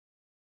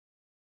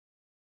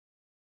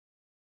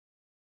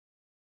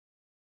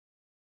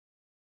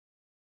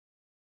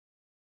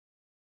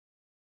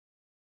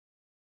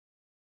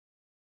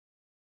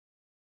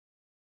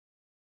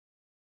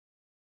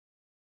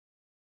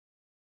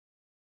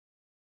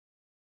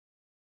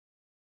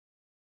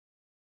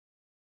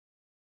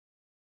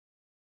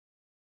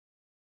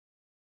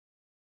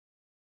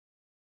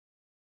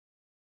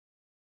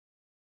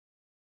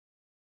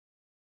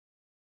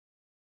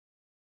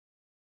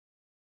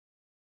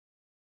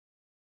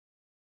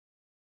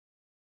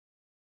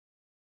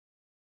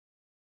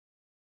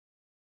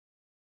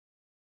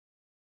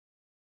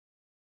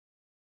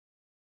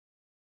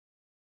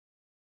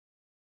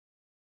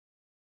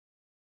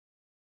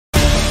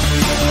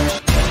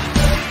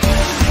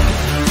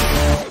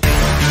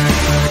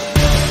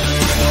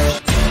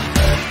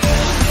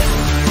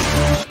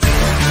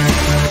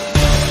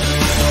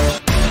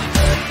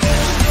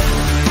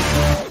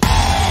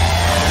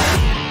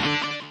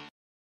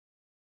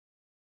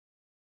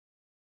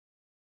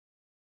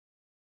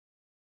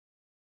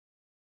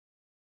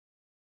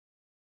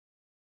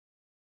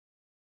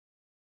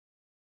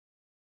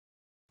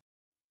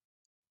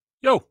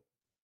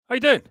How you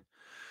doing?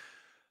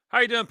 How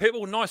you doing,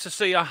 people? Nice to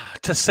see you.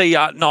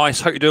 Nice.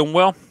 Hope you're doing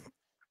well.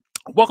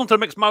 Welcome to the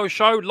Micks Mowers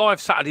show,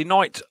 live Saturday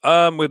night,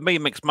 with me,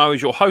 Micks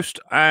Mowers, your host.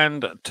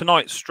 And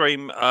tonight's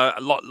stream,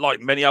 like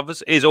many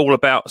others, is all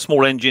about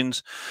small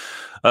engines,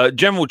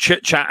 general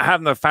chit chat,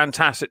 having a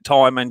fantastic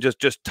time, and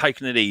just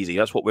taking it easy.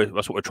 That's what we're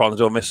trying to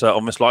do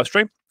on this live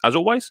stream. As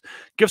always,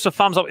 give us a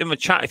thumbs up in the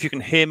chat if you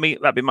can hear me.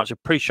 That'd be much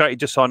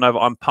appreciated. Just so I know that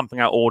I'm pumping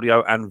out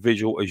audio and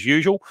visual as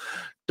usual.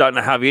 Don't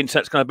know how the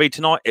internet's going to be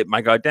tonight. It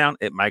may go down,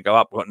 it may go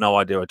up. Got no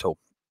idea at all.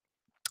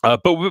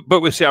 But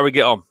we'll see how we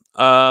get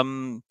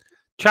on.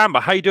 Chamber,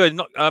 how you doing?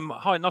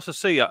 Hi, nice to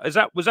see you.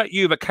 Was that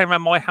you that came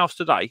around my house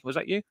today? Was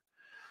that you?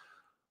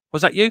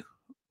 Was that you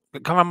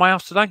that came around my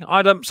house today? I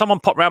had someone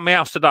pop around my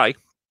house today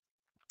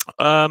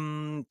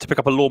to pick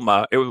up a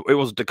lawnmower. It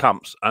was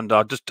Decumps, and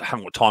I just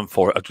haven't got time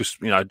for it. I just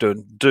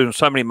doing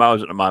so many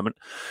mowers at the moment.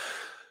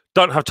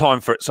 Don't have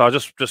time for it, so I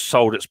just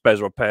sold it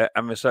spares repair.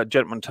 And this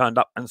gentleman turned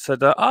up and said,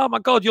 "Oh my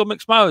God, you're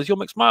Micks Mowers. You're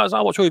Micks Mowers. I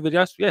watch all your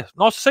videos. Yeah,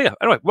 nice to see you.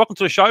 Anyway, welcome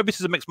to the show. This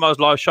is a Micks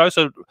Mowers live show,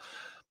 so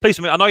please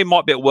to me. I know you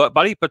might be at work,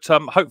 buddy, but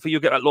hopefully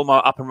you'll get that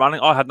lawnmower up and running.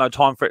 I had no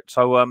time for it,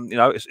 so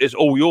it's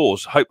all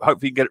yours. Hopefully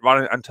you can get it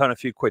running and turn a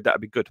few quid. That'd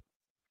be good.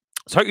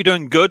 So hope you're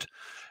doing good,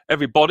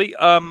 everybody.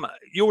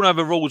 You all know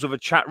the rules of a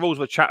chat. Rules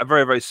of a chat are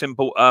very, very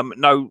simple.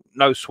 No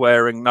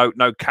swearing, no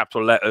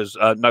capital letters,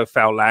 no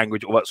foul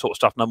language, all that sort of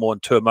stuff. No more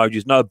than 2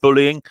 emojis. No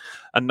bullying,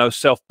 and no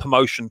self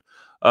promotion.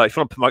 If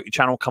you want to promote your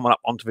channel, coming up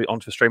onto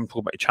the stream,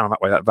 talk about your channel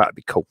that way. That'd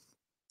be cool.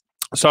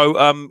 So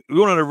we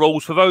all know the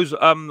rules. For those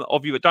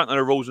of you that don't know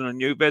the rules and are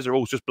new, there's the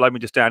rules just below me,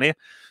 just down here.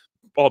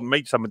 Pardon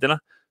me, some dinner.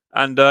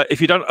 And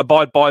if you don't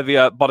abide by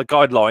the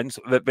guidelines,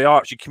 they are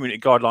actually community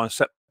guidelines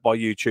set by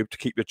YouTube to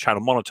keep your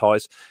channel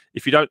monetized.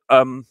 If you don't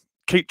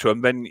keep to them,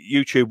 then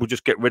YouTube will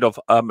just get rid of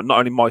not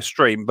only my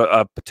stream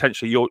but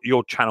potentially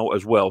your channel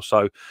as well.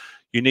 So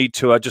you need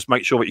to just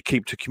make sure that you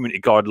keep to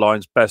community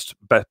guidelines best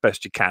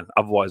you can.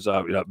 Otherwise,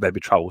 there'll be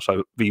trouble.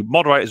 So the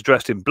moderators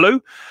dressed in blue,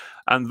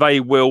 and they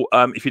will,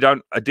 if you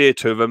don't adhere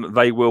to them,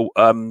 they will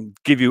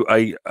give you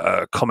a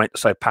comment to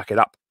say pack it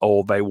up,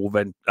 or they will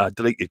then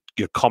delete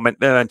your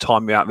comment, then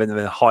time you out, then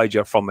hide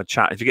you from the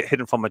chat. If you get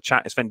hidden from the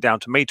chat, it's then down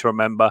to me to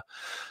remember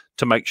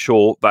to make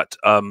sure that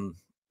you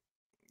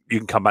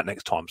can come back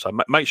next time. So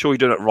make sure you're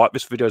doing it right.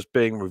 This video is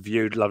being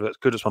reviewed. Love it. It's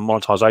good. It's my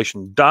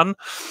monetization done.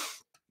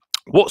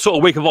 What sort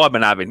of week have I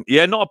been having?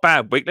 Yeah, not a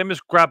bad week. Let me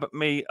just grab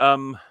me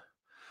my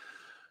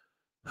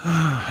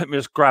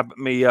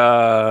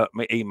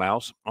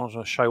emails. I was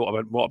going to show you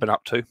what I've been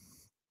up to,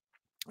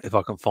 if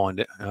I can find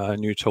it.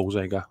 New tools.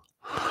 There you go.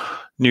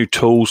 New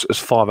tools. Let's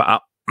fire that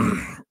up.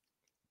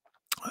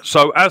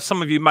 So, as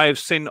some of you may have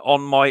seen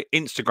on my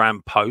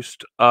Instagram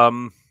post,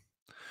 I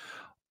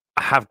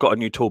have got a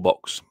new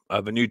toolbox.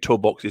 The new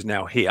toolbox is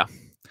now here.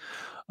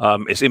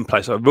 It's in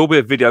place. So there will be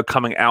a video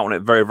coming out on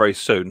it very, very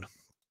soon.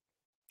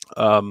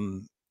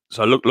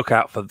 So look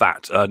out for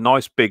that. A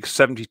nice big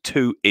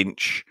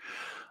 72-inch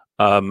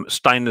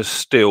stainless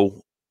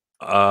steel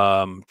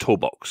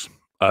toolbox.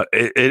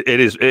 It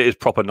is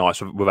proper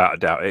nice, without a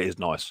doubt. It is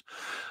nice.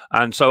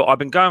 And so I've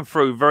been going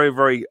through very,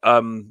 very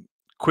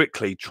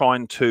quickly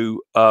trying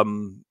to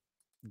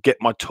get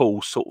my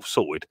tools sort of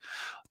sorted.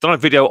 I've done a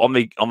video on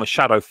the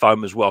shadow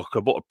foam as well. I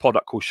bought a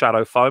product called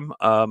Shadow Foam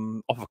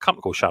off a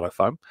company called Shadow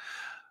Foam.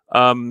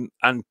 And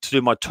to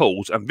do my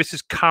tools, and this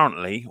is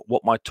currently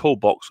what my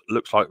toolbox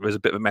looks like. There's a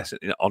bit of a mess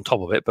on top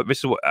of it, but this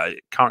is what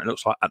it currently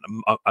looks like at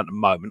the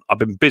moment. I've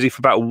been busy for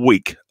about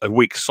a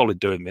week solid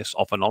doing this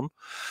off and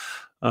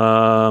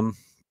on.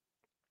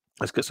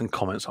 Let's get some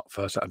comments up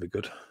first. That'd be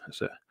good.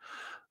 That's it.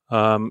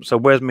 So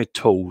where's my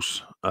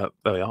tools? There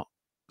we are.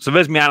 So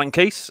there's my Allen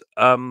keys,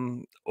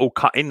 all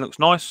cut in, looks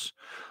nice.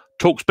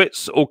 Torx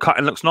bits, all cut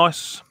in, looks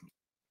nice.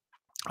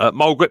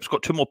 Mole grips,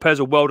 got 2 more pairs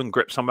of welding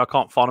grips somewhere. I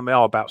can't find them. They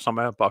are about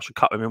somewhere, but I should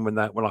cut them in when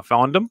I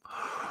find them.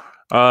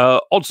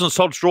 Odds and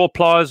sods draw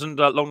pliers and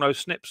long nose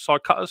snips,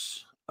 side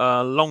cutters.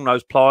 Long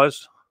nose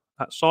pliers,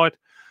 that side.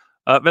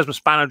 There's my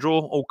spanner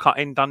drawer, all cut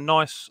in, done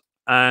nice.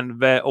 And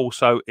there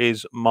also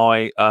is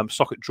my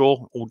socket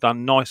drawer, all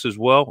done nice as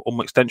well. All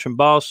my extension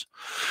bars.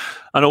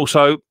 And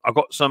also, I've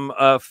got some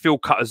fuel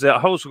cutters there.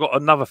 I've also got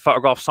another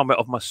photograph somewhere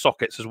of my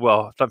sockets as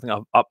well. I don't think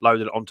I've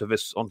uploaded it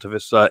onto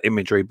this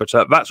imagery, but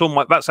that's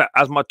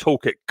as my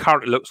toolkit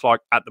currently looks like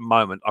at the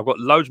moment. I've got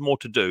loads more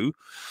to do,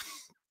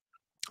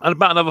 and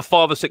about another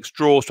 5 or 6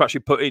 drawers to actually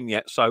put in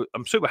yet. So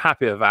I'm super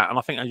happy with that, and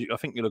I think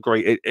you'll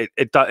agree.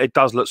 It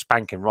does look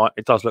spanking, right?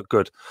 It does look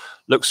good.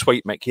 Looks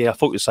sweet, Mick. Yeah, I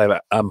thought you'd say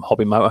that.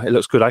 Hobby motor. It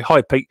looks good.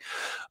 Hi, Pete.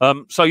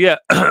 So yeah,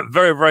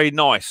 very, very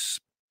nice.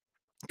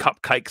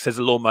 Cupcake, says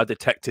the lawnmower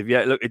detective.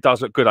 Yeah, look, it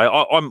does look good.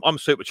 I'm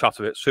super chuffed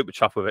with it. Super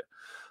chuffed with it.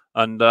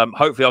 And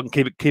hopefully I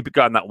can keep it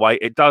going that way.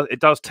 It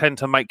does tend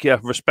to make you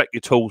respect your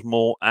tools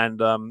more.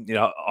 And I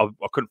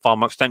couldn't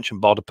find my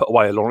extension bar to put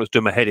away along. Let's do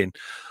my head in.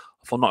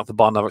 I thought I might have to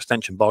buy another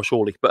extension bar,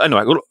 surely. But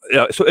anyway,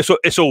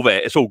 it's all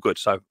there. It's all good.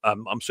 So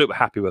I'm super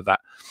happy with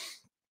that.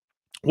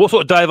 What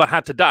sort of day have I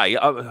had today?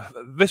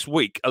 This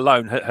week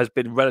alone has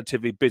been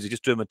relatively busy,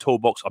 just doing my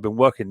toolbox. I've been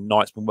working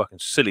nights, been working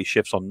silly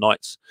shifts on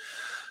nights.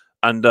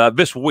 And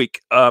this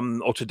week,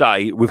 or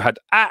today, we've had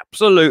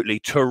absolutely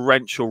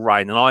torrential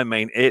rain. And I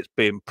mean, it's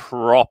been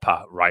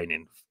proper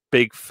raining.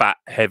 Big, fat,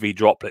 heavy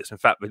droplets. In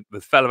fact, the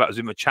fella that was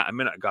in the chat a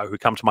minute ago who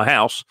came to my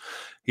house,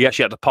 he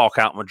actually had to park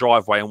out on my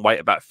driveway and wait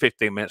about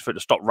 15 minutes for it to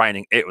stop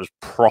raining. It was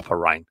proper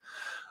rain.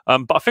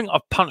 But I think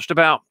I've punched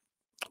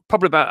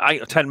probably about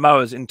 8 or 10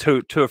 mowers in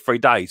two or 3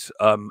 days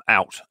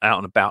out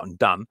and about and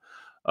done.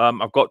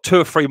 I've got 2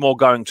 or 3 more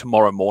going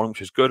tomorrow morning,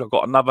 which is good. I've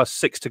got another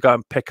 6 to go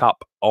and pick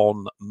up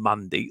on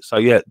Monday. So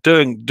yeah,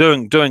 doing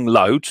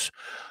loads.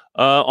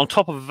 On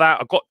top of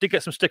that, did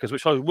get some stickers,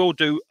 which I will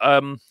do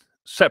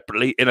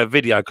separately in a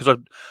video, because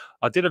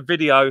I did a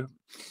video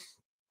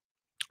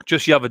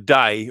just the other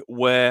day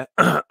where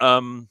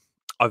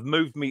I've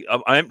moved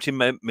I emptied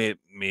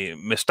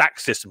my stack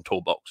system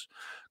toolbox,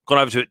 gone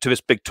over to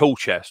this big tool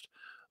chest.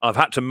 I've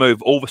had to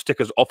move all the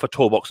stickers off a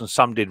toolbox, and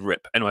some did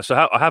rip. Anyway,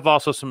 so I have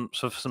asked for some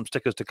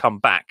stickers to come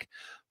back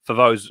for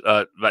those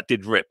that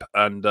did rip,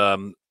 and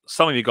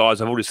some of you guys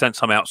have already sent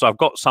some out. So I've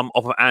got some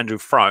off of Andrew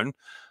Throne.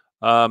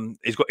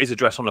 He's got his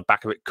address on the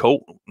back of it.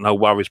 Cool, no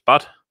worries,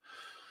 bud.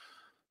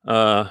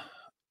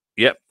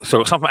 Yep. So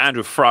I've got some from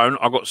Andrew Throne.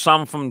 I've got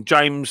some from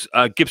James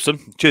Gibson.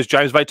 Cheers,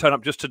 James. They turned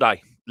up just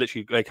today.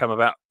 Literally, they came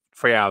about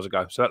 3 hours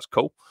ago. So that's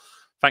cool.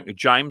 Thank you,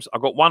 James. I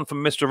got one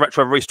from Mr.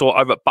 Retro Restore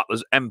over at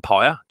Butler's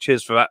Empire.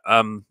 Cheers for that,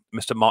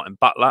 Mr. Martin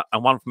Butler.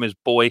 And one from his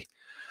boy,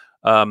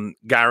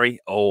 Gary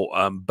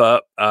or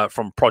Bert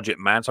from Project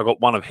Man. So I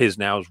got one of his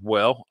now as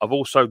well. I've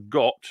also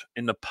got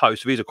in the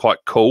post, these are quite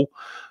cool,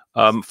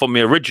 from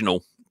the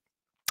original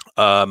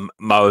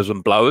mowers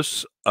and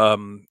blowers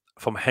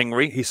from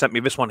Henry. He sent me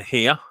this one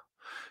here,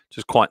 which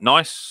is quite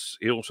nice.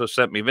 He also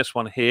sent me this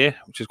one here,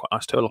 which is quite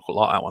nice too. I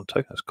like that one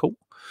too. That's cool.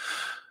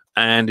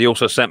 And he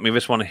also sent me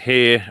this one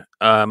here,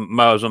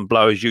 Mowers and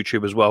Blowers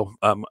YouTube as well,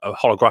 a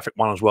holographic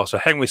one as well. So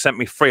Henry sent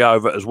me 3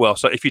 over as well.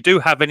 So if you do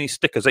have any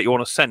stickers that you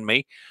want to send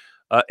me,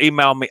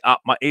 email me up.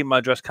 My email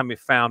address can be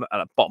found at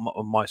the bottom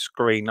of my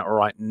screen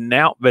right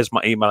now. There's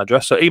my email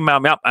address. So email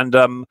me up, and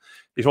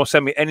if you want to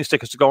send me any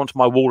stickers to go onto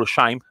my wall of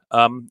shame,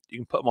 you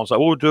can put them on. So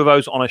we'll do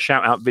those on a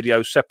shout-out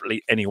video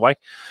separately anyway.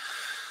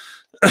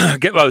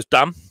 Get those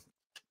done.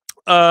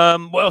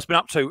 What else been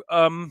up to?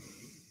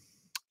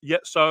 Yeah,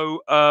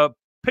 so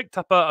picked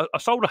up I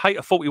sold a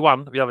Hater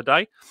 41 the other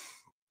day.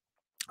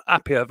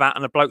 Happy with that.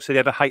 And the bloke said he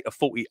had a Hater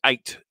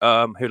 48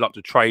 who'd like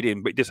to trade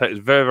in, but he did say it was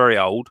very, very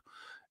old.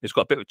 It's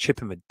got a bit of a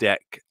chip in the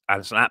deck, and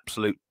it's an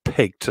absolute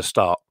pig to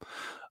start.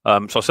 So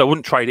I said I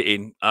wouldn't trade it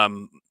in.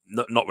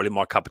 Not really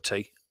my cup of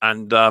tea.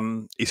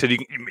 And he said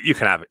you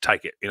can have it,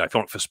 take it, if you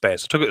want it for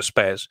spares. I took it to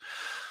spares.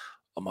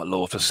 Oh my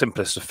lord, the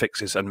simplest of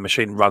fixes, and the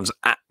machine runs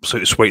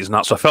absolutely sweet as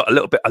nuts. So I felt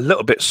a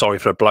little bit sorry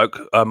for the bloke.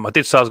 I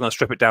did say I was going to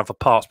strip it down for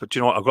parts, but do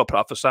you know what? I've got to put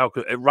it up for sale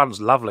because it runs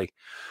lovely.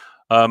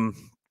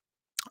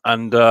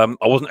 And I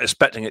wasn't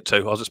expecting it to.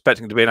 I was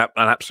expecting it to be an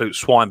absolute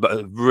swine, but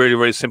a really,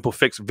 really simple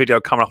fix.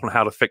 Video coming up on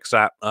how to fix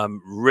that.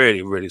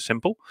 Really, really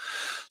simple.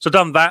 So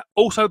done that.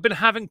 Also been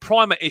having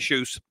primer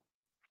issues.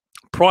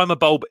 Primer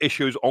bulb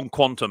issues on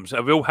Quantums.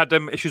 Have we all had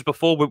them issues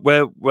before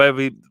where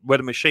the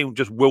machine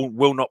just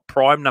will not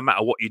prime no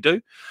matter what you do?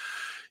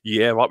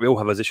 Yeah, right. We all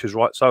have those issues,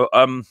 right? So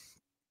I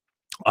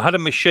had a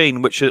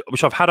machine which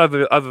I've had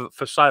over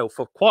for sale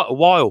for quite a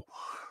while,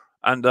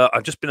 and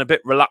I've just been a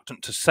bit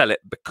reluctant to sell it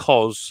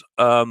because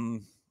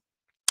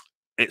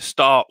it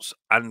starts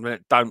and then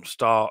it don't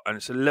start, and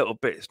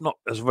it's not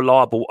as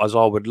reliable as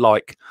I would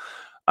like,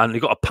 and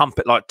you've got to pump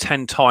it like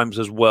 10 times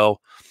as well.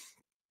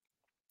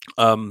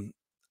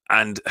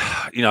 And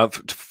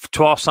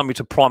to ask somebody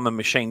to prime a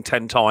machine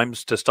 10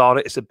 times to start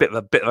it, it's a bit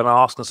of an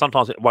ask, and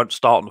sometimes it won't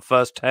start on the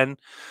first 10.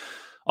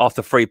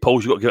 After 3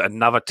 pulls, you've got to give it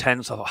another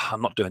 10. So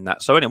I'm not doing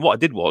that. So anyway, what I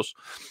did was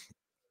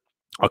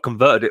I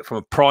converted it from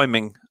a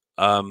priming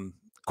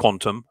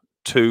Quantum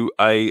to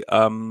a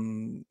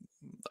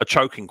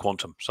choking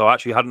Quantum. So I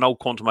actually had an old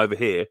Quantum over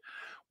here,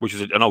 which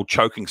is an old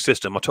choking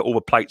system. I took all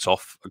the plates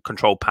off, a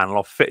control panel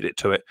off, fitted it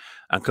to it,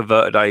 and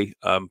converted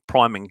a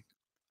priming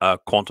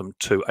Quantum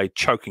to a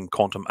choking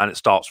Quantum, and it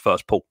starts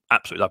first pull.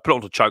 Absolutely. I put it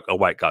onto choke,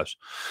 away it goes.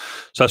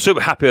 So super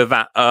happy with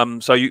that.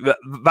 So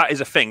that is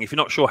a thing. If you're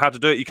not sure how to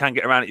do it, you can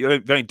get around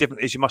it. The only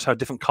difference is you must have a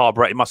different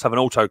carburetor. You must have an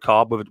auto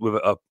carb with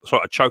a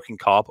sort of choking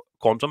carb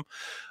Quantum,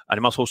 and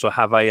you must also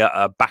have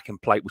a backing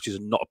plate, which is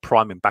not a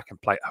priming backing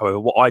plate.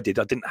 However, what I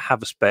didn't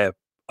have a spare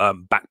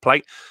back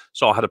plate,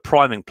 so I had a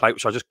priming plate,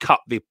 which I just cut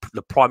the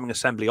priming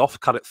assembly off,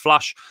 cut it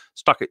flush,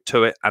 stuck it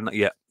to it, and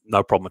yeah,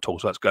 no problem at all.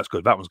 So that's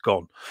good. That one's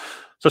gone.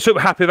 So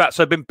super happy with that.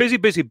 So I've been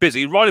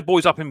busy. Riley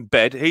boy's up in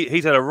bed.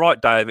 He's had a right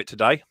day of it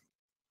today.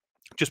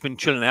 Just been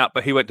chilling out,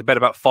 but he went to bed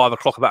about 5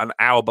 o'clock, about an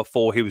hour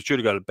before he was due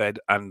to go to bed.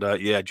 And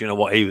yeah, do you know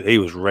what? He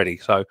was ready.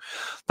 So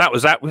that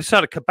was that. We just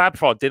had a kebab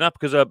for our dinner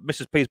because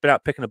Mrs. P's been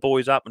out picking the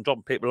boys up and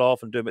dropping people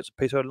off and doing bits of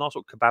pizza. A nice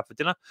little kebab for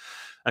dinner.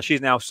 And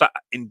she's now sat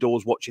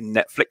indoors watching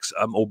Netflix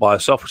all by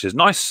herself, which is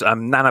nice.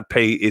 Nana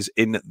P is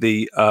in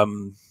the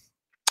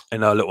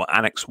in her little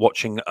annex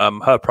watching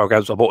her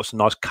programs. I bought some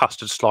nice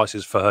custard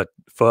slices for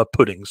her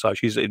pudding, so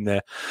she's in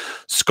there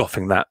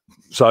scoffing that.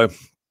 So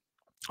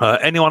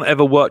Anyone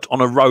ever worked on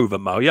a rover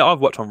mower? Yeah,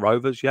 I've worked on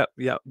rovers. Yeah,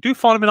 yeah. Do you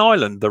find them in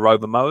Ireland, the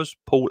rover mowers?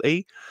 Paul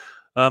E.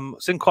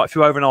 Seen quite a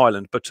few over in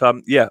Ireland, but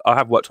yeah, I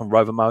have worked on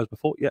rover mowers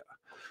before. Yeah.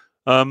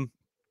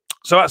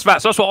 So that's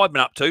that. So that's what I've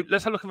been up to.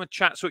 Let's have a look in the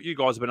chat. See what you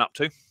guys have been up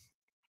to.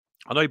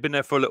 I know you've been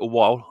there for a little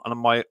while, and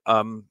my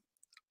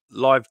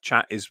live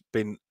chat has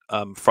been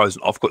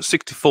frozen off. I've got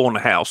 64 in the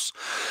house.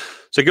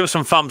 So give us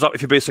some thumbs up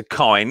if you'd be so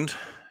kind.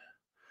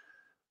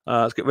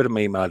 Let's get rid of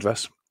my email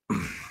address.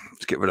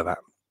 Let's get rid of that.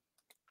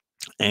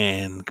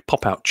 And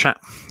pop out chat.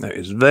 There it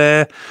is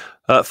there.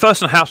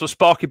 First in the house with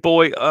Sparky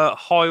Boy.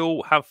 Hi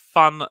all, have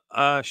fun.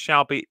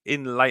 Shall be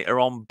in later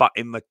on, but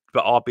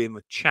I'll be in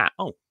the chat.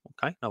 Oh,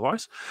 okay, no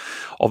worries.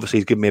 Obviously,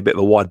 he's giving me a bit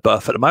of a wide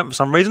berth at the moment for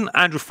some reason.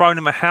 Andrew Throne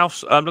in my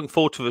house. I'm looking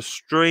forward to the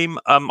stream.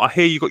 I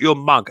hear you got your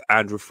mug,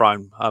 Andrew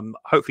Throne.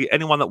 Hopefully,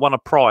 anyone that won a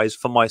prize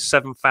for my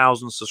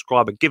 7,000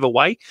 subscriber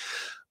giveaway.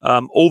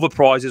 All the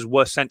prizes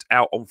were sent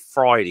out on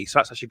Friday, so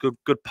that's actually a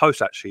good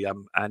post. Actually,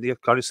 Andy,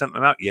 I've kind of sent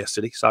them out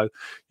yesterday. So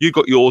you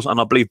got yours,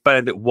 and I believe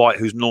Benedict White,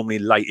 who's normally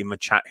late in the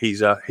chat, he's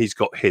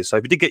got his. So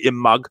if you did get your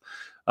mug,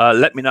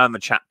 let me know in the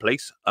chat,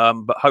 please.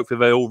 But hopefully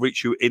they all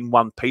reach you in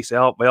one piece. They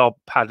are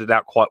padded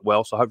out quite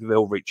well, so hopefully they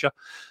all reach you.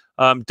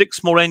 Dick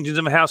Small Engines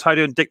in the house. How you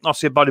doing, Dick? Nice to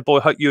see you, buddy boy.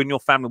 Hope you and your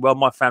family well.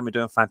 My family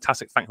doing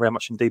fantastic. Thank you very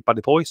much indeed,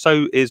 buddy boy.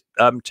 So is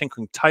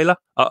Tinkering Taylor.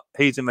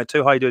 He's in there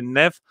too. How you doing,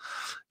 Nev?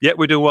 Yeah,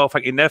 we're doing well.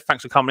 Thank you, Nev.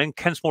 Thanks for coming in.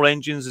 Ken Small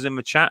Engines is in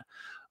the chat.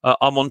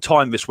 I'm on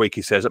time this week,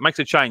 he says. It makes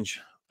a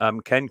change,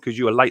 Ken, because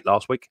you were late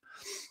last week.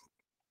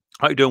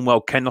 How you doing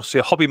well, Ken? Nice to see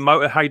you. Hobby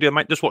Motor. How you doing,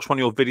 mate? Just watched one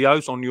of your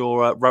videos on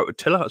your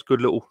rototiller. That's a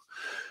good little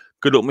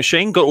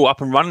machine. Got all up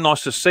and running.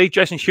 Nice to see.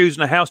 Jason Hughes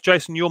in the house.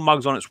 Jason, your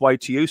mug's on its way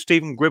to you.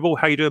 Stephen Gribble,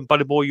 how you doing,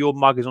 buddy boy? Your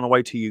mug is on the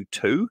way to you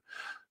too.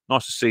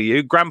 Nice to see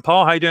you.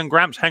 Grandpa, how you doing,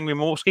 Gramps? Henry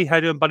Morsky, how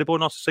you doing, buddy boy?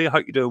 Nice to see you.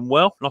 Hope you're doing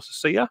well. Nice to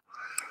see you.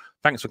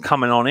 Thanks for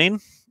coming on in.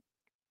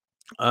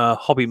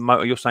 Hobby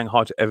Motor, you're saying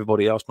hi to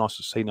everybody else. Nice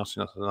to see. Nice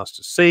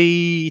to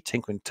see.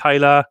 Tinkering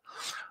Taylor.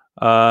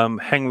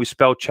 Henry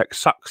spell check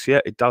sucks.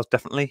 Yeah, it does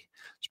definitely,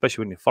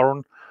 especially when you're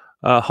foreign.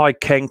 Hi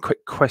Ken,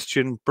 quick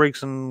question.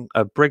 Briggs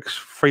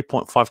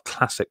 3.5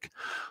 Classic.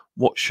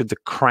 What should the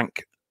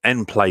crank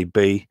end play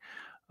be?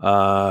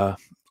 I've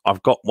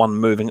got one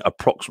moving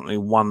approximately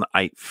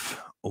 1/8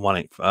 or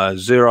 1/8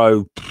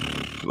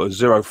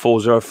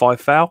 0.0405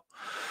 foul.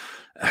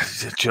 Do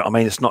you know what I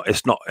mean? It's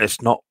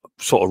not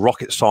sort of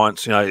rocket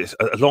science. You know,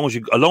 as long as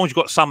you've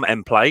got some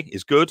end play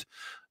is good.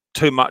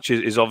 Too much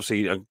is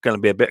obviously going to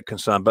be a bit of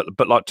concern, but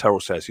like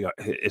Terrell says, you know,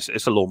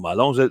 it's a lawnmower. As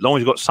long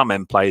as you've got some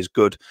end play is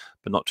good,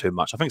 but not too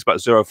much. I think it's about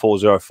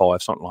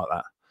 0.405, something like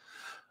that.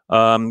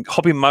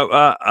 Hobby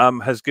Motor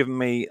has given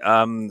me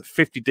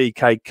 50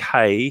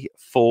 DKK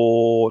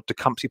for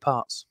Tecumseh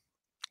parts.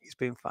 He's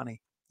being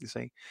funny, you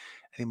see.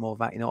 Any more of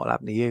that, you know what'll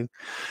happen to you.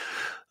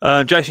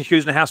 Jason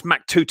Hughes in the house.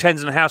 Mac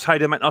 210s in the house. How you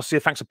doing, mate? Nice to see you.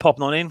 Thanks for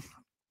popping on in.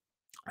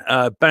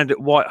 Benedict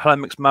White, hello,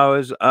 Micks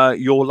Mowers.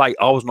 You're late.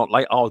 I was not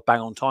late. I was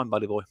bang on time,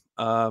 buddy boy.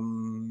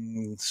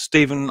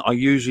 Stephen, I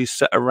usually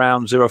set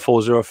around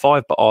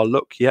 0.405, but I'll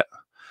look. Yeah.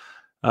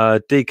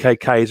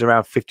 DKK is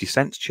around 50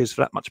 cents. Cheers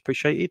for that. Much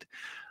appreciated.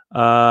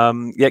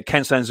 Yeah,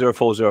 Ken saying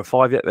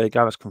 0.405. Yeah, there you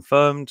go. That's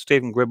confirmed.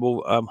 Stephen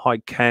Gribble. Hi,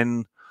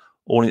 Ken.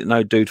 All need to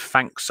know, dude.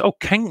 Thanks. Oh,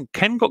 Ken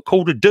got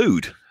called a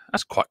dude.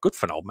 That's quite good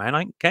for an old man,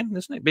 ain't Ken?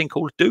 Isn't it? Being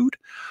called a dude.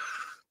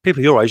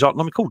 People your age aren't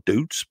normally called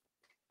dudes.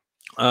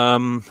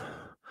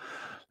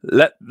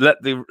 Let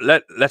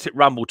it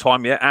rumble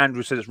time. Yeah,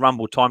 Andrew says it's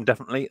rumble time.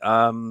 Definitely.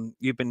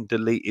 You've been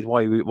deleted.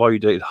 Why you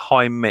deleted?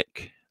 Hi,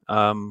 Mick.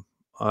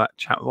 That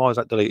chat. Why is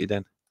that deleted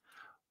then?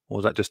 Or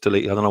was that just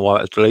deleted? I don't know why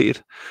it was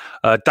deleted.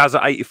 Daz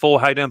at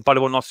 84. How you doing, buddy?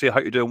 Well, nice to see you.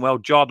 Hope you're doing well.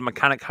 Jordan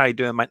Mechanic. How you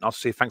doing, mate? Nice to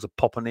see you. Thanks for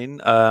popping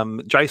in.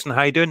 Jason,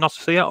 how you doing? Nice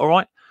to see you. All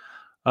right.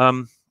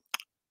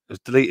 It's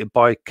deleted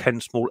by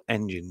Ken Small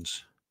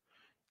Engines.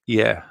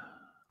 Yeah.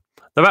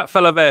 Now, that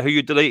fella there who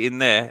you deleting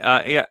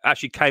there, he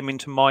actually came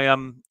into my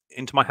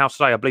house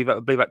today. I believe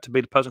that to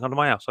be the person coming to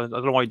my house. I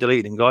don't know why you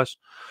deleted him, guys.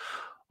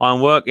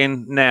 I'm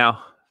working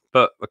now,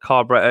 but the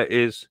carburetor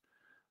is.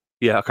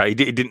 Yeah, okay. He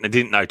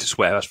didn't know to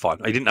swear. That's fine.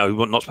 He didn't know he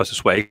was not supposed to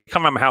swear. He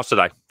came around my house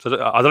today, so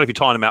I don't know if you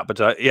timed him out, but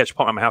he actually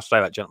popped around my house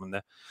today. That gentleman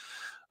there.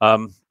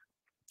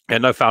 Yeah,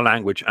 no foul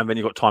language, and then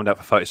you got timed out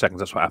for 30 seconds.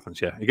 That's what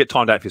happens. Yeah, you get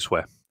timed out if you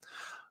swear.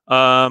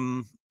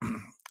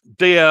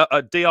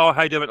 DR,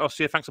 how you doing? I'll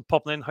see you. Thanks for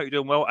popping in. Hope you're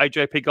doing well.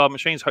 AJP Guard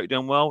Machines, hope you're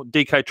doing well.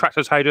 DK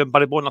Tractors, how you doing,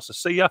 buddy boy? Nice to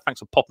see you. Thanks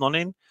for popping on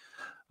in.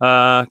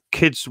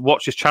 Kids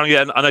watch this channel.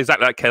 Yeah, I know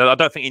exactly that kid. I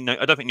don't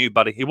think you,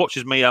 buddy. He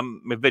watches me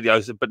my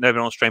videos, but never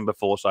on stream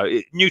before. So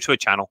new to a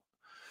channel.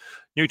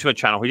 He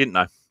didn't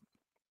know.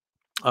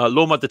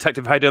 Lawnmower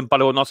Detective, how you doing,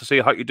 buddy? Well, nice to see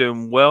you. Hope you're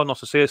doing well.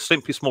 Nice to see you.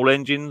 Simply Small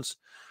Engines.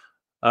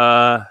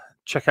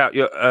 Check out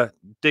your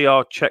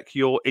DR. Check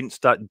your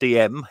Insta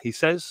DM. He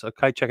says,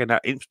 okay, checking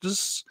out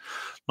Instas.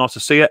 Nice to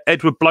see you,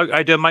 Edward Bloke. How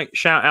you doing, mate?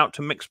 Shout out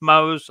to Micks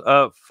Mowers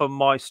for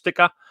my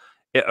sticker.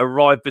 It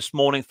arrived this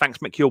morning. Thanks,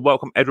 Mick. You're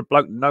welcome, Edward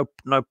Bloke. No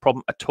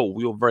problem at all.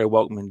 You're very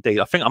welcome indeed.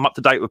 I think I'm up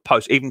to date with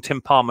posts. Even Tim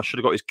Palmer should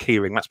have got his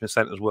keyring. That's been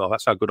sent as well.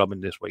 That's how good I've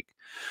been this week.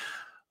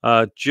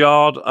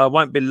 Jard,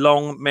 won't be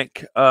long,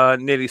 Mick.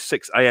 Nearly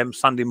 6 a.m.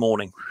 Sunday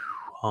morning.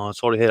 Oh,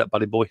 sorry to hear that,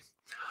 buddy boy.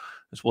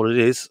 That's what it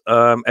is.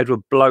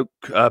 Edward Bloke,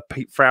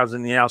 Pete Frowns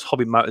in the house,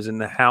 Hobby Motors in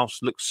the house.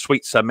 Looks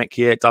sweet, sir, Mick.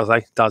 Yeah, it does, eh?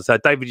 It does.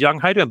 David Young,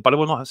 how you doing, buddy?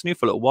 Well, not seen you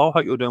for a little while.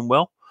 Hope you're doing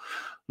well.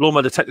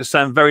 Lawnmower Detective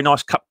saying, very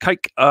nice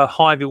cupcake.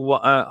 Hi,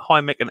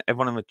 Mick and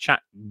everyone in the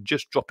chat.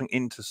 Just dropping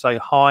in to say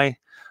hi.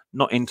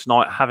 Not in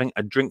tonight, having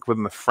a drink with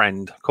my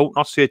friend. Cool,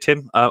 nice to see you,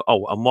 Tim.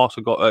 Oh, and whilst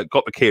I got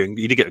the keyring,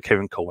 you did get the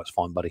keyring call. That's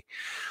fine, buddy.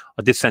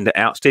 I did send it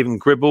out. Stephen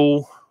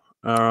Gribble,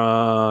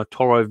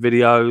 Toro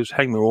videos,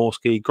 Hang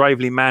Mirorsky,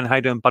 Gravely Man. How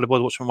you doing, buddy? I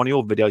was watching one of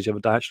your videos the other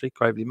day, actually.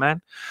 Gravely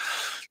Man.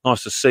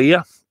 Nice to see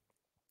you.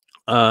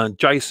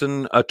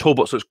 Jason,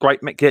 toolbox looks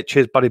great, Mick. Yeah,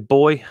 cheers, buddy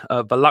boy.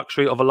 The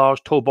luxury of a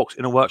large toolbox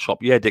in a workshop.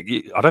 Yeah, Dick.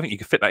 I don't think you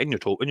can fit that in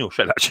your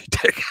shed, actually,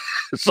 Dick.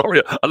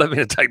 Sorry, I don't mean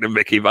to take the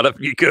Mickey, but I don't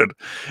think you could.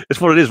 It's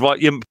what it is, right?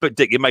 But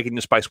Dick, you're making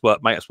the space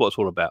work, mate. That's what it's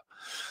all about.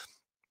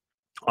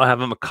 I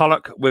have a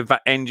McCulloch with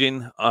that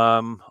engine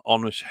on,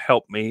 which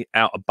helped me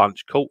out a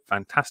bunch. Cool,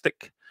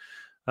 fantastic.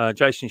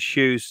 Jason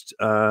Hughes,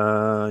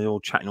 you're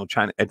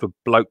chatting. Edward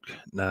Bloke,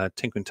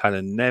 Tinkering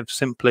Taylor, Nev,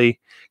 simply.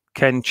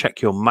 Ken,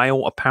 check your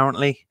mail,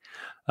 apparently.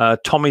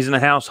 Tommy's in the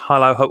house.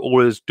 Hello, hope all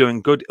is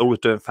doing good. All is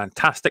doing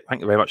fantastic. Thank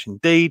you very much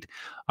indeed.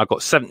 I've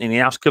got 70 in the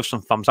house. Give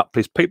some thumbs up,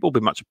 please, people. Be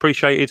much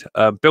appreciated.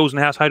 Bill's in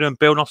the house. How you doing,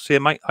 Bill? Nice to see you,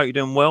 mate. Hope you're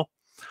doing well.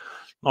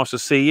 Nice to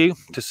see you.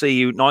 To see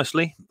you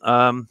nicely.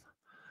 I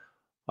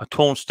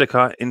turn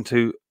stickers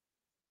into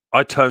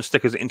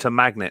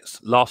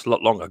magnets. Last a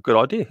lot longer. Good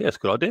idea. Yes,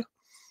 good idea.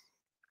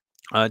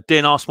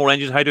 DNR Small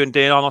Engines. How you doing,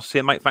 DNR? Nice to see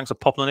you, mate. Thanks for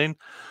popping in.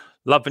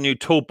 Love the new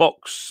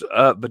toolbox,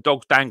 the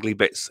dog's dangly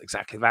bits.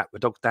 Exactly that, the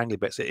dog's dangly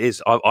bits. It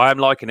is. I am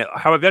liking it.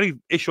 However, the only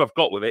issue I've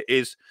got with it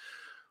is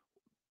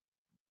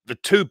the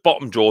two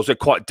bottom drawers are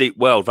quite deep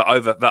weld. They're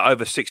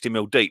over 60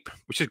 mil deep,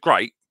 which is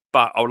great.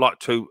 But I would like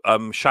to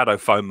shadow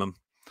foam them.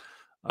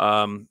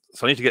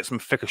 So I need to get some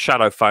thicker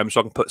shadow foam so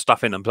I can put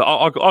stuff in them. But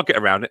I'll get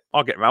around it.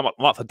 I'll get around. I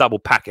might have to double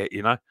pack it,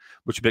 you know,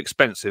 which would be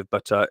expensive,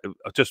 but it'll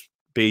just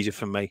be easier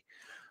for me.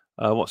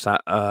 What's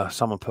that?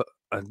 Someone put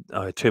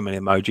too many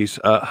emojis.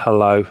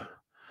 Hello.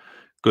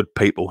 Good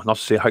people. Nice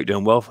to see you. Hope you're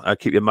doing well.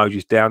 Keep your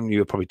emojis down.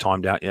 You're probably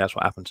timed out. Yeah, that's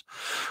what happens.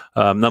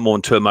 No more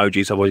than 2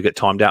 emojis. Otherwise, you get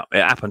timed out.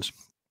 It happens.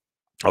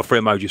 Oh, 3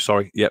 emojis.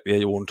 Sorry. Yep. Yeah,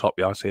 you're on top.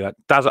 Yeah, I see that.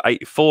 Daz at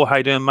 84. How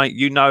you doing, mate?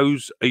 You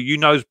knows,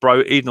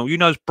 bro. Eden, you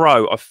knows,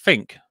 bro. I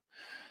think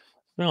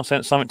I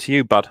sent something to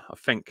you, bud. I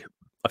think.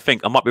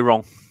 I might be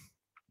wrong.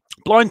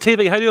 Blind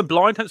TV. How you doing,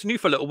 Blind? Haven't seen you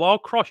for a little while.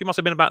 Cross. You must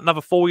have been about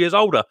another 4 years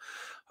older.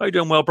 How you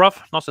doing, well,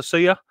 bruv? Nice to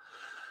see you.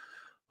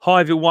 Hi,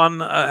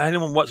 everyone.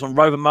 Anyone works on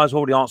Rover Mowers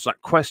already answered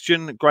that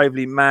question.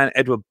 Gravely Man,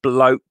 Edward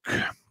Bloke.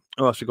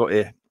 Who else we got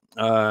here?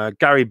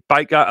 Gary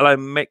Baker. Hello,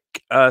 Mick.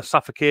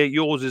 Suffolk here.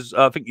 Yours is,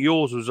 I think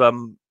yours was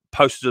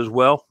posted as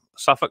well.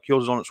 Suffolk,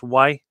 yours is on its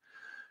way.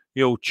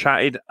 You all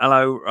chatted.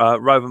 Hello,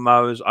 Rover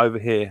Mowers over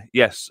here.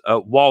 Yes,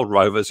 Wild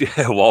Rovers.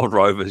 Yeah, Wild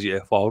Rovers.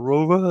 Yeah, Wild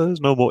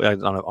Rovers. No more. Yeah,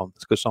 no,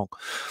 it's a good song.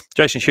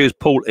 Jason Hughes,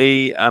 Paul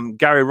E.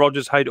 Gary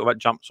Rogers. Hey, that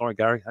jump. Sorry,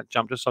 Gary. That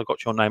jumped. Just so I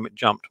got your name. It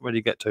jumped. Where did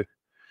you get to?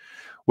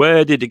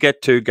 Where did you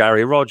get to,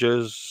 Gary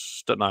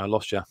Rogers? Don't know. I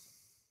lost you.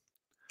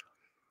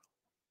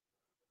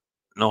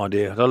 No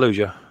idea. Did I lose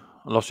you? I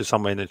lost you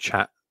somewhere in the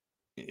chat.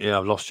 Yeah,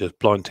 I've lost you.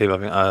 Blind TV. I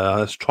think.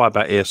 Let's try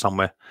about here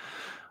somewhere.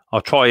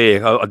 I'll try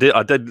here. I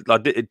did.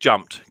 It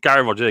jumped.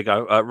 Gary Rogers. There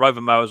you go.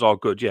 Rover Mowers are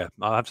good. Yeah,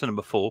 I have seen them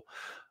before.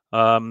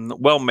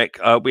 Well,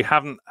 Mick, we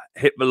haven't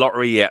hit the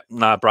lottery yet.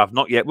 No, bruv,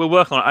 not yet. We're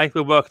working on it. Eh?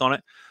 We're working on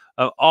it.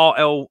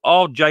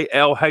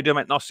 RJL. How you doing,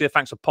 mate? Nice to see you.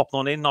 Thanks for popping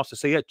on in. Nice to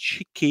see you.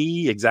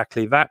 Cheeky.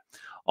 Exactly that.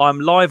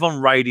 I'm live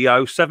on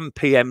radio, 7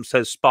 p.m.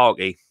 says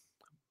Sparky,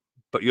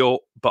 but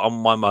on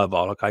my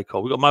mobile. Okay,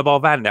 cool. We got a mobile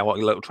van now. What,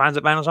 a little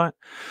transit van or something?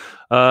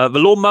 The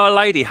Lawnmower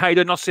Lady. How you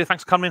doing? Nice to see you.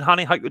 Thanks for coming in,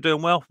 honey. Hope you're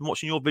doing well. I'm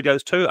watching your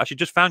videos too. Actually,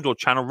 just found your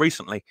channel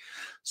recently.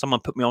 Someone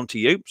put me on to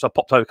you, so I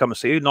popped over to come and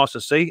see you. Nice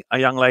to see a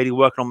young lady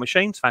working on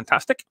machines.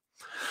 Fantastic.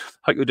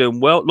 Hope you're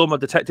doing well. Lawnmower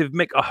Detective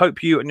Mick, I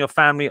hope you and your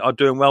family are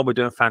doing well. We're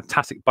doing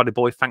fantastic, buddy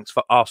boy. Thanks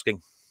for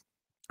asking.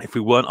 If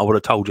we weren't, I would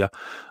have told you.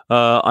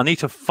 I need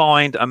to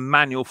find a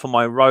manual for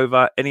my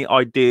Rover. Any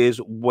ideas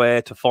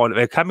where to find it?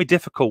 It can be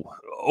difficult.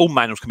 All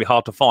manuals can be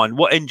hard to find.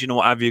 What engine or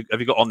what have you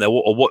got on there?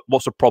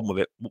 What's the problem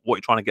with it? What are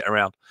you trying to get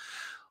around?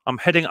 I'm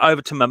heading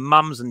over to my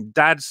mum's and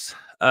dad's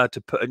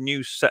to put a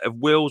new set of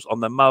wheels on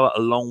the mower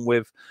along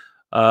with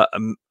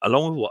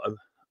what?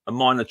 A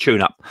minor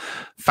tune-up.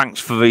 Thanks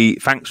for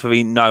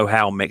the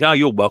know-how, Mick. Oh,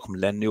 you're welcome,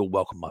 Len. You're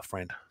welcome, my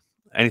friend.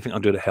 Anything I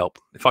do to help.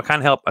 If I can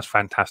help, that's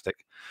fantastic.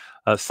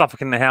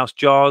 Suffolk in the house,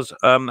 Jars.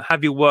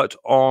 Have you worked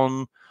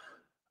on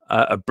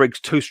a Briggs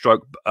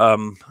 2-stroke,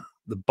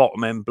 the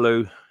bottom end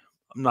blue?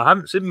 No, I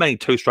haven't seen many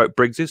 2-stroke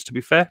Briggses, to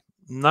be fair.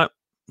 No,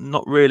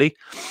 not really.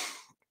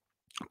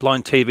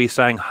 Blind TV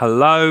saying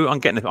hello. I'm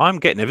getting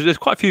it. There's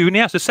quite a few in the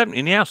house. There's 70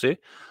 in the house here.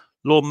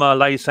 Lord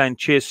Merlay saying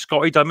cheers,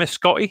 Scotty. Did I miss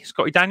Scotty?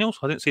 Scotty Daniels?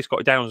 I didn't see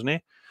Scotty Daniels in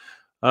here.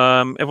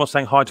 Everyone's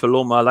saying hi to a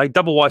lawnmower lady.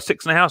 Double Y6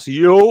 in the house.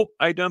 Yo,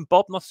 how you doing,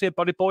 Bob? Nice to see you,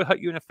 buddy boy. Hope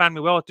you and your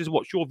family well. I just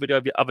watched your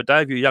video the other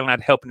day of your young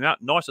lad helping you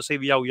out. Nice to see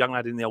the old young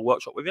lad in the old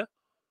workshop with you.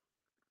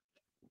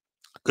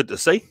 Good to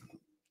see.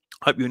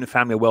 Hope you and your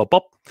family are well,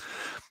 Bob.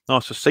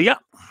 Nice to see you.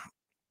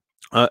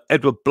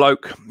 Edward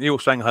Bloke, you're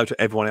saying hello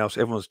to everyone else.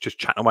 Everyone's just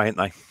chatting away, ain't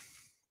they?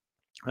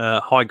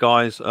 Hi,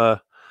 guys.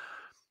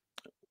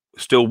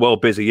 Still well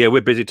busy. Yeah,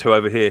 we're busy too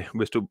over here.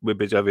 We're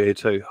busy over here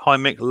too. Hi,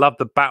 Mick. Love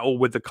the battle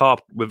with the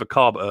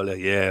carb earlier.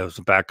 Yeah, it was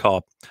a bad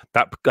carb.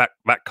 That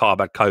carb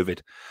had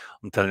COVID.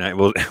 I'm telling you, it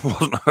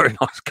wasn't a very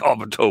nice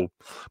carb at all.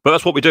 But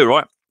that's what we do,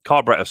 right?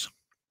 Carburetors.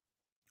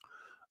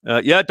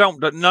 Yeah,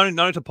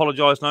 no to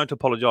apologise. No to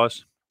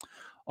apologise.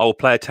 I will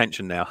pay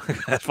attention now.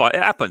 That's right.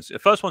 It happens. The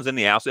first one's in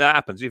the house. It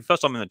happens. The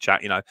first time in the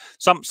chat, you know,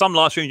 some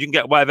live streams you can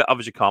get away with it,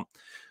 others you can't.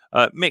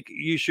 Mick,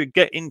 you should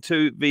get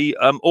into the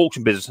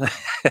auction business.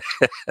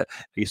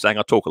 He's saying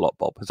I talk a lot,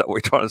 Bob. Is that what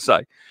you're trying to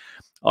say?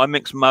 I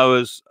Micks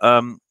Mowers.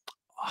 I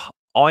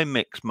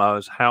Micks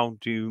Mowers. How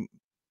do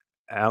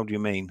you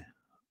mean?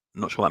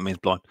 I'm not sure what that means.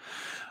 Blind.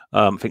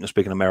 I think I'm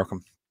speaking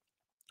American.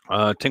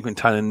 Tinkering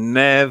Taylor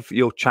Nev,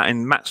 you're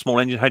chatting. Matt Small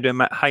Engine, how you doing,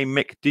 Matt? Hey,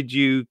 Mick, did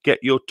you get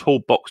your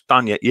toolbox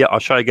done yet? Yeah, I'll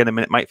show you again in a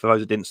minute, mate. For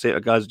those who didn't see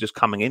it, guys are just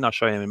coming in. I'll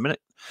show you in a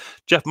minute.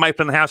 Jeff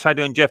Maple in the house, how you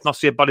doing, Jeff? Nice to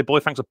see you, buddy boy.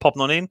 Thanks for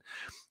popping on in.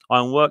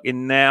 I'm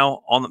working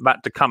now on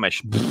that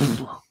Tacamish.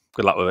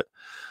 Good luck with it.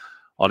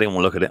 I didn't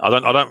want to look at it. I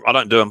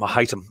don't do them. I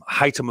hate them. I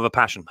hate them with a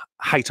passion.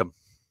 I hate them.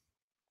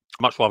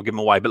 Much rather give them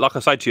away. But like I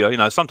say to you, you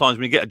know, sometimes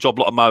when you get a job,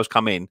 a lot of mowers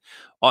come in.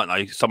 I don't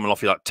know, someone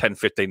offer you like 10,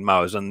 15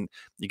 mowers, and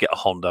you get a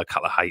Honda, a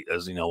couple of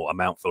haters, you know, a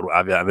Mountfield,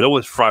 whatever. And they're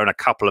always throwing a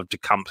couple of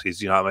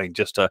Tecumsehs, you know what I mean,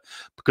 just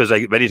because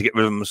they need to get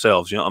rid of them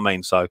themselves, you know what I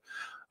mean. So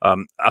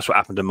that's what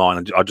happened to mine,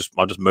 and I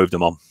just moved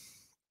them on.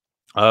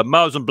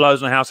 Mowers and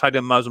Blowers in the house. How you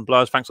doing, Mowers and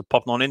Blowers? Thanks for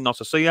popping on in. Nice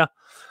to see you.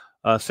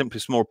 Simply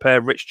Small Repair.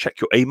 Rich, check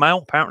your email,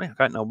 apparently.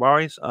 Okay, no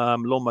worries.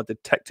 Lawnmower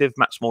Detective,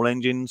 Matt Small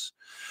Engines.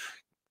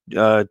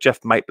 Jeff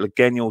Maple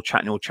again. You're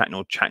chatting.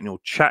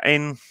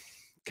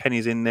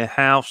 Kenny's in the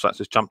house. That's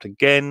just jumped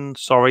again.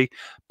 Sorry.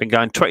 Been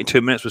going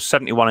 22 minutes with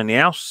 71 in the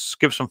house.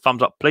 Give some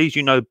thumbs up, please.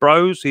 You know,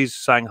 bros. He's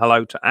saying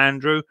hello to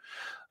Andrew.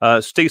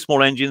 Steve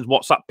Small Engines.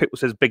 What's up? People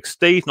says Big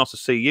Steve. Nice to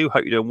see you.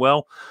 Hope you're doing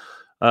well.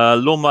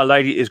 Lawnmower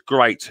Lady is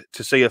great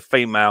to see a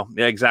female.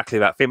 Yeah, exactly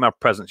that. Female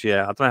presence.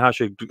 Yeah. I don't know how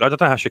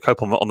she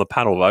cope on the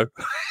panel though.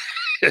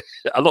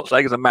 I'm not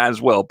saying it's a man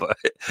as well, but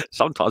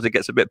sometimes it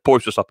gets a bit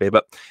boisterous up here.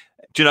 But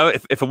do you know,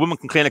 if a woman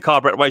can clean a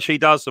carburetor the way she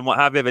does and what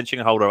have you, then she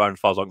can hold her own as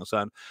far as I'm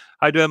concerned.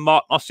 How you doing,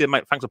 Mark? Nice to see you,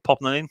 mate. Thanks for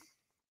popping in.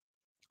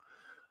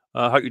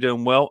 Hope you're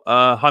doing well.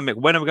 Hi, Mick.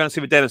 When are we going to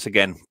see the dentist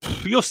again?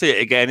 You'll see it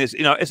again.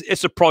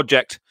 It's a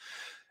project.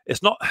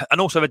 It's not,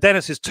 and also the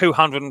dentist is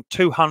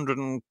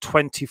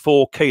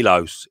 224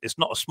 kilos. It's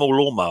not a small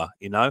lawnmower,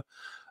 you know.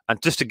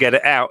 And just to get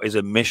it out is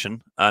a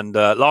mission. And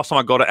last time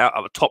I got it out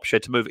of a top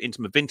shed to move it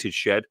into my vintage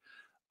shed,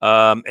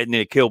 it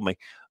nearly killed me.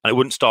 And it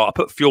wouldn't start. I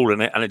put fuel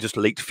in it, and it just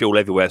leaked fuel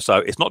everywhere. So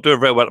it's not doing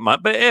very well at the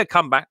moment. But it'll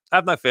come back.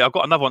 Have no fear. I've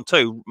got another one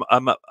too.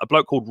 A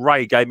bloke called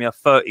Ray gave me a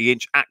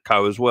 30-inch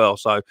Atco as well.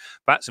 So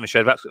that's in the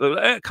shed.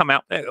 It'll come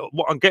out.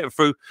 What I'm getting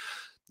through,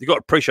 you've got to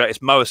appreciate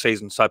it's mower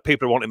season. So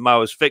people are wanting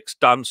mowers fixed,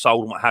 done,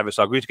 sold, and what have you.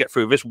 So I'm going to get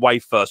through this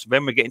wave first.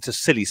 Then we get into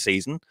silly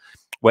season,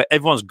 where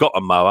everyone's got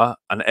a mower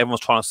and everyone's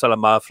trying to sell a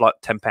mower for like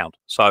 £10.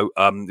 So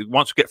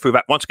once we get through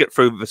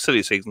the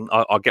silly season,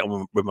 I'll get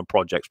on with my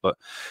projects. But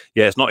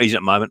yeah, it's not easy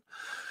at the moment.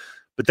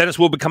 But Dennis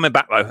will be coming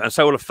back though, and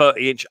so will a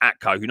 30-inch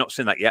Atco. You've not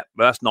seen that yet,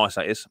 but that's nice.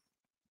 That is.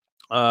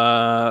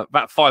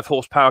 That 5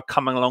 horsepower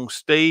coming along,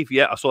 Steve.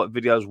 Yeah, I saw that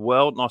video as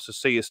well. Nice to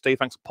see you, Steve.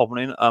 Thanks for popping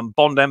in.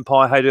 Bond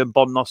Empire, how you doing,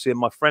 Bond? Nice to see you,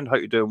 my friend. Hope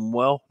you're doing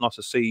well. Nice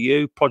to see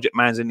you. Project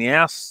Man's in the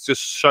house.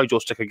 Just showed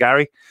your sticker,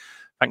 Gary.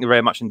 Thank you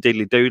very much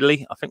indeedly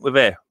doodly. I think we're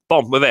there.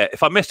 Bond, we're there.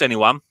 If I missed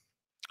anyone,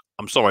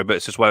 I'm sorry, but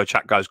it's just where the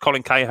chat goes.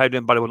 Colin K, how you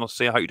doing, buddy? Well, nice to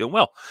see you. I hope you're doing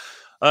well.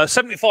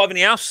 75 in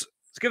the house.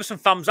 Let's give us some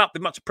thumbs up.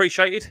 Be much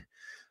appreciated.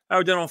 How are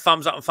we doing on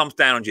thumbs up and thumbs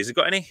down on G's? Have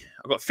got any?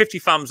 I've got 50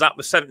 thumbs up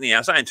with 70 in the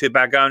house. That ain't too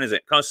bad going, is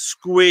it? Can I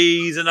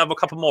squeeze another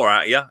couple more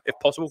out of you, if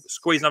possible?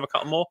 Squeeze another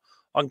couple more.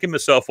 I can give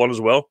myself one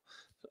as well.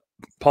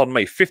 Pardon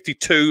me.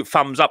 52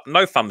 thumbs up,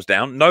 no thumbs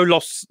down, no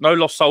lost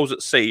souls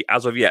at sea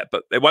as of yet,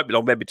 but it won't be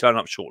long. They'll be turning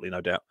up shortly,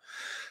 no doubt.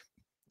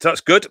 So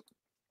that's good.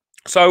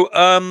 So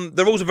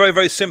the rules are very,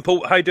 very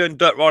simple. How you doing,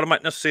 Dirt Rider,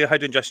 mate? Nice to see you. How you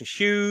doing, Jason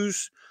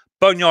Hughes?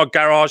 Boneyard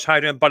Garage. How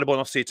you doing, buddy boy?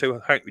 Nice to see you too.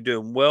 I hope you're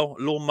doing well.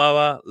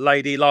 Lawnmower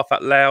Lady, laugh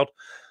out loud.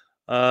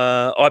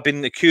 I've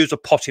been accused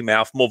of potty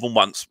mouth more than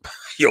once.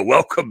 You're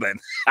welcome, then.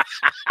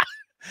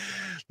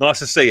 Nice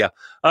to see you.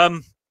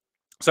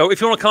 So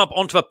if you want to come up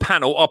onto the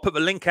panel, I'll put the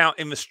link out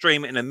in the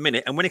stream in a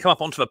minute. And when you come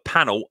up onto the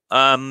panel,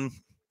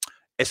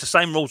 it's the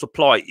same rules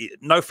apply.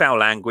 No foul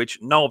language,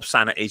 no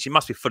obscenities. You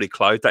must be fully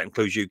clothed. That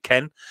includes you,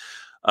 Ken.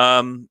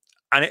 And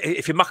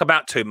if you muck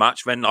about too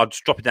much, then I'll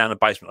just drop it down in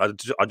the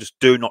basement. I just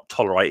do not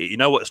tolerate it. You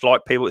know what it's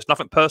like, people? It's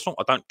nothing personal.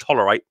 I don't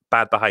tolerate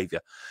bad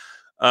behaviour.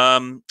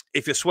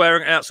 If you're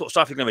swearing and that sort of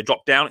stuff, you're going to be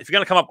dropped down. If you're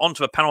going to come up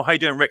onto the panel, how you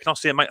doing, Rick? Nice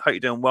to see you, mate. Hope you're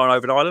doing well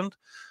over in Ireland.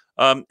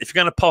 If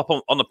you're going to pop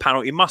on the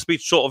panel, you must be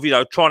sort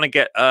of, trying to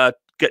get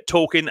get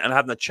talking and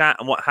having a chat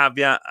and what have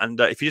you. And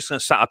if you're just going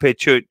to sat up here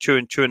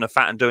chewing the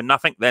fat and doing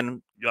nothing,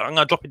 then I'm going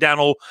to drop you down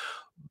or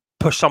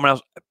push someone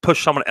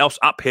else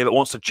up here that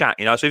wants to chat.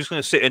 So if you're just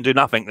going to sit and do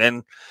nothing,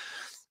 then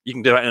you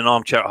can do it in an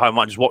armchair at home.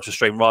 I just watch the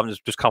stream rather than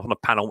just come on the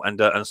panel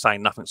and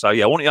saying nothing. So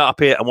yeah, I want you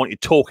up here. I want you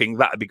talking.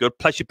 That'd be good.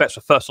 Place your bets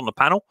for first on the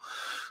panel.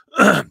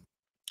 And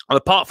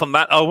apart from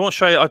that, I want to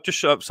show you. I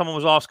just someone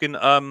was asking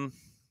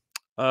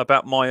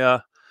about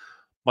my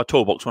my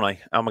toolbox when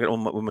how am I getting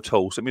on with my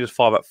tools? Let me just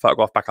fire that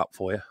photograph back up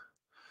for you.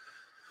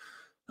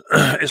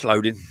 It's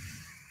loading.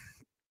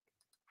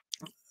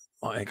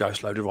 Right, there you go,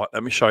 it's loaded. Right,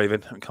 let me show you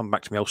then and come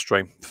back to my old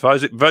stream. For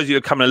those of you who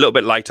are coming a little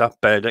bit later,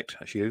 Benedict,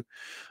 that's you.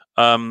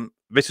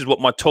 This is what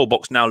my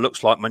toolbox now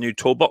looks like, my new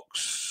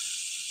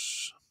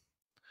toolbox.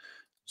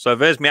 So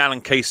there's my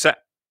Allen key set,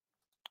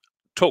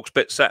 Torx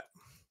bit set,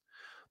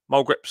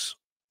 mole grips,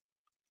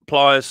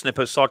 pliers,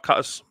 snippers, side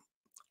cutters,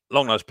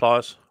 long nose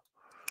pliers,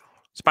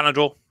 spanner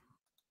drawer,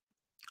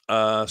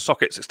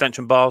 sockets,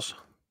 extension bars,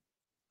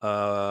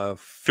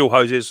 fuel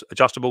hoses,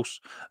 adjustables.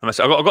 And I've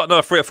got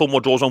another 3 or 4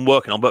 more drawers I'm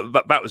working on,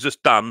 but that was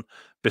just done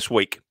this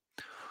week.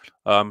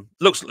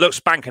 Looks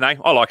spanking, eh?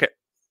 I like it.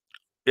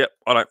 Yep,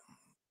 I like.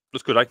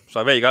 Looks good, eh?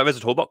 So there you go. There's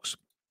a toolbox.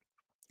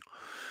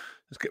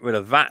 Let's get rid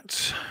of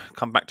that.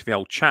 Come back to the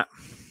old chat.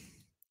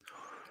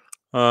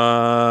 How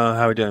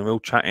are we doing? We're all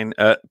chatting.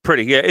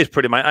 Pretty. Yeah, it is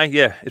pretty, mate. Eh?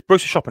 Yeah, it's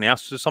Bruce's shop in the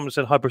house. So someone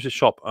said hi, Bruce's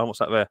shop. What's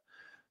that there?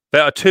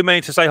 There are too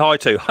many to say hi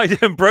to. How you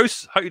doing,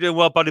 Bruce? Hope you're doing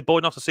well, buddy boy.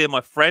 Nice to see you,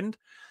 my friend.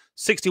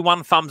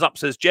 61 thumbs up,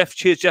 says Jeff.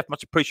 Cheers, Jeff.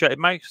 Much appreciated,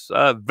 mate.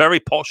 Very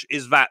posh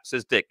is that,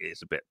 says Dick.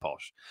 It's a bit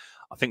posh.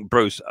 I think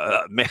Bruce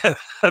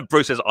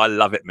Bruce says, I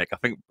love it, Mick.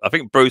 I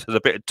think Bruce has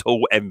a bit of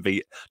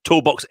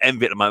toolbox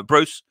envy at the moment.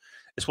 Bruce,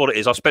 it's what it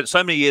is. I spent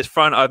so many years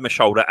throwing it over my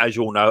shoulder, as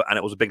you all know, and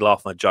it was a big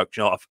laugh and a joke.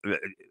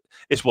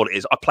 It's what it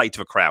is. I played to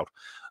the crowd.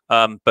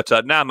 But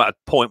now I'm at a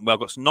point where I've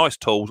got some nice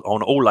tools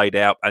on, all laid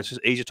out, and it's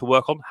just easier to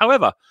work on.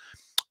 However,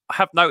 I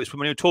have noticed with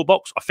my new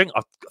toolbox, I think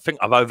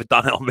I've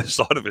overdone it on this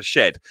side of the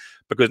shed,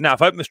 because now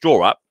if I open this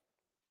drawer up,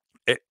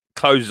 it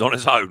closes on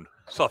its own.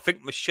 So I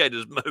think my shed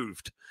has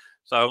moved.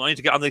 So I need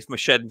to get underneath my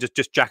shed and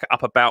just jack it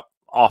up about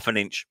 ½ an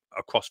inch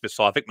across this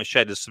side. I think my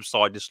shed has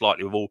subsided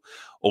slightly with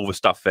all the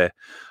stuff there.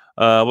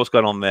 What's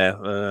going on there?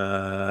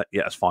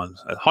 Yeah, that's fine.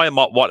 Hi,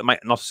 Mark White, mate.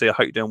 Nice to see you. I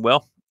hope you're doing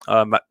well.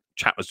 That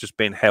chat was just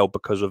being held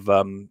because of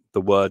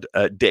the word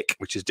Dick,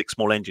 which is Dick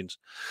Small Engines,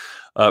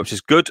 which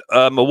is good.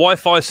 My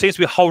Wi-Fi seems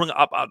to be holding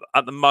up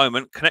at the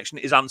moment. Connection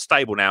is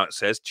unstable now, it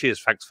says.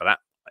 Cheers, thanks for that,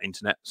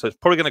 internet. So it's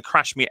probably going to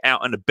crash me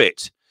out in a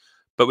bit.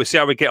 But we'll see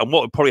how we get on.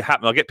 What will probably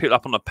happen, I'll get people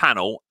up on the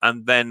panel,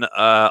 and then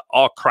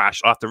I'll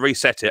crash. I'll have to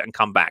reset it and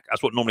come back.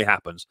 That's what normally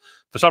happens.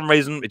 For some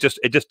reason, it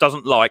just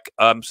doesn't like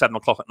 7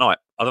 o'clock at night.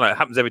 I don't know. It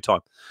happens every time.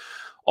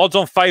 Odds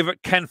on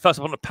favourite, Ken first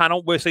up on the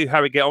panel. We'll see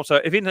how we get on.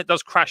 So if internet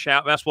does crash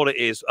out, that's what it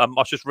is.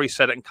 I'll just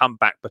reset it and come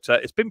back. But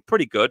it's been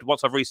pretty good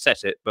once I've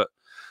reset it, but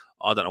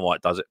I don't know why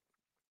it does it.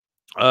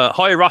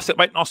 Hi, Rustic,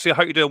 mate. Nice to see you. I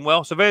hope you're doing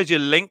well. So there's your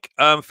link.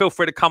 Feel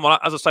free to come on.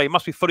 As I say, you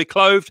must be fully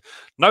clothed,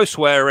 no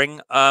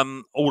swearing,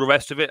 all the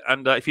rest of it.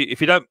 And if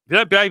you don't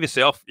behave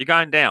yourself, you're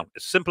going down.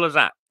 It's simple as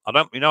that. I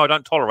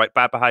don't tolerate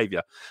bad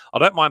behaviour. I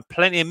don't mind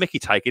plenty of Mickey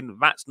taking.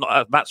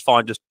 That's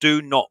fine. Just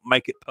do not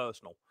make it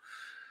personal.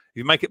 If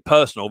you make it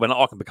personal, then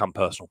I can become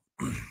personal.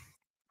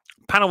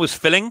 Panel was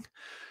filling.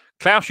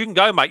 Klaus, you can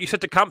go, mate. You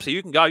said to come, so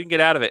you can go. You can get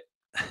out of it.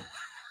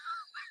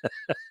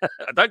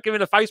 Don't give me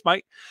the face,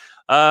 mate.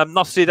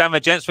 Nice to see you down there,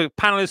 gents. The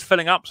panel is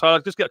filling up, so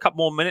I'll just get a couple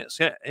more minutes.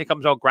 Yeah, here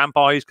comes old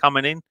grandpa. He's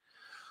coming in.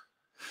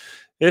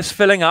 It's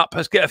filling up.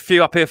 Let's get a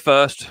few up here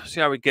first.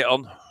 See how we get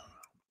on.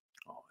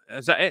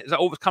 Is that it? Is that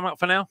all that's coming up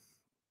for now?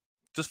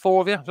 Just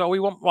 4 of you? Is that all we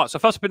want? Right, so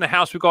first up in the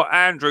house, we've got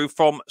Andrew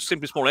from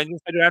Simply Small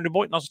Engines. Hey, Andrew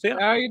boy. Nice to see you.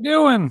 How you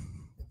doing?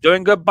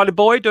 Doing good, buddy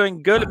boy.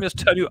 Doing good. Let me just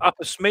turn you up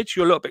a smidge.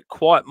 You're a little bit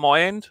quiet my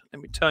end. Let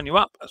me turn you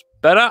up. That's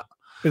better.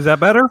 Is that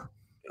better?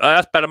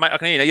 That's better, mate. I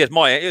can hear you. Yes,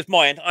 it's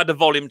my end. I had the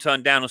volume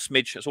turned down a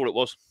smidge. That's all it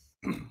was.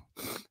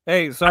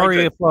 Hey,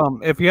 sorry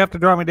if you have to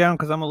drop me down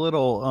because I'm a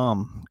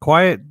little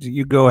quiet.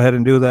 You go ahead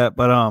and do that.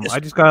 But I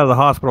just got out of the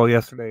hospital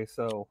yesterday,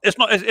 so it's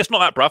not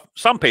that, bruv.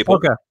 Some people,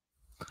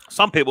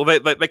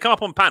 they come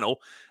up on panel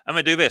and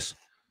they do this.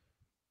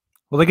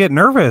 Well, they get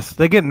nervous.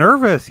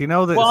 You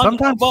know that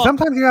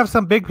sometimes you have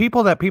some big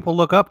people that people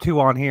look up to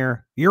on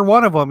here. You're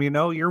one of them. You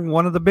know, you're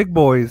one of the big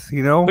boys.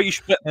 You know, but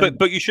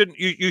you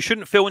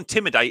shouldn't feel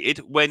intimidated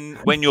when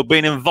you're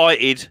being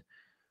invited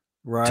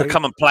to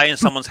come and play in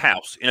someone's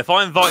house. And if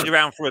I invited you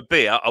around for a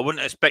beer, I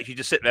wouldn't expect you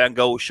to sit there and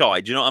go all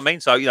shy. Do you know what I mean?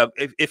 So you know,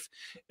 if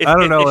I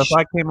don't know, if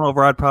I came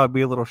over, I'd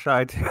probably be a little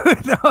shy too.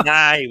 No.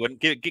 Nah, you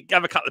wouldn't.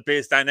 Have a couple of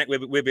beers down there.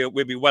 We'd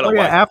be well away.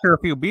 Yeah, after a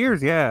few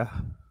beers, yeah.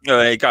 Oh,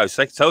 there you go.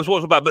 So it's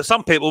what about. But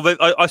some people,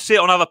 I see it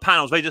on other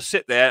panels. They just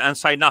sit there and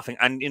say nothing,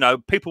 and you know,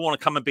 people want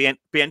to come and be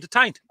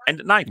entertained. Yep.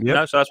 You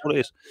know, so that's what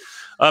it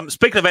is.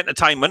 Speaking of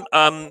entertainment,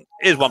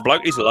 here's one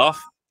bloke. He's a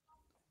laugh.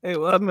 Hey,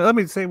 let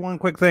me say one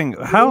quick thing.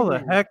 How the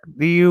heck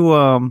do you?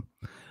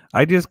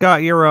 I just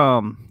got your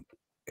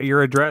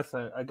address.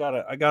 I got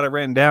it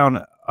written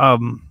down.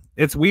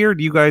 It's weird.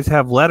 You guys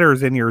have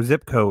letters in your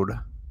zip code.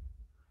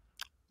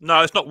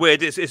 No, it's not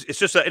weird. It's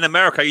just that in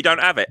America you don't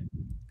have it.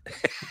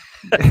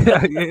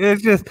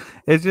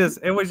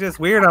 It was just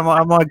weird.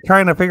 I'm like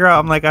trying to figure out.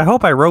 I'm like, I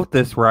hope I wrote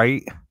this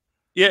right.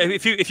 Yeah,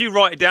 if you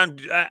write it down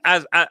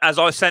as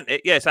I sent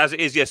it, yes, as it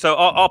is, yes. So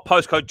our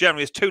postcode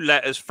generally is 2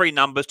 letters, 3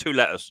 numbers, 2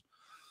 letters.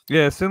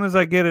 Yeah, as soon as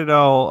I get it,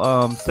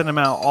 I'll send them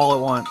out all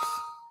at once.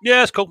 Yeah,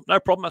 that's cool. No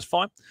problem. That's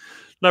fine.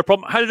 No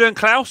problem. How you doing,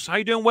 Klaus? How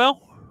you doing?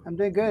 Well. I'm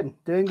doing good.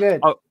 Doing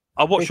good.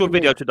 I watched your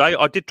video today.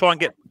 I did try and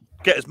get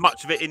as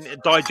much of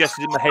it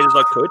digested in my head as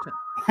I could.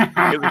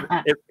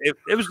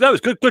 It was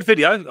good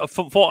video.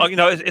 For you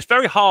know, it's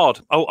very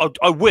hard.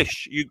 I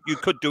wish you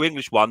could do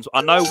English ones.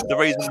 I know the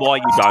reason why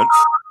you don't.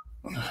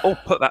 Oh,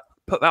 put that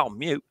on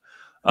mute.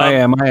 I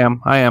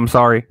am.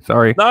 Sorry.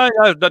 No,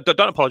 don't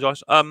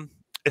apologize.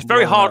 It's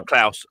very hard,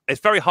 Klaus.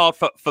 It's very hard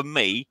for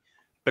me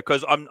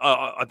because I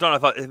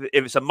don't know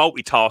if it's a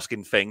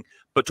multitasking thing,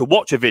 but to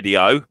watch a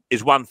video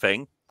is one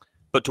thing,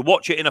 but to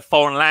watch it in a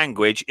foreign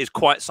language is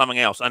quite something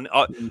else. And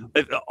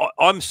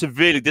I'm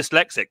severely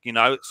dyslexic, you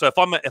know. So if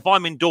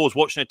I'm indoors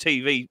watching a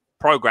TV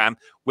program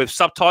with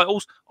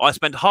subtitles, I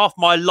spend half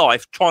my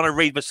life trying to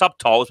read the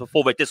subtitles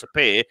before they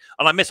disappear,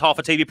 and I miss half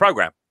a TV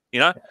program. You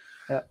know,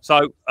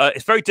 so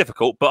it's very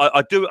difficult. But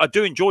I do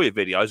enjoy your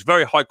videos,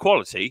 very high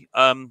quality.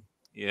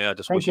 Yeah, I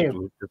just wish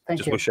you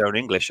wish you were in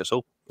English. That's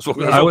all.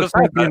 I was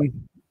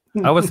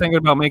thinking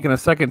about making a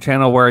second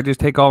channel where I just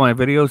take all my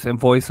videos and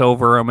voice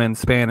over them in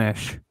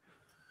Spanish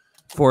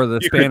for the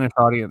Spanish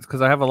audience,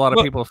 because I have a lot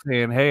of people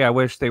saying, "Hey, I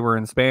wish they were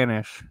in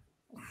Spanish."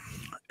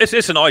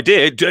 It's an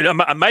idea.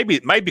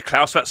 Maybe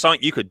Klaus, that's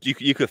something you could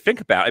think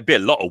about. It'd be a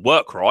lot of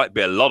work, right? It'd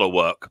be a lot of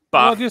work.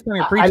 But just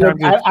in free time,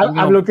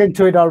 I've looked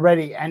into it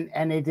already, and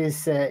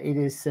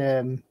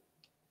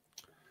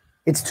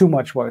it's too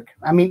much work.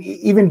 I mean,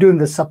 even doing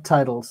the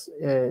subtitles,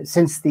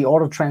 since the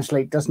auto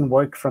translate doesn't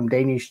work from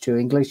Danish to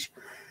English,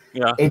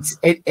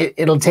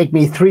 it'll take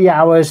me 3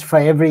 hours for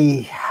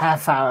every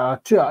half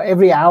hour,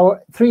 3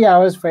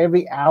 hours for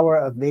every hour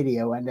of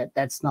video, and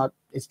it's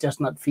just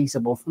not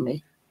feasible for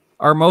me.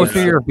 Are most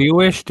of your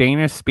viewers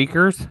Danish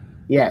speakers?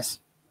 Yes.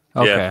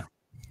 Okay.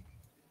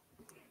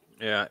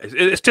 Yeah,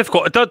 it's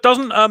difficult.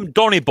 Doesn't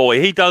Donny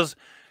Boy? He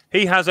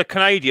has a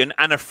Canadian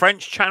and a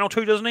French channel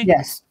too, doesn't he?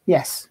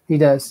 Yes, he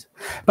does.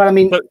 But I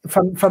mean,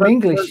 from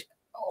English,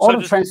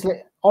 auto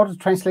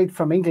translate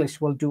from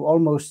English will do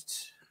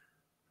almost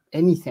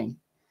anything,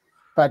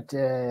 but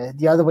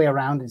the other way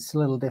around is a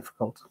little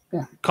difficult.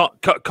 Yeah.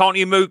 Can't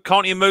you move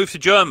to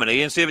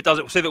Germany and see if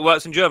it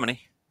works in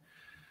Germany?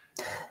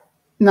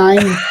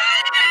 9.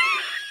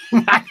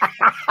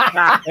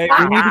 Hey,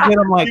 we need to get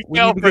him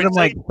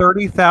like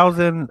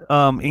 30,000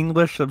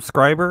 English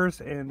subscribers,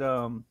 and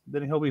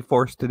then he'll be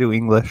forced to do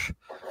English.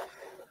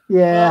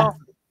 Yeah. Well,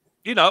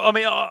 you know, I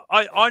mean,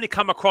 I only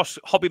come across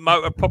Hobby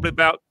Motor probably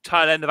about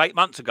tail end of 8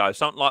 months ago,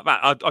 something like that.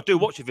 I do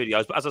watch your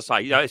videos, but as I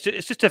say, you know, it's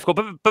just difficult.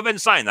 But then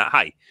saying that,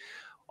 hey,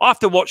 I have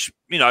to watch,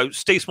 you know,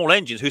 Steve Small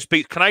Engines, who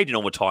speaks Canadian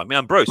all the time. You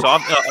know, Bruce.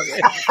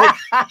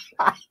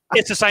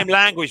 It's the same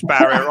language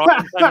barrier,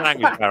 right? Same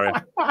language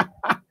barrier.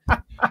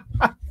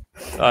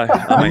 I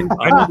need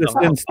to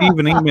send Steve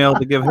an email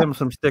to give him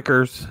some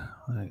stickers.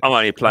 I'm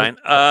only playing.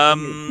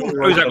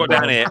 Who's that got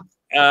down here?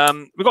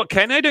 We've got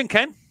Ken. How you doing,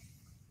 Ken?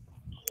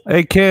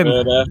 Hey, Ken.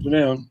 Good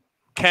afternoon.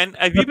 Ken,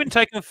 have you been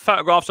taking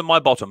photographs of my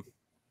bottom?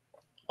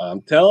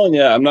 I'm telling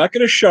you, I'm not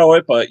going to show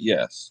it, but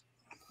yes.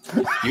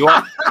 You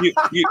are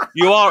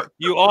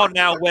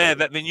now aware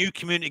that the new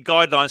community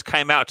guidelines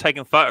came out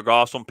taking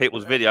photographs on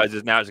people's videos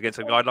is now against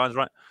the guidelines,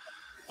 right?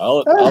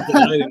 I'll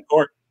deny it in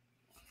court.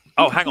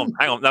 Oh, hang on.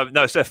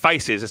 No, it's their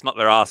faces. It's not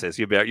their asses.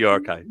 You're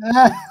okay.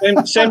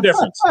 Same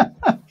difference.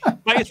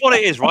 Mate, it's what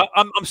it is, right?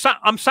 I'm sat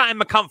in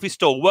my comfy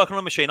stool working on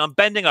a machine. I'm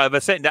bending over,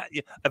 sitting down.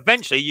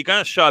 Eventually, you're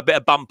going to show a bit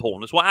of bum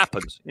porn. That's what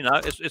happens. You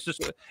know, it's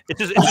just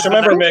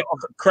remember, Mick,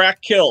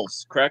 crack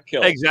kills.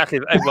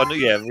 Exactly. Everyone,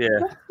 yeah.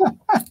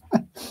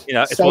 You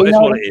know, it's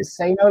what it is.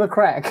 Say no to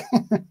crack.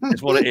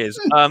 It's what it is.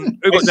 I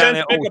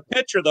sent Mick a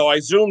picture, though. I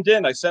zoomed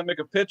in. I sent Mick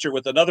a picture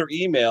with another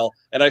email,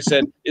 and I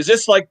said, "Is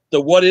this like the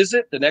what is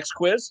it? The next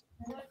quiz?"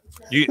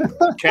 You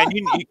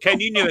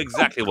knew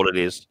exactly what it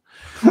is.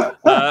 Who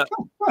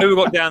we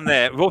got down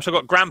there? We've also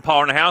got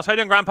Grandpa in the house. How you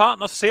doing, Grandpa?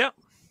 Nice to see you.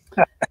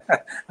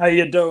 How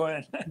you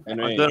doing? I'm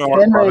doing all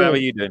right. How are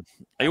you doing?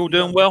 Are you all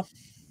doing well?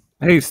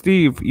 Hey,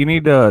 Steve, you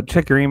need to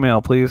check your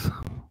email, please.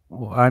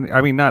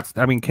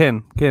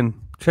 Ken,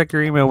 check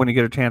your email when you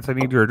get a chance. I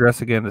need your address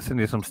again to send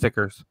you some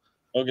stickers.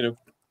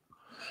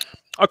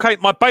 Okay,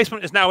 my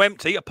basement is now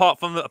empty apart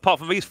from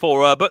these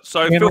 4 butts.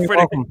 So feel free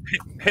to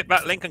hit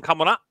that link and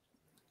come on up.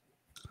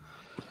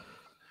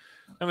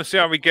 Let me see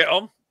how we get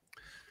on.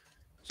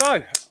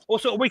 So,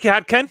 what sort of week you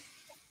had, Ken?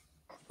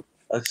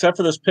 Except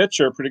for this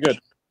picture, pretty good.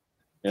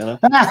 You know.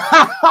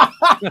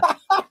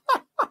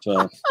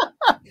 So.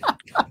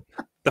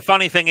 The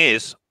funny thing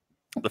is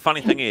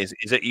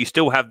that you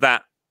still have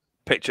that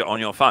picture on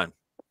your phone.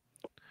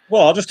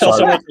 Well, I'll just tell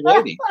someone it's a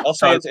lady. I'll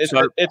say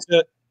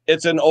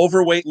it's an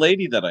overweight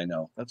lady that I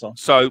know. That's all.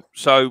 So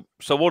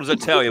what does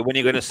it tell you when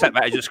you're going to set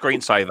that as your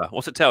screensaver?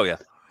 What's it tell you?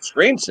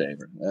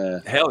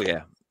 Screensaver. Hell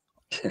yeah.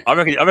 I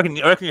reckon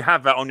you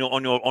have that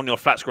on your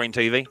flat screen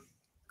TV.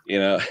 You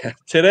know,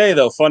 today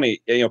though,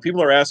 funny. You know,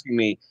 people are asking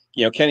me,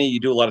 you know, Kenny, you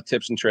do a lot of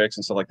tips and tricks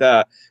and stuff like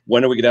that.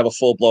 When are we gonna have a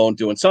full blown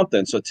doing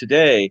something? So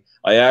today,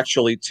 I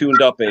actually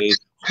tuned up a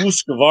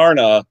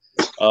Husqvarna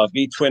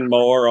V-twin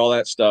mower, all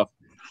that stuff,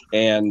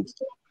 and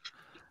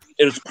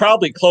it's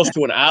probably close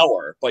to an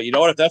hour. But you know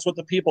what? If that's what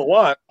the people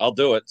want, I'll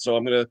do it.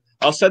 So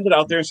I'll send it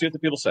out there and see what the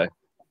people say.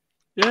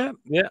 Yeah,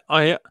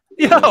 I hear.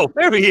 Yo,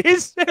 there he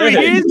is. There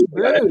he is.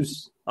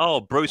 Bruce.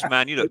 Oh, Bruce,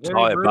 man, you look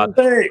tired, bud.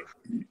 Hey,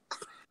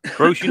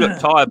 Bruce, you look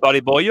tired, buddy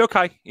boy. You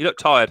okay? You look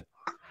tired.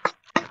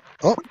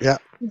 Oh, yeah.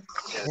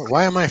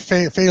 Why am I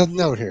failed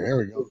note here? Here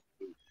we go.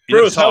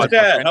 Bruce, how's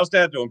Dad? How's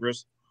Dad doing,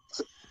 Bruce?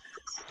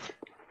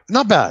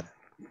 Not bad.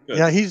 Good.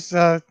 Yeah, he's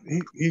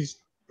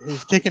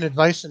taking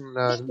advice and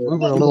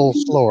moving a little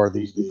slower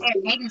these days.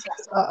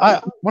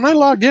 When I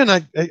logged in,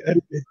 it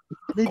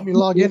made me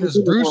log in as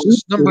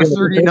Bruce's number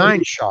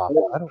 39 shop.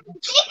 I don't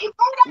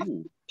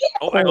know.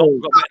 Oh, hang on.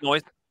 We've got a bit of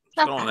noise.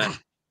 What's going on there?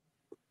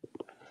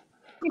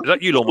 Is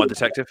that you, Lawnmower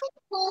Detective?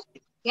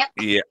 Yep.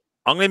 Yeah.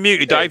 I'm going to mute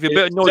you, Dave. You're a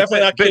bit of noise.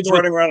 Definitely not kids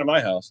running around in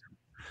my house.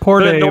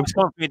 Poor Bit Dave. of noise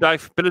from you,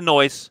 Dave. Bit of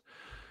noise.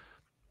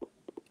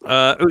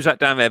 Who's that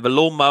down there? The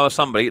lawnmower,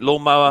 somebody.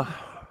 Lawnmower.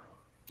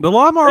 The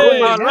lawnmower. Hey,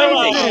 Lawnmower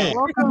lady. hey.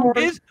 What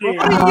are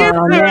you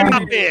doing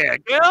up here,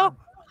 girl?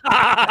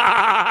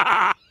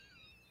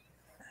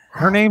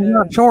 Her name's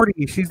not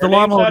Shorty. She's the Her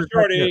name's lawnmower. not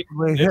Shorty.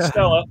 detective. It's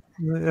Stella.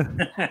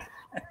 Yeah.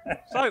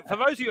 So, for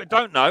those of you that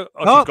don't know,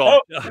 Oh, she's gone.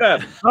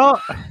 Dad. Oh,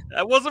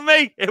 It wasn't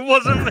me. It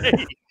wasn't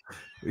me.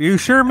 you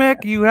sure,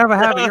 Mick? You have a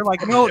habit. You're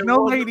like, no, It no,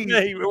 wasn't lady.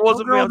 me. It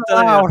wasn't me. No I'm girls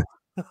telling allowed.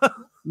 you.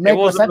 Mick,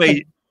 was wasn't that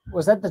me.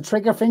 was that the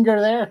trigger finger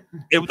there?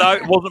 No,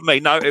 it wasn't me.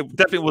 No, it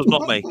definitely was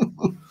not me.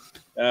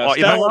 Oh,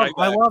 you I know love,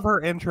 what? I love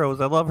her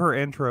intros. I love her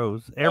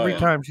intros. Every yeah.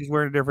 time she's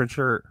wearing a different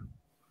shirt.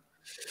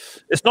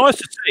 It's nice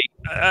to see,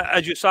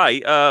 as you say,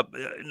 not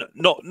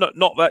that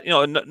not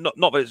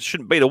that it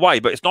shouldn't be the way,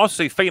 but it's nice to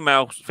see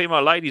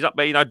female ladies up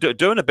there, you know,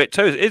 doing a bit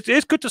too.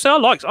 It's good to see. I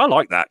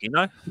like that, you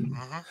know.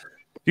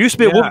 Used to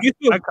be a woman.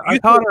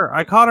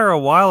 I caught her a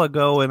while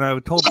ago, and I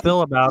told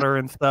Phil about her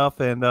and stuff.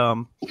 And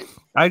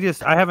I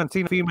haven't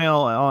seen a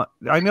female.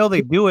 I know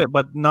they do it,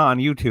 but not on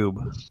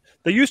YouTube.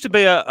 There used to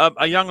be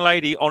a young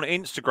lady on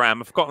Instagram.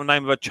 I've forgotten the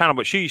name of her channel,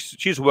 but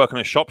she's working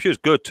in a shop. She was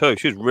good too.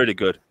 She was really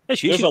good. Yeah,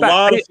 There's a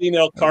lot of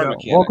female car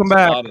mechanics. Welcome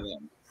back. A lot of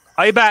them.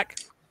 Are you back?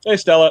 Hey,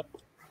 Stella.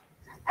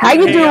 How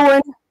you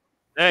doing?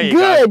 There you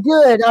go.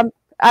 Good.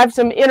 I have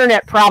some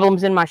internet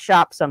problems in my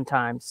shop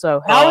sometimes.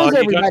 So how is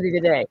everybody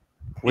today?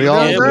 We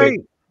all Yeah, agree.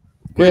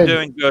 We're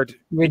doing good.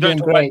 We're You don't doing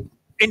talk about great.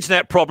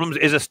 internet problems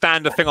is a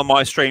standard thing on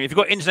my stream. If you've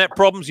got internet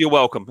problems, you're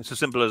welcome. It's as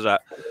simple as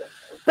that.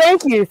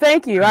 Thank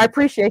you. I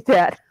appreciate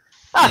that.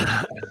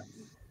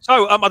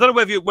 So I don't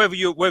know whether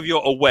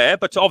you're aware,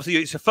 but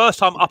obviously it's the first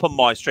time up on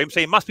my stream, so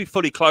you must be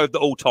fully clothed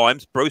at all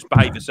times. Bruce,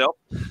 behave yourself.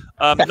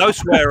 No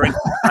swearing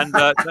and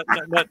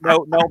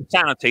no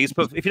obscenities.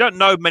 But if you don't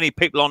know many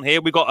people on here,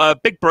 we've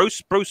got Big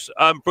Bruce.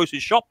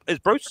 Bruce's shop is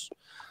Bruce.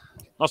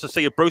 Nice to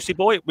see you, Brucey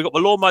boy. We've got the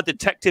Lawnmower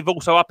Detective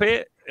also up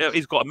here.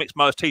 He's got a Micks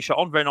Mowers t-shirt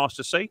on. Very nice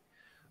to see.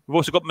 We've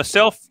also got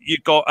myself.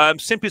 You've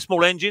got Simply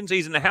Small Engines.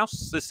 He's in the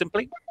house. There's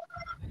Simply.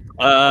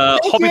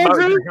 Hobby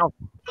Motor in the house.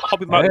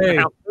 Hobby Motor in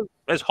the house too.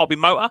 There's Hobby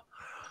Motor.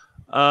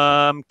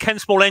 Ken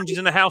Small Engines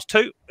in the house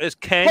too. There's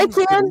Ken. Hey,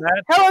 Ken.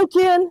 Hello,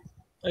 Ken.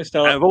 Hey,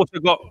 Stella. And we've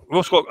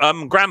also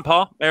got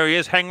Grandpa. There he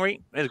is.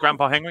 Henry. There's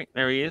Grandpa Henry.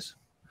 There he is.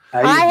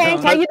 Hi,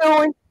 Hank. How you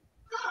doing?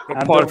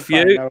 Got quite a few.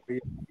 And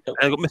we've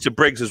got Mr.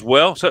 Briggs as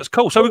well. So it's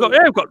cool. So we've got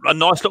a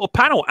nice little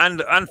panel.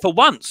 And for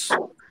once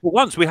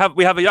we have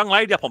a young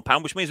lady up on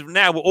panel, which means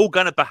now we're all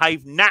going to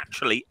behave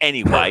naturally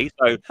anyway.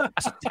 So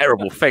that's a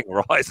terrible thing,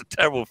 right? It's a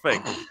terrible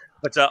thing.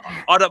 But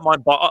I don't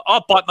mind.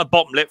 I'll bite my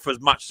bottom lip for as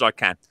much as I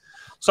can.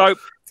 So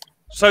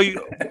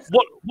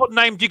what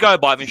name do you go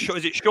by? I mean,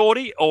 is it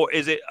Shorty or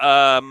is it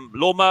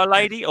Lawnmower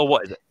Lady or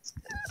what is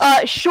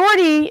it?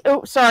 Shorty.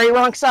 Oh, sorry,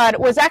 wrong side.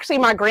 Was actually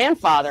my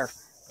grandfather.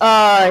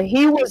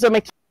 He was a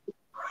mechanic.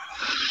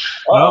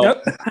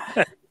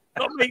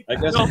 Not me. I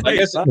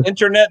guess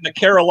internet in the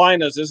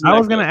Carolinas isn't. I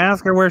was going to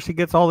ask her where she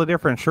gets all the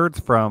different shirts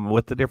from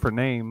with the different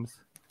names.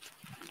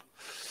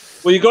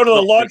 Well, you go to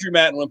the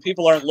laundromat, and when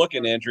people aren't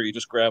looking, Andrew, you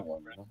just grab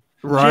one, right?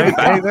 Right?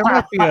 Hey, there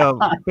must be a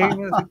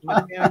famous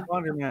mechanic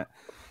laundromat.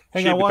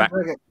 Hang on one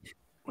second.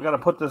 We got to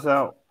put this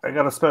out. I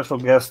got a special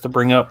guest to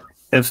bring up.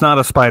 It's not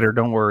a spider.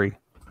 Don't worry.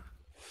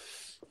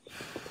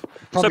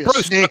 So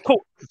Bruce, I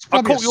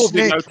caught your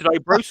video today,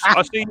 Bruce.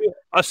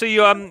 I see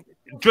you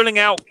drilling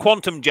out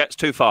quantum jets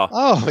too far.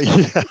 Oh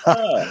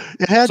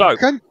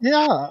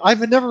yeah,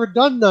 I've never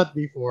done that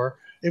before.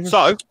 It was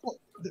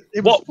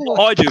full of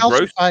I do,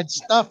 Bruce,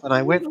 stuff, and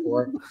I went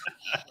for it.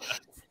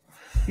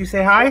 You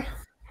say hi.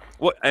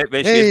 What?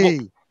 Hey,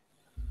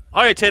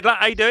 Hi, Tiddler.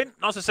 How you doing?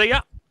 Nice to see you.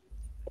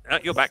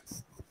 You're back.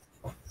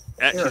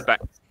 She's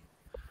back.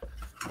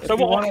 So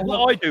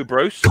what I do,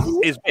 Bruce,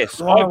 is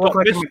this. I've got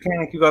like this. A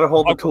mechanic, you got to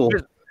hold the tool.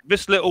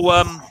 This little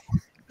thumb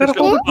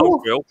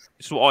drill.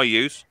 This is what I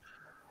use.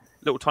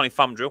 Little tiny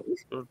thumb drill.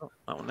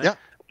 That one there.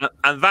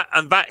 and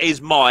that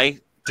is my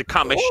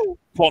Tecumseh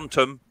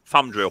Quantum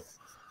thumb drill,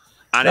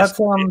 and That's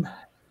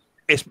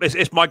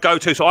it's my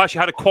go-to. So I actually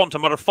had a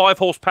Quantum, I had a 5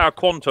 horsepower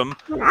Quantum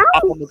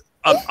up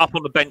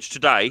on the bench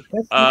today.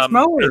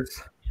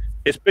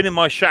 It's been in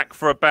my shack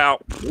for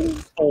about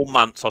 4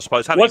 months, I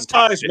suppose. What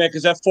size, Mick?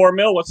 Is that 4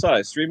 mil? What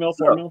size? 3 mil?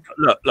 4 mil?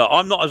 Look,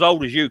 I'm not as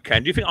old as you,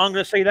 Ken. Do you think I'm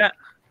going to see that?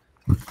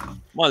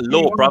 My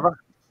lord, brother.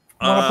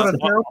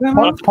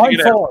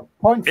 0.4,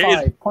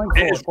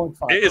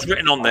 0.5, It is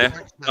written on there.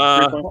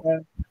 I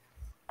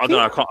don't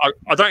know.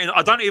 I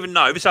don't even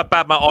know. This is how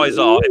bad my eyes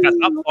are. If that's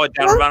upside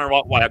down around the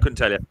right way, I couldn't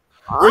tell you.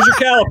 Where's your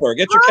caliper?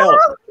 Get your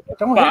caliper.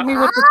 Don't hit me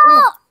with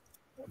the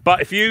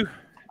But if you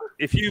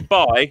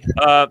buy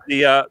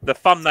the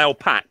thumbnail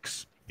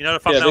packs, you know the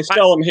thumbnail they packs?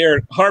 sell them here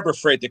at Harbor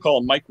Freight. They call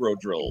them micro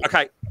drills.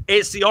 Okay,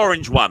 it's the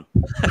orange one.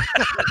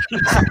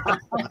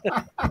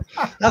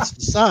 That's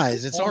the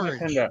size. It's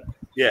orange.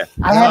 Yeah.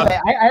 I have.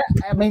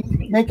 I mean,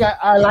 Nick,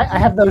 I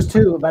have those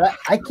too, but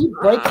I keep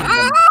breaking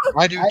them.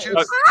 I do too.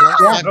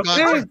 I've gone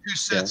through 2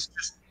 sets.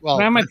 Well,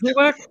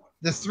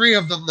 the 3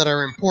 of them that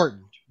are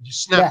important. You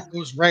snap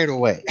those right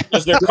away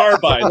because they're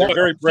carbide. They're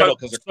very brittle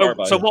because they're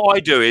carbide. So what I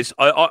do is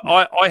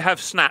I have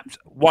snapped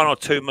 1 or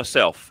 2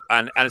 myself,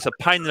 and it's a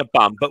pain in the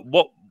bum. But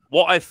what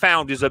I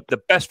found is that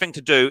the best thing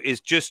to do is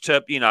just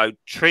to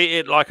treat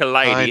it like a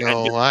lady. I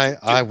know.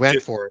 I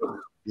went for it.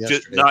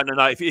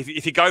 No.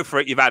 If you go for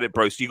it, you've had it,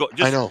 Bruce. You got.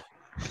 Just, I know.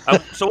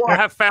 So what I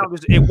have found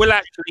is it will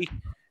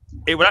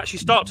actually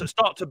start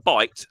to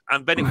bite,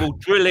 and then it will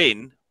drill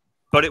in.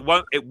 But it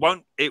won't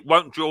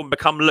drill and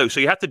become loose. So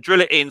you have to drill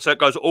it in so it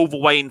goes all the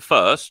way in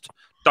first.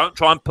 Don't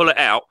try and pull it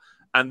out,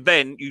 and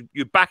then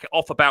you back it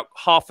off about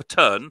half a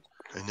turn,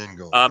 and then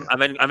go,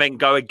 and then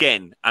go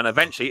again, and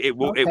eventually it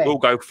will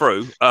go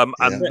through.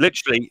 And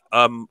literally,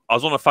 I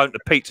was on the phone to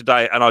Pete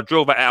today, and I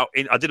drilled that out.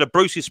 I did a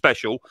Brucey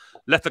special,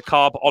 left the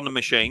carb on the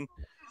machine,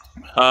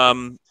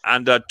 and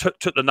took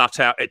the nut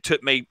out. It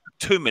took me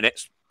 2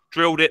 minutes.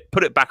 Drilled it,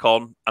 put it back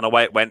on, and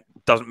away it went.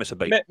 Doesn't miss a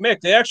beat.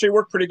 Mick, they actually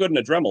work pretty good in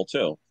a Dremel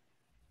too.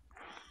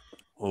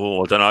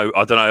 Oh, I don't know.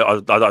 I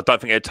don't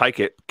think it'd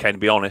take it, Ken, to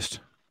be honest.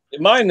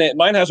 Mine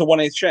has a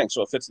 1/8 shank,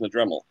 so it fits in the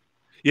Dremel.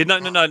 Yeah, no.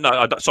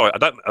 Sorry, I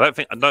don't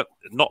think. I'm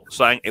not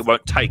saying it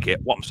won't take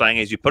it. What I'm saying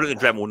is, you put it in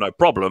the Dremel, no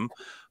problem.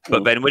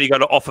 But then when you go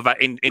to offer that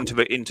into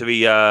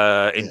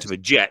the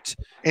jet,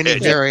 any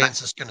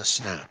variance is going to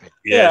snap it.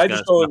 Yeah, I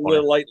just go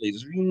real lightly.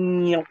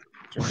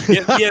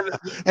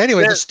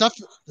 Anyway, the stuff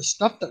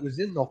that was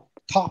in the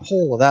top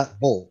hole of that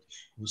bolt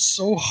was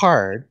so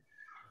hard,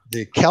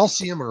 the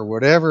calcium or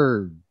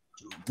whatever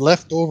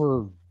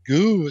leftover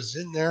goo was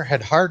in there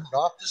had hardened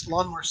off. This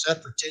lawnmower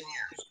set for 10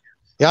 years.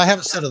 Yeah, I have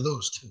a set of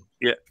those too.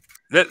 Yeah.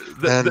 I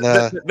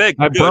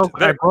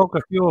broke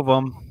a few of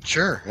them.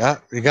 Sure, yeah.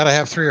 You got to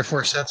have 3 or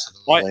 4 sets of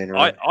those.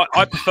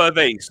 I prefer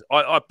these.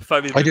 I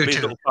prefer these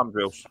little thumb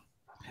drills.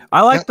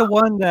 I like the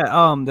one that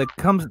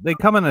they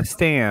come in a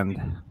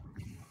stand.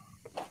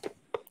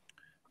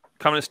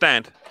 Come in a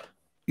stand.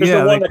 There's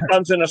the one that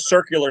comes in a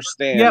circular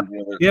stand.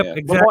 Yep,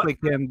 exactly,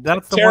 Ken.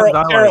 That's the one.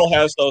 one. Terrell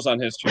has those on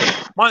his channel.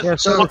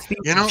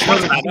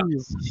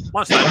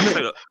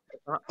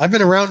 I've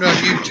been around on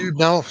YouTube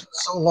now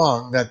so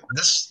long that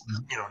this,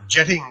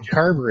 jetting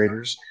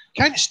carburetors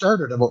kind of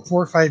started about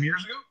 4 or 5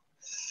 years ago,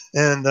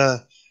 and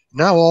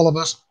now all of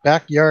us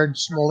backyard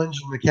small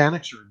engine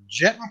mechanics are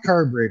jetting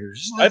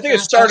carburetors. I think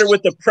it started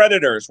with the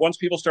Predators. Once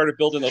people started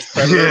building those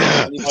Predators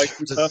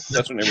and stuff,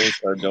 that's when they really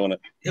started doing it.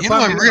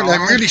 I'm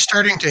really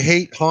starting to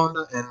hate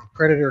Honda and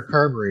Predator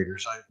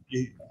carburetors.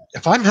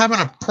 If I'm having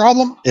a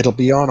problem, it'll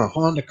be on a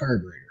Honda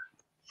carburetor.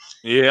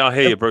 Yeah, I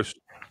hear you, Bruce.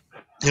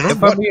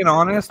 If I'm being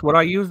honest, what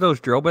I use those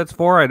drill bits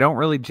for, I don't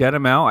really jet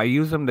them out. I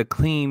use them to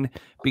clean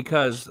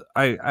because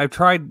I've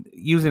tried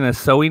using a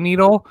sewing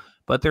needle,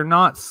 but they're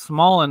not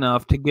small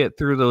enough to get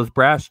through those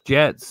brass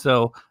jets.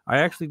 So I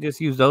actually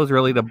just use those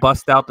really to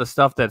bust out the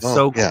stuff that's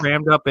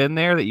crammed up in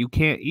there that you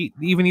can't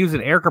even use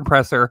an air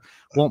compressor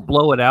won't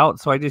blow it out.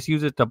 So I just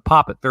use it to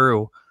pop it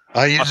through.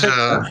 I use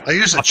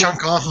a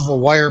chunk off of a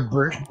wire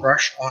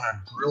brush on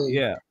a drill.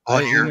 Yeah,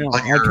 on your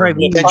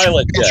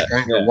pilot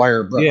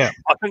wire brush. Yeah,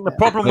 I think the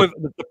problem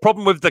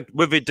with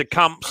the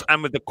Tecumseh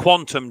and with the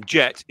Quantum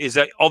jet is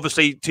that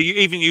obviously to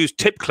even use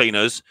tip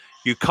cleaners,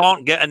 you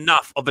can't get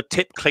enough of a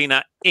tip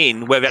cleaner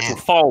in where the actual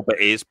file bit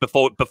is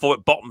before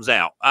it bottoms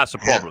out. That's a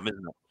problem,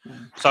 isn't it?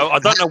 So I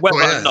don't know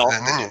whether or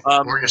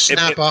not. Or you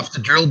snap off the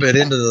drill bit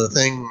into the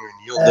thing, and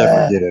you'll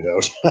never get it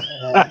out.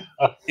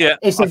 Yeah.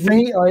 Is it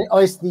me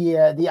or is the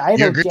idle?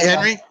 You agree,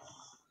 Henry?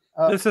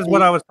 This is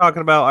what I was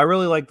talking about. I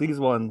really like these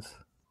ones.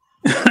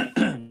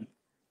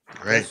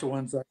 Right. The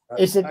ones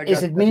Is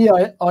it me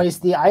or is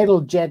the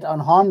idle jet on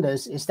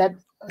Hondas? Is that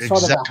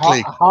sort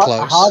exactly of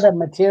a harder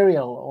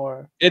material,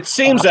 or it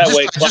seems that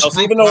way, Klaus.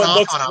 Even though it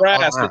looks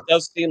brass, it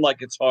does seem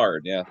like it's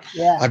hard. Yeah.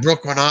 Yeah. I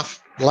broke one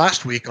off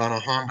last week on a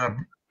Honda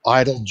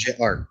idle jet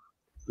or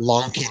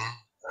Lonkin,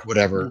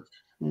 whatever.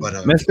 But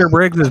Mr.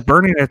 Briggs is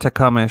burning it to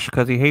Tecumseh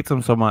because he hates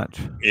him so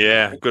much.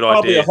 Yeah, good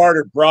Probably idea. a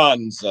harder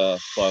bronze,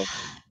 Klaus.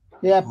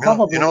 Yeah,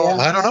 probably.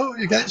 I don't know,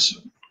 you guys.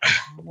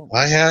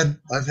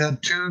 I've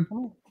had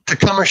 2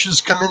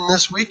 Tacumishes come in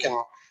this week, and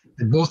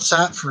they both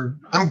sat for.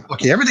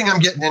 Everything I'm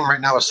getting in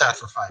right now is sat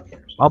for 5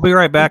 years. I'll be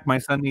right back. My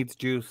son needs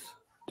juice.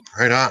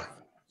 Right on.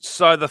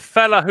 So the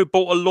fella who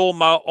bought a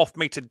lawnmower off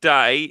me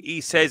today,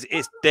 he says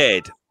it's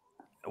dead.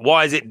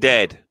 Why is it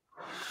dead?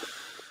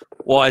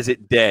 Why is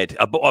it dead?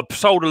 I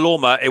sold a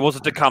lawnmower. It was a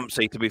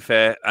Tecumseh, to be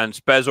fair, and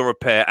spares or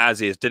repair as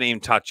is. Didn't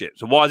even touch it.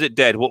 So why is it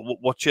dead?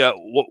 What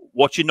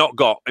you not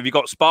got? Have you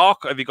got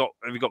spark? Have you got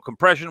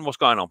compression? What's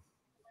going on?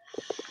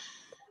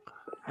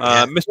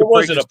 Mr. What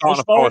was it? A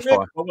starting forest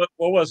fire.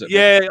 what was it?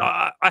 Yeah,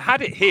 I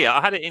had it here.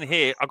 I had it in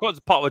here. I got it as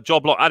part of a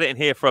job lot. I had it in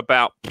here for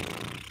about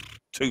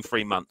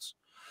 2-3 months,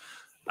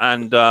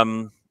 and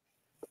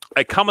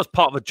it come as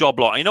part of a job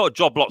lot. You know what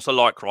job lots are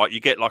like, right? You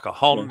get like a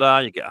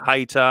Honda, you get a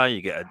Hater,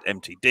 you get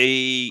an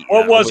MTD.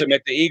 What was it,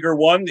 Mick? The Eager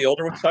one, the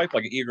older type,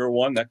 like an Eager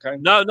one, that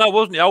kind? No, it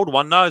wasn't the older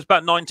one. No, it's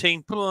about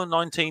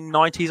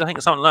 1990s, I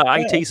think, something like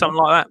that, 80s,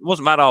 something like that. It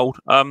wasn't that old.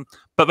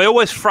 But they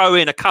always throw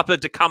in a couple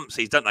of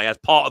Tecumsehs, don't they, as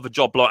part of a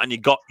job lot, and you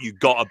got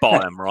to buy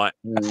them, right?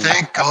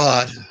 Thank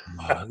God.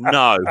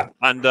 No,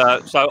 and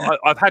so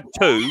I've had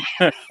 2.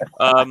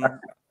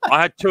 I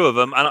had 2 of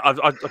them, and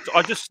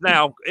I just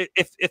now,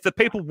 if the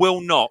people will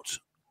not,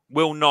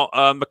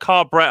 the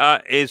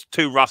carburetor is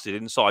too rusted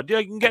inside. Yeah,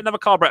 you can get another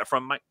carburetor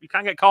from them, mate. You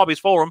can get carbies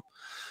for them.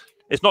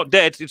 It's not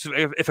dead.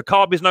 If a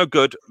carb is no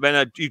good,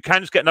 then you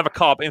can just get another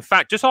carb. In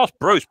fact, just ask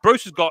Bruce.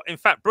 Bruce has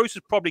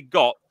probably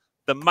got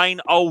the main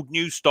old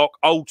new stock,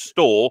 old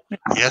store.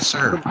 Yes,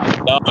 sir.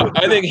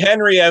 I think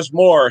Henry has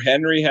more.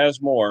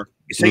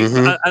 You see,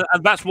 and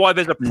that's why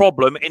there's a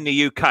problem in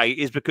the UK,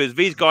 is because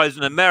these guys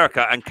in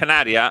America and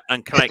Canada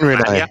are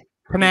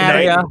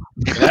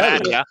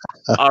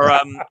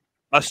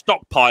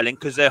stockpiling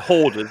because they're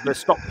hoarders. They're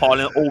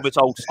stockpiling all this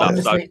old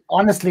stuff.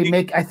 Honestly,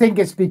 Mick, I think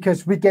it's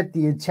because we get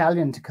the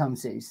Italian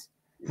Tecumsehs,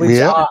 which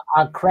are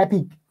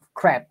crappy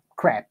crap.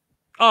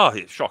 Oh,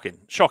 it's shocking.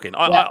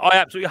 I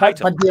absolutely hate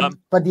them.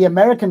 But the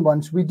American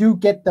ones, we do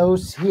get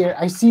those here.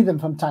 I see them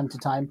from time to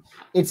time.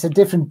 It's a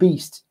different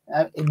beast.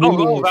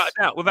 Without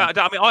a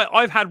doubt. I mean,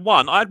 I've had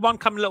one. I had one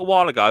come a little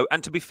while ago,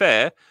 and to be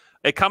fair,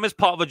 it come as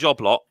part of a job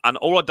lot, and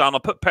all I've done, I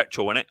put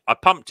petrol in it, I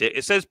pumped it.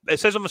 It says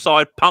on the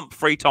side, pump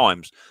 3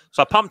 times.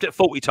 So I pumped it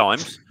 40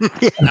 times.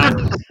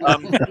 And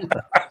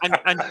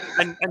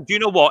do you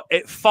know what?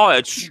 It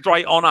fired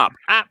straight on up.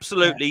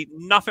 Absolutely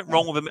nothing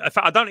wrong with it. In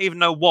fact, I don't even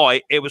know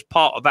why it was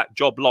part of that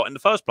job lot in the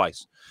first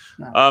place.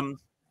 No.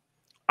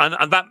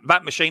 And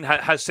that machine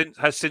has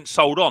since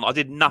sold on. I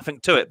did nothing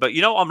to it. But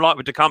you know what I'm like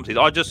with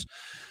Tecumsehs?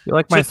 You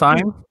like my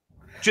sign?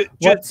 Just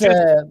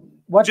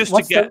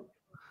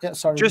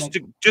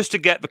to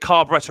get the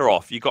carburetor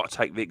off, you got to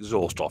take the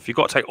exhaust off. You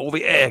got to take all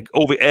the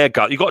air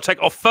gut. You got to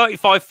take off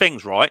 35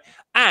 things, right?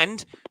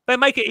 And they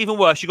make it even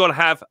worse. You got to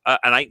have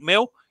an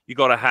 8mm. You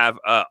got to have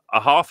a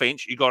 1/2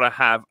 inch. You got to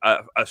have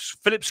a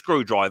Phillips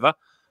screwdriver.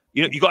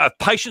 You got to have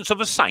patience of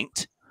a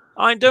saint.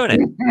 I ain't doing it.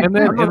 And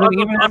then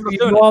even after you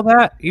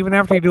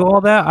do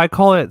all that, I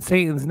call it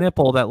Satan's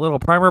nipple, that little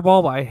primer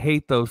bulb. I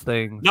hate those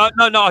things. No.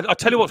 I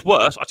tell you what's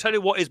worse. I tell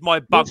you what is my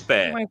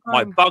bugbear.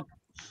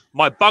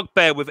 My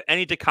bugbear with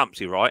any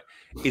Tecumseh, right,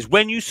 is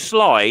when you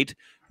slide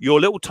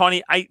your little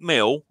tiny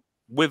 8mm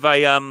with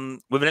an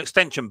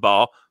extension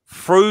bar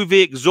through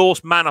the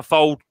exhaust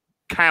manifold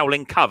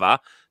cowling cover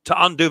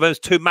to undo those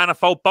 2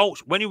 manifold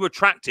bolts. When you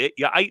retract it,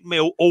 your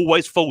 8mm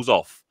always falls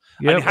off.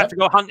 Yep. And you have to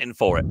go hunting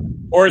for it,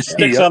 or it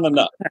sticks on the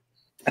nut.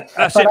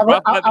 That's it,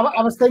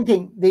 I was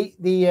thinking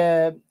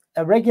a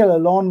regular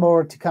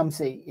lawnmower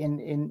Tecumseh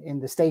in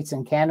the States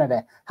and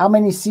Canada. How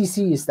many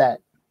cc is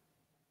that?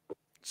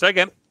 Say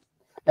again.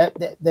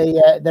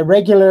 The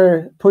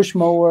regular push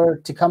mower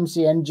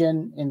Tecumseh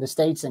engine in the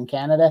States and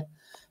Canada.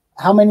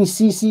 How many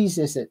cc's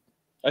is it?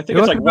 I think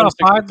it's like about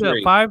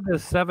 5 to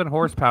 7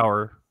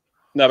 horsepower.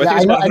 No, but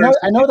I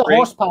know the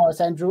horsepower,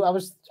 Andrew. I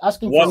was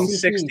asking for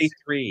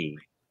 163.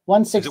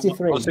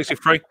 163.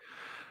 163.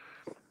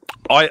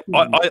 I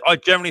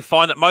generally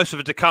find that most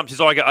of the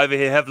Tecumsehs I get over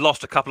here have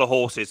lost a couple of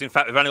horses. In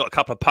fact, we've only got a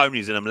couple of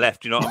ponies in them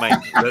left. You know what I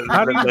mean?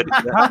 How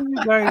do you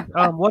guys?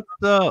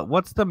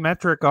 What's the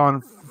metric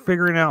on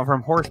figuring out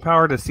from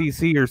horsepower to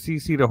CC or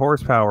CC to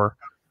horsepower?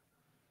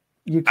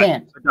 You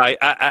can't.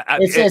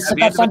 It's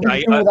got something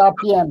to do with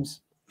RPMs.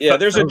 Yeah,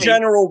 there's a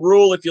general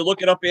rule. If you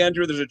look it up,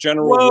 Andrew, there's a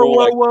general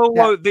rule.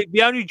 Whoa.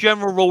 The only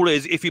general rule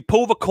is if you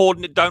pull the cord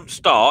and it don't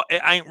start,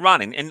 it ain't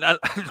running. And do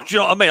you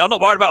know what I mean? I'm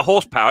not worried about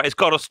horsepower. It's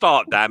got to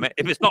start, damn it.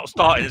 If it's not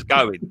starting, it's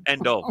going.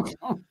 End of.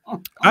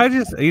 I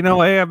just,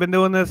 hey, I've been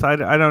doing this. I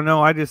don't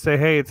know. I just say,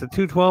 hey, it's a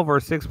 212 or a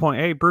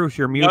 6.8. Bruce,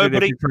 you're muted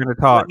if you're trying to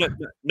talk.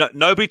 No,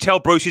 nobody tell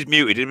Bruce he's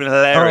muted. It'd been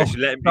hilarious.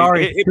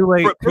 Sorry, too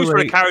late. Bruce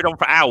would have carried on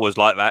for hours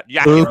like that.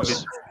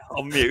 Yakking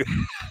on mute.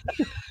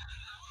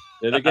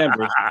 Did it again,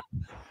 Bruce.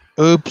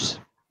 Oops.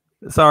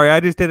 Sorry, I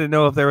just didn't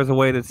know if there was a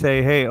way to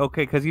say, hey,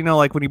 okay, because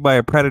like when you buy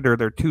a Predator,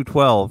 they're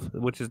 212,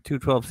 which is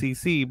 212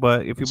 cc,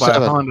 but if you buy a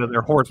Honda,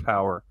 they're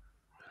horsepower.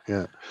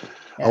 Yeah.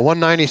 A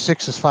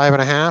 196 is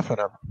 5.5,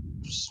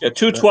 and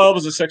 212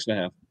 is a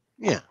 6.5.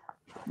 Yeah.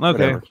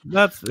 Okay, Whatever.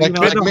 that's Like,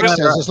 like Mick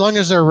says, as long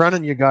as they're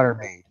running, you got her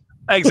made.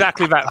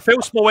 Exactly that.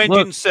 Phil Small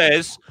Engine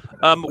says,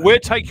 we'll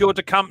take your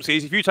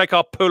Tecumsehs if you take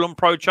our Pull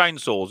Pro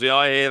chainsaws. Yeah,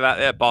 I hear that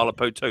there, pile of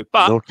poo too.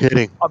 But no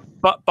kidding.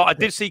 But I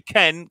did see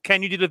Ken.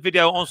 Ken, you did a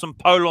video on some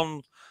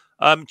Polon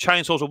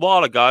chainsaws a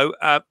while ago.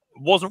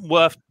 Wasn't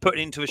worth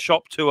putting into a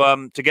shop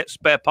to get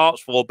spare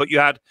parts for, but you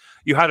had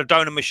a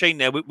donor machine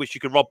there which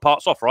you could rob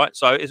parts off, right?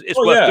 So it's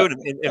worth doing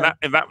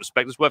in that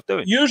respect. It's worth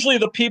doing. Usually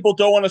the people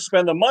don't want to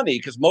spend the money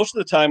because most of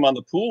the time on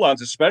the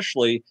Poulons,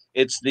 especially,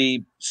 it's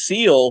the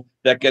seal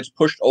that gets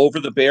pushed over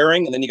the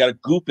bearing, and then you got to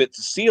goop it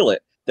to seal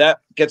it. That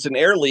gets an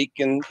air leak,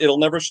 and it'll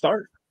never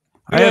start.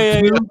 I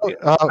have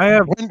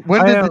two.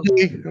 When did the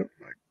day?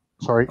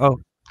 Sorry.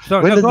 Oh,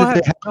 sorry. When No, did go the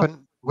ahead. day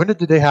happen? When did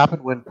the day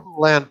happen when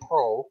Poulan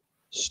Pro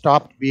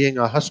stopped being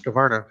a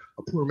Husqvarna,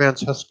 a poor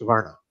man's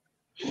Husqvarna?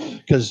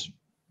 Because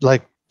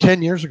like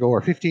 10 years ago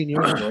or 15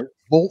 years ago,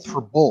 bolt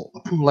for bolt,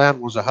 the Poulan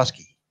was a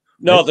Husky.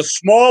 No, right? the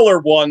smaller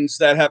ones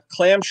that have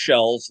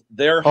clamshells,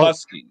 they're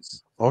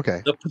Huskies.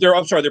 Okay.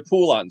 I'm sorry, they're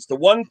Poulons.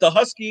 The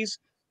Huskies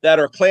that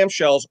are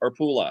clamshells are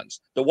Poulons.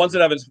 The ones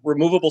that have a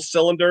removable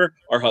cylinder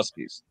are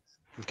Huskies.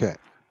 Okay.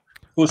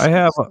 I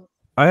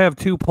have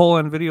 2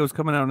 pull-in videos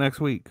coming out next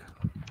week.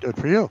 Good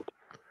for you.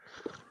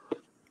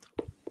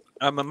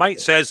 My mate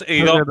says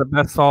They're the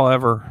best saw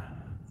ever.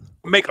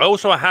 Mick,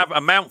 also I have a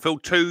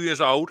Mountfield 2 years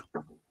old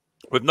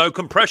with no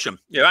compression.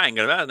 Yeah, that ain't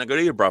no good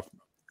either, bro.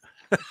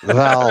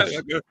 Valve.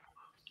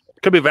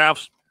 Could be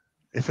valves.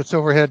 If it's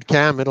overhead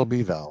cam, it'll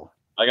be valve.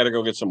 I got to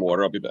go get some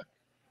water. I'll be back.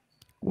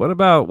 What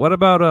about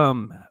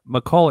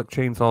McCulloch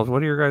chainsaws?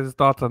 What are your guys'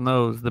 thoughts on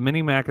those? The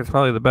Mini Mac is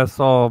probably the best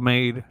saw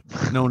made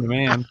known to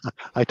man.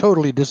 I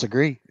totally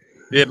disagree.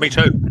 Yeah, me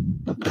too.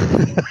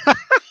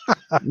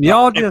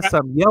 Y'all just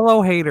some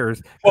yellow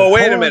haters. Oh,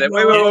 wait a minute.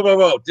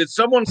 Whoa. Did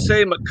someone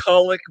say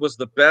McCulloch was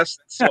the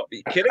best? Are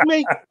you kidding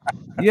me?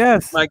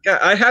 Yes. My God,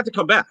 I had to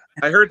come back.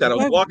 I heard that. I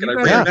was walking. I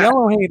ran back.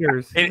 Yellow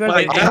haters. I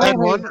had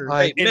one.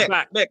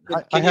 Mick,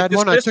 I had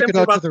one. I took it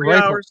out to the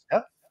rifle.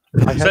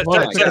 I had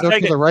one. I took it out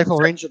to the rifle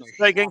range.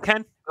 Say again,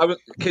 Ken.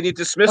 Can you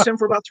dismiss him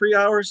for about 3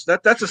 hours?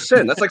 That's a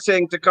sin. That's like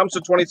saying Tecumseh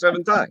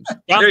 27 times.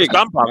 There you go.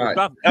 All right.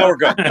 Now we're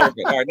good. All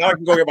right, now I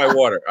can go get my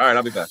water. All right,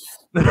 I'll be back.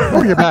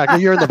 Oh, you're back.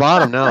 You're in the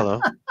bottom now,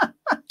 though.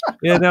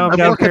 Yeah, now I'm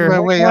working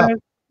my way up.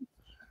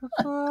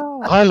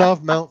 I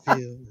love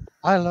Mountfield.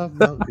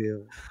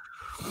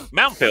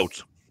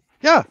 Mountfields.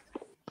 Yeah.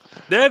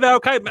 They're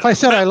okay. If I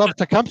said I love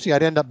Tecumseh,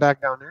 I'd end up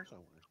back down there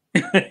somewhere.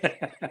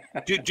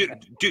 Do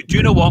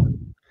you know what?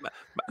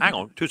 Hang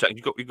on, 2 seconds.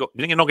 You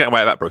think you're not getting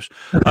away with that, Bruce?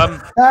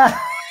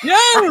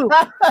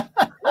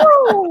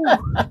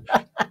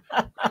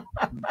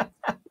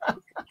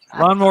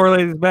 Lawnmower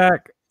Lady's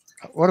back.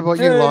 What about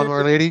you,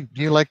 Lawnmower Lady?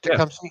 Do you like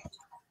Tecumseh?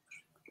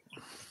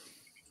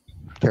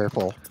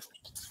 Careful.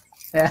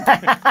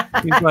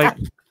 He's like,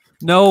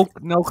 no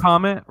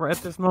comment right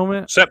at this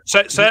moment. Say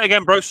it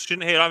again, Bruce. She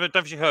didn't hear. I don't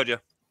think she heard you.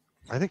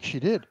 I think she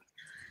did.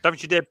 Don't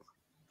think she did.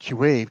 She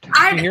waved.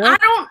 I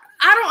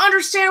don't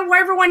understand why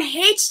everyone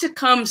hates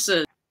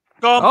Tecumseh.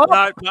 Go on. No,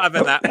 not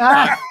having that. No,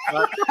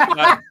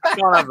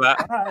 can't have that.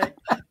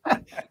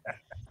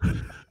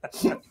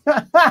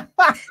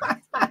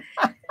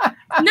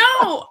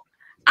 No,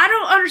 I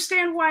don't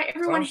understand why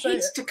everyone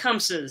hates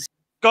Tecumsehs.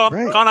 Go on.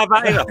 Right. Can't have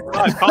that either.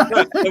 No, can't do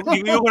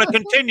it. You're going to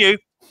continue.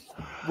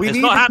 It's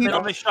not happening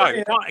on this show.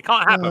 It can't happen.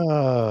 Can't have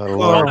a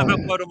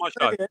word on my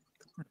show.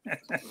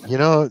 You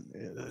know,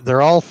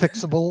 they're all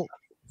fixable,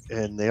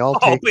 and they all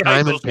take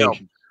time and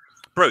patience.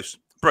 Bruce,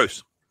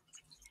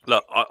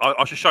 look,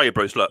 I should show you,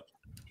 Bruce. Look,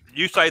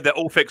 you say they're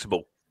all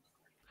fixable.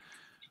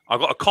 I've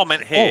got a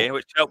comment here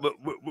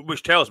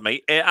which tells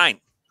me it ain't.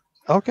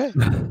 Okay.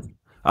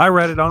 I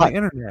read it on the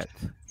internet.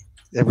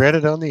 I read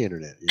it on the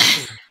internet.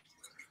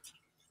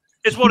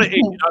 It's what it is.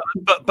 You know?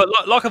 But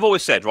like I've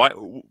always said, right,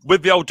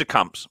 with the old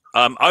Tecumseh,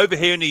 over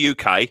here in the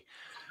UK,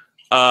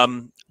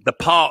 the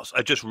parts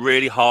are just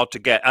really hard to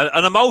get.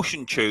 An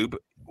emulsion tube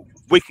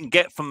we can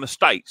get from the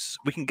States.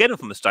 We can get them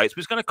from the States, but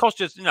it's going to cost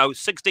us,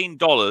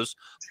 $16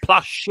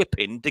 plus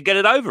shipping to get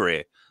it over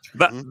here.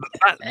 That's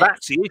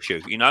the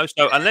issue,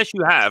 So unless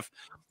you have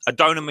a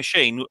donor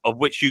machine of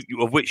which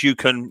you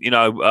can,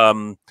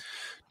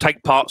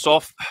 take parts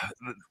off,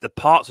 the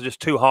parts are just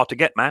too hard to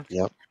get, man.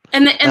 Yep.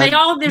 And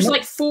there's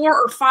like 4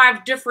 or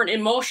 5 different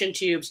emulsion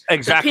tubes.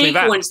 Exactly. The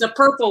pink ones, the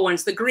purple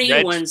ones, the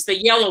green ones,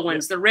 the yellow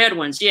ones, the red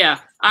ones. Yeah.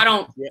 I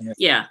don't.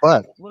 Yeah.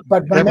 But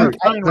remember,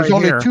 there's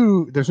only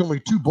two. There's only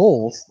 2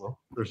 bowls.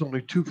 There's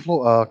only 2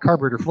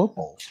 carburetor float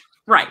bowls.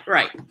 Right.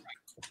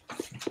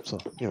 So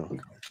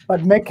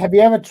But Mick, have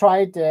you ever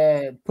tried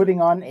putting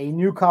on a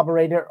new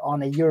carburetor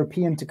on a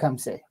European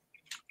Tecumseh?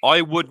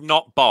 I would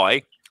not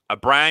buy a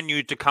brand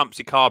new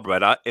Tecumseh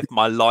carburetor if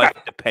my life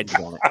depended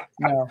on it.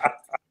 No.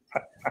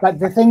 But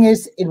the thing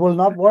is, it will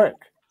not work.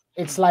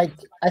 It's like,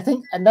 I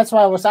think, and that's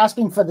why I was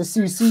asking for the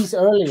CCs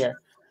earlier,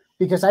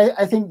 because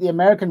I think the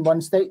American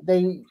ones,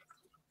 they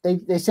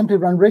simply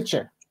run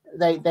richer.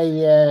 They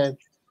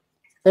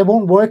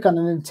won't work on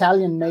an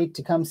Italian-made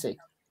Tecumseh.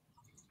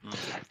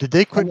 Did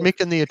they quit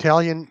making the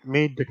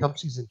Italian-made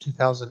Tecumsehs in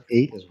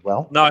 2008 as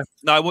well? No,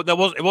 there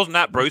was. It wasn't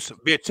that, Bruce.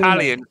 The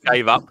Italian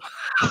gave up.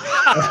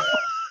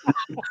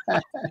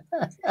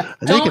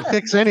 They can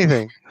fix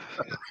anything.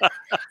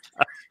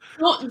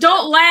 Well,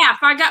 don't laugh.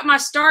 I got my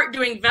start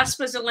doing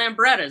Vespas and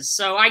Lambrettas,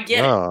 so I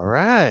get it. All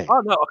right.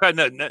 Oh no, okay.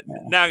 No,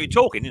 now you're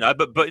talking.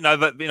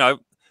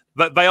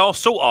 But they are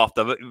sought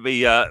after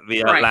the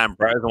Right.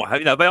 Lambrettas and what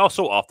have you. They are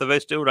sought after. They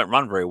still don't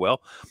run very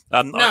well.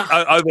 No.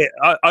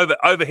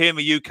 Over here in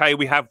the UK,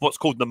 we have what's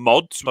called the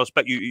mods. I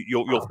expect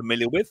you're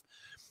familiar with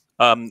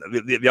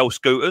the old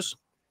scooters.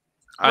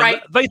 And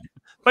Right.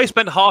 They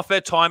spend half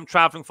their time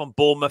traveling from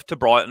Bournemouth to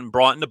Brighton,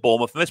 Brighton to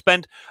Bournemouth, and they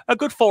spend a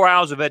good 4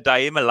 hours of their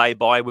day in a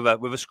lay-by with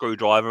a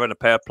screwdriver and a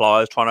pair of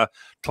pliers trying to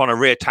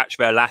reattach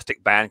their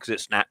elastic band because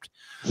it snapped.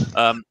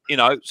 So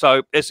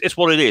it's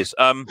what it is.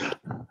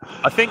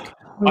 I think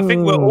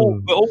we're all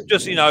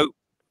just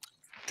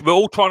we're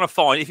all trying to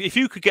find if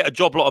you could get a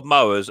job lot of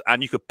mowers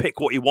and you could pick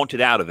what you wanted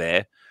out of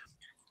there.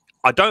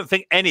 I don't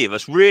think any of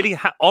us really,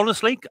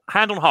 honestly,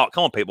 hand on heart,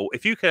 come on, people.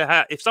 If you could,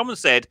 if someone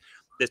said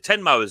there's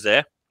 10 mowers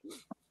there.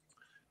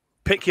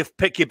 Pick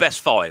your best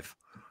 5.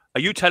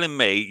 Are you telling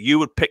me you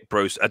would pick,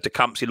 Bruce, a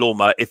Tecumseh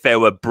lawnmower if there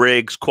were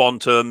Briggs,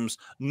 Quantums,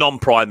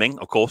 non-priming,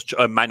 of course,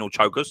 manual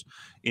chokers,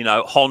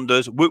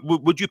 Hondas?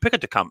 Would you pick a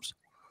Tecumseh?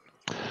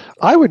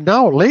 I would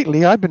now.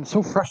 Lately, I've been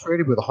so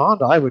frustrated with a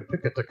Honda. I would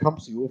pick a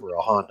Tecumseh over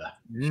a Honda.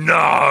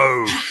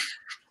 No.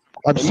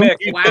 I'm so Mick,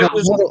 if it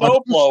was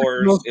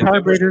snowblowers,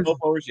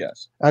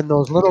 yes. And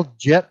those little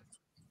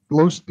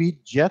low-speed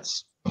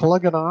jets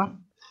plugging off.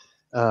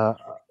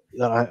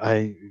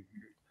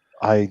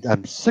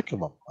 I'm sick of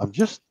them. I'm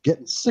just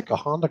getting sick of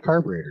Honda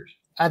carburetors.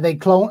 Are they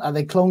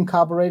clone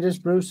carburetors,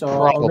 Bruce,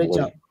 or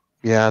original?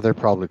 Yeah, they're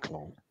probably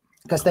cloned.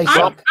 Because they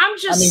I'm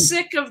just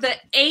sick of the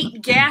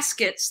 8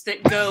 gaskets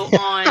that go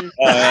on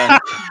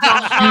the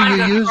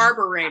Honda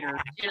carburetor.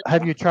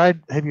 Have you tried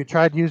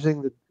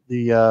using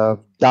the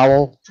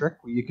dowel trick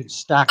where you can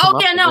stack them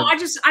up? Yeah, no. I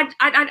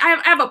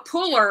have a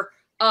puller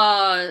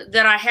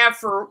that I have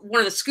for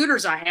one of the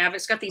scooters I have.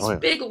 It's got these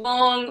big,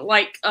 long,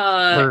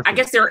 I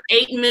guess they're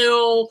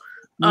 8mm.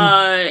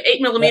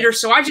 8mm,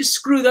 so I just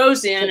screw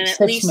those in, and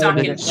at least I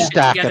can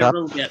stack it up a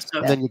little bit. So,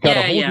 and then you got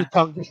to hold your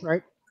tongue just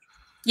right.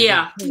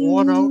 Yeah.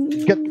 One out,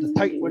 get the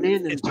tight one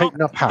in, and tighten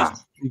up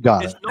half. You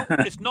got it.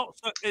 It's not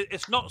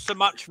so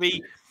much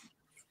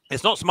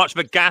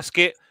the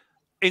gasket,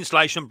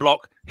 insulation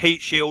block,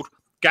 heat shield,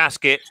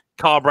 gasket,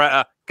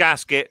 carburetor,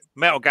 gasket,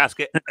 metal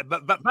gasket.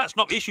 But that's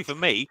not the issue for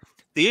me.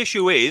 The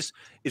issue is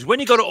when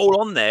you got it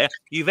all on there,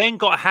 you then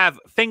got to have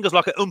fingers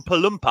like an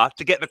Oompa Loompa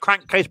to get the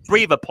crankcase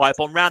breather pipe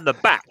on round the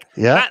back.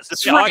 Yeah, that's the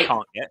thing I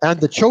can't get. And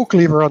the choke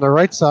lever on the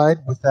right side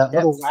with that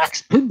little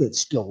wax pin that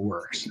still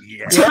works.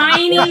 Yeah.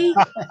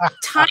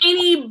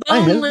 Tiny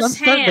boneless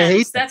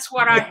hands. That's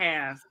what I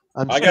have.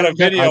 I got a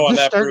video on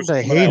that, Bruce. I'm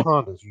starting to hate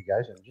Hondas, you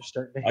guys. I'm just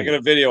starting to hate. I got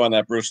a video on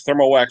that, Bruce.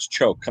 Thermal wax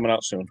choke coming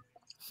out soon.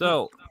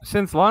 So,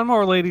 since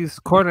Lawnmower Lady's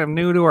kind of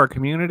new to our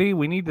community,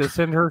 we need to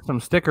send her some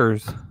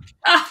stickers.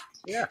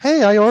 Yeah.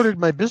 Hey, I ordered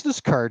my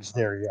business cards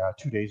there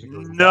 2 days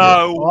ago.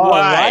 No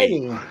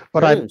way.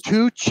 But I'm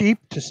too cheap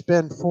to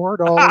spend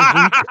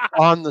 $4 each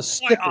on the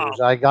stickers.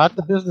 I got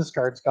the business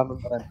cards coming,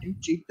 but I'm too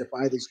cheap to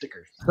buy the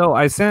stickers. So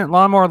I sent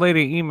Lawnmower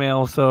Lady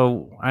email,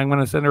 so I'm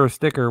going to send her a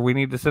sticker. We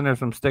need to send her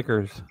some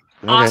stickers.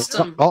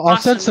 Awesome. Okay. I'll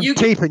send some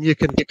tape, and you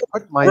can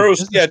put my Bruce,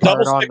 business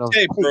card double stick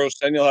tape,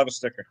 Bruce, and you'll have a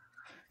sticker.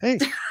 Hey.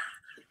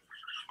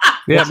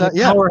 Yeah,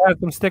 Howard has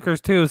some stickers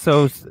too.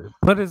 So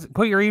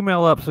put your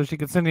email up so she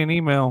can send you an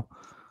email.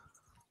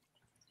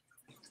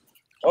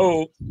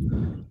 Oh,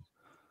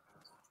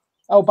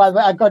 by the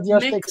way, I got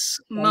your Micks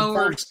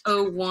Mowers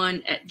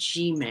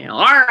 01@gmail.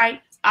 All right,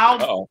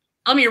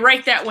 let me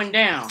write that one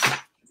down.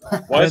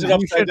 Why is it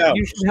upside down?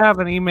 You should have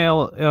an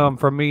email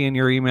from me in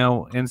your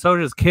email, and so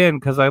does Ken,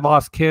 because I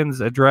lost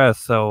Ken's address,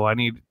 so I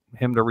need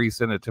him to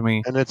resend it to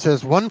me. And it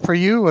says one for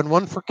you and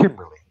one for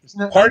Kimberly. Isn't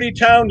that Party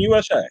Town,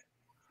 USA.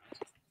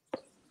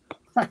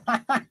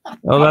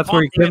 Oh, that's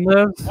where Ken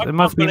lives? It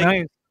must be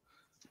nice.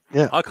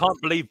 Yeah, I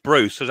can't believe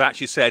Bruce has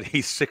actually said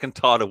he's sick and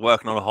tired of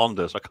working on a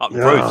Honda. So I can't.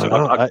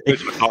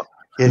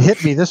 It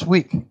hit me this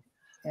week.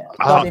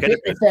 Yeah.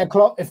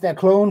 If they're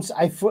clones,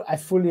 I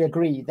fully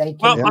agree. They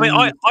can. Well, I mean,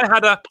 I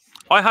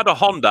had a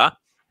Honda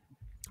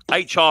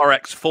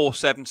HRX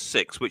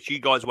 476, which you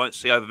guys won't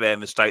see over there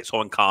in the States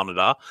or in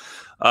Canada,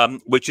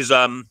 which is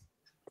a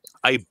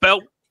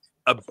belt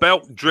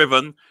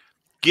driven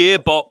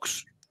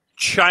gearbox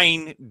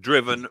chain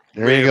driven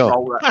rear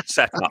roller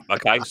setup.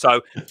 Okay,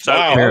 so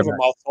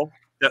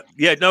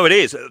yeah, no, it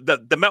is.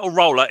 The metal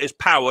roller is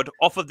powered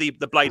off of the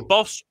blade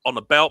boss on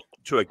the belt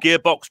to a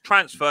gearbox,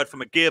 transferred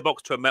from a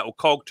gearbox to a metal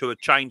cog to a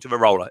chain to the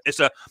roller. It's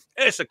a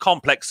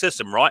complex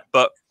system, right?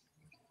 But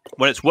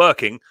when it's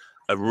working,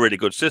 a really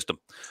good system.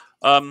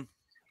 A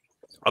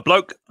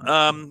bloke,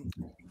 I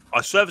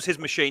service his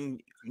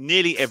machine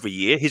nearly every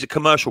year. He's a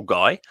commercial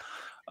guy.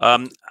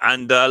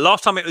 And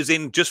last time it was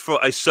in just for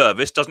a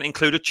service, doesn't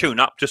include a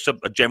tune-up, just a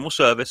general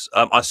service.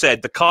 I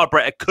said the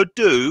carburetor could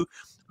do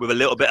with a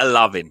little bit of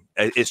loving.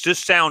 It's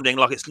just sounding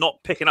like it's not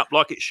picking up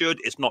like it should.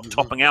 It's not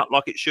topping out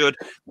like it should.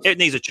 It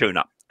needs a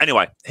tune-up.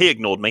 Anyway, he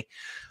ignored me,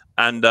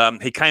 and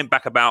he came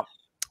back about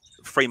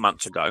 3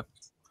 months ago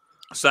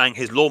saying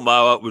his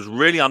lawnmower was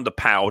really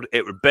underpowered.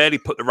 It would barely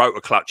put the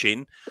rotor clutch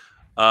in.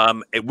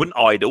 It wouldn't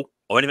idle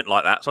or anything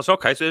like that. So I said,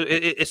 okay, so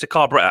it's a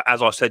carburetor,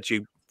 as I said to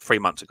you 3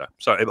 months ago.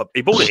 So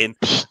he bought it in,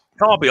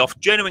 carby off,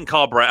 genuine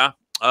carburetor,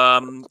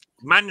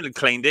 manually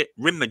cleaned it,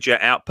 rimmed the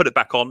jet out, put it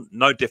back on,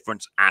 no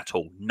difference at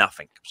all,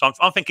 nothing. So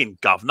I'm thinking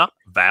governor,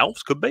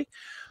 valves could be.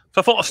 So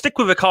I thought I'll stick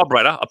with the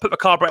carburetor. I put the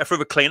carburetor through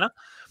the cleaner,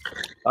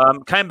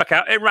 came back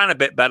out, it ran a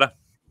bit better.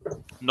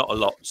 Not a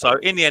lot. So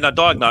in the end, I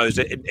diagnosed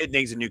it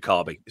needs a new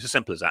carby. It's as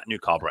simple as that. New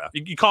carburetor.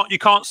 You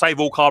can't save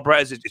all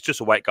carburetors. It's just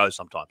the way it goes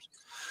sometimes.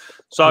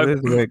 So It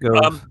is the way it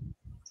goes.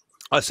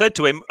 I said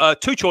to him,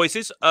 2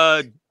 choices: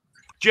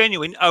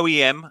 genuine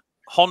OEM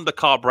Honda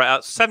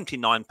carburetor,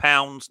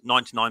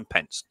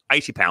 £79.99,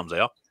 £80 they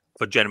are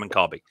for genuine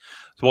carby.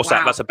 So what's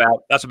that?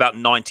 That's about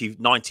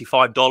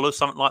 $95,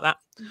 something like that.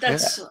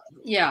 That's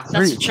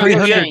that's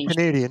 300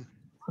 Canadian.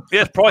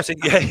 Yes, pricing.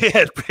 Yeah,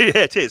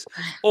 it is.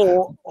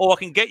 Or I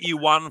can get you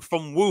one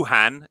from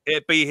Wuhan.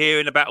 It'd be here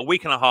in about a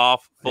week and a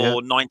half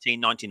for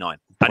 $19.99.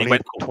 And he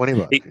went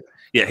 $20.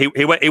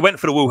 He went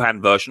for the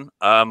Wuhan version,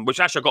 which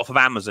actually I got from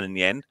Amazon in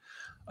the end.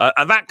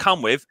 And that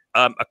come with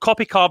a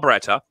copy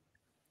carburetor,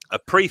 a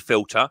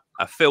pre-filter,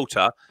 a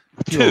filter,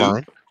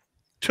 two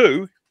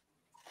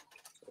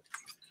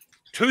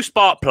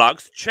spark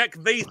plugs. Check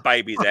these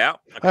babies out.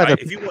 Okay,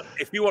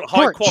 if you want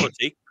high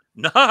quality.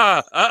 No,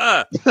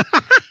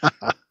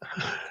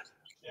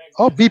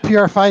 Oh,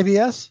 BPR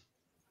 5ES?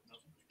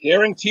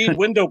 Guaranteed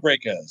window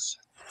breakers.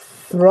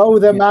 Throw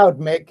them out,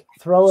 Mick.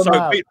 Throw them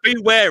out. Be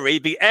wary.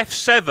 The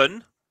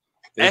F7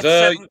 is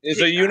a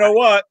you know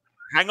what?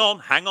 Hang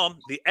on.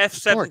 The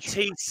F7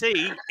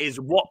 TC is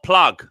what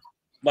plug?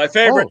 My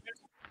favorite.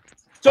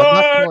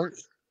 Torch.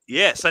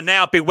 Yeah, so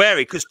now be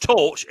wary because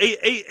Torch,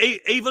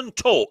 even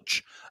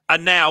Torch, are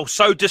now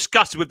so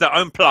disgusted with their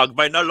own plug,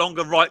 they no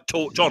longer write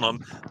Torch on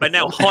them. They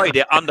now hide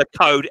it under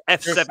code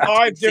F7. There's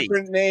 5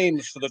 different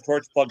names for the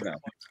Torch plug now.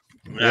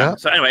 Yeah.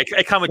 So anyway,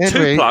 it comes with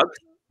two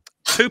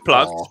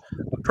plugs,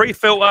 a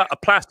pre-filter, a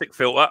plastic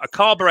filter, a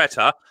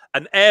carburetor,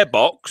 an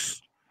airbox,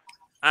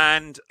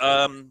 and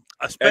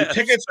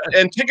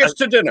tickets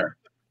to dinner.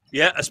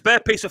 Yeah, a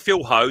spare piece of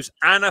fuel hose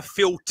and a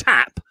fuel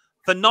tap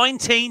for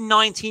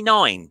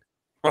 $19.99.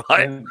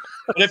 Right.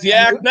 But if you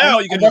act now,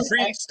 you get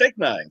free steak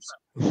knives.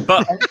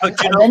 But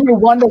then you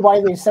wonder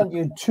why they sent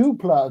you 2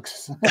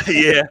 plugs.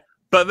 Yeah,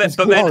 but then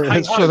so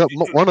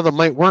that one of them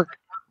might work.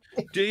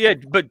 But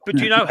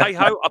you know, hey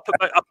ho, I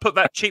put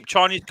that cheap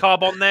Chinese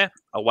carb on there.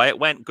 Away it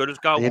went, good as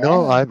gold. You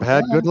know, I've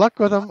had good luck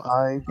with them.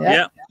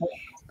 Yeah.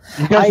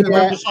 You guys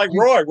remember, just like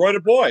Roy the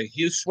boy.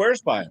 He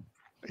swears by him.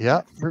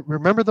 Yeah,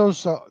 remember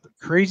those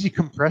crazy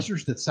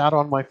compressors that sat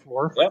on my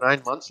floor for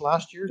 9 months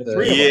last year?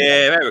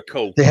 They were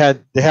cool. They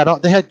had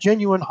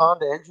genuine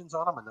Honda engines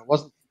on them, and there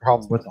wasn't a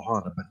problem with the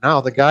Honda. But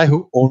now the guy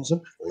who owns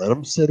them let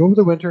them sit over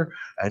the winter,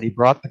 and he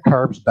brought the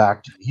carbs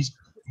back.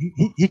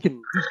 He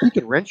can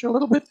wrench a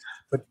little bit,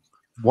 but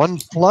 1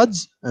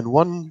 floods and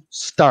 1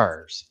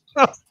 stars.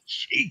 Oh,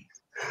 jeez.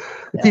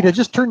 If he'd have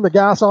just turned the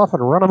gas off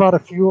and run them out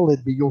of fuel,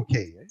 it'd be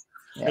okay. Eh?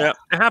 Yeah,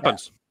 it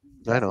happens.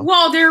 I know.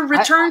 Well, they're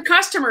return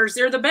customers.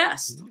 They're the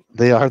best.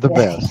 They are the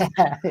best.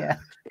 Yeah.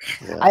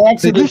 I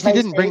actually at least he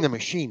didn't bring the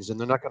machines, and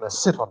they're not going to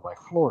sit on my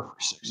floor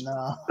for 6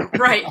 months. No.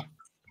 Right.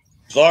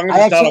 As long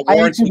as it's not a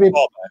warranty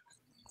callback.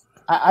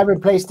 I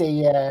replaced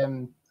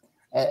a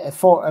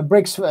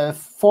Briggs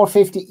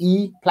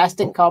 450E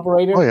plastic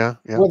carburetor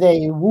with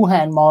a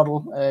Wuhan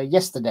model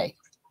yesterday.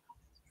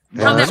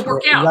 How'd that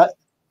work out?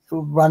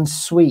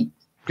 Runs sweet.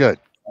 Good.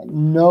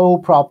 No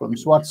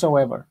problems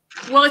whatsoever.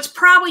 Well, it's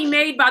probably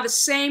made by the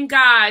same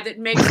guy that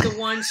makes the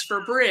ones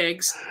for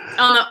Briggs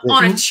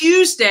on a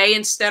Tuesday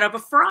instead of a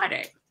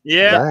Friday.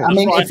 Yeah, I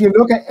mean, if you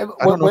look at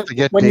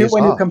when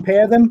you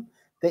compare them,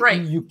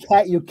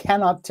 you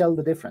cannot tell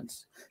the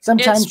difference.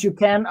 Sometimes you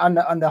can on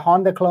the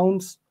Honda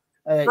clones.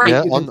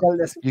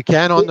 You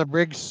can on the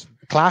Briggs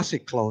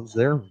Classic clones.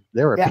 They're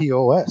a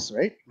POS,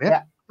 right?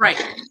 Yeah. Right.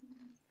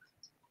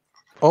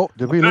 Oh,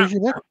 did we lose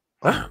you there?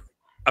 Oh.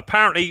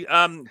 Apparently,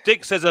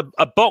 Dick says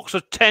a box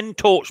of 10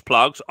 Torch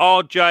plugs,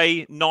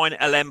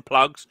 RJ9LM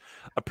plugs,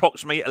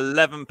 approximately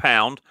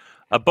 £11.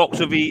 A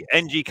box of the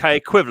NGK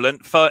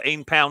equivalent,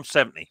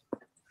 £13.70.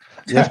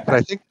 Yes, but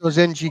I think those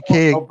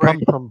NGK come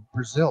from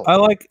Brazil. I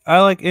like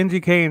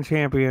NGK and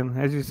Champion.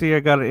 As you see, I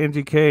got an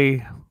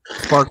NGK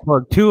spark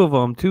plug, 2 of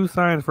them, 2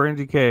 signs for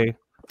NGK.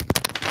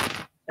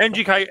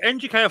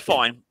 NGK are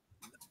fine.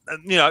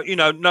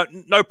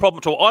 No problem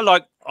at all. I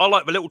like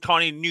the little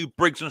tiny new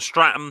Briggs and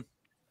Stratton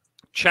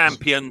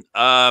Champion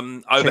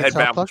overhead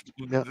valves.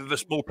 The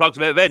small plugs,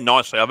 they're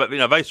nice.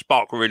 They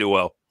spark really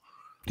well.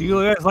 Do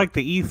you guys like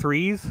the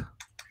E3s?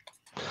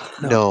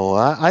 No,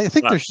 I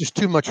think there's just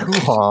too much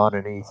hoo-ha on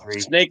an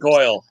E3. Snake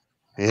oil.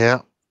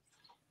 Yeah.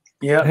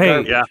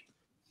 Hey. Yeah.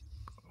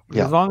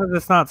 As long as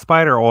it's not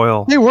spider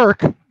oil. They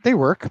work. they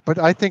work, but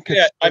I think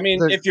yeah. I mean,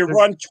 if you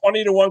run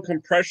 20-to-1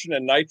 compression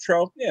and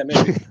nitro, yeah,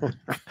 maybe.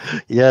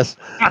 Yes,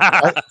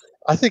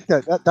 I think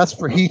that's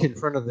for heat in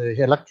front of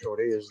the electrode.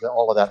 Is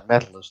all of that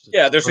metal is?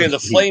 Yeah, they're saying the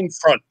flame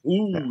front.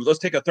 Ooh, let's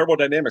take a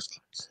thermodynamics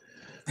class.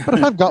 But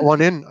if I've got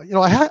one in,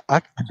 I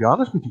to be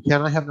honest with you,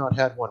 Ken, I have not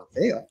had one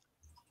fail.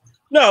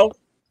 No,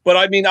 but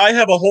I mean, I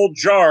have a whole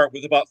jar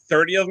with about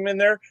 30 of them in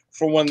there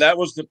from when that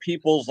was the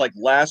people's like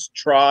last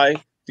try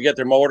to get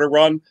their motor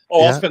run.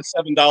 Oh, I'll spend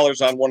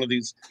 $7 on one of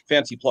these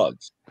fancy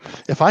plugs.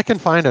 If I can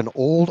find an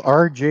old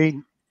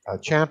RJ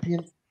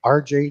Champion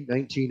RJ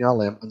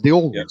 19LM, the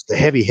old ones, the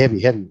heavy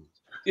ones.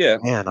 Yeah,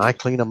 man, I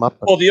clean them up.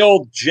 Well, the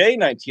old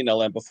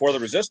J19LM before the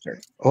resistor.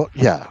 Oh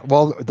yeah,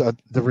 well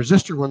the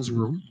resistor ones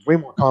were way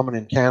more common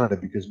in Canada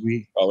because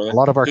a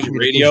lot of our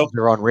communications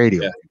are on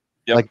radio. Yeah.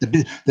 Yep. Like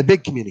the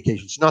big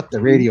communications, not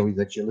the radio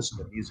that you listen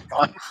to music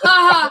on.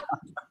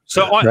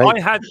 So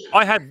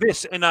I had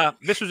this in a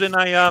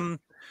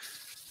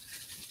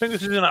I think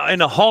this is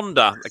in a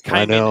Honda. It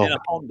came in a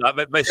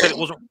Honda. They said it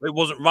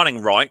wasn't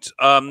running right.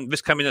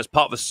 This came in as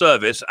part of the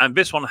service, and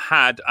this one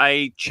had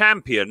a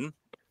Champion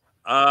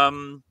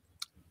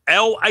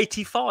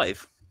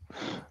L85.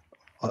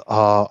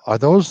 Are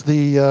those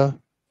the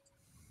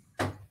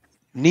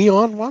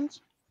neon ones?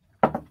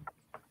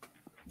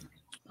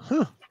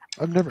 Huh.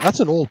 I've never. That's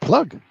an old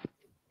plug.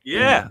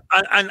 Yeah,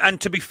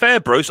 and to be fair,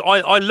 Bruce,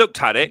 I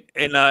looked at it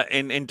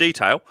in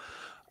detail.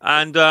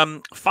 And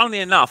funnily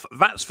enough,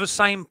 that's the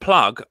same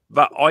plug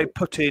that I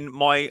put in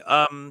my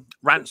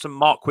Ransom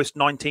Marquis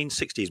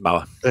 1960s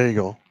mower. There you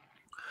go.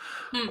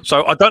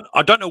 So I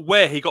don't know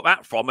where he got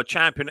that from, a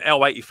Champion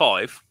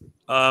L85,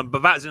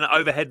 but that's in an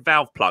overhead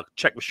valve plug.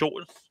 Check the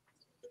shortness.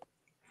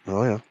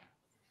 Oh yeah.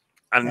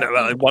 And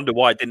I wonder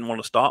why I didn't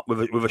want to start with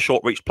a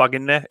short reach plug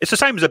in there. It's the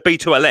same as a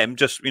B2LM,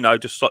 just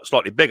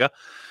slightly bigger.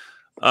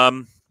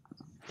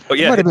 But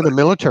yeah, it might have been a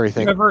military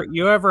thing.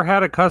 You ever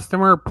had a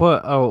customer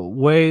put a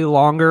way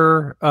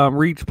longer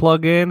reach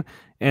plug in,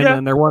 and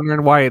then they're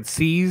wondering why it's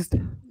seized?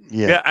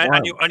 Yeah,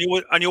 and you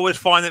always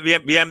find that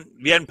the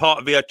end part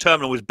of the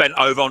terminal was bent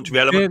over onto the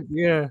element.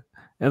 Yeah,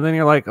 and then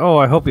you're like, oh,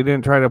 I hope you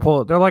didn't try to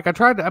pull it. They're like, I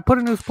put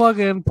a new plug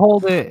in,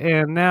 pulled it,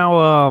 and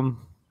now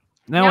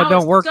it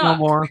don't work no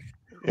more.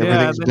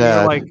 Everything's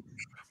bad. Like,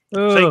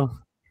 oh.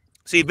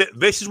 See,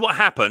 this is what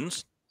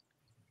happens.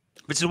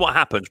 This is what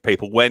happens,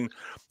 people, when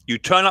you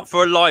turn up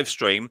for a live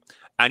stream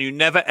and you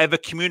never ever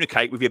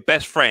communicate with your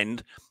best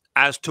friend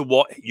as to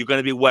what you're going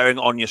to be wearing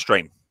on your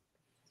stream.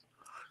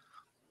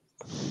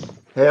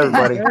 Hey,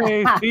 everybody.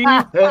 Hey, Steve.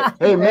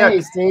 Hey, Mick.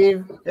 Hey,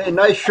 Steve. Hey,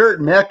 nice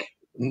shirt, Mick.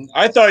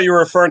 I thought you were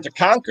referring to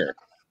Conquer.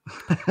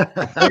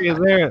 Hey,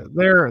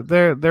 they're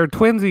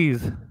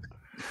twinsies.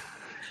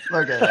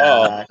 Look at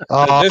that.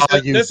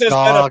 This has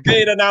been a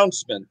paid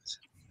announcement.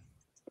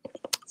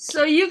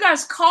 So you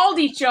guys called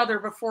each other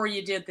before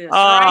you did this,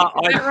 right?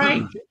 Is that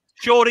right?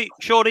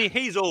 Shorty,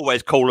 he's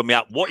always calling me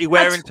up. What are you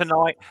wearing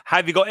tonight?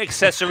 Have you got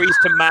accessories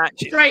to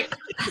match? Right.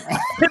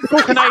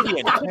 Typical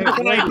Canadian.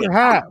 Where's your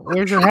hat?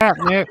 Where's your hat,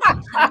 Nick?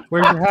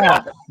 Where's your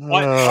hat?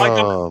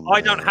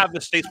 I don't have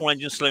the Steve Small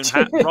Engine Saloon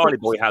hat. Riley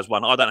Boy has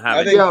one. I don't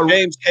have it. I think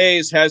James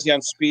Hayes has you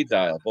on speed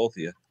dial, both of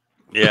you.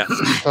 Yeah.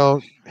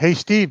 So, hey,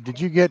 Steve,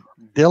 did you get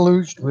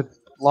deluged with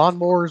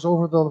lawnmowers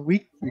over the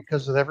week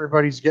because of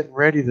everybody's getting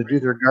ready to do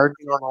their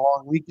gardening on a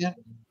long weekend?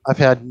 I've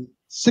had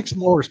 6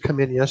 mowers come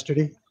in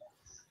yesterday.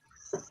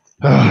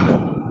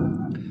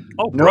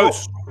 Oh,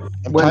 gross.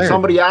 When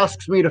somebody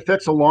asks me to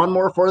fix a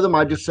lawnmower for them,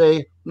 I just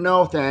say,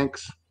 no,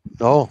 thanks.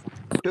 No.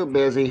 Too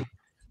busy.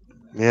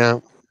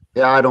 Yeah.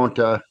 Yeah, I don't.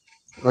 Well,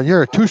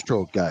 you're a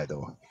 2-stroke guy,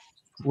 though,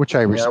 which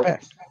I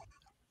respect.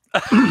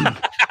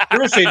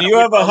 Brucey, do you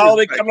have a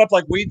holiday coming up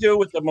like we do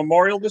with the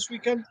memorial this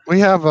weekend?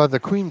 We have the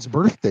Queen's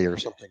birthday or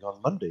something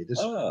on Monday. This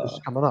is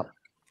coming up.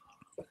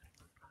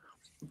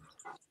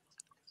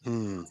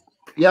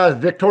 Yeah, it's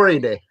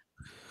Victoria Day.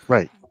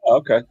 Right.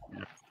 Okay.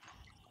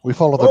 We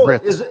follow the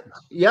Brits. Is it?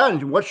 Yeah,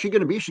 and what's she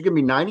going to be? She's going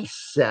to be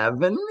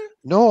 97?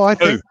 No, I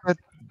think that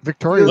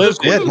Victoria was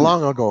dead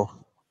long ago.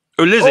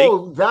 Oh, Lizzie.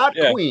 Oh, that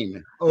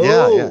queen. Oh,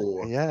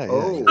 yeah.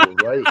 Oh,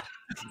 right.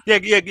 Yeah.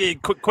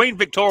 Queen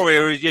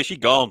Victoria, she's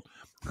gone.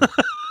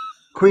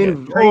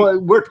 Queen.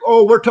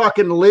 We're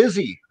talking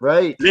Lizzie,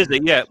 right? Lizzie,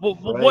 yeah. Well,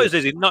 right. What is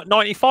Lizzie?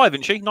 95,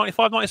 isn't she?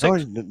 95,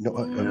 96?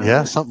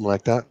 Yeah, something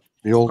like that.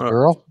 The old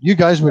girl. You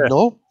guys would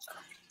know.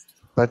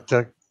 But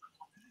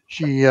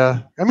she,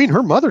 I mean,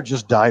 her mother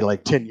just died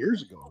like 10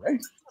 years ago,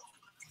 right?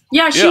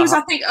 Yeah, she was,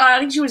 I think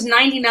she was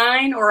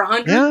 99 or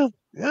 100.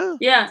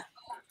 Yeah.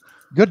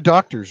 Good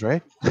doctors,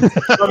 right?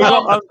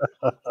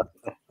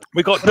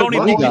 We got Donny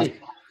Boy.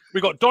 We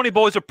got Donny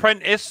Boy's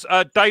apprentice,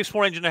 Dave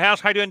Small Engine in the house.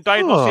 How you doing,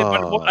 Dave?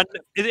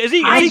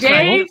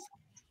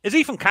 Is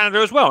he from Canada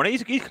as well? And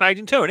he's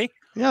Canadian too, isn't he?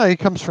 Yeah, he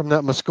comes from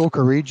that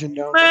Muskoka region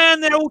down there. Man,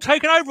 they're all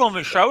taking over on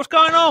this show. What's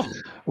going on?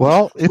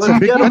 Well, it's a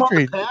big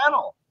country.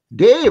 Panel.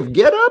 Dave,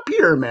 get up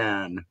here,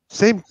 man.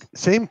 Same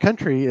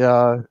country,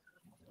 3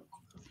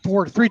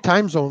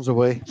 time zones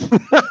away.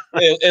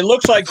 It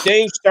looks like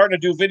Dave's starting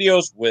to do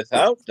videos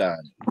without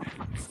Don.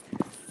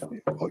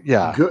 Oh,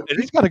 yeah, Good.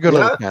 he's got a good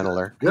little channel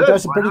there. He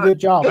does a pretty good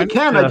job. Hey,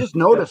 Ken, I just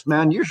noticed,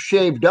 man, you're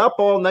shaved up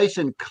all nice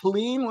and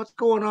clean. What's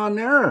going on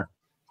there?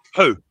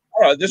 Who?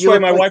 This way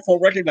my wife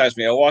won't recognize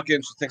me. I'll walk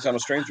in, she thinks I'm a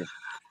stranger.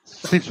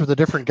 Sleeps with a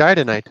different guy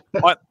tonight.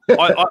 I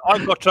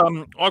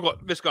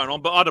got this going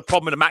on, but I had a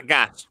problem with the Mac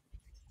gas.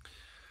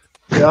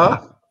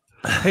 Yeah.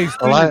 Hey,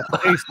 Steve.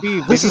 Hey,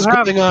 Steve. This is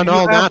going on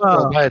all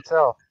natural by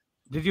itself.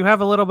 Did you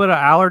have a little bit of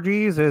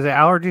allergies? Is it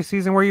allergy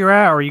season where you're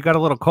at, or you got a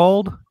little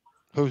cold?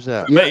 Who's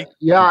that?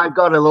 Yeah, I've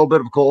got a little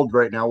bit of a cold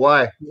right now.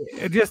 Why?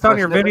 Just on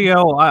your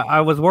video,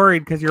 I was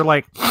worried because you're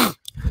like,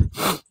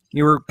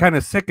 you were kind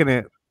of sick in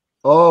it.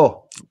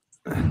 Oh,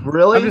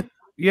 really?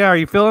 Yeah, are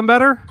you feeling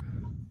better?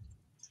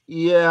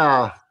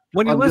 Yeah.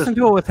 When you listen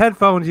to it with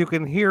headphones, you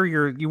can hear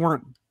you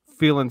weren't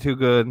feeling too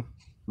good.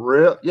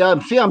 Real? Yeah,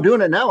 see, I'm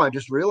doing it now. I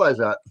just realized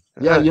that.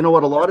 Yeah, you know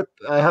what?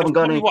 I haven't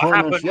got any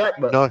comments yet,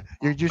 but no,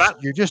 you're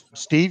just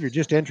Steve. You're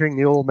just entering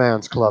the old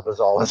man's club. Is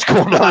all that's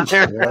going on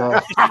there.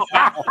 Yeah.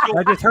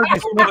 I just heard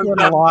you sniffling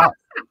a lot.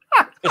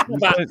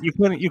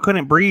 You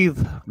couldn't breathe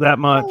that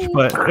much,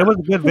 but it was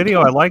a good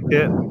video. I liked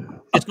it.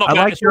 I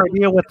liked your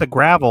idea with the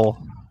gravel.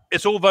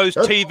 It's all those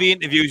TV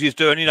interviews he's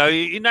doing. You know,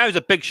 he knows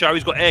a big show.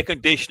 He's got air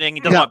conditioning. He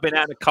doesn't like being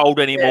out in the cold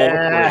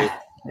anymore.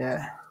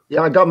 Yeah,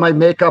 I got my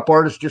makeup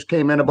artist just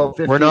came in about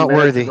 15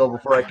 minutes ago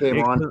before I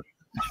came on.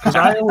 Because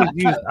I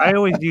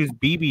always use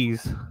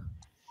BBs.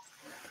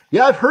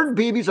 Yeah, I've heard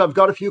BBs. I've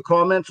got a few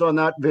comments on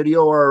that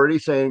video already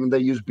saying they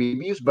use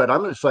BBs, but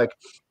I'm just like,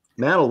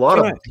 man,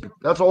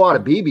 that's a lot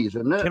of BBs,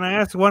 isn't it? Can I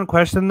ask one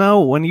question though?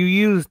 When you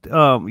used,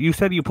 you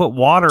said you put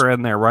water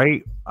in there,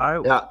 right?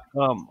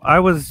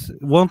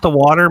 Won't the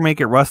water make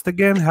it rust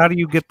again? How do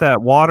you get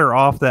that water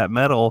off that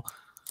metal?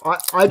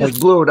 I just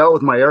blew it out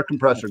with my air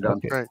compressor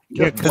gun. Right.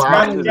 Just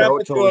blasted it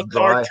out till it's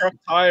dry.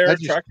 I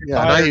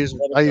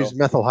use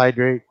methyl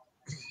hydrate.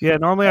 Yeah,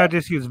 normally I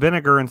just use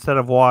vinegar instead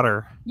of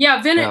water.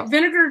 Yeah,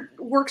 vinegar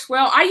works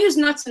well. I use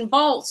nuts and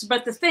bolts,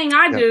 but the thing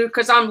I do,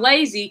 because I'm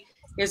lazy,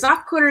 is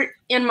I put it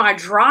in my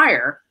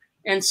dryer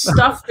and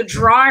stuff the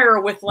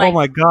dryer with oh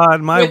my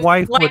god, my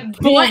wife would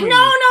kill me.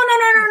 No.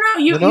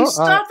 You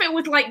stuff it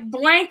with like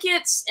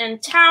blankets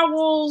and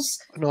towels,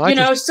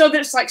 so that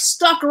it's like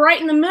stuck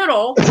right in the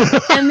middle.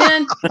 And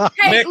then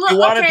hey, Mick, you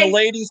wanted the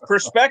lady's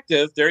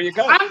perspective. There you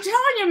go. I'm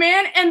telling you,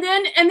 man. And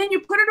then you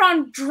put it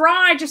on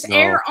dry, just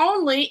air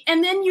only,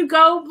 and then you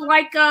go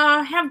like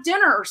have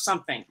dinner or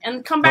something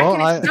and come back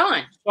and it's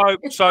done.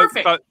 It's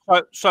perfect.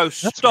 So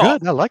that's stop.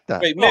 good. I like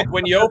that. Wait, Mick,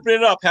 when you open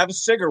it up, have a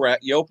cigarette.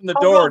 You open the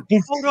door.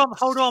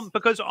 Hold on,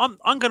 because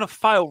I'm going to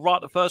fail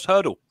right the first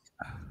hurdle.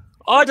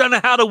 I don't know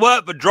how to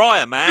work the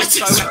dryer, man.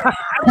 So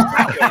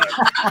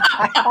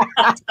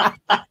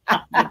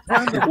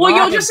well,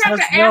 you'll just have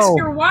to ask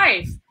your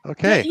wife.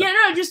 Okay.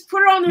 Just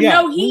put it on the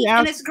no heat,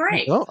 and it's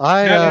great. No,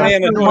 have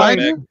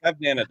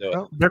Nana do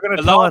it. They're going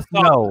to tell us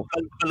no.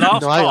 The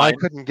last time, I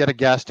couldn't get a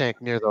gas tank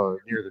near the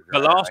dryer. The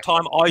last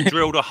time I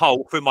drilled a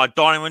hole through my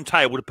dining room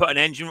table to put an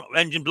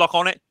engine block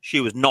on it, she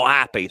was not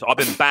happy. So I've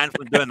been banned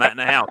from doing that in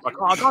the house.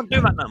 I can't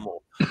do that no more.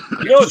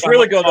 You know what's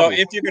really good though?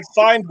 If you could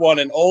find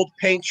an old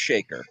paint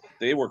shaker,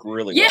 they work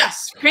really well.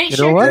 Yes, paint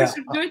shakers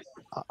are good.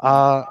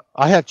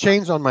 I have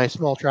chains on my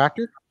small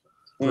tractor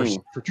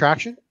for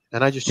traction,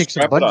 and I just take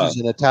some bungees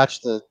and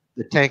attach the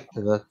tank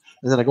to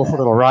and then I go for a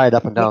little ride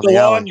up and down the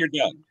alley. You're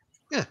done.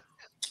 Yeah.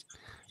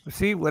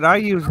 See, what I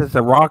use is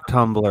a rock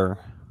tumbler.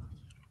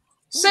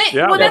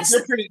 Well, that's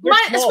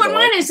what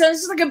mine is.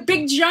 It's like a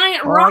big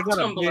giant rock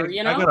tumbler,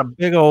 I got a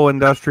big old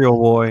industrial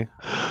boy.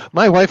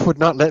 My wife would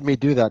not let me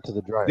do that to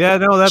the dryer. Yeah,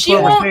 no, that's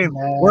what we're saying.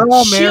 We're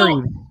all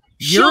married.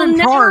 She'll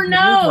never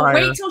know.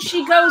 Wait till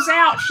she goes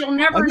out. She'll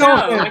never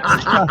know.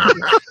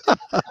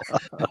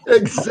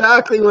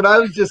 Exactly what I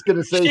was just going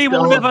to say. She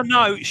will never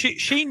know.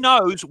 She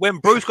knows when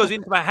Bruce goes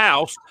into the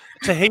house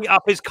to heat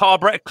up his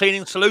carburetor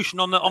cleaning solution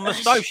on the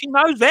stove. She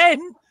knows then.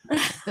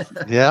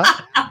 Yeah.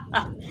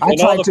 I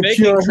tried all the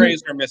baking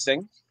trays are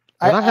missing.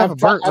 And I have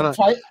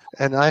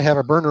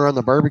a burner on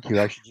the barbecue.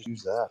 I should just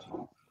use that.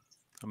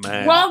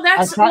 Man. Well,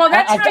 that's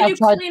how you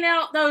clean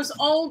out those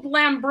old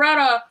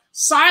Lambretta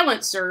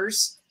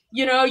silencers.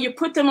 You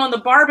put them on the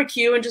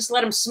barbecue and just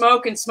let them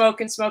smoke and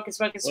smoke and smoke and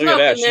smoke and smoke. Look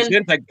at that. And She's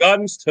into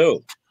guns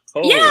too.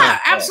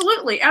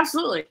 Absolutely.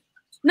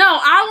 No,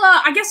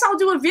 I guess I'll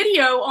do a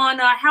video on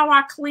how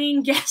I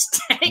clean gas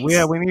tanks.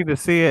 Yeah, we need to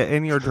see it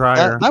in your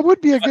dryer. That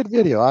would be a good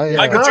video.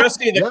 I could just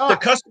see the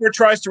customer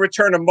tries to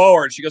return a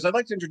mower, and she goes, "I'd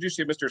like to introduce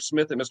you to Mr.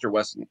 Smith and Mr.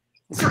 Weston."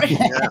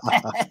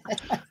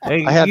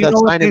 Hey, I have that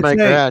sign in my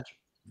garage.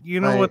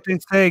 You know what they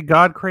say?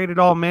 God created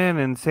all men,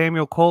 and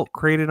Samuel Colt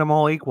created them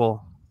all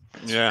equal.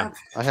 Yeah,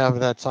 I have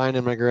that sign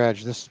in my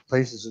garage. This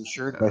place is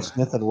insured by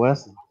Smith and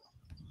Wesson.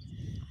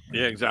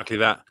 Yeah, exactly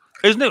that.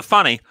 Isn't it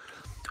funny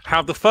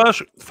how the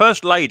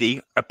first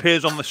lady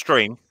appears on the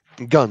stream?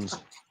 Guns.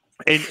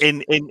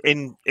 In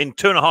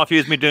 2.5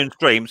 years of me doing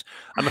streams,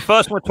 and the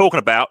first one we're talking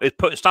about is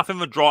putting stuff in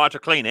the dryer to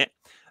clean it,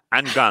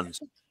 and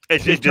guns.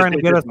 She's trying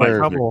to get us in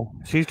trouble.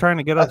 She's trying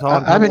to get us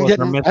on. I've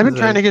been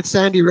trying to get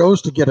Sandy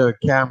Rose to get a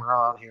camera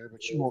on here,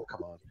 but she won't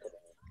come on.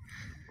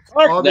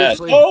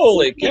 obviously.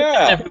 Holy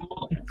cow!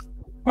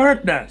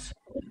 Harkness.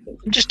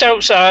 I'm just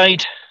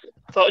outside.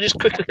 Thought I'd just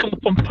quickly come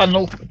up on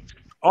panel.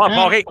 All right,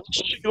 Marky.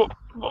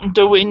 What I'm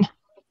doing.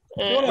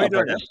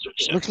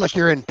 Looks like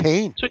you're in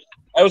pain.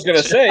 I was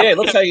gonna say, hey,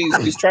 looks like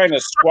he's trying to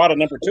squat a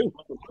number 2.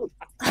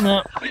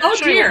 No. Oh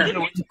dear.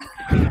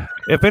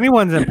 If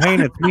anyone's in pain,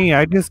 it's me.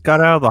 I just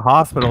got out of the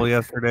hospital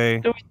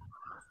yesterday.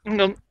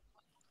 Hang on.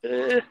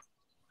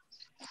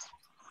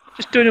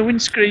 Just doing a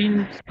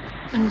windscreen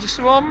in just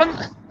a moment.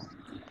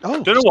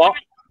 Oh, Do you know what?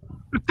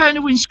 Repairing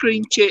a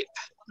windscreen chip.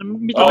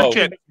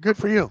 Chip. Good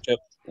for you. Chip.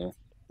 Yeah.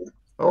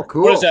 Oh,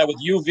 cool. What is that with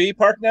UV,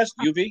 Parknest?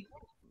 UV?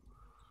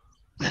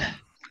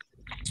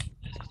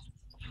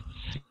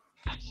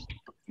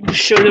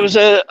 So there was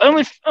I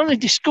only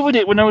discovered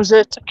it when I was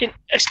taking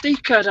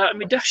SD card out of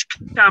my dash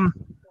cam,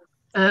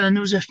 and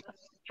there was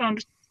found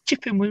a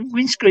chip in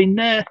windscreen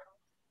there.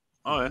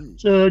 Oh yeah.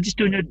 So just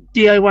doing a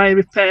DIY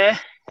repair.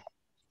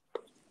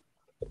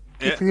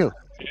 Good for you.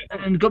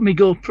 And got my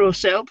GoPro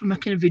set up and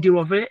making a video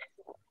of it.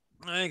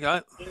 There you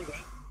go.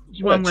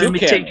 One wearing my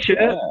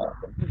t-shirt.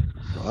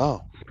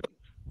 Wow.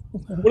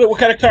 What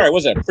kind of car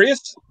was that?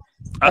 Prius?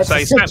 That's a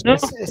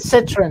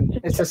Citroen.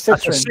 It's a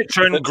Citroen.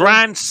 Citroen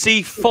Grand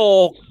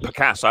C4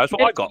 Picasso. That's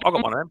what I got. I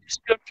got one of them.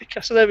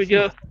 Picasso, there we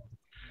go.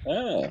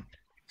 Oh.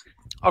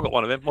 I got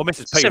one of them. Well,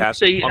 Mrs. P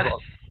has.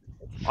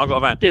 I got a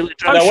van.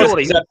 Now,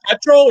 is that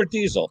petrol or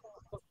diesel?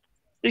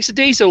 It's a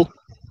diesel.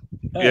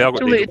 Yeah, I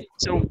got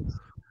diesel.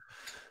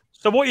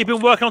 So what have you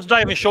been working on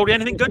today, Miss Shorty?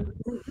 Anything good?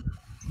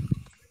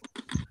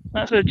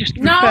 That's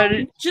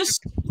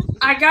just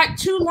I got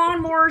 2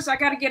 lawnmowers. I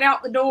got to get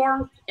out the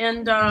door,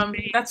 and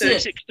that's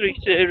it. 3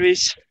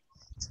 series.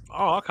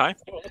 Oh, okay.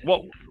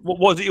 What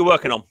was it you're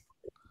working on?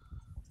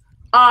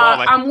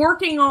 I'm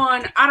working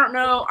on. I don't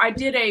know. I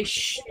did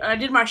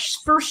my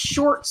first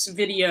shorts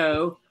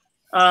video.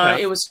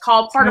 It was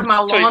called part of my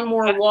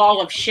lawnmower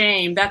wall of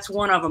shame. That's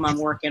one of them I'm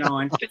working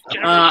on.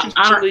 I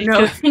don't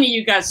know if any of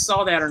you guys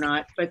saw that or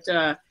not, but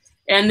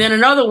and then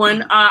another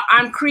one.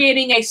 I'm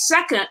creating a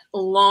second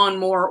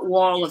lawnmower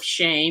wall of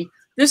shame.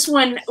 This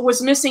one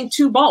was missing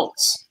 2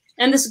 bolts,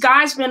 and this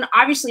guy's been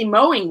obviously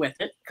mowing with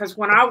it because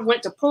when I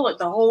went to pull it,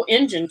 the whole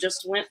engine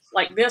just went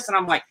like this, and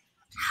I'm like,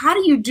 "How do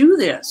you do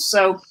this?"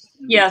 So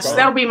yes,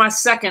 that'll be my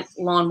second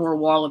lawnmower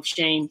wall of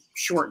shame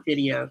short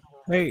video.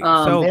 Hey,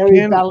 so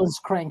very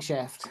balanced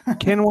crankshaft.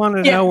 Ken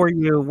wanted to know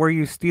where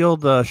you steal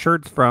the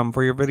shirts from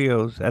for your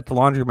videos at the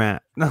laundromat.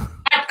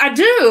 I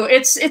do.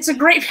 It's a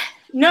great.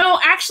 No,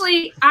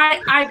 actually,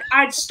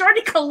 I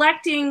started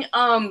collecting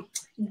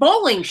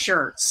bowling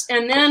shirts,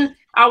 and then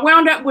I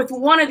wound up with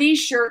one of these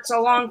shirts a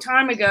long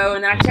time ago,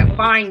 and I kept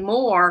buying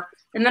more.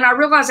 And then I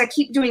realized I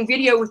keep doing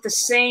video with the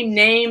same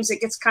names. It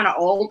gets kind of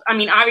old. I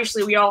mean,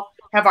 obviously, we all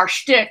have our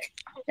shtick.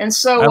 And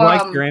so I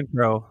like your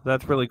intro.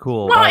 That's really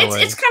cool. Well,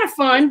 it's kind of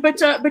fun,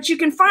 but you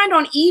can find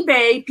on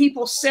eBay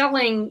people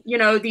selling,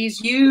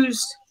 these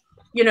used,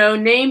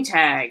 name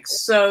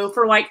tags. So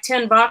for like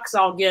 $10,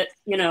 I'll get,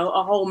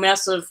 a whole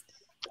mess of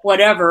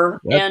whatever.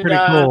 That's pretty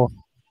cool.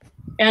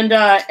 And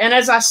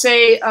as I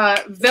say,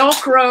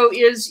 Velcro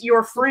is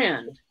your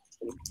friend.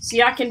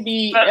 See, I can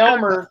be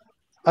Elmer.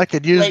 I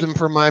could use them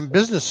for my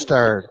business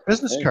card.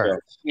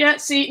 Yeah.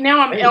 See,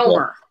 now I'm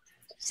Elmer.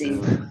 See.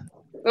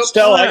 Oops.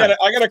 Stella,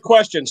 I got a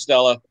question,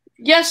 Stella.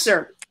 Yes,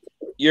 sir.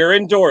 You're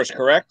indoors,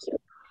 correct?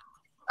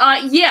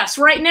 Yes.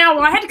 Right now,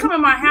 well, I had to come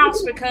in my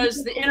house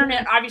because the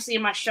internet, obviously,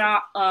 in my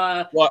shop.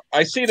 Well,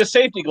 I see the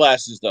safety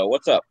glasses, though.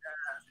 What's up?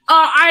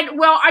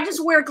 I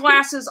just wear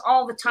glasses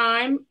all the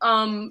time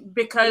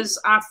because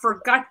I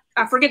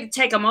forget to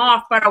take them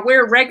off. But I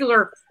wear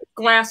regular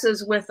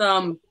glasses with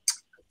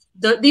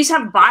these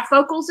have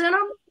bifocals in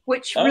them,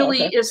 which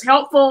really is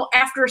helpful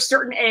after a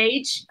certain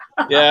age.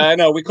 Yeah, I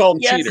know. We call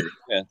them cheaters.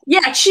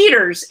 Yeah,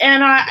 cheaters,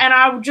 and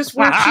I just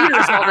wear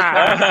cheaters all the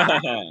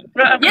time.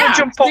 Right, I'm gonna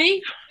jump off.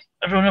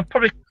 Everyone, I'll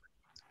probably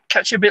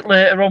catch you a bit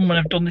later on when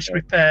I've done this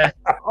repair.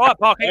 All right,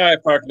 Parky. All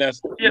right,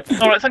 Parknest. Yep.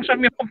 All right. Thanks for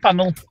having me up on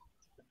panel.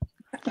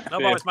 No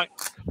worries, mate.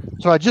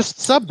 So I just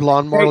subbed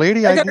Lawnmower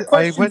Lady. I went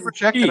and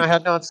checked, and I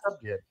had not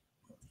subbed yet.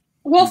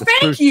 Well,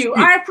 thank you.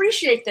 I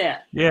appreciate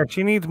that. Yeah,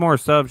 she needs more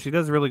subs. She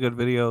does really good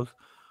videos.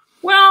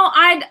 Well,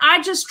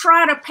 I just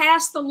try to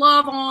pass the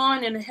love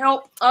on and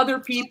help other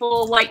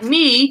people like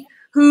me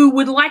who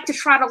would like to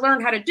try to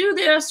learn how to do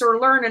this or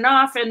learn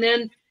enough. And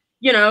then,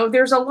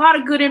 there's a lot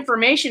of good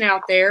information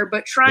out there,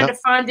 but trying to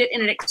find it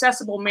in an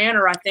accessible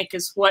manner, I think,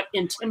 is what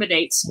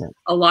intimidates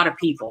a lot of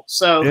people.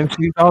 So, and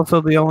she's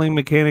also the only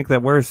mechanic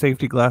that wears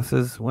safety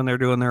glasses when they're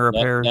doing their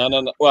repairs.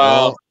 No.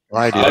 Well,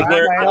 I do.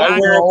 I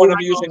wear it when I'm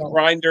using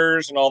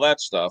grinders and all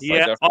that stuff.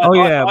 Yeah.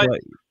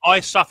 I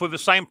suffer with the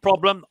same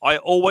problem. I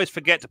always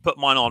forget to put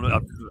mine on.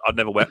 I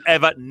never wear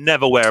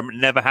never wear them.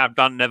 Never have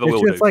done. Never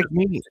will do. It's just like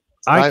me.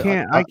 I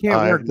can't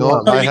wear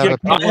gloves. I have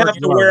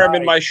to wear them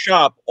in my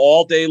shop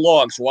all day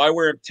long, so I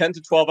wear them 10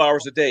 to 12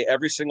 hours a day,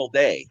 every single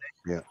day.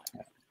 Yeah.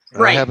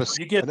 Right.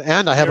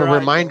 I have a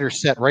reminder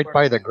set right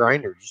by the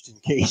grinder just in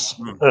case.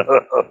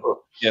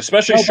 Yeah,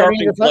 especially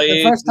sharpening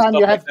blades and stuff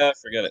like that.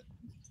 Forget it.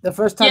 The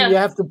first time you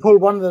have to pull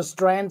one of the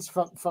strands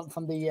from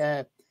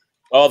the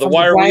the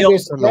wire wheel.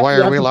 From the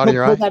wire wheel out of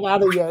your eye. Pull that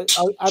out of your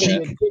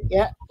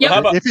Well, how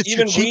about if it's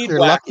even your cheek, weed you're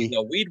whacking? lucky.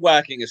 No, weed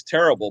whacking is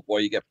terrible, boy.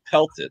 You get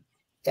pelted.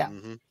 Yeah.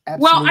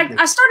 Well,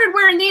 I started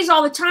wearing these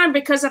all the time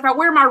because if I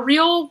wear my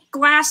real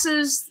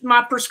glasses,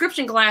 my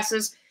prescription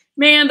glasses,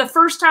 man, the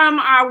first time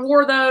I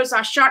wore those,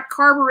 I shot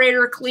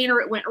carburetor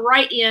cleaner. It went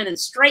right in and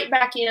straight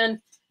back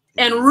in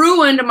and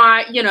ruined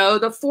my, the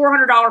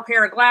 $400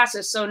 pair of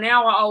glasses. So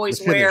now I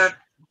always wear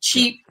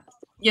cheap,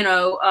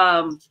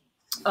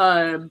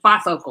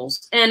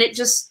 bifocals. And it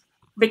just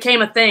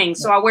became a thing.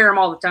 So I wear them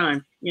all the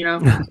time, There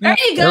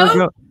you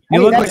go.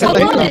 You look like a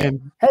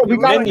minion. Hey, we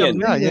got Minion.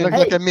 Yeah, you look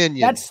like a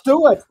minion. That's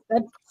Stuart.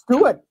 That's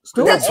Stuart.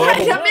 That's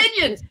right, a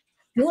minion.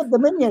 Stuart the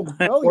minion.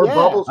 Oh, Or yeah.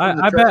 bubbles from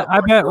the I trap.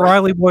 bet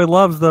Riley Boy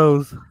loves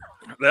those.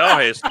 They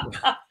are his.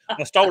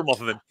 I stole them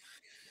off of him.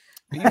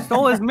 He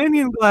stole his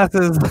minion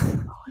glasses.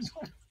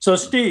 So,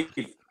 Steve,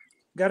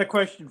 got a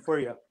question for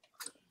you.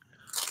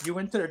 You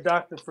went to the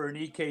doctor for an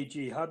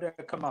EKG. How did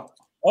that come out?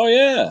 Oh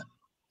yeah.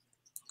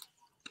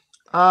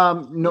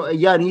 No,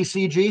 yeah, an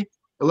ECG,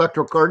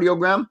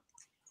 electrocardiogram.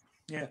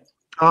 Yeah.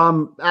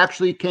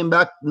 Actually came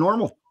back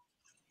normal.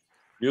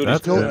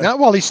 That's Still, good. yeah,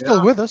 well, he's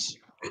still with us.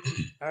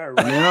 All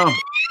right.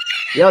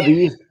 Yeah,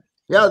 the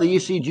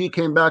ECG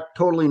came back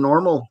totally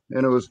normal,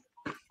 and it was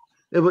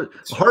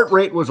heart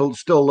rate was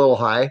still a little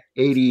high,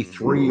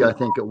 83, I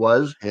think it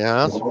was.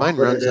 Yeah, mine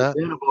But runs it had that.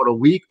 been about a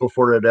week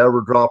before it ever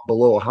dropped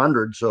below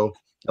 100, so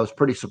I was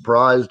pretty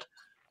surprised.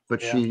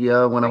 But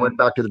when I went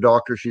back to the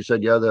doctor, she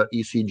said, yeah, the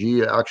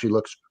ECG actually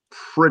looks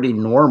pretty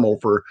normal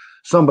for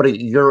somebody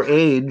your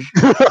age.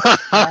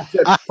 I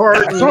said,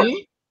 pardon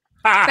me?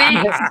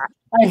 Thanks.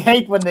 I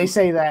hate when they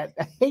say that.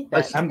 I hate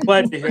that. I'm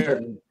glad to hear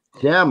it.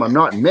 Damn, I'm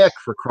not Mick,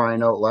 for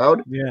crying out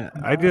loud. Yeah,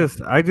 I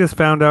just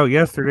found out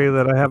yesterday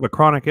that I have a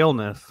chronic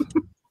illness.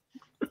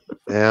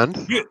 And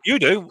You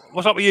do.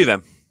 What's up with you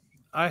then?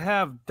 I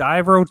have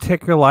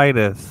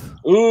diverticulitis.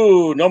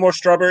 Ooh, no more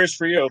strawberries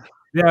for you.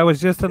 Yeah, I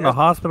was just in the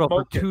hospital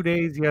for 2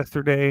 days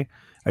yesterday.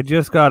 I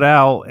just got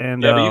out,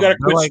 and Yeah, but you got to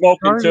quit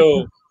smoking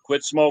too.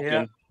 Quit smoking.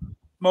 Yeah.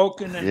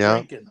 Smoking and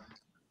drinking.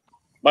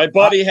 My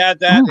buddy had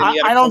that. And he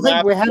had I a don't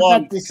think we collapsed have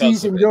lung that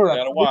disease because in of it. Europe. You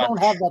gotta We don't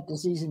watch. have that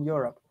disease in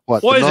Europe.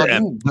 what? What the is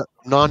it? the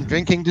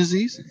non-drinking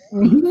disease?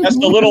 That's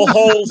the little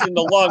holes in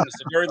the lungs,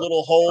 the very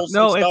little holes.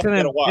 No, and it's stuff. You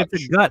gotta watch.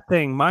 it's a gut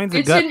thing. Mine's a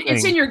It's gut in thing.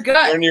 it's in your They're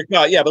gut. in your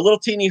gut. Yeah, but little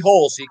teeny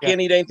holes. So you can't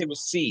eat anything with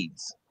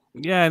seeds.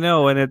 Yeah, I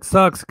know, and it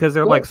sucks because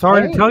they're like,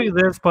 sorry to tell you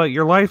this, but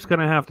your life's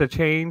gonna have to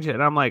change.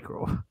 And I'm like,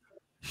 oh,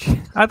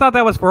 I thought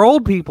that was for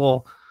old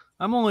people.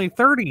 I'm only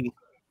 30.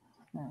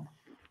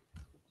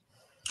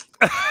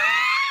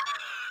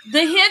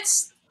 The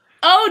hits.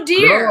 Oh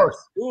dear.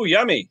 Gross. Ooh,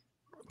 yummy.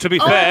 To be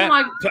Oh fair,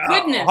 my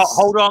goodness.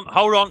 hold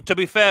on. To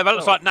be fair, that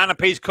looks like Nana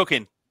P's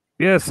cooking.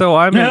 Yeah, so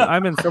I'm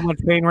in so much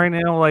pain right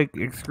now, like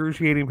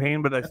excruciating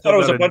pain. But I thought still it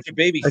was gotta, a bunch of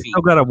baby I feet.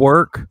 still gotta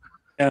work.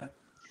 Yeah.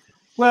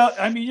 Well,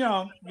 I mean,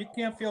 you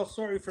can't feel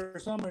sorry for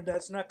someone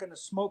that's not going to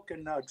smoke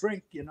and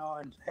drink, and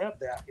have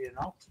that, You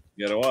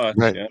gotta watch.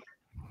 Right. Yeah.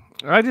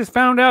 I just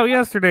found out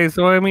yesterday,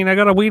 so I mean, I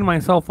gotta wean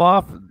myself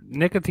off.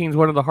 Nicotine's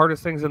one of the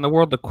hardest things in the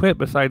world to quit,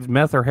 besides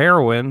meth or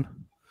heroin.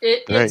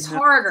 It's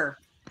harder.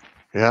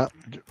 Yeah,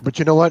 but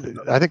you know what?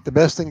 I think the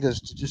best thing is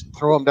to just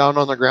throw them down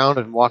on the ground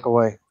and walk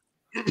away.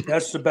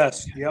 That's the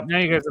best. Yep. Now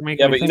you guys are making.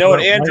 Yeah, me but you think know what,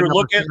 about Andrew? lighting up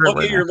Look a at cigarette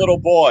right your now. little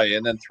boy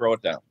and then throw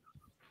it down.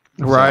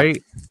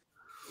 Right.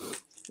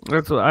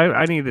 That's what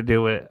I need to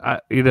do it.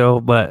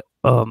 But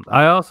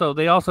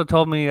they also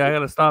told me I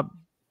gotta stop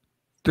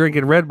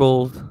drinking Red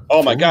Bulls.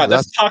 Oh my God,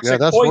 that's toxic. Yeah,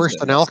 that's poison. worse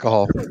than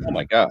alcohol. Oh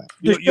my God.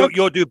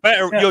 You'll do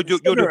better. Yeah, You'll do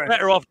cigarette.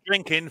 better off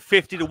drinking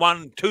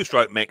 50-1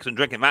 two-stroke mix and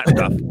drinking that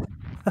stuff.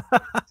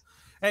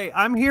 Hey,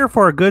 I'm here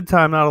for a good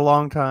time, not a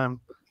long time.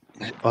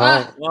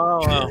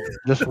 Wow.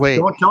 Just wait.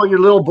 Don't tell your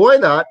little boy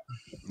that.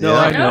 No, Yeah.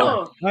 I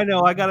No.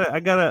 know. I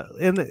gotta.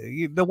 And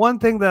the one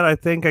thing that I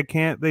think I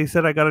can't. They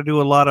said I got to do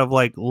a lot of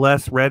like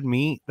less red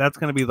meat. That's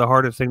gonna be the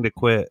hardest thing to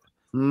quit.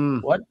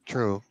 What?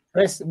 True.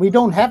 Chris, we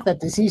don't have that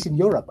disease in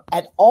Europe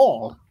at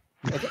all.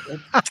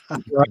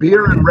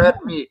 Beer and red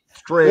meat,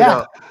 straight Yeah.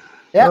 up.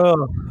 Yeah.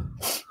 Oh.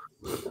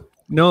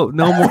 No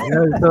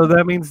more. So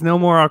that means no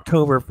more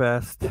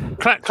Oktoberfest.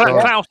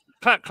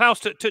 Klaus,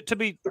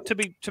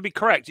 to be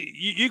correct,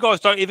 you guys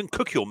don't even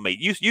cook your meat.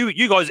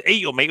 You guys eat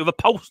your meat with a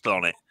pole still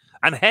on it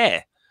and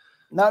hair.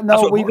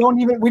 No, we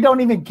don't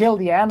even kill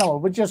the animal.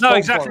 We just go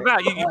exactly for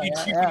that.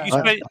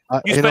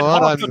 it. You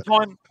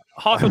spend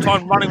half your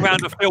time running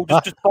around the field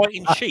just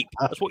biting sheep.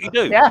 That's what you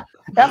do. Yeah.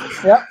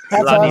 That's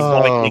Bloody us.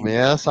 Oh, Viking.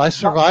 yes. I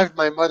survived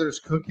my mother's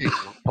cooking,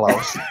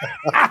 Klaus.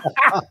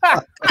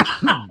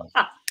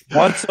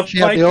 What's a She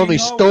had the Viking only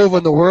always- stove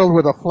in the world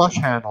with a flush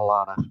handle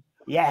on it.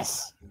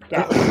 Yes.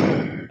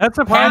 That's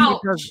a problem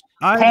Ouch. because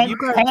you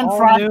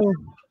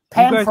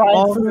guys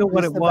all knew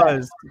what it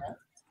was,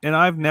 and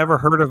I've never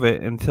heard of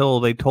it until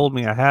they told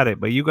me I had it.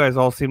 But you guys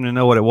all seem to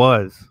know what it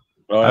was.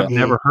 Oh, I've yeah.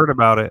 never heard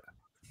about it.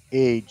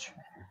 Age.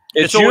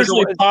 It's always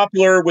usually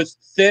popular with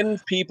thin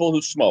people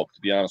who smoke,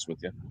 to be honest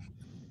with you.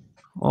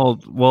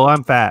 Well,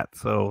 I'm fat,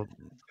 so.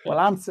 Well,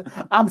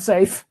 I'm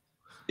safe.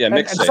 Yeah,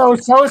 Mick's safe.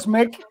 So is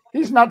Mick.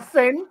 He's not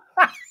thin.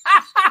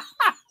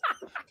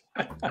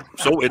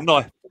 So isn't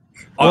I?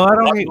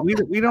 Well,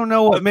 we don't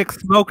know what Mick's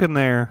smoking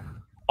there.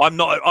 I'm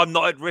not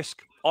at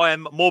risk. I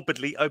am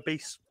morbidly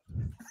obese.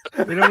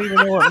 We don't even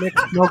know what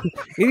Mick's smoking.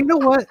 And you know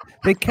what?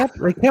 They kept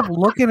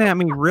looking at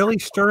me really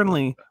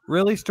sternly,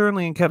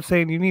 and kept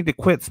saying, "You need to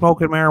quit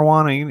smoking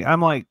marijuana."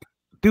 I'm like,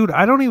 dude,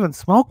 I don't even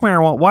smoke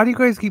marijuana. Why do you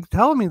guys keep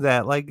telling me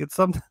that? Like, it's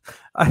something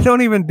I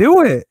don't even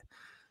do it.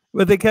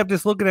 But they kept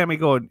just looking at me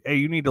going, "Hey,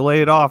 you need to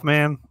lay it off,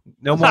 man.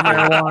 No more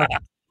marijuana."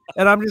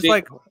 And I'm just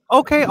like,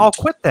 okay, I'll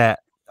quit that.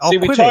 We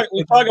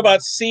talk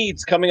about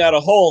seeds coming out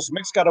of holes.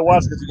 Mick's got to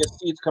watch because he gets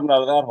seeds coming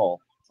out of that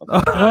hole.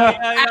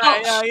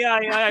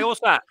 Yeah. What's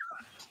that?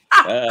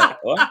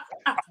 What?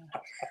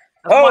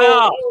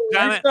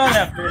 I saw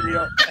that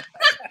video.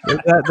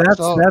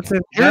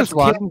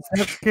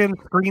 That's Ken's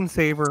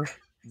screensaver.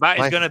 That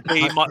is going to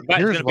be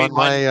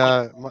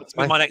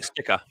my next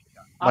sticker.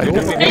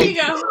 There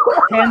you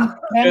go.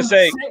 Just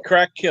say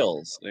crack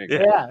kills.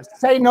 Yeah.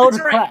 Say no to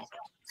crack.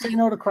 Say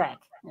no to crack.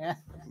 Yeah.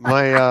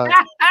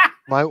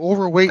 My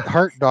overweight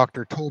heart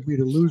doctor told me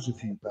to lose a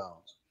few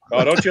pounds.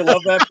 Oh, don't you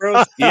love that,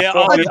 Bruce? Yeah.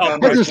 I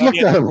just looked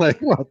at him like,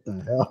 what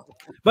the hell?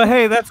 But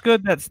hey, that's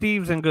good that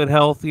Steve's in good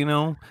health, you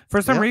know.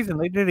 For some reason,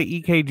 they did an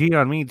EKG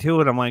on me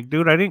too, and I'm like,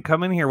 dude, I didn't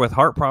come in here with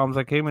heart problems.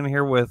 I came in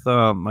here with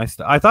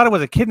I thought it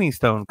was a kidney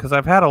stone because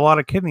I've had a lot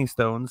of kidney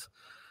stones.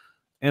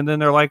 And then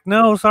they're like,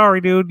 no,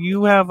 sorry, dude,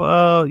 you have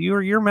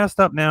you're messed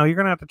up now. You're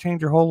gonna have to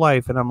change your whole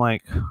life. And I'm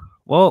like,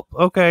 well,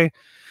 okay.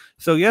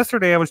 So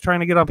yesterday I was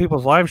trying to get on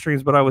people's live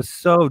streams, but I was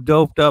so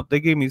doped up.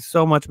 They gave me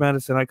so much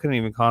medicine I couldn't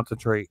even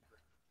concentrate.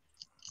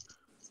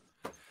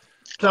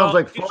 Sounds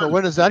like fun. So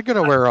when is that going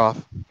to wear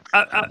off?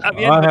 I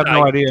have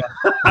no idea.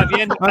 At the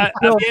end of the day,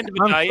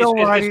 I'm still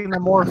riding the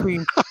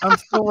morphine. I'm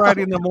still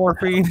riding the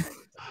morphine.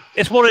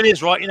 It's what it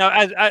is, right? You know,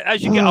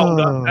 as you get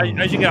older,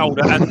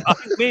 and I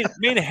think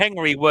me and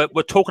Henry were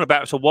talking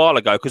about this a while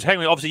ago because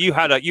Henry, obviously, you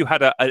had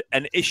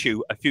an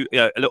issue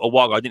a little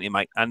while ago, didn't you,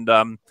 mate?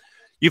 And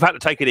you've had to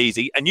take it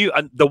easy, and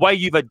the way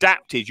you've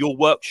adapted your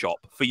workshop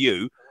for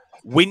you,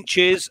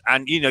 winches,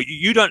 and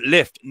you don't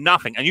lift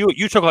nothing, and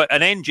you took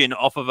an engine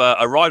off of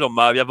a ride-on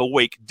mower the other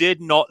week,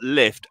 did not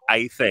lift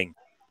a thing,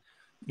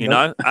 you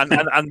know, and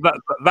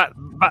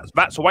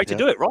that's the way to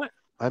do it, right?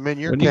 I'm in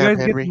your when camp, you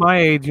guys Henry. Get to my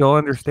age, you'll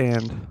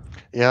understand.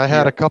 Yeah, I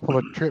had a couple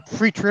of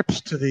free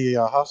trips to the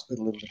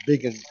hospital in the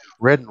big and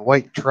red and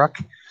white truck,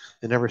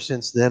 and ever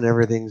since then,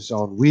 everything's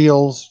on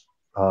wheels.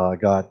 I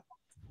got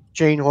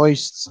chain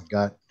hoists. I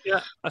got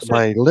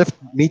my lift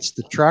meets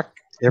the truck.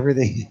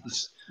 Everything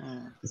is.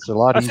 It's a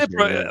lot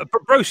easier.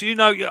 Bruce, you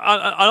know,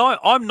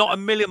 I'm not a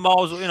million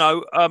miles,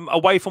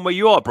 away from where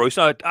you are, Bruce.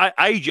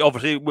 Age,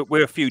 obviously,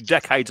 we're a few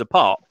decades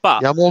apart.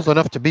 But yeah, I'm old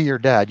enough to be your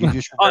dad. You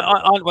just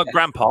I'm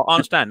grandpa. I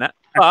understand that.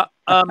 But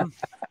I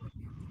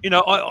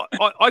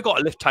got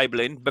a lift table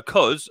in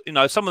because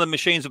some of the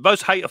machines,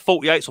 those Hater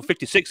 48s or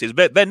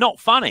 56s, they're not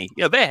funny.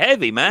 They're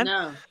heavy, man.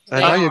 No,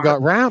 and now you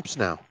got ramps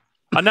now.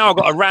 And now I've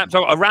got a ramp.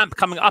 So I've got a ramp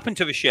coming up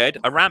into the shed,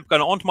 a ramp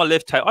going onto my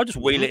lift table. I just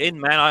wheel it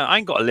in, man. I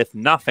ain't got to lift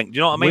nothing. Do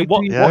you know what I mean?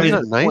 What is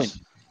that nice?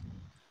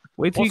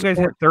 Wait till you guys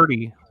hit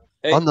 30.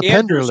 Hey, on the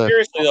Andrew, Pender lift.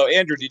 seriously though,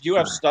 Andrew, did you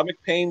have stomach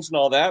pains and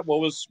all that?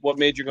 What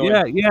made you go?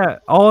 Yeah.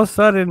 All of a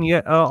sudden,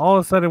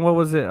 what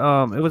was it?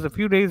 It was a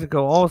few days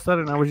ago. All of a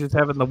sudden, I was just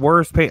having the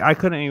worst pain. I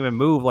couldn't even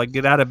move, like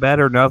get out of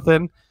bed or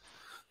nothing.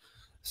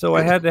 So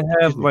I had to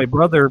have my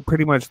brother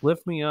pretty much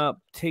lift me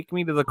up, take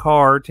me to the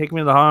car, take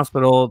me to the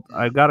hospital.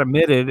 I got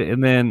admitted,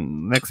 and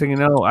then next thing you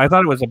know, I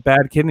thought it was a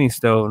bad kidney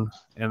stone.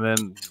 And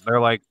then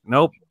they're like,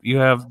 nope, you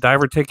have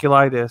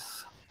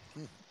diverticulitis.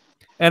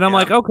 And I'm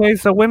like, okay,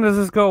 so when does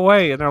this go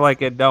away? And they're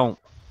like, it don't.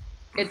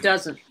 It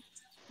doesn't.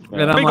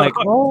 And I'm like,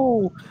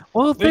 oh,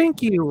 well,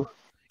 thank you.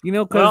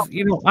 Because,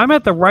 I'm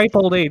at the ripe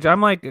old age.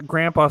 I'm like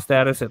grandpa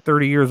status at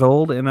 30 years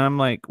old, and I'm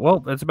like,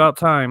 well, it's about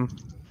time.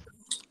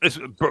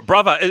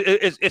 Brother,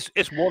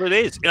 it's what it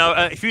is.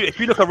 If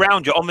you look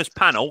around you on this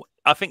panel,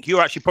 I think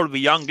you're actually probably the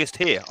youngest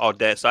here, I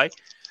dare say.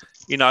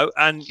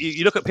 And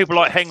you look at people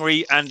like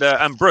Henry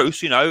and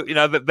Bruce. They're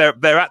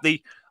at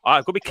the.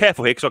 I've got to be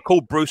careful here because I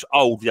called Bruce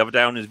old the other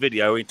day on his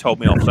video. He told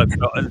me off.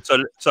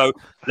 So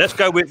let's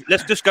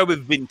just go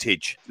with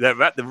vintage.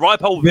 They're at the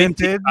ripe old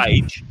vintage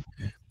age.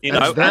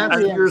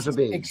 Years of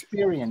age.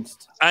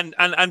 Experienced. And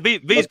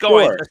these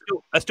guys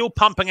are still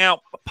pumping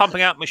out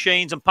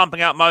machines and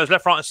pumping out motors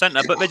left, right, and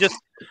centre, but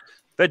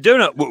they're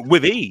doing it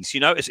with ease.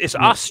 It's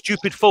us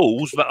stupid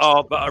fools that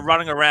are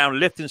running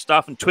around lifting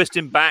stuff and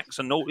twisting backs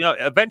and all.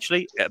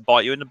 Eventually it'll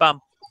bite you in the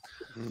bum.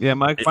 Yeah,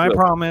 my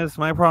problem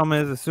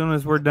is as soon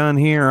as we're done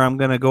here, I'm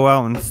gonna go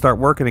out and start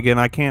working again.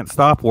 I can't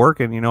stop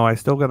working. I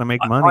still gotta make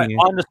money.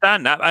 I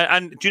understand that,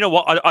 and do you know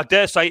what? I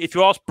dare say, if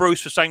you ask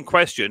Bruce the same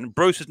question,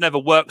 Bruce has never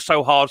worked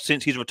so hard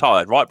since he's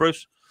retired, right,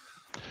 Bruce?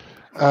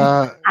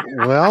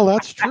 Well,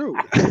 that's true.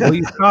 Well,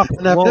 you stop.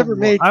 And I've never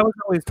made. I was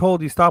always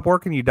told you stop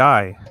working, you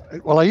die.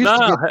 Well, I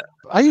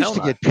used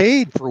to get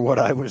paid for what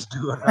I was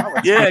doing.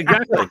 Yeah,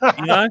 exactly.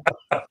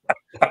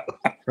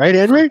 Right,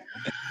 Henry?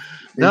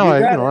 Now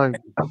You I'm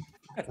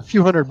a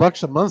few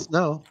 $100 a month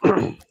now.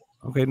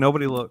 Okay,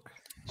 nobody look.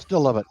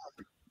 Still love it.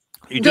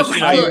 You just,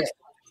 I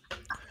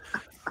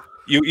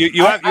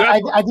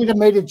did a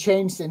major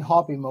change in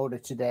hobby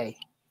mode today.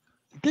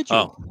 Did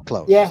you?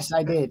 Close. Yes,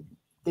 I did.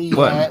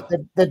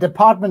 The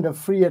Department of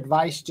Free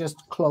Advice just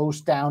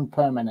closed down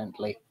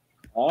permanently.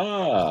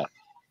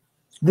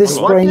 This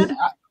spring,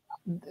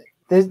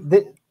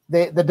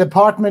 the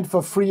Department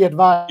for Free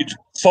Advice.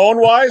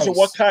 Phone wise, or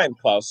what kind,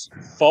 Klaus?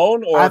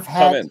 Phone or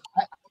come in?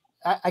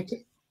 I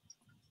can't.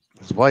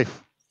 His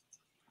wife.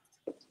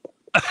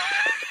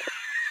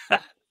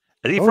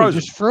 He froze. He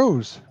just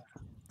froze.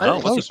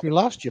 We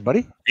lost you,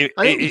 buddy. I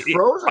think he's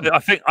frozen.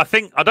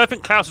 I don't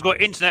think Klaus has got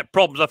internet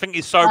problems. I think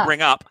he's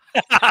sobering up.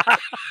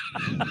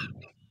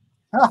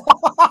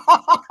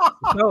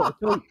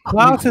 So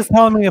Klaus is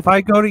telling me if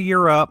I go to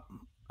Europe,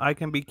 I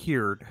can be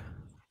cured.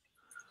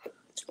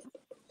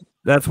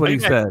 That's what he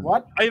said.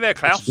 What? Are you there,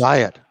 Klaus? It's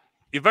diet.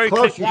 You're very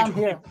Klaus, glitchy. yeah, I'm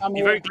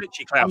here. You're very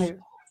glitchy, Klaus.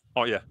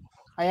 Oh yeah.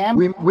 I am.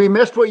 We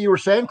missed what you were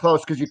saying,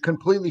 Klaus, because you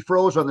completely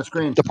froze on the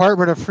screen.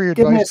 Department of Free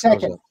Advice. Give me a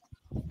second.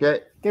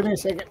 Okay. Give me a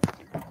second.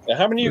 Now,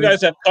 how many of you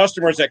guys have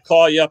customers that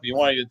call you up? You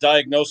want you to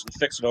diagnose and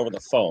fix it over the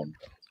phone?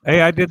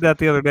 Hey, I did that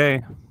the other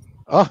day.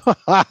 Oh, nothing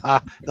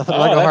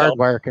like a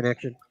hardwire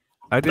connection.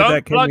 I did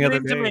that, Ken, the other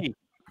day.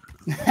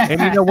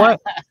 And you know what,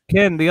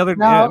 Ken? The other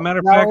matter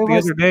of fact, the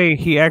other day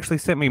he actually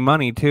sent me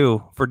money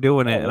too for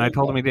doing it, and I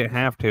told him he didn't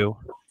have to.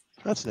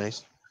 That's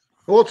nice.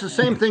 Well, it's the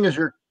same thing as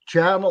your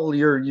channel,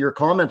 your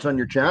comments on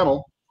your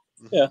channel.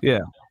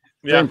 Yeah.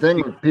 Same thing.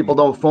 When people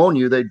don't phone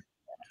you,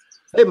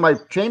 hey, my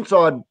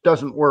chainsaw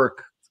doesn't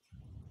work.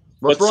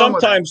 What's but wrong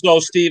sometimes, though,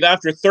 Steve,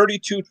 after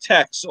 32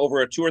 texts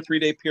over a 2 or 3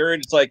 day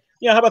period, it's like,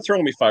 how about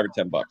throwing me $5 or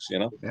 $10? You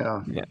know?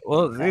 Yeah.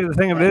 Well, the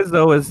thing of it is,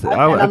 though, is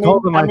I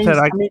told him, I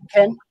said,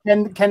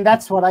 Ken,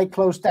 that's what I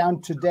closed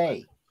down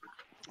today.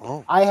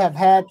 Oh. I have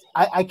had,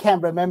 I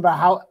can't remember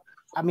how.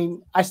 I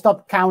mean, I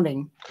stopped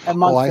counting a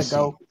month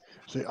ago.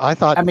 See, I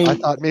thought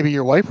maybe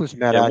your wife was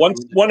mad at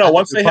once, you.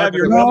 Once they have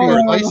your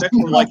number, it's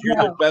like you're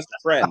their best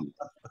friend.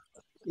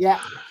 Yeah.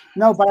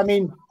 No, but I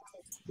mean,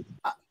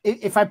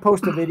 if I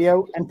post a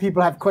video and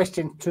people have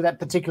questions to that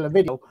particular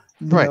video,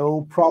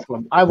 no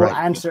problem. I will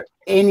answer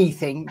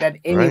anything that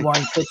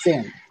anyone puts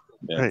in.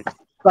 Right.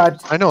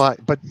 But I know,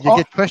 but you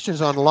get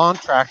questions on lawn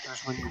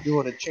tractors when you're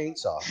doing a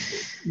chainsaw.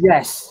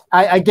 Yes,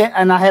 I get,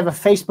 and I have a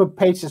Facebook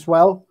page as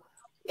well.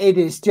 It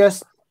is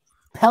just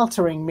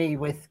peltering me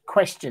with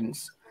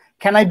questions.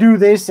 Can I do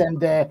this?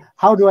 And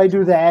how do I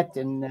do that?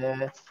 And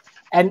I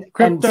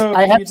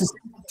have to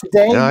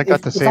today. Yeah, I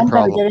got the same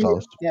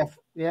problem.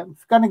 If I'm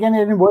gonna get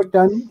any work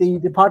done, the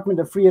Department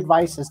of Free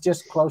Advice has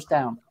just closed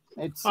down.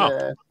 It's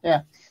and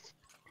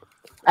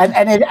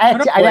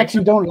I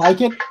actually don't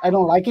like it. I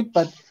don't like it,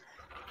 but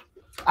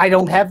I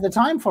don't have the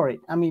time for it.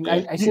 I mean,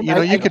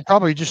 you could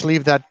probably just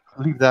leave that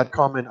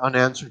comment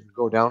unanswered and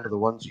go down to the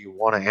ones you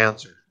want to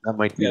answer. That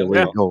might be the way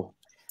to go.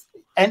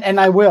 And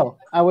I will.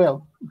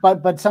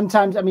 But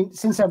sometimes, I mean,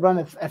 since I run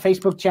a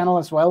Facebook channel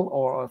as well,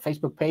 or a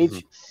Facebook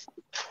page,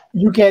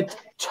 you get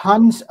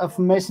tons of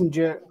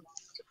messenger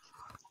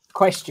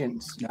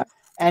questions,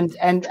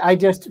 and I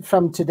just,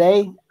 from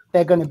today,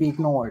 they're going to be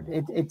ignored.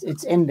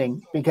 It's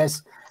ending,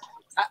 because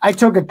I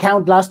took a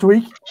count last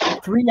week,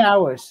 3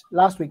 hours.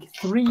 Last week,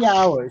 3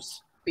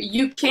 hours.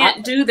 You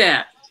can't do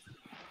that.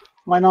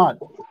 Why not?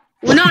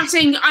 Well, no, I'm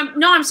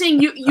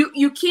saying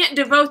you can't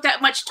devote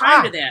that much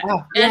time to that.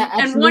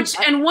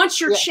 And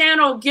once your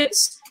channel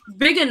gets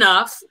big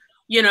enough,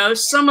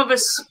 some of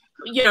us,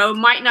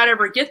 might not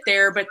ever get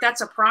there, but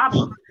that's a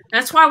problem.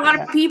 That's why a lot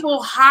of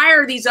people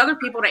hire these other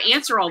people to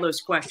answer all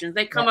those questions.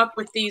 They come up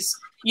with these,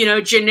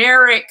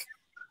 generic,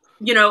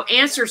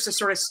 answers to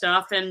sort of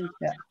stuff. And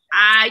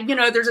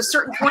there's a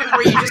certain point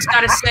where you just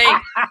got to say,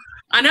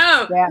 I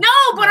know. Yeah.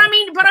 No, but I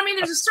mean,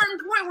 there's a certain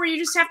point where you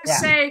just have to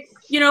say,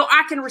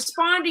 I can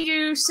respond to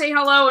you, say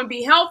hello, and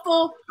be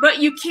helpful, but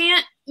you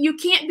can't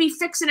be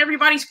fixing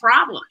everybody's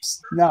problems.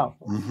 No.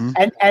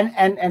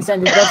 And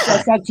Sandy,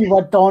 that's actually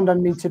what dawned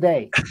on me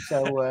today.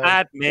 So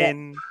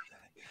admin.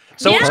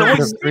 So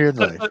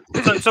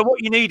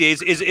what you need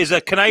is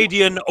a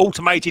Canadian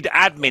automated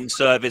admin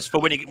service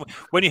for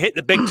when you hit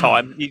the big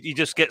time, you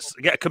just get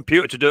a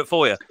computer to do it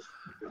for you.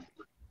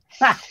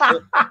 Hey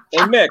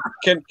Mick,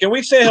 can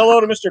we say hello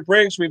to Mr.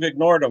 Briggs? We've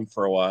ignored him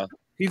for a while.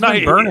 He's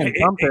been burning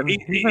something.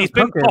 He's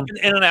been popping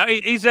in and out.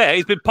 He's there.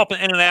 He's been popping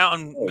in and out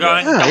and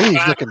going.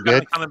 He's looking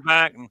good. Coming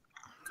back. And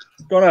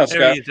what's going on,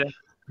 Scott?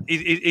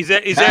 He's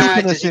there. He's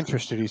keeping us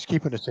interested. He's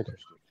keeping us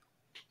interested.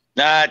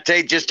 Nah,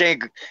 today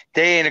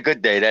ain't a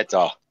good day. That's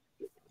all.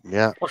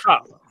 Yeah. What's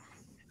up?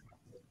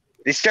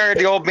 They started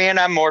the old man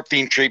on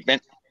morphine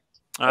treatment.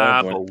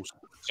 Balls.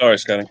 Sorry,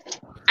 Scotty.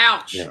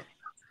 Ouch.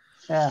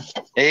 Yeah.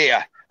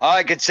 Yeah. All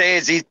I could say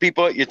is these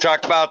people you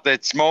talk about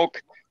that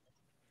smoke,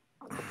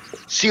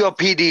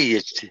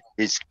 COPD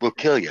will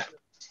kill you.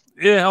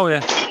 Yeah. Oh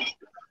yeah.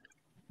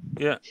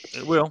 Yeah,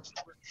 it will.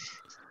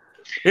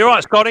 You all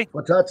right, Scotty?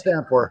 What's that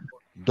stand for?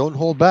 Don't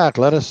hold back.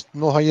 Let us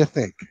know how you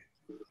think.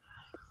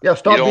 Yeah,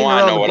 stop. You don't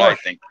want to know what I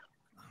think.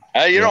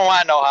 You don't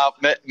want to know how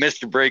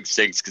Mr. Briggs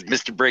thinks, because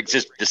Mr. Briggs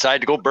just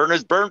decided to go burn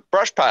his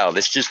brush pile.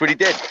 That's just what he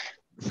did.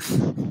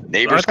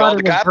 Neighbors called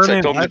the cops.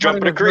 I told him to jump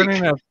in the creek.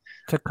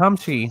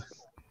 Tecumseh.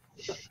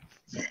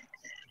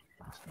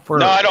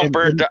 No, I don't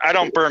burn. I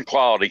don't burn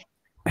quality.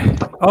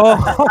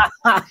 Oh,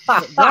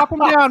 drop him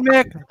down,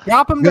 Mick.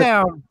 Drop him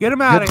down. Get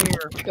him out of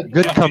here.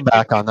 Good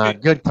comeback on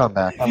that. Good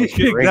comeback. That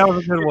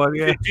was a good one.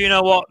 Yeah. Do you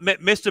know what,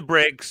 Mr.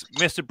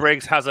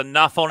 Briggs has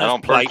enough on his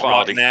plate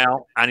right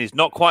now, and he's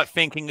not quite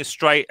thinking as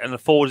straight and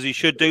as forward as he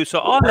should do. So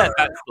I'll let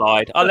that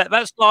slide. I'll let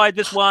that slide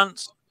this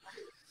once.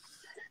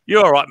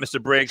 You're all right, Mr.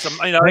 Briggs.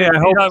 You know, you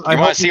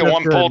want to see a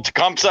one-pole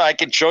Tecumseh? I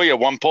can show you a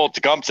one-pole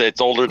Tecumseh.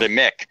 It's older than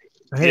Mick.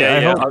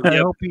 Hey,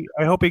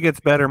 I hope he gets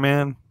better,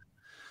 man.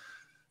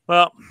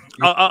 Well,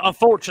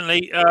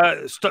 unfortunately,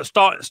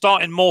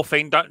 starting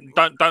morphine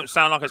don't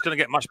sound like it's going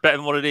to get much better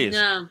than what it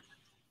is.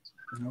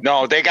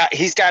 No,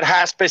 he's got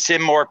hospice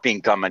and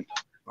morphine coming.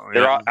 Oh,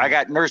 yeah. I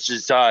got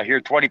nurses here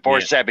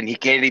 24/7. He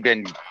can't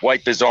even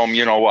wipe his own.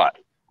 You know what?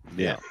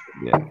 Yeah,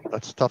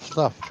 that's tough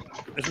stuff.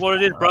 It's what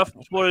it is, bruv.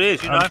 It's what it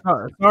is. You know.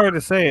 It's hard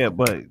to say it,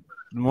 but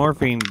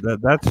morphine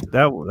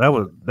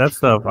that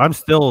stuff. I'm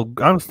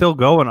still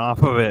going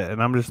off of it,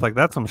 and I'm just like,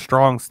 that's some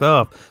strong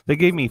stuff. They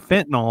gave me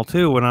fentanyl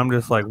too, and I'm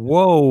just like,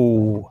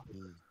 whoa.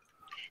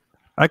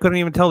 I couldn't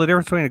even tell the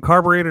difference between a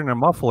carburetor and a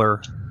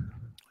muffler.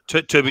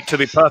 To be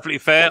perfectly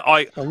fair,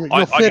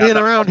 you'll fit in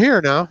around here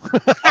now.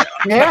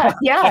 yeah.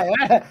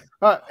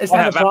 Is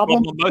that a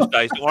problem? On most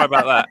days. Don't worry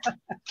about that.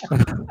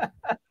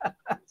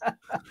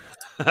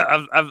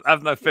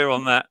 I've no fear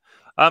on that.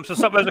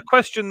 So there's a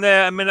question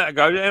there a minute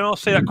ago, and I'll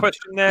see that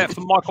question there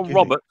from Michael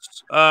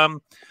Roberts.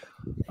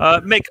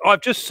 Mick,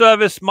 I've just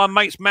serviced my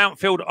mate's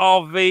Mountfield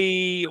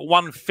RV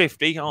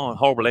 150. Oh,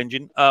 horrible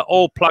engine.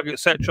 Oil plug,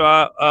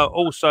 etc.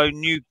 Also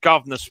new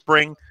governor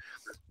spring.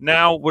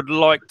 Now would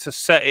like to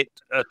set it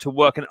to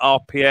work in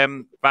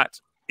RPM. That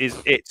is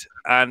it,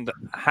 and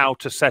how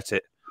to set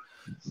it.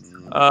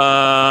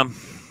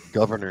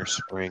 Governor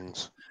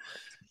springs.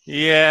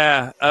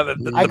 Yeah,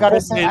 I gotta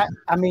say,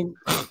 I mean.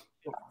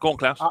 Go on,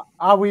 Klaus.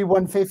 Are we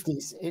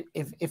 150s?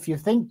 If you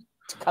think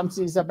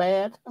Tecumsehs are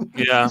bad,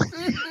 yeah.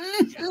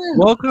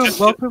 Welcome to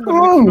Micks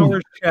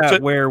Mowers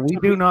chat, where we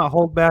do not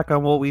hold back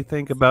on what we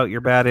think about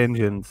your bad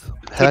engines.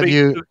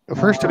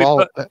 First of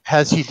all,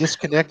 has he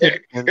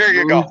disconnected? Here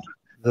you go.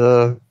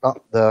 The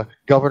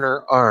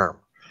governor arm.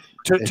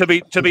 To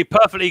be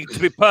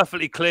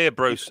perfectly clear,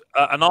 Bruce,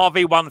 an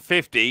RV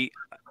 150.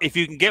 If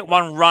you can get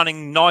one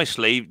running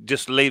nicely,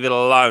 just leave it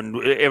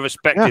alone,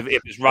 irrespective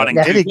if it's running.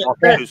 You did a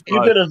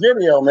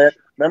video, man.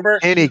 Remember?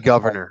 Any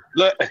governor.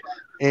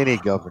 Any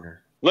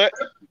governor. Look,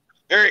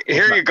 here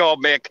you go,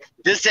 Mick.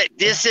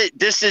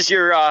 This is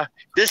your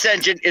this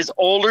engine is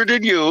older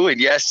than you, and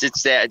yes,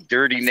 it's that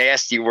dirty,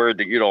 nasty word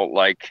that you don't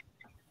like.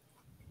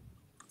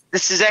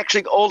 This is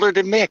actually older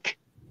than Mick.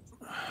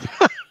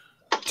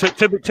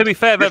 to be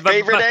fair, your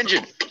favorite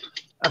engine.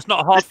 That's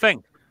not a hard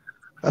thing.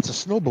 That's a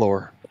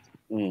snowblower.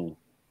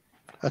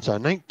 That's a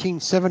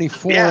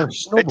 1974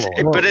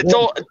 snowblower. But it's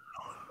old.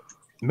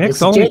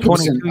 Mick's only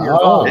 22 years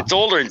old. It's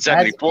older than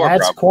 74.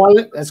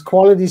 That's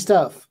quality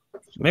stuff.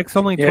 Mick's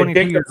only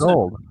 22 years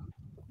old.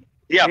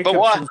 Yeah, but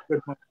what?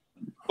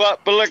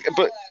 But look,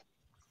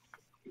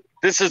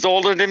 this is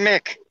older than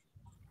Mick.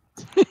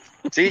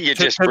 See,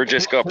 we're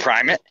just gonna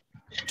prime it.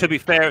 To be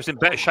fair, it's in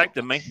better shape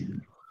than me.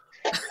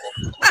 It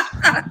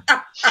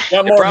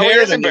probably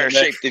is in better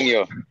shape than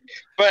you.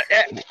 But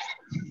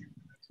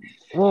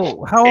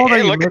well, how old are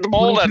you? Look at the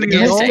mold on the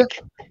gas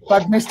tank.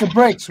 But Mr.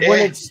 Briggs, will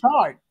it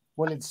start?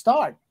 Will it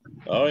start?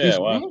 Oh yeah,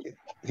 wow.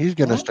 He's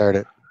gonna start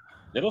it.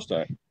 It'll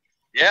start.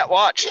 Yeah,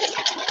 watch.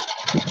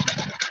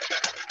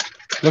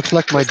 Looks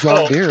like my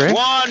John Deere, eh?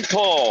 One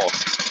pull.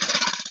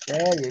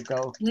 There you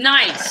go.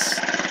 Nice.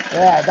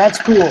 Yeah,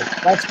 that's cool.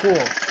 That's cool.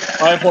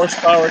 5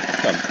 horsepower.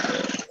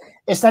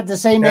 Is that the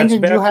same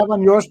engine you have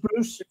on yours,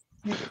 Bruce?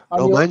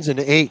 No, mine's an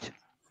 8.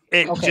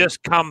 It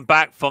just come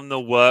back from the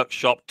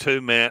workshop 2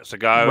 minutes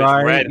ago.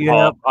 It's red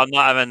hot. I'm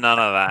not having none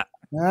of that.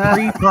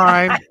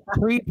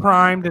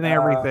 Pre-primed and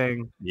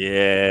everything.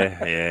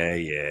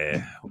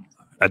 Yeah.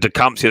 A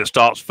Tecumseh that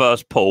starts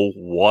first pull,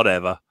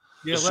 whatever.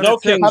 Yeah, Snow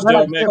Kings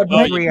do, Nick,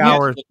 3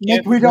 hours.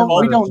 Nick,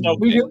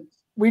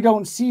 we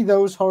don't see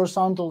those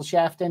horizontal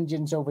shaft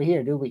engines over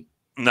here, do we?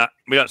 No,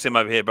 we don't see them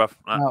over here, bruv.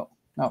 No.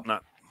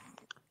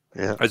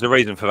 Yeah. There's a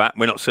reason for that.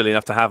 We're not silly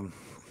enough to have them.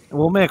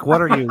 Well, Mick,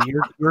 what are you?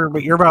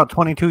 You're about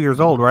 22 years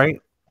old,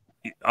 right?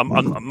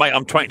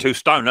 I'm 22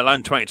 stone, let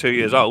alone 22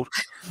 years old.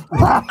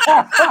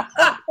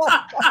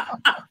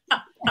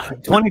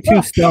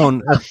 22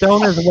 stone. A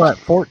stone is what?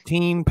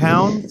 14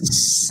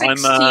 pounds?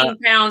 16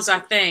 pounds, I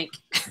think.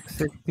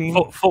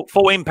 16?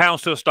 14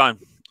 pounds to a stone.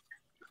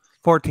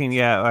 14,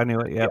 yeah, I knew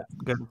it. Yeah,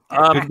 good.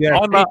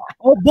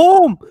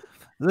 Boom!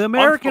 The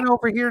American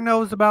over here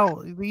knows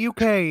about the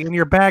UK and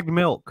your bagged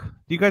milk.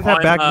 Do you guys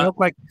have bagged milk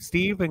like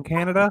Steve in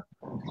Canada?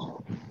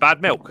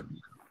 Bad milk?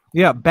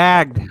 Yeah,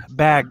 bagged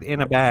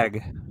in a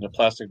bag. In a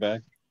plastic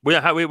bag? We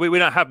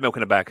don't have milk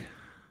in a bag.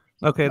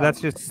 Okay,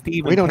 that's just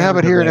Steve. We don't have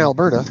it here in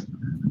Alberta.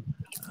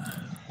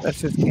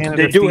 That's just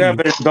Canada. They do have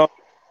it in Belgium.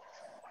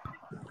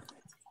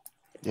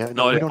 Yeah,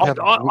 No, we don't have.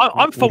 I'm we don't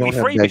have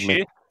 43 bag this meat.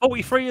 year.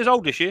 43 years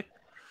old this year.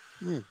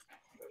 My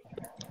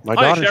Hiya,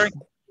 daughter's Sherry.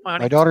 Hi,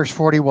 honey. my daughter's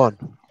 41.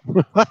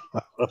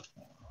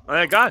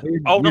 There you go.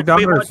 Old Your enough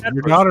to be my daughter's, dad,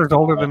 your Bruce. daughter's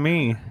older than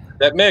me.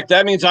 That Mick,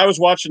 that means I was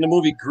watching the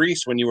movie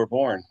Grease when you were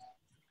born.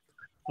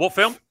 What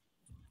film?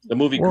 The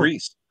movie Well,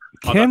 Grease.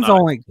 Ken's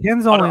only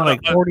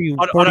like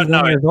 41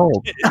 years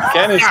old.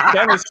 Ken is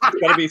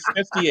going to be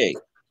 58.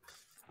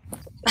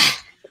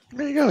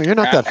 There you go. You're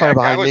not that far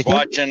behind me.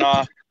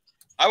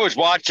 I was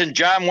watching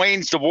John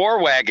Wayne's The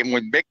War Wagon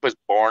when Mick was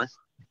born.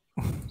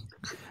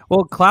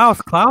 Well,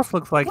 Klaus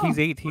looks like he's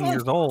 18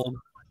 years old.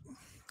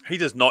 He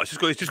does not. He's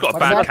just got a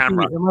bad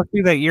camera. It must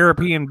be that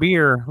European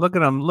beer. Look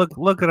at him. Look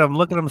at him.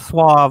 Look at him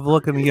suave,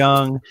 looking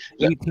young.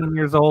 18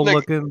 years old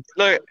looking.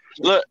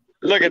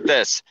 Look at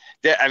this.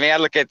 I mean, I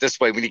look at it this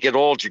way. When you get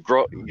old, you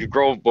grow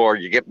more.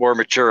 You get more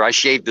mature. I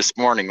shaved this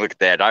morning. Look at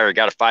that. I already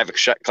got a 5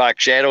 o'clock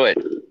shadow at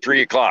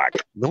 3 o'clock.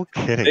 No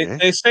kidding.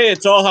 They say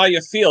it's all how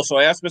you feel. So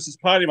I asked Mrs.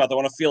 Pottymouth, I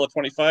want to feel a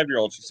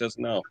 25-year-old. She says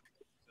no.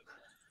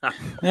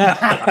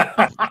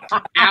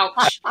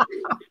 Ouch.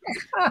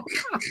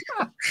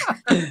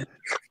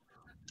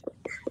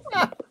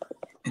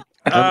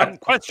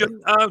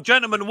 Question,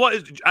 gentlemen,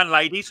 and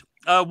ladies,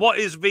 what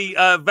is the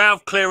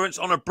valve clearance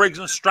on a Briggs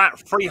 & Strat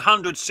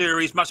 300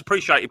 series? Much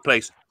appreciated,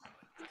 please.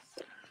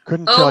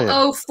 Couldn't tell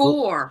you.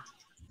 004.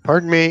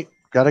 Pardon me.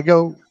 Gotta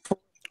go.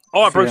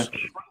 All right, Bruce.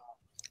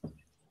 See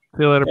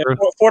you later, Bruce.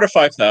 4 to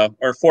 5 now,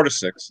 or 4 to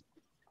 6.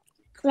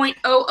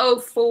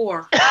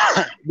 0.004.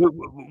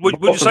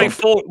 Would you say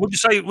 4? Would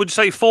you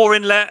say 4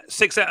 inlet,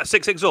 6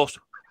 exhaust?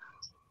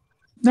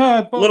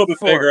 No, A little bit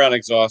bigger on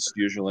exhaust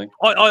usually.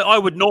 I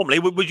would normally.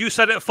 Would you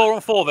set it at 4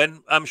 on 4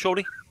 then,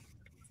 Shorty?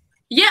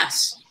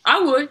 Yes, I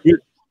would.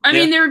 I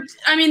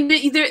mean,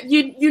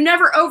 you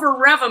never over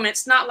rev them.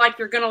 It's not like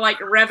you're gonna like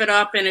rev it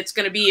up and it's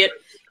gonna be at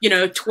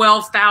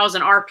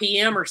 12,000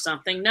 RPM or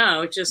something.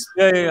 No, it just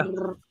yeah.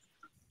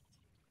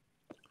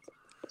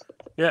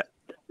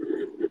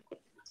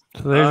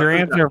 So there's your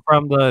answer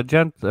from the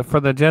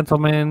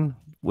gentleman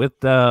with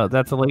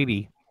that's a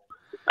lady.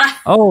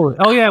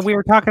 Oh yeah, we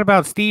were talking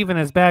about Steve and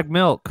his bagged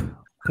milk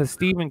because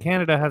Steve in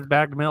Canada has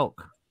bagged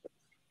milk.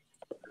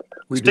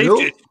 We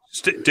do.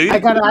 I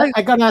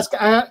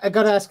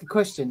gotta ask a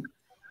question.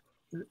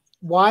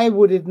 Why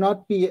would it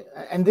not be?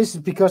 And this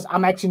is because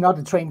I'm actually not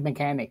a trained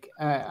mechanic.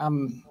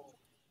 I'm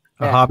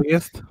a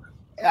hobbyist.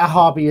 A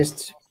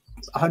hobbyist,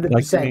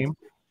 100%.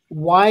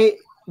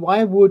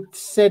 Why would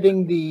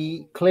setting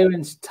the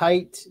clearance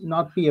tight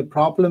not be a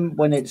problem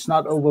when it's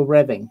not over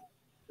revving?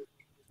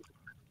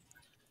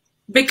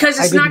 Because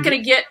it's not going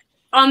to get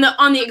on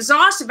the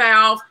exhaust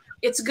valve.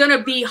 It's going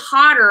to be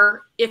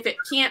hotter if it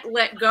can't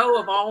let go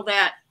of all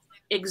that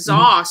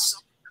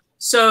exhaust.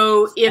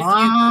 So if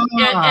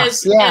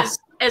as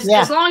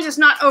long as it's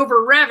not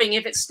over revving,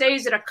 if it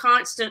stays at a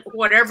constant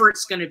whatever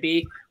it's going to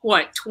be,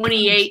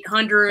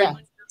 2,800,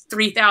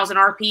 3,000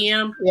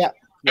 RPM,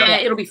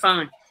 it'll be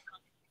fine.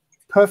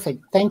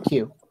 Perfect. Thank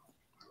you.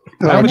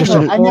 I would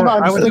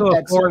do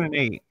a 4 and an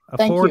 8.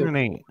 Thank 4 you. and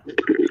an 8.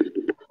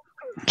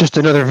 Just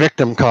another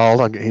victim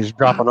called. He's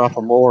dropping off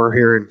a mower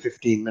here in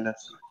 15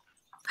 minutes.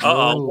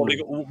 What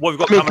we've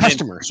got coming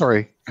customer. in?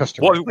 Sorry,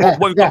 customer. What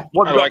we've got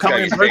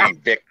coming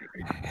in?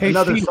 Hey,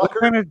 Another Steve,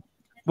 sucker?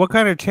 what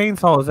kind of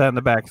chainsaw is that in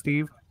the back,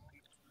 Steve?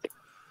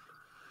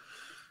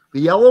 The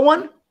yellow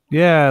one?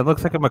 Yeah, it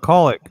looks like a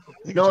McCulloch.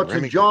 No,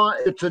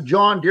 it's a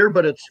John Deere,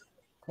 but it's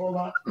hold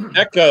on.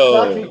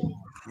 Echo.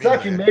 It's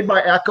actually made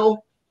by Echo.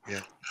 Yeah.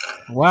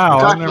 Wow,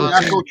 It's I've actually never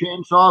an Echo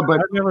chainsaw, but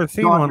I've never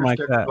seen John one Deere like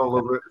stickers that. all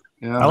over it.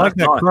 Yeah. I like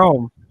that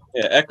chrome.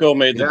 Yeah, Echo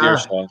made the deer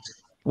saw.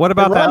 What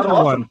about It that runs other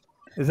awesome. one?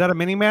 Is that a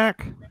mini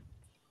Mac?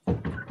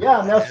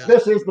 Yeah, and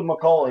this is the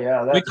McCulloch.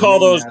 Yeah, We call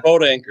those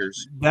boat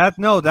anchors. That's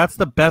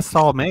the best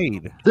saw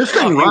made. This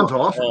thing runs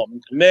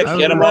awesome. Mick, I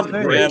was get him gonna off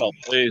the say. channel,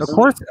 please.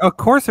 Of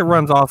course, it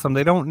runs awesome.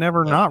 They don't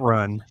never not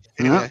run.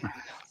 Yeah.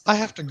 I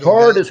have to go.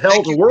 Hard now. as hell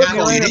Thank to you, work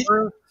panel on. lady.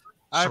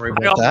 Sorry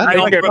about that.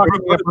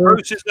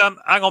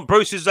 Hang on,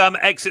 Bruce's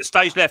exit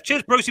stage left.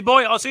 Cheers, Brucey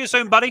boy. I'll see you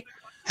soon, buddy.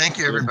 Thank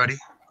you, everybody.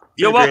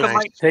 You're Very welcome,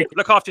 nice. mate.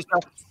 Look after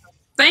yourself.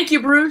 Thank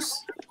you,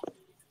 Bruce.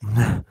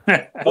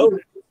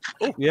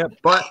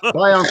 Yep. Bye,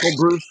 Uncle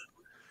Bruce.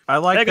 I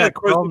like There you that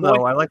go, Brucey chrome boy.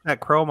 though. I like that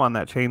chrome on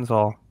that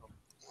chainsaw.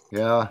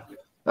 Yeah,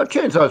 that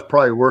chainsaw is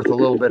probably worth a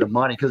little bit of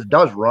money because it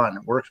does run.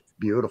 It works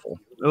beautiful.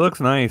 It looks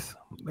nice,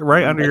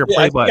 right under your Yeah,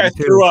 play I think button I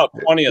too. threw out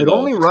 20 of It those.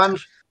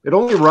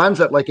 only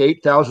runs at like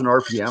 8,000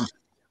 RPM.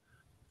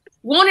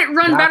 Won't it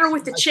run better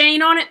with the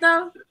chain on it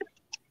though?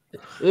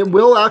 It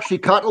will actually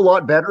cut a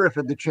lot better if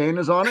the chain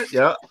is on it.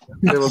 Yeah,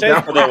 it will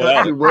Safer definitely though,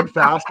 cut the wood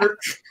faster.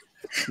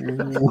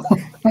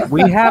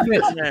 We have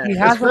it. He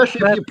has it Especially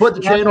set- if you put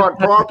the he has chain it on set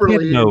to properly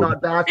kid and mode.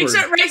 not backwards.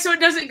 Except right, so it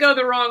doesn't go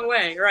the wrong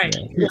way. Right.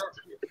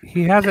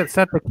 He has it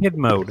set to kid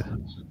mode.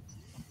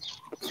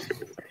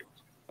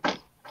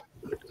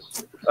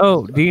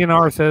 Oh,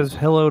 DNR says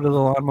hello to the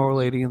lawnmower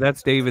lady.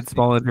 That's David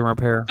Small Engine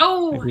Repair.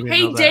 Oh, If you didn't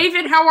hey know that.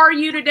 David, how are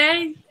you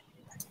today?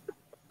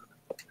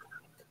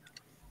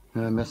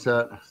 I missed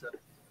that.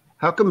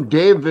 How come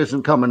Dave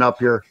isn't coming up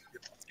here?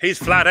 He's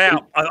flat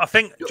out. I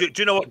think. Do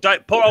you know what?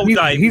 Dave, poor old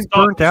Dave. He's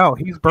burnt out.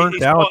 He's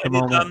burnt out at the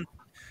moment.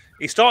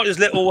 He started his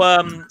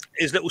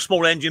little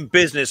small engine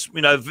business,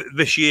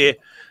 this year,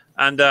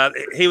 and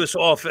he was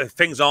sort of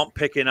things aren't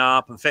picking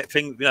up, and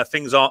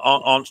things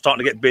aren't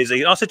starting to get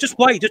busy. And I said, just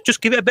wait, just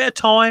give it a bit of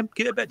time,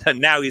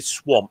 Now he's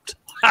swamped.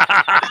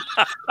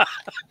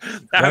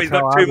 Now he's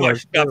got too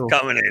much stuff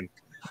coming in.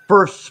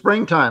 First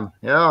springtime,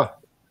 yeah.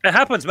 It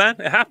happens, man.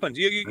 It happens.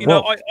 You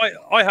know,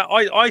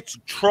 I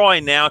try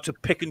now to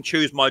pick and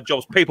choose my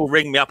jobs. People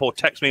ring me up or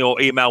text me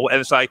or email,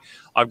 whatever, say,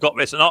 I've got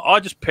this. And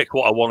I just pick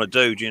what I want to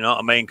do. Do you know what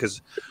I mean?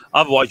 Because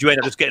otherwise you end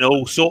up just getting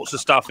all sorts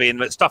of stuff in,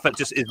 but stuff that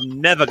just is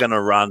never going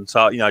to run.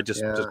 So, that's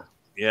the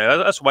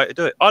way to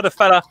do it. I had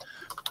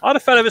a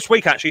fella this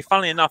week, actually,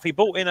 funnily enough. He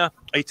bought in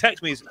he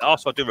texted me,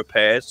 asked if I do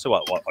repairs. So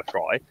I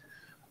try.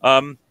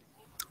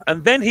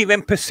 And then he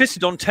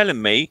persisted on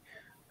telling me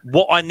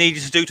what I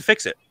needed to do to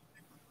fix it,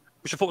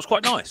 which I thought was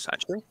quite nice,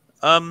 actually.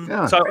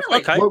 So,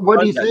 okay. What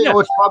do you think? Yeah. Oh,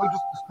 it's probably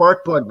just a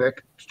spark plug,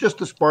 Vic. It's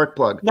just a spark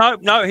plug. No.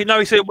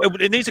 He said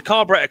it needs a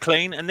carburetor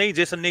clean and needs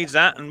this and needs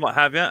that and what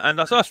have you. And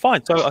I said, that's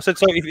fine. So I said,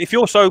 so if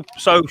you're so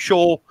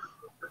sure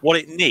what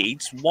it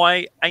needs,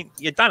 why ain't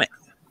you done it?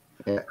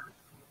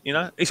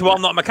 Yeah. He said, well,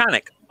 I'm not a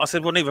mechanic. I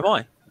said, well, neither am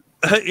I.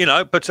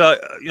 But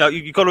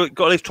you've got to at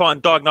least try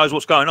and diagnose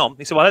what's going on.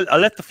 He said, well, I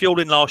left the fuel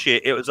in last year.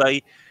 It was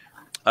a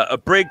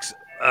Briggs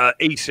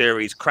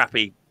E-Series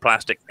crappy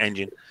plastic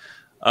engine.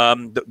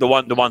 The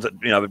ones that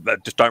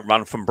that just don't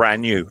run from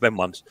brand new, them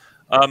ones.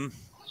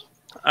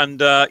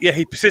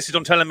 He persisted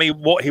on telling me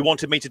what he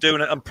wanted me to do,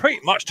 and pretty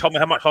much told me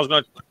how much I was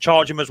going to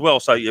charge him as well.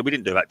 So we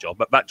didn't do that job,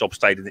 but that job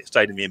stayed in the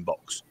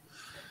inbox.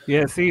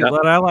 Yeah, see,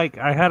 what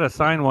I had a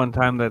sign one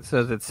time that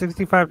says it's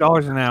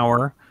 $65 an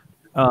hour.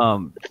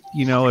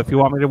 If you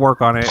want me to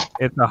work on it,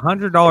 it's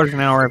 $100 an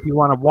hour if you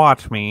want to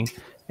watch me,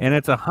 and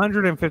it's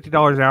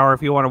 $150 an hour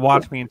if you want to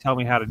watch me and tell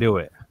me how to do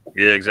it.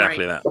 Yeah,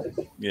 exactly that.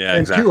 Yeah, and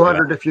exactly.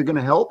 $200 if you're going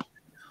to help.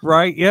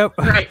 Right. Yep.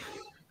 Right.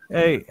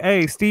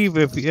 Hey, Steve.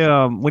 If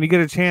when you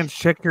get a chance,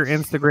 check your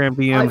Instagram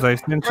DMs. I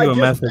sent you a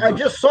message. I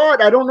just saw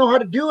it. I don't know how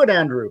to do it,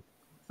 Andrew.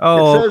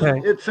 Oh,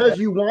 It says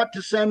you want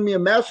to send me a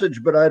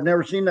message, but I've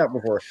never seen that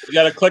before. You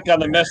got to click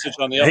on the message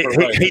on the upper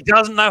right. He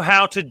doesn't know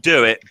how to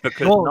do it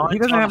because he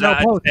doesn't have no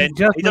post. He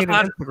just made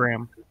an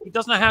Instagram. He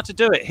doesn't know how to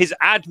do it. His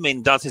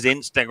admin does his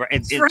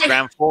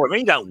Instagram for him.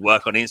 He don't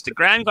work on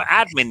Instagram. You've got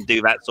admin do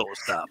that sort of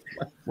stuff.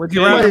 Would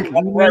you rather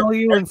email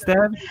you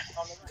instead?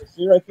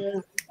 See right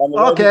there?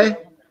 Okay.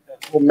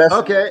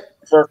 Okay.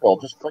 Circle.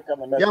 Just click on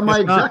the message. Yeah, my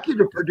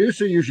executive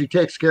producer usually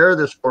takes care of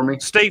this for me.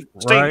 Steve,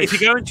 Right. if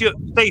you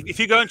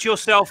go into your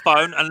cell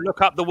phone and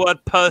look up the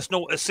word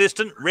personal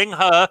assistant, ring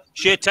her.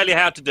 She'll tell you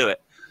how to do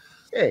it.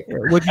 Hey,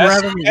 Would you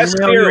rather me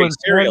email you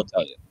instead? Siri will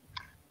tell you.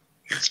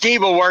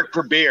 Steve will work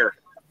for beer.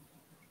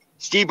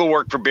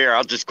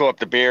 I'll just go up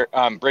to beer,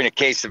 bring a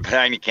case of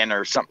Heineken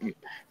or something,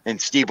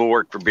 and Steve will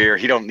work for beer.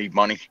 He don't need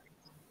money.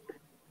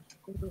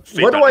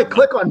 What do I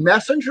click on,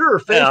 Messenger or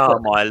Facebook? Oh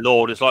my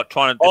lord! It's like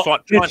trying to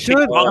teach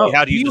a monkey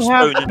how to use a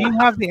spoon. Do you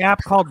have the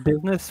app called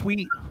Business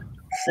Suite?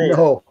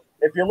 No.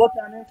 If you look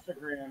on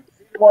Instagram,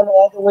 see one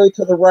all the way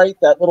to the right,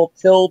 that little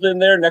tilde in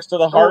there next to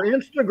the heart.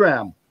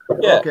 Instagram.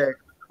 Yeah. Okay.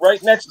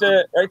 Right next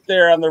to, right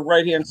there on the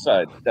right-hand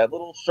side, that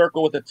little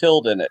circle with a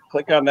tilde in it.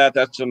 Click on that.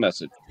 That's the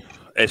message.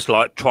 It's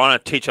like trying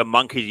to teach a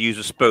monkey to use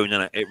a spoon,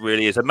 isn't it? It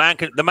really is. The man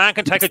can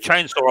take a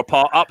chainsaw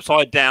apart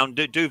upside down,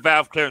 do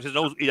valve clearances,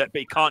 but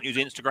he can't use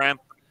Instagram.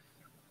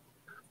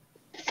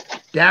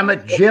 Damn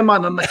it, Jim!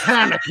 I'm a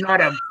mechanic,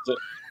 not a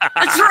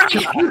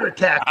computer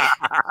tech.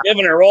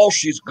 Giving her all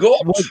she's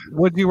got.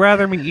 Would you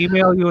rather me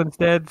email you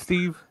instead,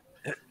 Steve?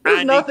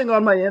 There's nothing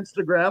on my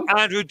Instagram.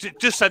 Andrew,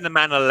 just send the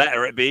man a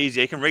letter. It'd be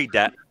easy. He can read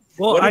that.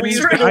 Well, What do we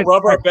usually do?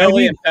 Rub our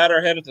belly and pat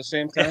our head at the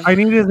same time? I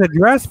need his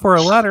address for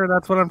a letter.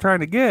 That's what I'm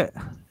trying to get.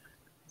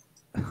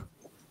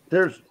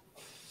 There's.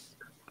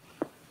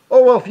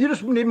 Oh well, if you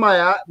just need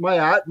my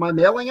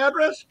mailing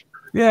address,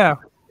 Yeah.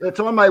 it's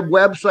on my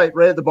website,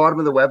 right at the bottom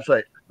of the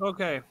website.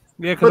 Okay.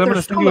 Yeah, because But I'm going to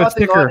there's send still you a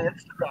nothing on sticker.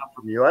 Instagram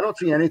from you. I don't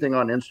see anything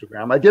on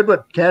Instagram. I did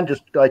what Ken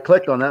I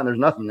clicked on that, and there's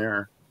nothing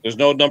there. There's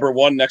no number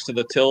one next to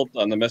the tilde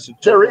on the message.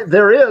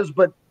 There is,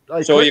 but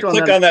So you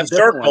click on that it's a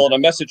different circle one. and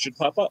a message should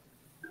pop up.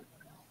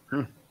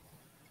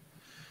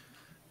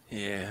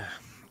 Yeah.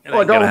 It Oh, I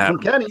ain't got gonna one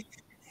from happen. Kenny.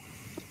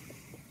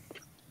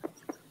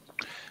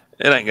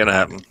 It ain't gonna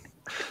happen.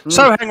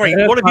 So, Henry,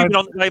 what have you been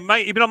on today,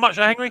 mate? You been on much,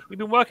 Henry? You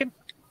been working?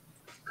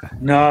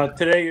 No,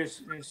 today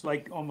it's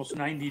like almost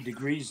 90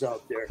 degrees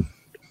out there.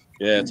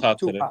 Yeah, it's hot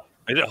Too today. hot.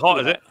 Is it hot?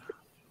 Is it?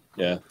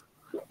 Yeah.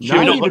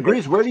 90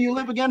 degrees. Where do you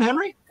live again,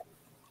 Henry?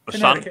 The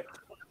sun.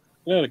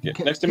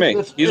 Connecticut, next to me.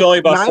 He's only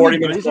about 90 40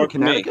 minutes degrees in north of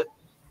me. Connecticut?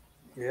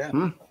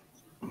 Yeah.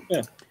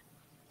 Yeah.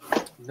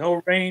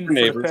 No rain for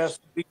Neighbors. the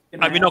past week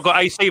and a Have you not half.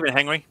 got AC then,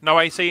 Henry? No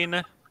AC in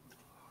there?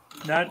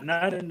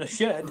 Not in the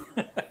shed.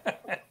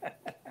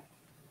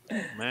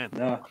 Man.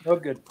 No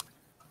good.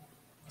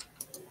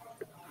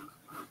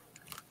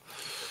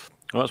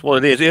 Well, that's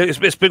what it is.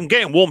 It's been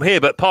getting warm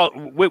here, but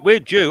we're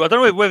due. I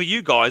don't know whether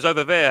you guys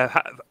over there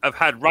have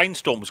had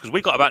rainstorms, because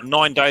we've got about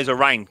 9 days of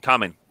rain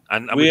coming.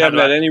 And we haven't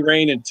had any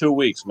rain in 2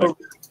 weeks, man.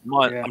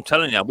 I'm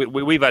telling you,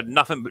 we've had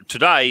nothing. But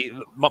today,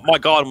 my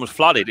garden was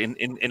flooded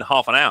in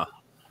half an hour.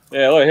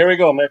 Yeah, look, here we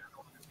go, man.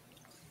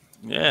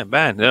 Yeah,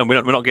 man. No,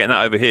 we're not getting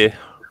that over here.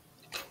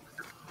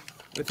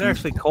 It's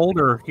actually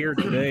colder here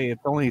today.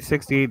 It's only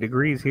 68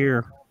 degrees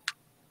here.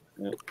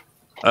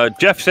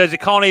 Jeff says he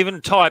can't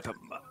even type.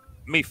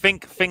 Me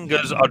think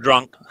fingers are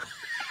drunk.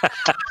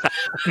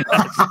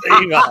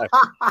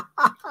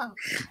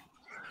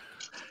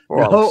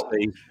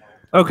 Steve.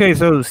 Okay,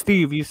 so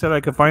Steve, you said I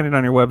could find it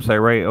on your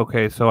website, right?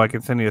 Okay, so I can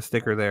send you a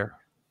sticker there.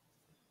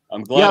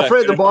 I'm glad. Yeah, it's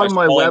right at the bottom of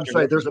my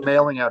website. There's a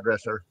mailing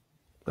address there.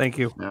 Thank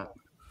you.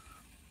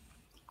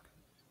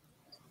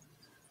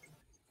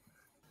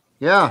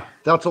 Yeah,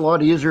 that's a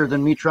lot easier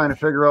than me trying to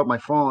figure out my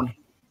phone.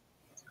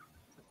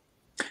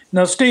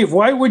 Now, Steve,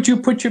 why would you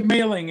put your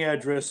mailing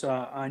address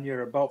on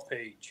your About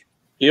page?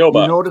 You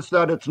notice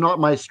that it's not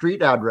my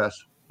street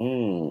address.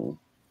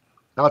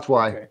 That's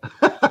why.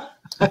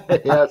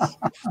 Okay. Yes.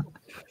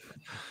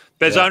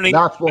 There's only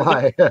that's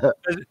why.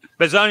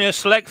 There's only a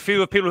select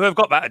few of people who have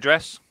got that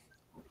address.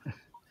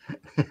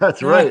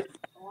 That's right.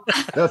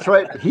 That's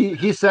right.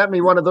 He sent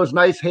me one of those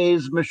nice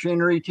Hayes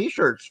Machinery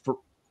T-shirts.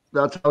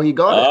 That's how he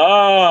got it.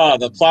 Ah,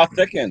 the plot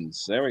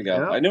thickens. There we go.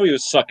 Yeah. I knew he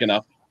was sucking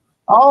up.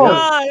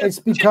 Oh, it's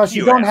because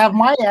you don't have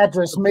my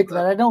address, Mick,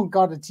 that I don't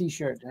got a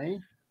T-shirt, eh?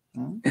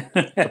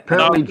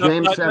 Apparently,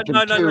 James sent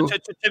him two.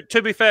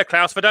 To be fair,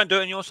 Klaus, if I don't do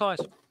it in your size.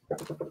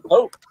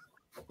 Oh.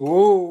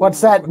 Ooh.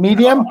 What's that?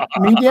 Medium?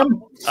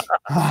 Medium?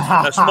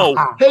 No, small.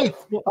 Hey,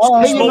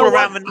 small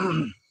around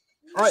the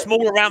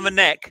small around the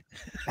neck.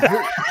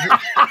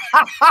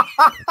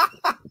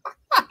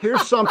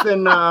 Here's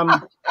something.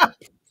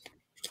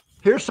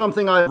 Here's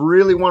something I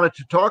really wanted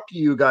to talk to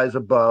you guys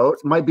about.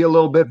 It might be a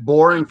little bit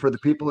boring for the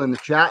people in the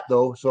chat,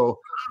 though. So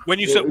when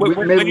you say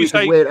maybe we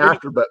can wait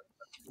after, but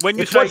when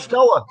you it's say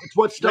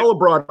what Stella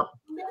brought up.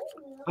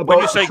 When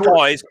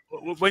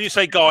you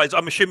say guys,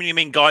 I'm assuming you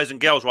mean guys and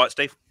girls, right,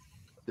 Steve?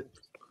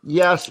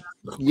 Yes,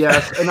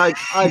 and I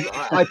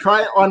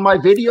try on my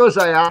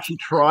videos. I actually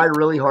try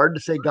really hard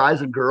to say guys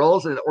and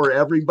girls or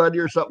everybody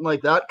or something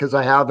like that, because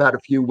I have had a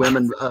few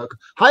women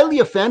highly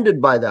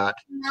offended by that.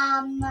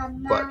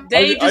 But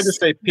I just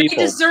say people.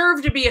 They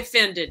deserve to be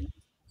offended.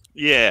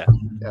 Yeah.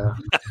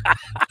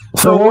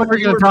 So what are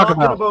you going to talk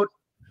about,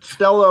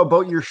 Stella?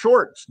 About your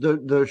shorts,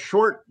 the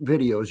short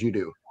videos you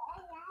do.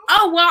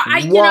 Oh well,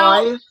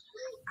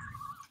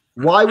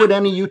 why would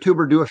any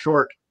YouTuber do a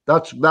short?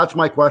 That's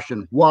my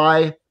question.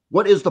 Why?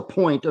 What is the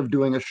point of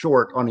doing a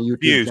short on a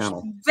YouTube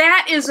channel?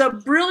 That is a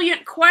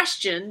brilliant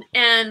question.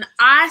 And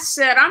I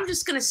said, I'm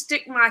just going to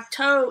stick my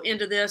toe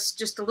into this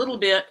just a little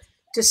bit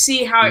to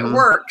see how it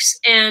works.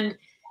 And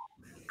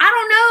I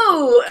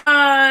don't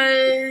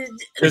know.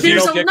 Because you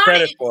don't get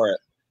credit for it.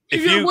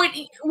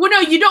 No,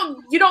 you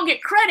don't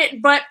get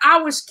credit. But I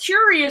was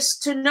curious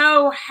to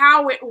know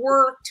how it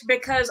worked,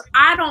 because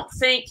I don't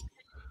think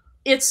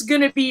it's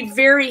going to be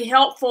very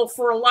helpful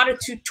for a lot of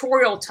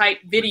tutorial type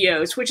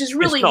videos, which is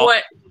really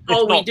what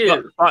we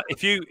do. But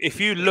if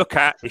you look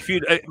at,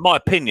 my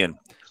opinion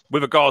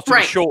with regards to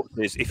the shorts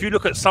is, if you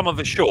look at some of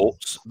the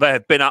shorts, they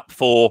have been up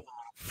for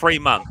 3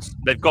 months.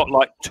 They've got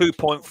like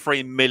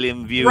 2.3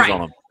 million views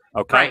on them.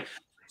 Okay. Right.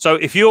 So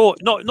if you're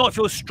not if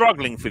you're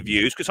struggling for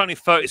views, because it's only a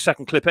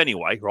 30-second clip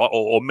anyway, right,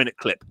 or minute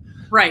clip.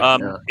 Right.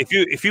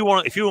 If you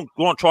want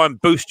to try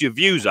and boost your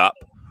views up,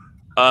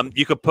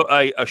 you could put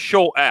a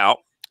short out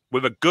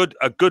with a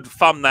good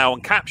thumbnail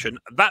and caption.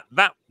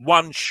 That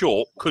one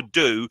short could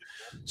do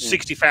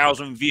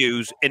 60,000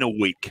 views in a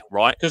week,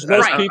 right? Because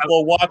most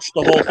people watch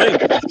the whole thing.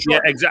 Yeah,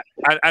 exactly.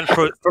 And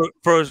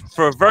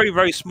for a very,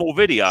 very small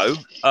video,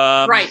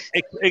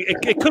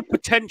 it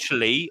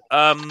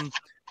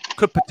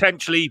could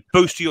potentially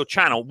boost your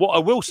channel. What I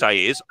will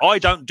say is, I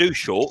don't do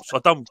shorts.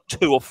 I've done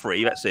 2 or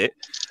 3. That's it.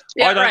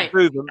 Yeah, I don't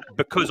do them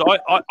because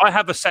I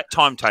have a set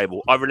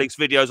timetable. I release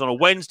videos on a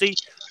Wednesday,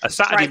 a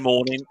Saturday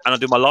morning, and I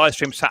do my live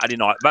stream Saturday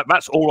night.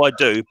 That's all I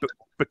do. But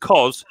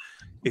because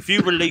if you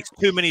release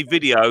too many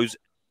videos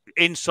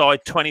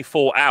inside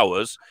 24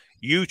 hours,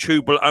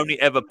 YouTube will only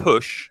ever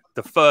push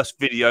the first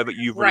video that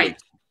you've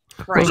released.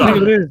 Right.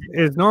 So,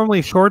 is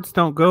normally shorts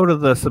don't go to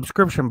the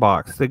subscription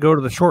box; they go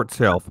to the short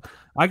shelf.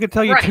 I could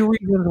tell you 2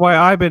 reasons why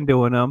I've been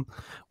doing them.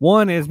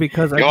 One is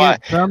because I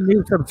get some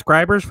new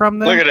subscribers from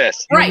them. Look at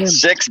this. Right.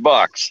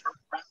 $6.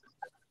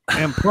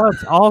 And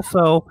plus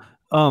also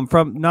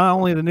from not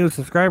only the new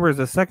subscribers,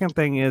 the second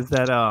thing is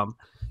that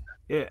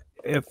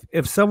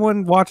if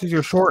someone watches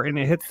your short and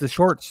it hits the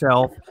short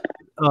shelf,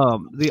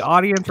 the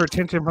audience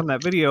retention from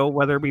that video,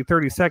 whether it be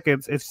 30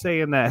 seconds, it's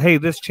saying that, hey,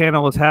 this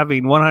channel is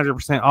having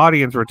 100%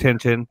 audience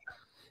retention.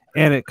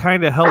 and it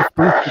kind of helps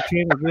boost the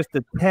channel just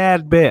a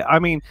tad bit. I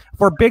mean,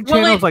 for big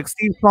channels like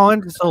Steve Small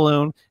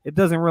Saloon, it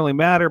doesn't really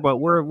matter, but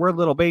we're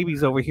little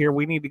babies over here.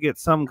 We need to get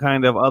some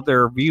kind of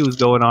other views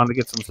going on to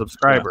get some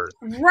subscribers.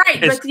 Right,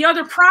 but the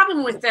other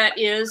problem with that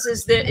is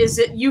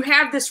that you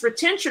have this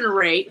retention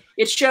rate.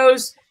 It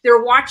shows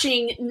they're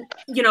watching,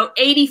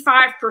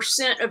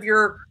 85% of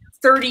your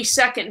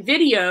 30-second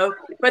video,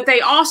 but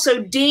they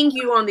also ding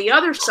you on the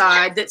other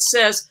side that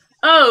says,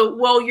 oh,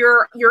 well,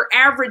 your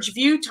average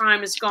view time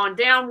has gone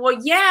down. Well,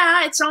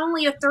 yeah, it's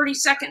only a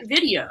 30-second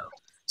video.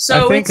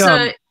 So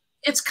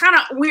it's kind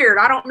of weird.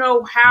 I don't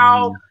know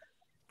how.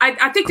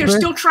 I think they're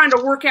still trying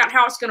to work out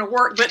how it's going to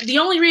work. But the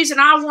only reason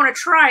I want to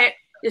try it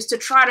is to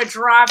try to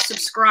drive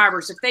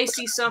subscribers. If they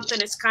see something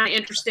that's kind of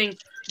interesting,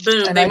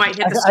 boom, they might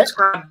hit the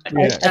subscribe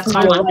button. That's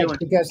all I'm doing.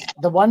 Because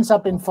the ones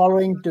I've been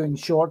following doing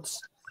shorts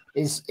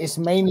is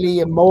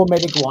mainly a Mo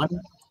Medic one.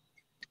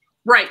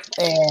 Right.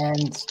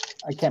 And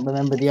I can't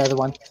remember the other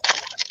one.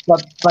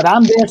 But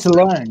I'm there to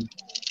learn.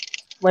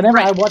 Whenever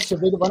I watch a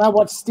video, when I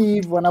watch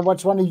Steve, when I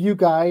watch one of you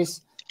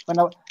guys,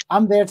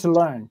 I'm there to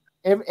learn.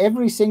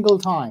 Every single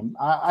time.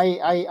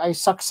 I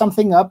suck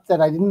something up that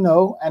I didn't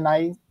know, and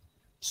I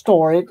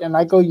store it, and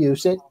I go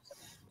use it.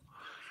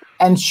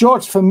 And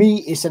shorts, for me,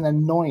 is an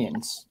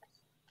annoyance.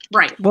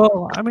 Right.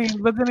 Well, I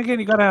mean, but then again,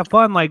 you got to have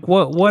fun. Like,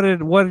 what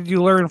did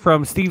you learn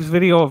from Steve's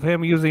video of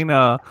him using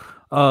a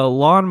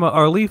lawn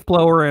or leaf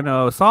blower and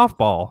a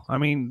softball? I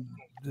mean,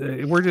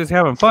 we're just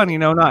having fun,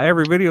 Not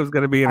every video is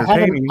going to be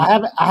entertaining.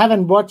 I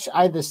haven't watched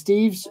either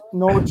Steve's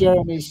nor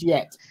Jeremy's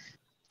yet.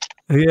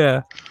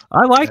 Yeah,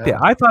 I liked it.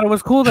 I thought it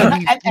was cool that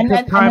he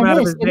took time out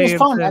of his day. It is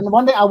fun, and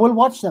one day I will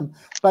watch them.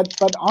 But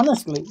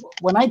honestly,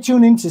 when I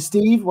tune into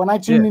Steve, when I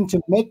tune into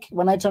Mick,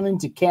 when I tune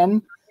into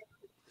Ken,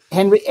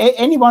 Henry,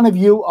 any one of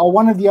you or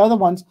one of the other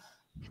ones,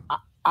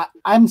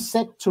 I'm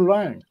set to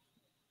learn.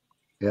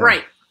 Yeah.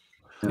 Right.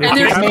 And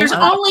there's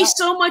only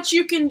so much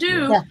you can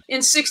do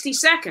in 60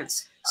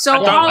 seconds.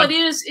 So all it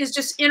is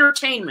just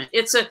entertainment.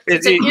 It's an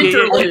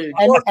interlude.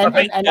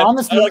 And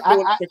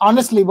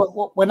honestly,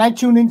 when I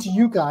tune into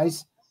you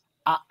guys,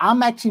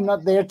 I'm actually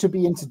not there to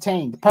be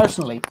entertained.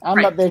 Personally,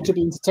 I'm not there to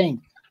be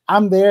entertained.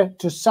 I'm there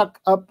to suck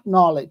up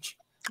knowledge.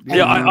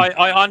 Yeah,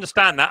 I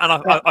understand that, and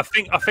I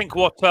think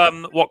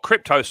what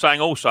Crypto's saying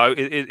also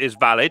is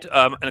valid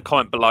in a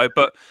comment below.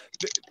 But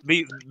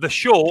the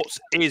shorts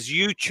is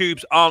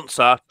YouTube's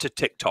answer to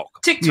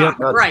TikTok. TikTok,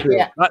 right?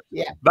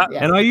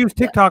 And I use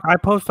TikTok. I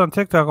post on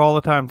TikTok all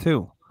the time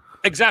too.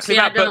 Exactly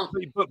that.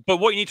 But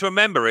what you need to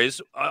remember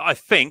is, I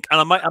think,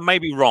 and I may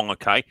be wrong.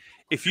 Okay,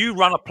 if you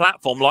run a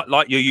platform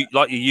like your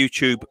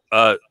YouTube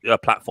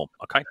platform,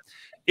 okay.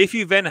 If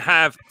you then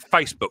have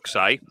Facebook,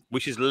 say,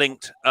 which is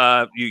linked,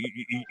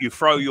 you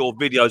throw your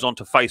videos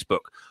onto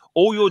Facebook.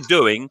 All you're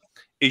doing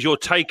is you're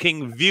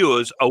taking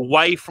viewers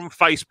away from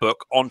Facebook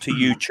onto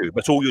YouTube.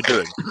 That's all you're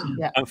doing.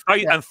 And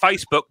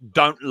Facebook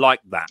don't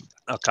like that,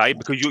 okay?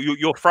 Because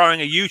you're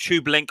throwing a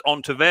YouTube link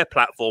onto their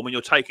platform and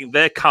you're taking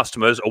their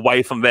customers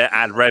away from their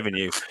ad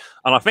revenue.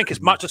 And I think it's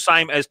much the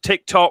same as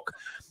TikTok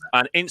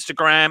and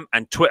Instagram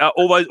and Twitter,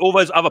 all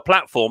those other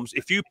platforms.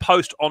 If you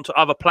post onto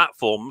other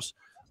platforms,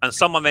 and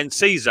someone then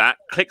sees that,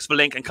 clicks the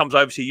link, and comes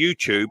over to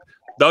YouTube,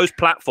 those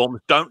platforms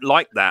don't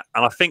like that.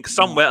 And I think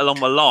somewhere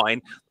along the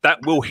line,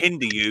 that will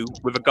hinder you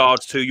with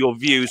regards to your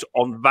views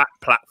on that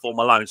platform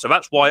alone. So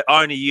that's why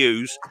I only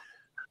use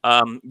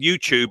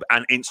YouTube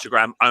and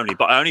Instagram only.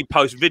 But I only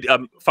post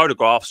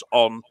photographs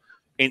on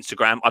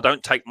Instagram. I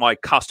don't take my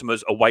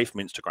customers away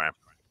from Instagram.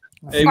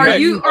 Are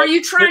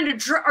you trying to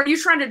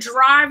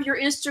drive your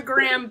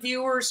Instagram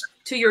viewers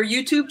to your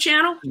YouTube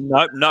channel?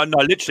 No.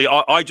 Literally,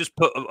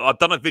 I've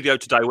done a video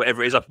today,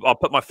 whatever it is. I'll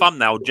put my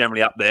thumbnail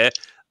generally up there,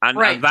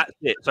 and that's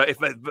it. So if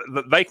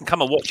they can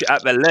come and watch it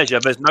at their leisure,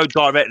 there's no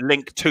direct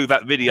link to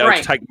that video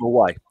to take them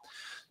away.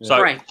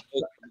 So,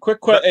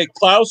 quick question, hey,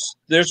 Klaus.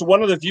 There's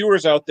one of the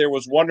viewers out there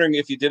was wondering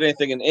if you did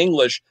anything in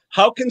English.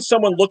 How can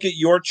someone look at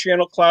your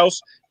channel,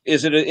 Klaus?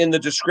 Is it in the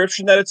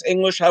description that it's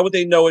English? How would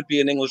they know it'd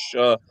be an English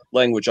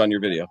language on your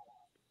video?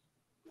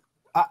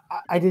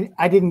 I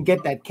didn't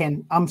get that,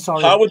 Ken. I'm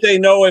sorry. How would they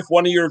know if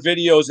one of your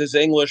videos is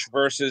English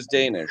versus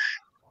Danish?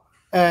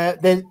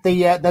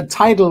 The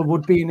title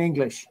would be in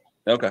English.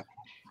 Okay,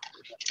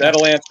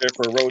 that'll answer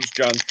for Rhodes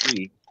John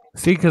C.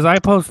 See, because I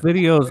post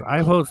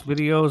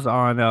videos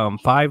on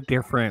 5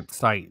 different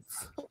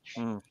sites.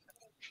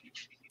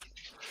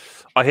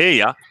 I hear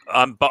you,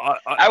 but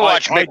I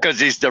watch Mick because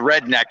he's the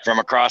redneck from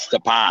across the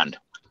pond.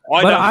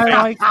 I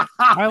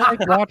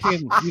like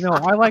watching,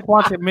 I like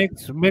watching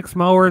Micks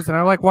Mowers, and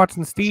I like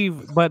watching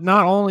Steve. But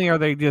not only are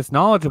they just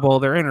knowledgeable,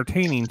 they're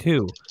entertaining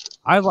too.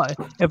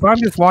 If I'm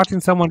just watching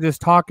someone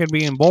just talking,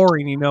 being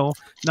boring,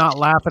 not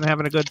laughing,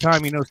 having a good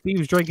time.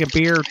 Steve's drinking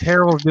beer,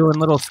 Terrell's doing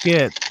little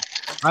skits.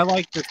 I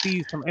like to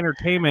see some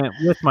entertainment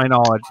with my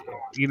knowledge.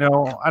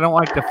 I don't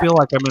like to feel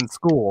like I'm in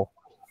school.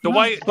 The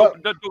way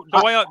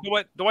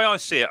I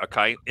see it,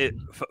 okay,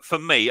 for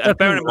me, and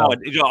bearing in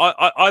mind,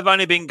 I've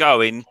only been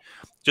going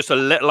just a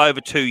little over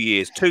 2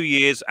 years, 2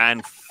 years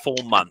and 4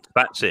 months.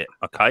 That's it,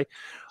 okay.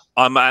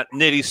 I'm at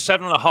nearly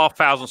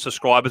 7,500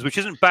 subscribers, which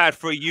isn't bad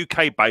for a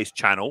UK-based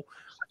channel.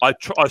 I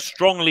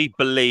strongly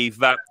believe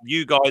that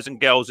you guys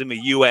and girls in the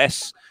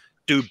US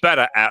do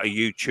better out of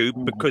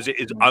YouTube because it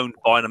is owned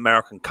by an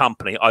American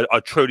company. I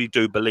truly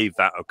do believe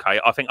that, okay?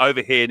 I think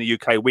over here in the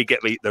UK, we get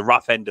the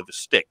rough end of the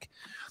stick.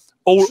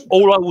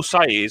 All I will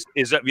say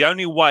is that the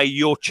only way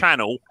your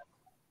channel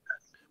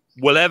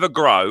will ever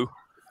grow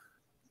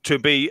to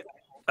be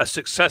a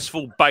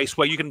successful base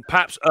where you can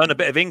perhaps earn a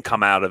bit of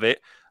income out of it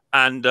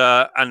and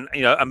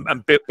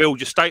build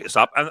your status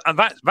up, and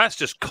that's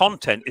just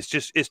content. It's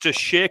just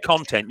sheer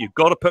content. You've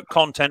got to put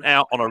content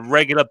out on a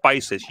regular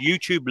basis.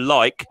 YouTube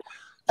like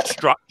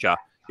structure.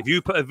 If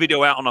you put a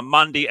video out on a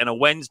Monday and a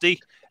Wednesday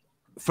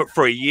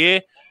for a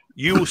year,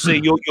 you will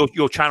see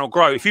your channel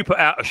grow. If you put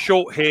out a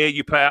short here,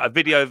 you put out a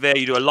video there,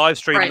 you do a live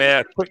stream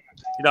there,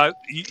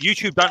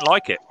 YouTube don't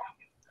like it.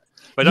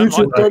 They don't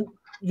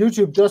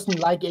YouTube doesn't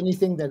like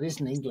anything that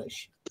isn't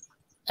English,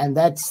 and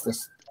that's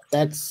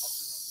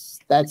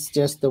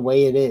just the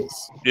way it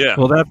is. Yeah.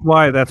 Well, that's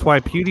why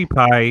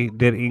PewDiePie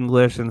did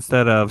English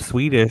instead of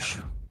Swedish.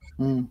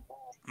 Mm.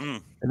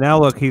 And now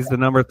look, he's the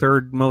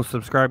 #3 most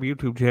subscribed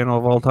YouTube channel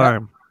of all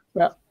time.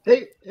 Yeah.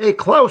 Hey,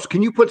 Klaus,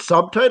 can you put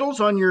subtitles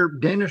on your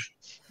Danish?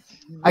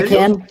 I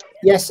can.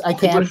 Yes, I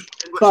can.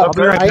 But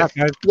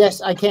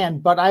yes, I can.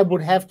 But I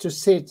would have to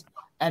sit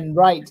and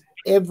write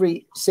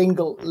every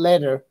single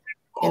letter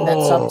in that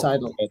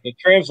subtitle. The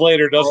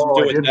translator doesn't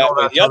do it that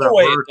way. The other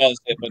way it does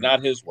it, but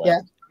not his way.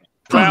 Yeah.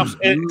 Klaus,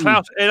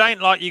 it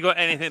ain't like you got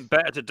anything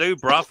better to do,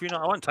 bruv.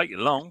 I won't take you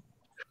long.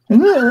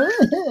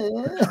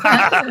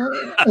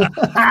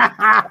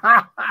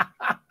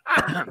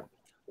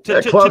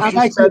 Klaus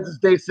just spends his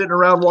day sitting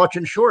around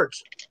watching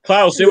shorts.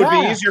 Klaus, it would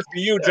be easier for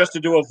you just to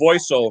do a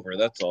voiceover.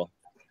 That's all.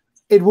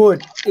 It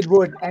would,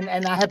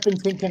 and I have been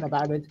thinking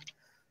about it.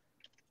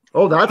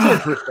 Oh, that's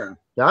interesting.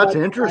 That's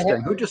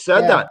interesting. Who just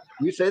said that?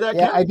 You say that?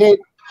 Yeah, Ken? I did.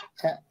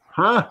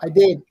 Huh? I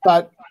did,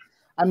 but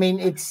I mean,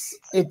 it's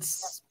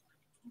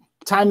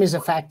time is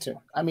a factor.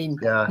 I mean,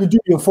 you do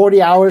your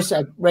 40 hours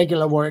at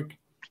regular work,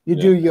 you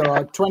do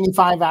your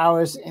 25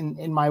 hours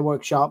in my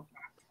workshop,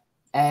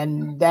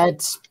 and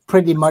that's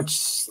pretty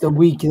much the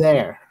week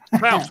there.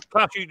 Klaus,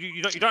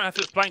 you don't have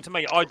to explain to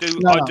me. I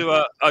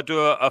do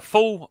a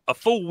full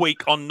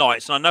week on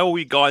nights, and I know all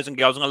you guys and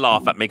girls are gonna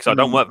laugh at me because I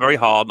don't work very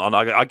hard. And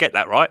I get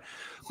that, right?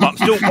 But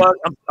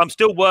I'm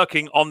still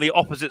working on the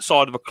opposite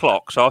side of a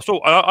clock, so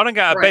I don't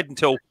get out of bed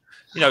until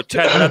 10,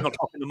 11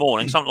 o'clock in the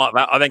morning, something like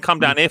that. I then come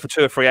down here for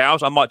 2 or 3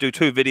 hours. I might do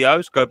 2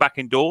 videos, go back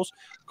indoors,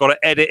 got to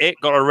edit it,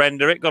 got to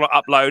render it, got to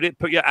upload it,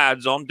 put your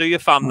ads on, do your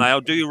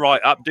thumbnail, do your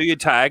write up, do your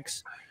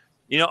tags.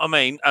 You know what I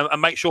mean?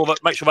 And make sure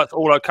that's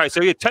all okay.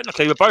 So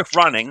technically we're both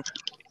running,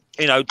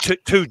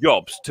 2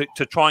 jobs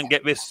to try and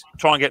get this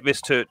to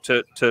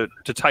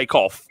take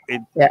off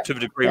to the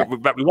degree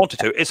that we wanted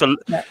to.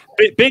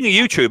 Being a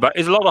YouTuber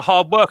is a lot of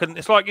hard work, and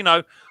it's like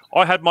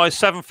I had my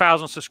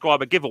 7,000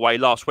 subscriber giveaway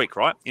last week,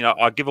 right?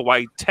 I give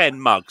away 10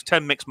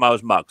 Micks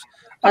Mowers mugs.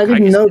 Okay. I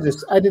didn't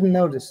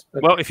notice.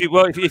 But... Well, if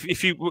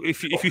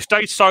you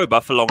stayed sober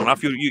for long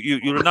enough,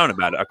 you'd have known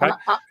about it. Okay.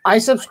 I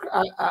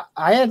subscribe.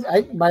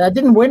 But I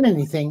didn't win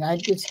anything. I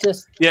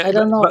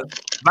don't know. But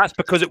that's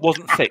because it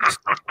wasn't fixed.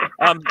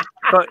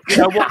 But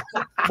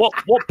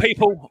what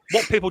people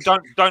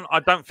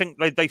I don't think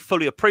they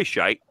fully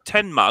appreciate.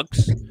 10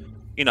 mugs.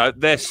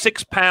 They're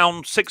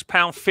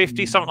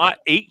 £6.50, something like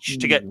that each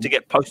to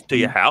get posted to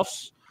your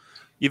house.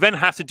 You then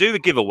have to do the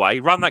giveaway,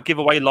 run that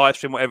giveaway live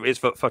stream, whatever it is,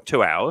 for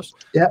 2 hours.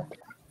 Yeah.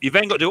 You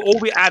then got to do all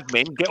the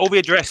admin, get all the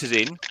addresses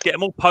in, get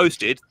them all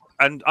posted.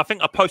 And I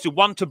think I posted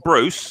one to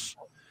Bruce.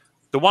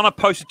 The one I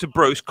posted to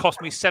Bruce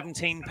cost me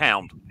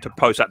 £17 to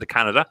post that to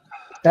Canada.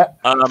 Yeah.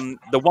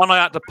 The one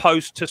I had to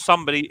post to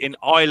somebody in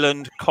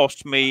Ireland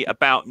cost me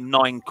about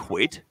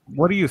 £9.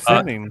 What are you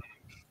sending?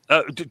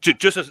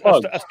 Just a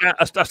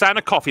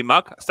standard coffee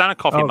mug,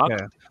 mug.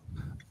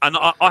 And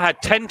I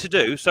had 10 to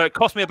do, so it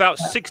cost me about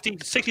 60,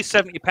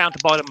 70 pounds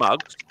to buy the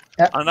mugs,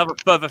 and another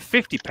further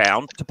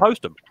 £50 to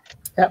post them.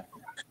 Yep.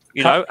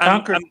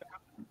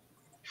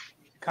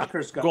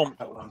 Conker's got one.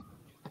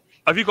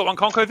 Have you got one,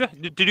 Conker?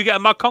 Did you get a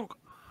mug, Conk?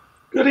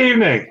 Good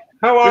evening.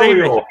 How are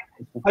we all?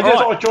 I just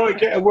thought I'd try and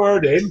get a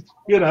word in,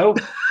 I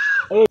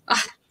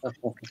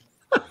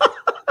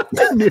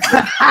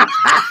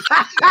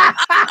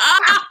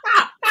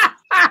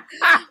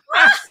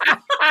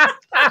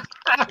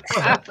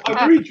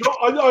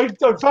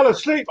fell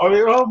asleep. I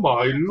mean, oh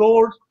my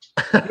lord!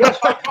 Yes,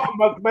 I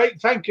got mate.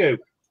 Thank you.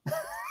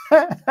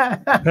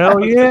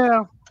 Hell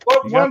yeah!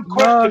 One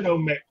question, though,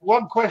 Mick.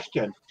 One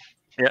question.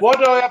 Yeah. Why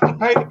do I have to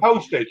pay the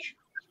postage?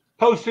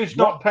 Postage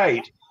not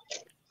paid.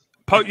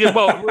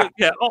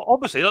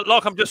 Obviously,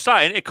 like I'm just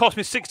saying, it cost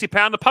me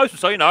 £60 to post,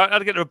 so I had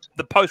to get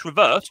the post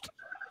reversed.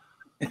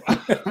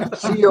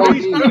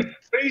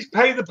 Please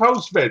pay the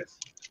postman.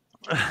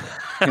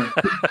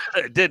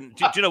 It didn't.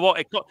 Do you know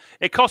what?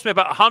 It cost me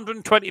about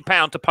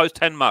 £120 to post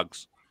 10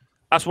 mugs.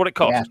 That's what it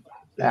cost.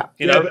 Yeah.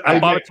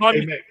 And by the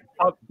time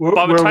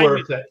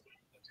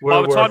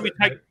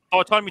by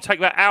the time you take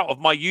that out of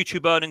my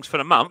YouTube earnings for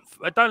the month,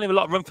 I don't leave a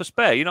lot of room for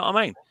spare. You know what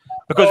I mean?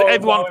 Because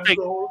everyone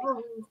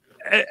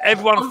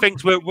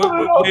thinks we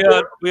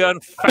earn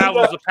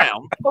thousands of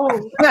pounds.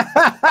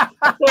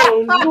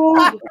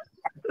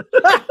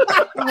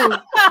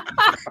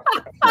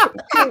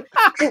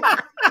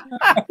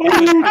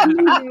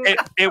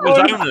 It was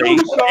only.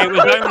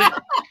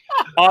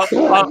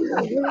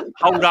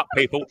 Hold up,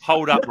 people.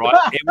 Hold up, right?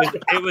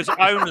 It was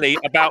only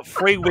about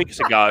 3 weeks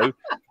ago.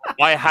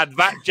 I had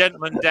that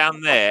gentleman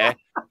down there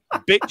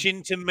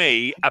bitching to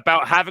me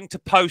about having to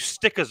post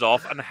stickers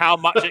off and how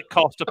much it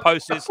costs to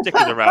post his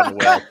stickers around the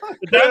world.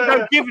 But don't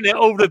go giving it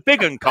all the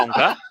big and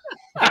conquer.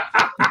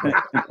 Hey,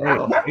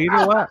 you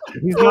know what?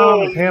 He's not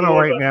on the panel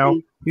right now.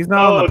 He's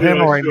not on the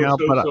panel right now.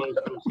 But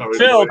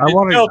Phil,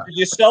 did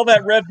you sell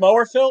that red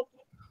mower, Phil?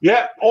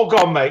 Yeah, all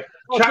gone, mate.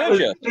 Oh, did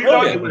you?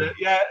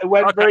 Yeah, it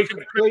went very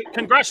quickly.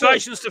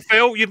 Congratulations to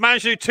Phil. You've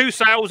managed to do 2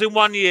 sales in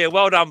 1 year.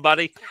 Well done,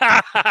 buddy.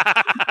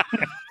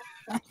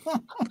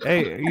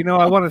 Hey, you know,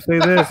 I want to say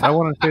this.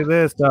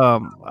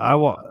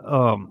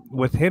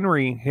 With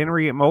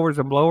Henry at Mowers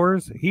and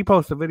Blowers, he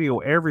posts a video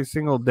every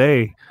single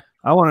day.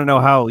 I want to know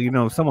how, you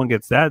know, someone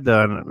gets that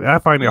done. I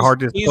find it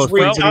hard to. He's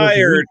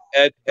retired.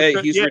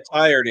 He's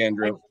retired,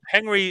 Andrew.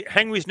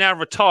 Henry's now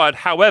retired.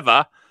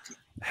 However,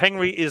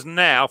 Henry is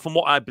now, from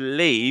what I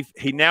believe,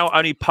 he now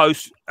only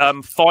posts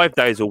 5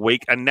 days a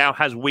week and now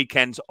has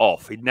weekends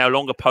off. He no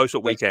longer posts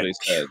at weekends.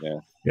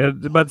 Yeah,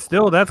 but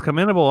still, that's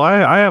commendable.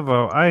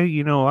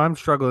 I'm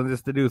struggling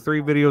just to do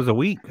 3 videos a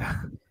week.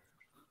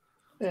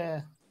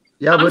 Yeah.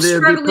 Yeah, I'm but it'd be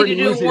struggling pretty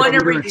to do easy one if you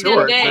every do it 10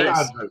 short.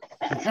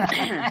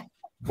 days.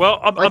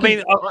 Well, I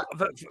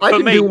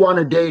can do one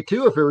a day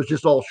too if it was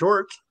just all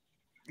shorts.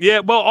 Yeah,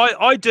 well,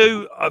 I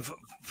do.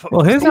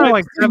 Well, his are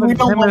like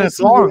 7-10 minutes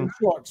long.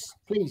 Shorts,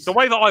 please. The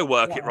way that I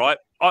work it, right?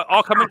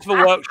 I'll come into the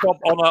workshop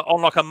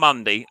on like a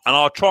Monday, and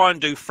I'll try and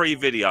do 3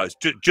 videos.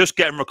 Just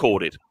get them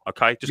recorded,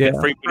 okay? Just get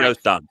 3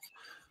 videos done.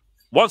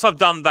 Once I've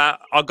done that,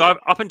 I'll go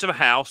up into the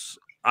house,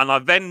 and I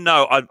then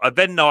know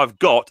I've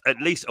got at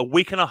least a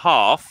week and a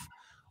half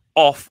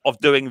off of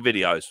doing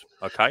videos.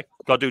 Okay,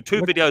 so I do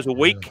 2 videos a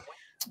week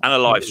and a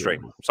live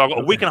stream. So I've got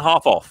a week and a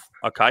half off.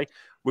 Okay.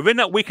 Within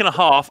that week and a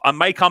half, I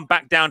may come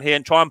back down here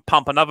and try and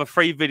pump another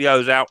 3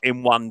 videos out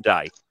in 1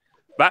 day.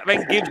 That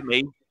then gives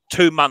me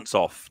 2 months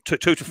off, 2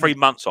 to 3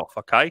 months off.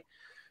 Okay.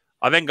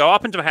 I then go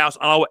up into the house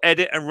and I will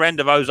edit and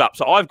render those up.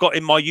 So I've got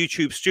in my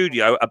YouTube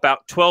studio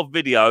about 12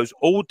 videos,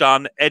 all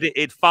done,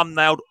 edited,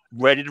 thumbnailed,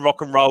 ready to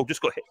rock and roll.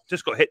 Just got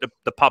to hit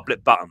the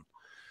public button.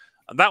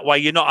 And that way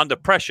you're not under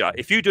pressure.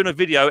 If you're doing a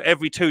video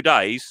every 2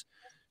 days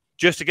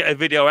just to get a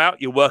video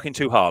out, you're working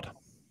too hard.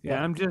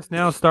 Yeah, I'm just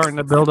now starting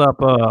to build up.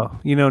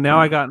 Now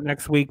I got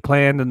next week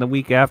planned and the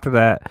week after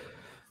that.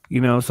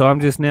 So I'm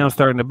just now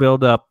starting to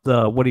build up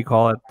the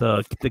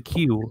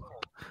queue.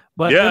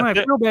 But then I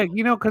feel bad,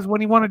 because when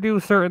you want to do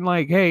certain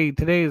hey,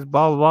 today is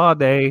blah blah blah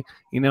day,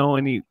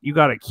 and you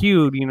got it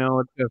queued, it's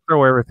gonna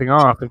throw everything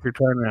off if you're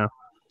trying to.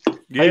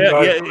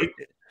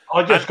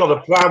 I just got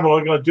a plan what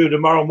I'm going to do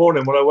tomorrow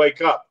morning when I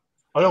wake up.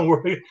 I don't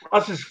worry.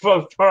 That's as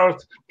far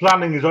as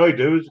planning as I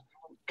do.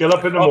 Get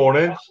up in the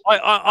mornings.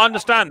 I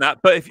understand that,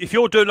 but if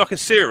you're doing like a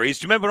series,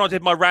 do you remember when I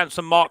did my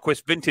Ransom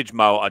Marquis vintage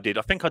mower? I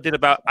think I did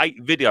about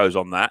 8 videos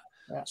on that.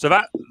 Yeah. So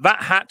that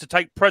had to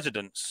take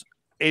precedence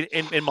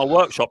in my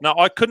workshop. Now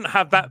I couldn't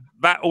have that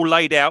all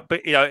laid out,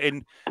 but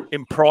in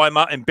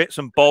primer, in bits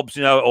and bobs,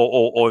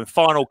 or in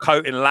final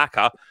coat in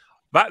lacquer.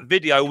 That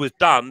video was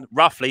done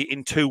roughly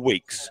in 2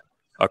 weeks.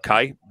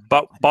 Okay,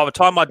 but by the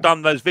time I'd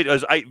done those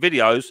videos, 8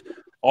 videos,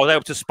 I was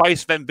able to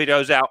space them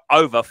videos out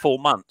over 4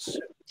 months.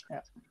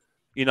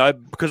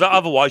 Because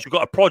otherwise you've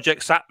got a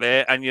project sat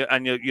there and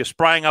you're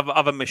spraying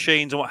other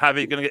machines and what have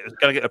you. You're going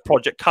to get a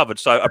project covered.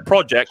 So a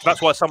project. That's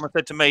why someone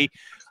said to me,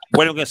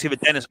 when am I going to see the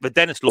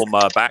dentist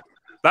lawnmower back?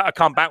 That'll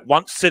come back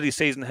once silly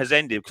season has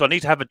ended, because I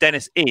need to have a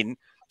dentist in,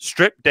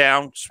 stripped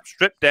down,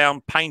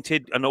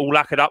 painted, and all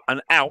lacquered up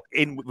and out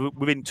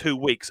within 2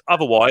 weeks.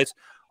 Otherwise,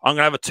 I'm going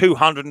to have a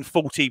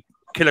 240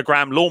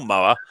 kilogram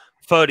lawnmower,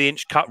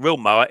 30-inch cut reel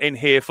mower in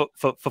here for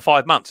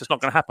 5 months. It's not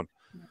going to happen.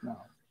 No.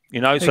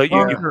 So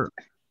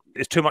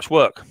it's too much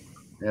work.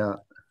 Yeah.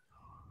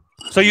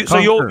 So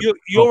your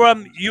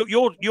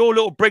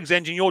little Briggs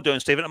engine you're doing,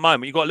 Steve, at the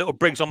moment, you've got a little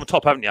Briggs on the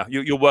top, haven't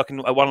you? You're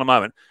working at one at the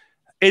moment.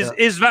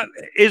 Is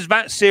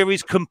that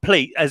series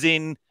complete? As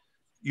in,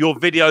 your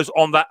videos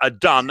on that are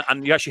done,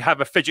 and you actually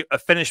have a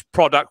finished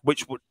product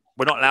which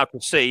we're not allowed to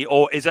see,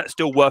 or is that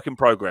still work in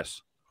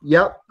progress?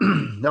 Yep.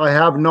 I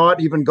have not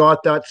even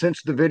got that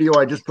since the video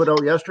I just put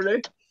out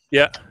yesterday.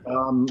 Yeah.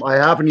 I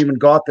haven't even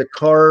got the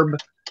carb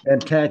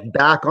and tank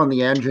back on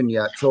the engine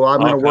yet. So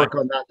I'm going to work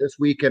on that this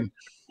week and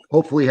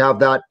hopefully have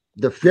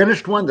the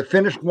finished one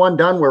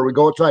done, where we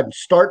go outside and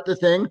start the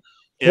thing.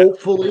 Yeah.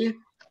 Hopefully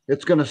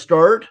it's going to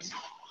start.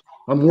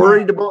 I'm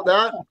worried about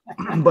that,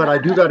 but I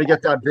do got to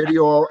get that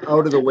video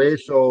out of the way.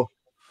 So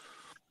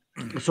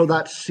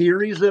that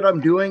series that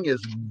I'm doing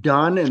is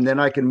done, and then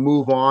I can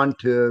move on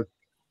to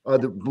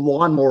the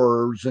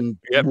lawnmowers, and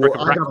Yeah, I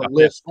got a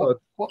list.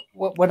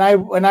 When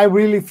I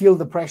really feel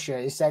the pressure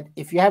is that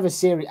if you have a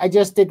series, I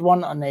just did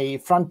one on a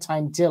front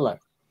time tiller.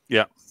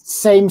 Yeah.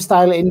 Same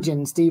style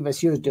engine, Steve,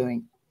 as you're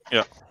doing.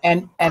 Yeah.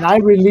 And I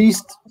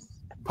released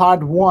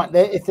part 1.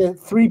 It's a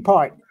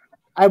 3-part.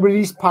 I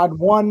released part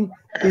 1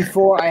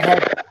 before I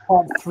had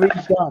part 3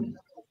 done.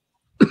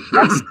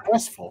 That's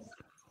stressful.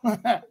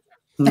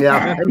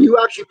 Yeah, and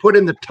you actually put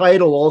in the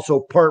title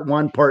also, part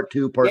 1, part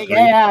 2, part 3.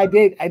 Yeah, I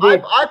did.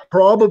 I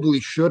probably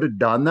should have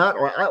done that,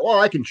 or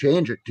I can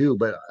change it too,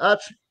 but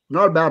that's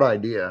not a bad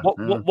idea.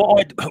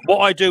 What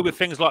I do with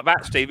things like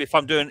that, Steve, if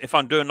I'm doing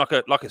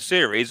like a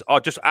series, I'll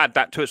just add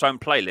that to its own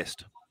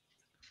playlist.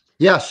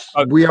 Yes,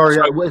 we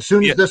are. As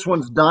soon as this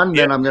one's done,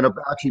 then I'm going to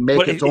actually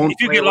make its own.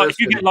 If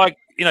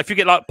you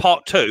get like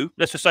part 2,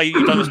 let's just say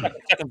you've done a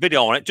second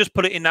video on it, just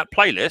put it in that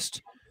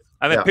playlist,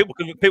 and then people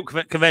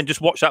can then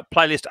just watch that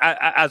playlist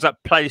as that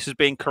playlist is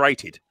being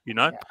created. You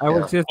know. I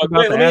was just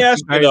let me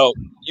ask you though,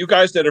 you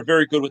guys that are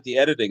very good with the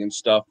editing and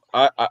stuff.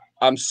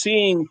 I'm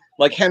seeing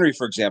like Henry,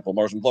 for example,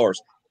 Mars and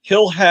Blowers.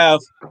 He'll have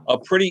a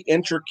pretty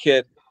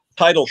intricate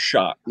title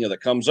shot,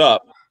 that comes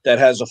up, that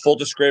has a full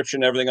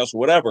description, everything else,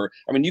 whatever.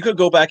 I mean, you could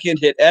go back in,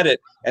 hit edit,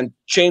 and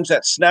change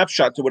that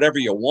snapshot to whatever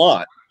you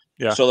want.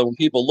 Yeah. So that when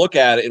people look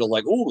at it, it'll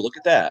like, ooh, look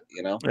at that,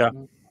 Yeah.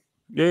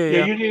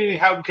 Yeah. You need any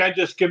help? Can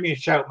just give me a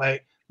shout,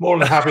 mate. More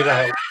than happy to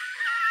help.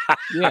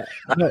 Yeah.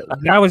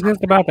 I was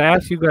just about to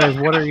ask you guys,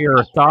 what are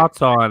your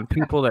thoughts on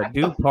people that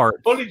do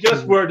parts? Only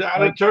just word,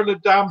 and I turned the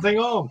damn thing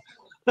on.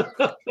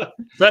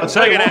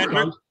 Say it,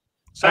 Andrew.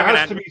 It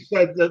has to be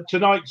said that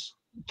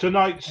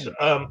tonight's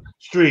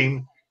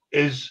stream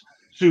is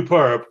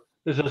superb.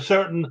 There's a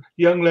certain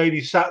young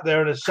lady sat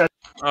there in a set.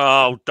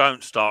 Oh,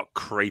 don't start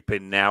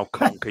creeping now,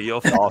 Conker.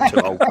 You're far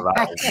too old for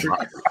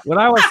that. What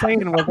I was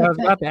saying was I was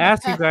about to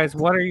ask you guys,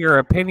 what are your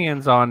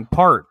opinions on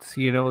parts,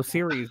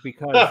 series?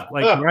 Because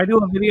like when I do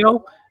a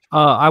video,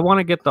 I want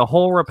to get the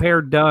whole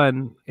repair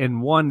done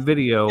in one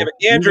video. Yeah,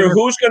 but Andrew,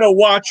 who's going to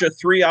watch a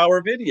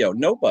 3-hour video?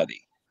 Nobody.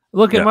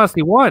 Look at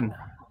Musty One.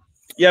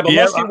 Yeah, but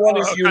Musty One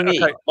is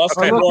unique.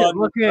 Musty One.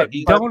 Look at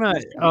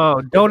Donut.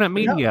 Oh, Donut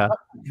Media.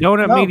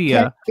 Donut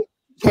Media.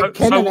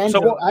 Ken and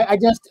Andrew, I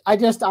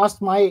just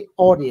asked my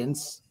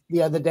audience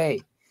the other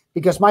day,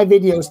 because my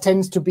videos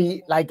tends to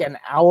be like an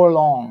hour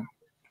long,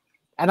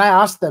 and I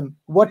asked them,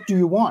 what do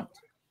you want?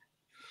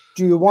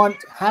 Do you want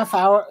half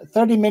hour,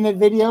 30-minute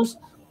videos?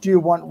 Do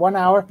you want 1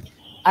 hour?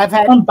 I've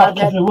had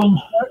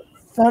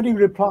 30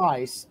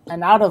 replies,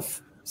 and out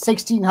of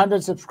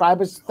 1,600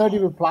 subscribers, 30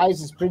 replies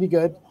is pretty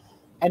good.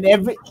 And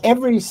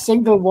every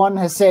single one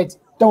has said,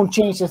 don't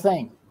change a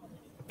thing.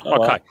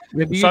 Okay.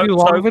 Do you do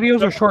long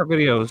videos or short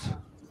videos?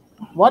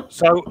 What?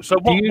 So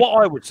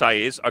what I would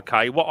say is,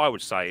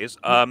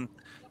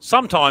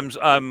 sometimes,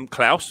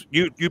 Klaus,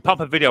 you pump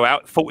a video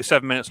out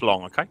 47 minutes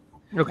long, okay?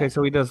 Okay,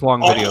 so he does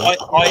long videos.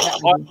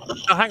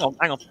 No, hang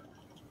on.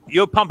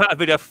 You'll pump out a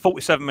video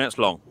 47 minutes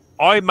long.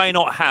 I may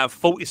not have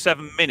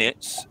 47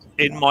 minutes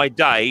in my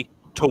day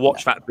to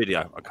watch that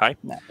video, okay?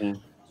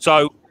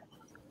 So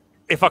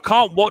if I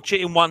can't watch it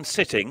in one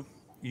sitting,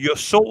 you're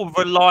sort of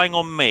relying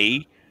on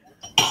me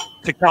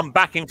to come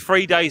back in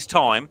 3 days'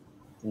 time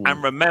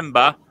and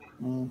remember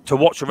to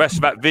watch the rest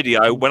of that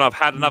video when I've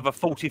had another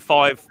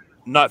 45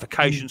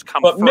 notifications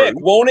come through. But Mick,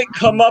 won't it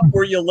come up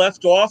where you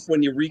left off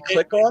when you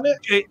re-click on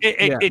it?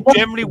 It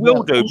generally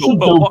will do.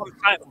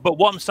 But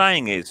what I'm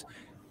saying is,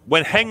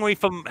 when Henry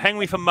from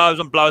Mowers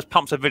and Blowers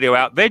pumps a video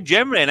out, they're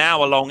generally an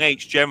hour long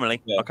each.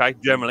 Generally.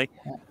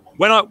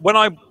 When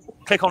I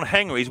click on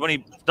Henry's when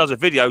he does a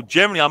video,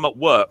 generally I'm at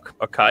work,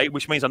 okay,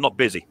 which means I'm not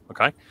busy,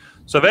 okay.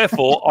 So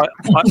therefore,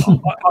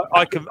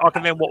 I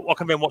can then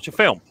watch a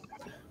film.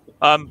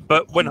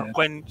 But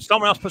when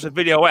someone else puts a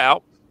video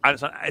out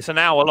and it's an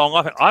hour long,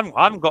 I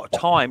haven't got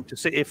time to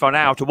sit here for an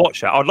hour to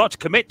watch that. I'd like to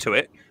commit to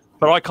it,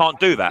 but I can't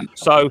do that.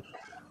 So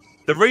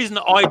the reason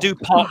that I do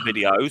part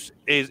videos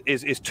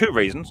is 2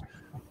 reasons.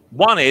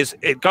 One is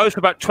it goes for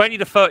about 20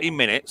 to 30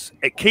 minutes.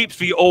 It keeps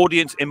the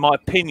audience, in my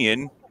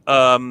opinion,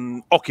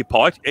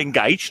 occupied,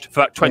 engaged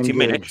for about 20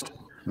 minutes.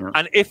 Yeah.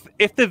 And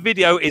if the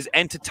video is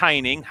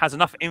entertaining, has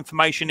enough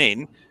information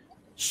in,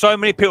 so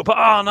many people put,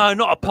 oh no,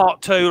 not a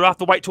part 2, I'll have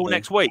to wait till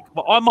next week.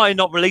 But I might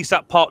not release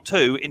that part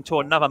 2 until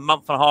another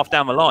month and a half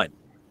down the line.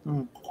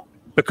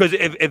 Because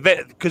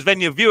because then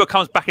your viewer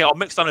comes back in, I'll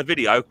mix on a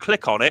video,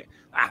 click on it,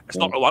 it's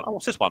not the one. Oh,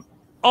 what's this one?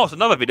 Oh, it's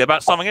another video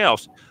about something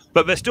else.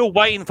 But they're still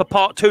waiting for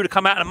part 2 to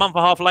come out in a month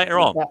and a half later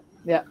on.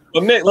 Yeah.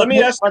 But Mick, let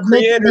me ask the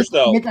creators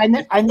though. Mick,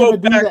 I never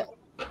do that.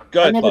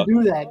 I never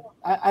do that.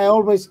 I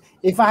always,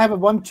 if I have a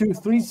 1, 2,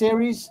 3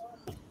 series,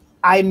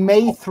 I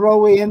may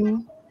throw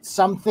in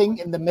something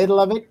in the middle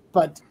of it,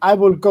 but I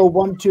will go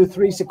 1, 2,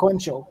 3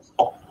 sequential.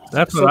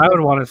 That's what I would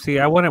want to see.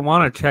 I wouldn't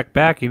want to check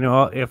back.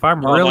 If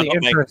I'm really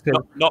interested.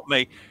 Not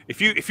me.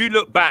 If you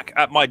look back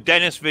at my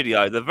Dennis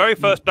video, the very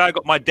first day I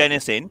got my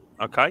Dennis in,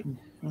 okay,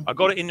 I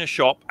got it in the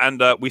shop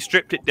and we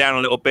stripped it down a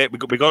little bit.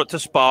 We got it to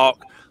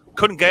spark.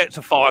 Couldn't get it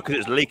to fire because it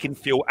was leaking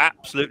fuel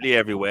absolutely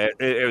everywhere.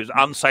 It was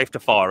unsafe to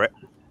fire it.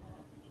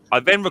 I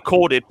then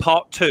recorded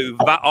part 2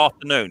 that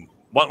afternoon.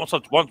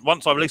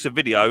 Once I released a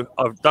video,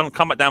 I've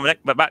come back down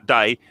that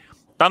day,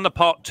 done the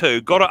part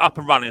 2, got it up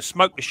and running,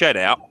 smoked the shed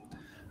out.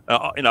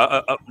 You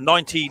know, a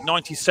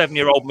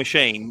 97-year-old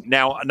machine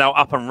now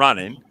up and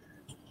running.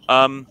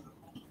 And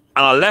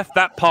I left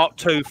that part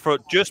 2 for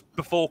just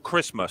before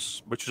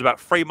Christmas, which was about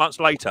 3 months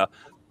later.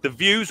 The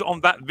views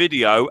on that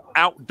video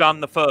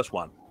outdone the first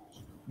one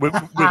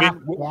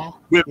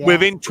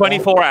within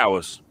 24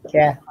 hours.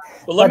 Yeah.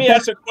 Well, let me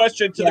ask a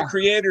question to the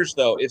creators,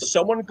 though. If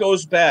someone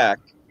goes back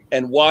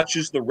and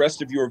watches the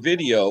rest of your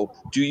video,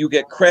 do you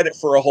get credit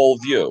for a whole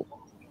view?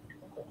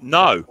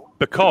 No,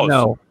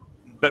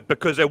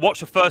 because they watch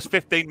the first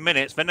 15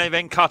 minutes, then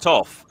they cut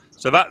off.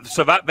 So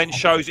that then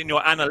shows in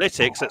your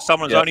analytics that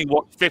someone's only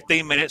watched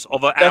 15 minutes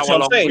of an hour long. That's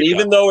what I'm saying. Video.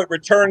 Even though it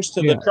returns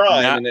to the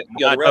crime,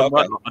 I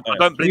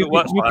don't believe it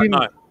works like that.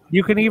 No.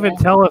 You can even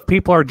tell if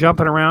people are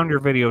jumping around your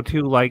video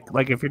too. Like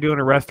if you're doing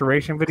a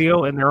restoration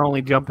video and they're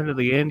only jumping to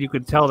the end, you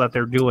can tell that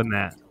they're doing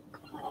that.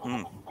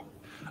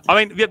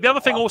 I mean, the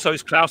other thing also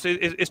is, Klaus,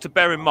 is to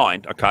bear in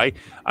mind, okay?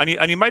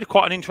 And you made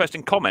quite an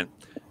interesting comment,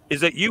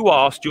 is that you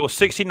asked your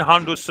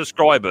 1,600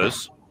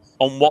 subscribers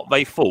on what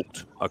they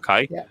thought,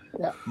 okay? Yeah.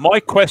 My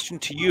question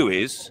to you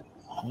is,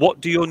 what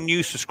do your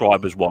new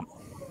subscribers want?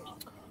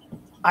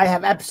 I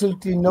have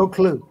absolutely no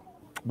clue.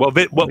 Well,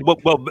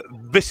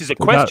 this is a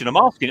question I'm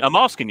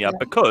asking you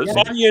because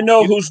how do you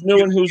know who's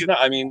new and who's not?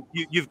 I mean,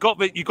 you've got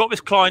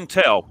this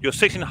clientele. You're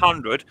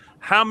 1,600.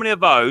 How many of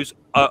those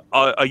are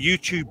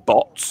YouTube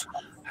bots?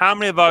 How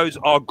many of those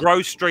are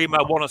grow streamer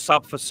want a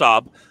sub for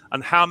sub?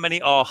 And how many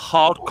are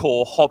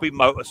hardcore hobby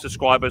motor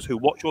subscribers who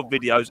watch your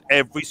videos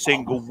every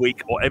single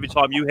week or every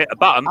time you hit a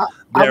button,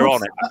 they're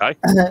on it, okay?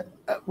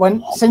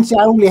 Since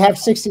I only have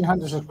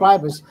 1,600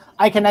 subscribers,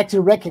 I can actually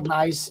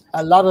recognize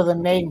a lot of the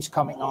names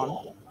coming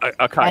on.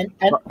 Okay.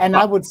 And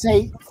I would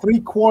say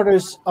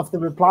 3/4 of the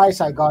replies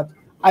I got,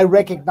 I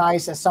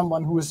recognize as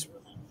someone who's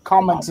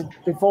commented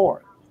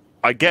before.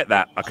 I get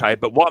that, okay,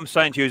 but what I'm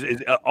saying to you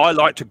is I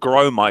like to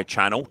grow my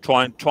channel,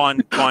 try and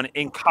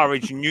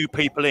encourage new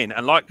people in,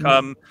 and like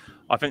I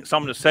think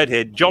someone has said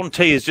here, John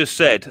T has just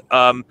said,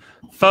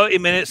 30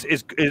 minutes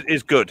is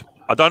good.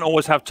 I don't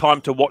always have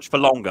time to watch for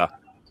longer.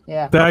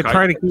 Yeah, but I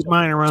try to keep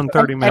mine around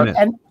 30 minutes.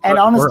 And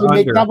honestly,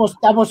 Mick,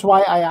 that was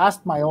why I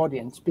asked my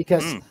audience,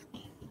 because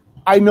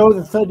I know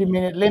the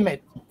 30-minute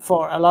limit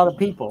for a lot of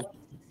people.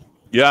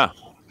 Yeah.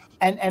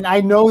 And I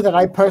know that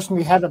I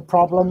personally had a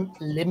problem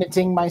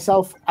limiting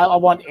myself. I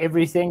want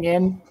everything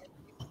in.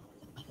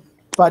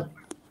 But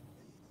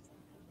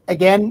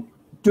again,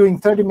 doing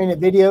 30-minute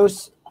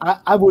videos,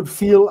 I would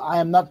feel I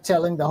am not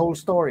telling the whole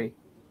story.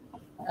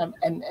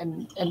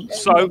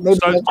 So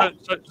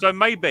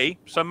maybe,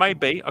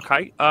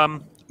 okay.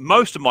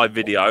 Most of my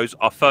videos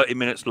are 30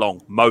 minutes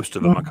long. Most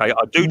of them, okay.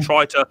 I do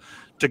try to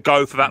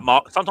go for that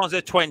mark. Sometimes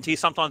they're 20,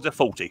 sometimes they're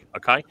 40,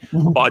 okay.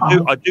 But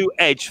I do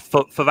edge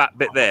for that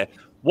bit there.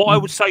 What I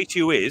would say to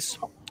you is,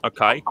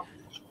 okay,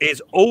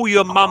 is all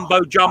your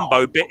mumbo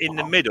jumbo bit in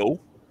the middle,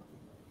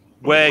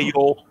 where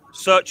you're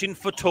searching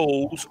for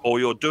tools or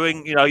you're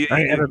doing, you know,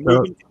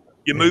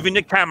 you're moving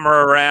the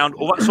camera around,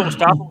 all that sort of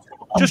stuff.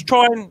 Just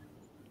try and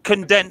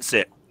condense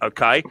it,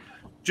 okay?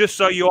 Just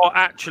so you are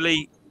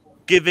actually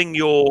giving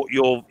your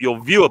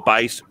viewer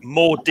base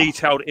more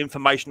detailed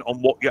information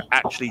on what you're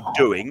actually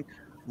doing,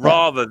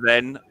 rather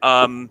than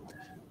all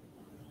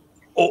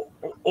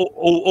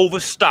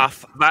the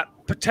stuff that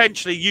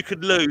potentially you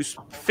could lose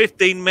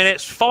 15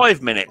 minutes,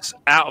 5 minutes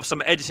out of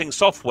some editing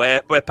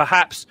software where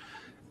perhaps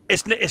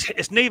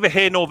it's neither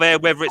here nor there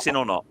whether it's in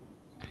or not.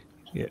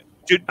 Yeah.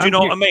 Do you know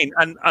what I mean?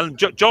 And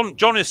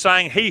John is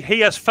saying he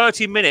has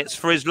 30 minutes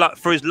for his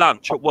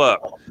lunch at work.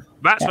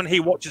 That's when he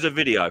watches a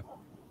video.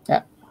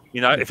 Yeah.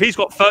 You know, if he's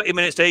got 30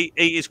 minutes to eat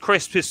his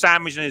crisps, his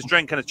sandwich, and his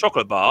drink and a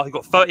chocolate bar, he's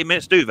got 30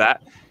 minutes to do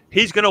that.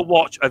 He's going to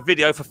watch a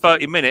video for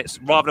 30 minutes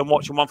rather than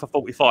watching one for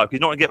 45. He's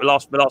not going to get the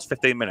last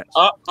 15 minutes.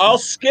 I'll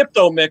skip,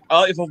 though, Mick.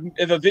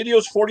 If a video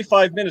is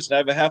 45 minutes and I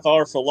have a half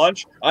hour for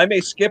lunch, I may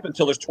skip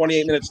until there's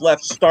 28 minutes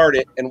left, start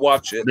it, and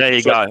watch it. There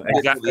you go.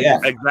 Exactly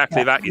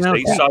that, you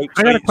see. So,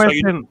 I got a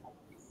question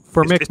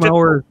for Micks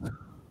Mowers.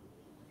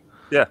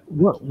 Yeah.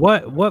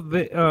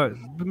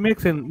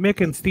 Mick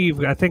and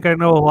Steve, I think I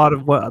know a lot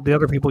of what the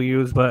other people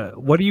use, but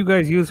what do you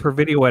guys use for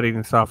video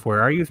editing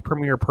software? I use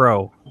Premiere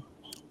Pro.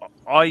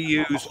 I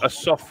use a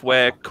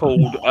software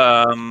called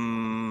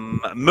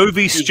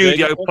Movie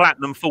Studio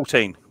Platinum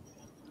 14.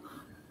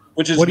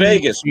 Which is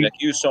Vegas, Mick.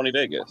 Use Sony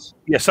Vegas.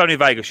 Yeah, Sony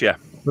Vegas, yeah.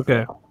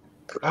 Okay.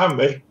 And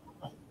me.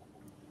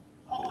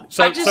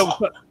 I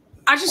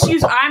just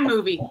use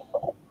iMovie.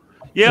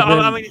 Yeah,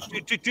 I mean,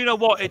 do you know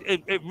what?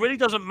 It really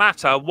doesn't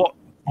matter what.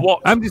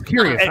 I'm just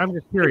curious. I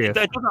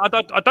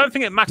don't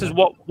think it matters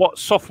what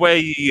software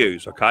you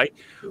use. Okay,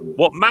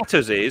 what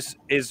matters is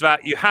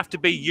that you have to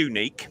be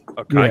unique.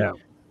 Okay,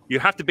 you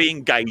have to be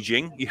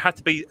engaging. You have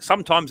to be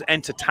sometimes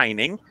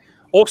entertaining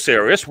or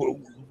serious,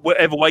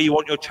 whatever way you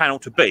want your channel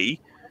to be.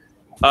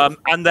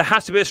 And there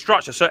has to be a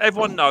structure. So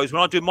everyone knows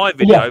when I do my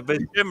video,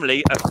 there's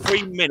generally a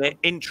 3-minute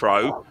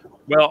intro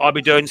Well, I'll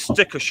be doing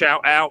sticker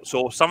shout outs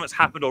or something's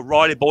happened or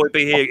Riley Boy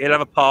be here, he'll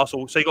have a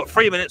parcel. So you got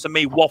 3 minutes of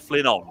me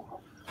waffling on.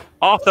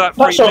 After that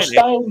 3 That's your minutes.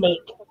 style, mate.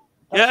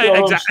 That's your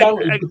own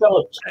style you've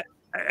developed.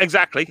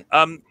 Exactly.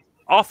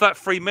 After that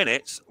 3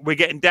 minutes, we're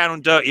getting down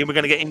and dirty and we're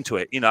going to get into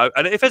it, you know.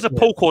 And if there's a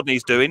pull cord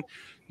he's doing,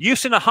 you've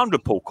seen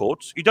 100 pull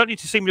cords. You don't need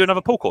to see me do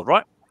another pull cord,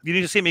 right? You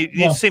need to see me.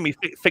 You need to see me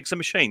fix a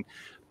machine,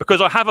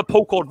 because I have a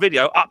pull cord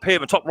video up here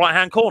in the top right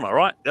hand corner,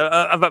 right?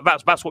 And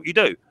that's what you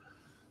do.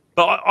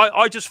 But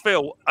I just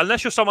feel,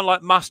 unless you're someone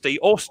like Musty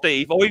or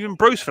Steve or even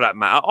Bruce for that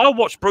matter, I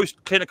watch Bruce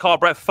clean a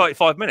carburetor for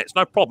 35 minutes,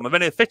 no problem. And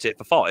then he'll fit it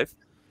for 5,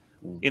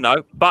 you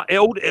know. But it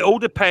all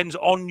depends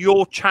on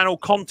your channel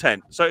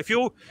content. So if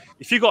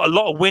you've got a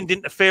lot of wind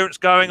interference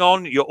going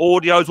on, your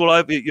audio's all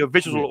over, your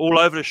visuals are all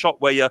over the shop,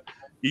 where you're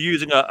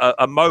using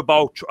a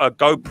mobile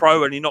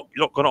GoPro and you're not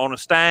got it on a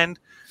stand.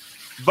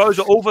 Those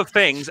are all the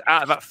things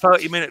out of that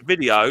 30-minute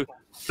video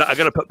that are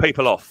going to put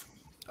people off.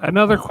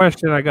 Another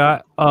question I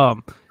got.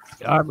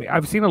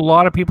 I've seen a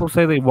lot of people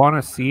say they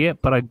want to see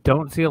it, but I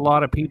don't see a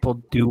lot of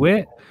people do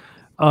it.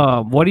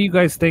 What do you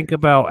guys think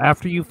about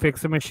after you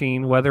fix a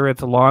machine, whether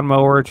it's a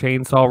lawnmower,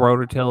 chainsaw,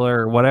 rototiller,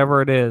 or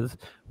whatever it is?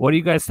 What do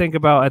you guys think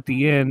about at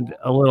the end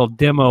a little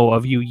demo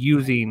of you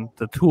using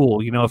the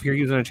tool? You know, if you're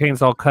using a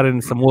chainsaw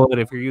cutting some wood,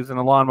 if you're using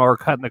a lawnmower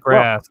cutting the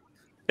grass.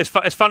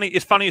 Well, it's funny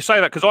you say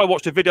that, because I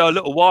watched a video a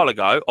little while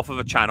ago off of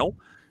a channel,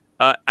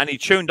 and he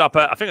tuned up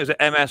I think it was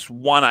an MS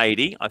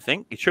 180. I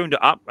think he tuned it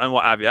up and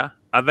what have you.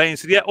 And then he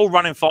said, yeah, all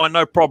running fine,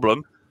 no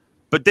problem,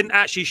 but didn't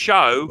actually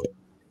show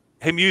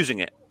him using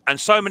it. And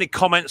so many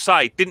comments say,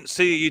 I didn't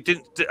see you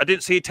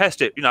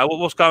test it. You know,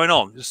 what's going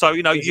on? So,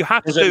 you know, you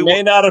have to do. It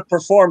may not have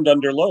performed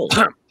under load.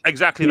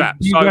 Exactly that.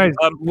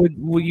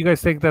 Would you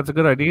guys think that's a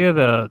good idea?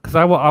 Because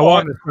I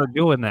want to start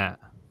doing that.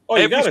 Oh,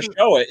 you got to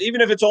show it,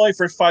 even if it's only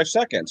for 5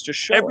 seconds. Just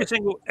show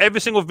it.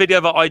 Every single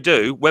video that I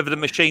do, whether the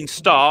machine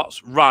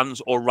starts,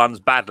 runs, or runs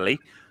badly,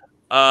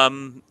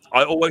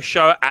 I always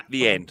show it at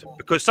the end,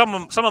 because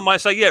someone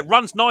might say, yeah, it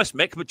runs nice,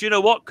 Mick, but do you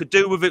know what? Could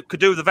do with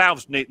the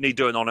valves need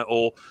doing on it,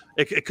 or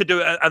it could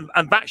do it,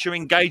 and that's your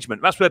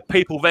engagement. That's where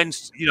people then,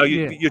 you know,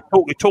 you're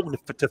talking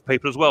to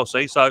people as well.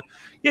 See, so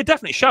yeah,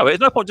 definitely show it. There's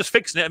no point just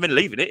fixing it and then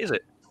leaving it, is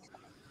it?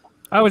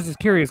 I was just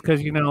curious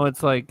because, you know,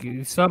 it's like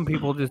some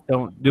people just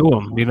don't do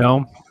them, you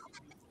know.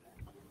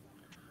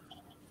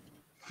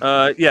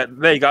 Yeah,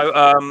 there you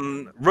go.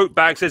 Root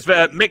Bag says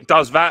Mick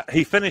does that.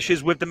 He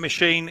finishes with the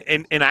machine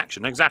in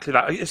action. Exactly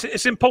that.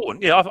 It's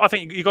important. Yeah, I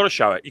think you got to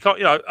show it. You can't,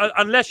 you know,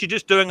 unless you're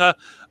just doing a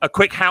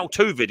quick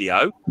how-to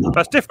video.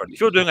 That's different.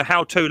 If you're doing a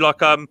how-to like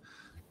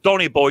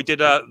Donny Boy did,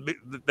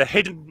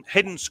 the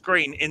hidden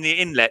screen in the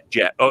inlet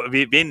jet or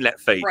the inlet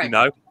feed. Right. You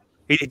know,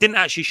 he didn't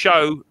actually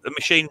show the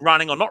machine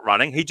running or not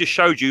running. He just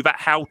showed you that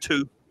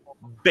how-to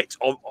bit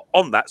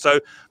on that. So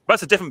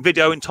that's a different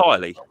video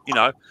entirely. You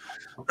know.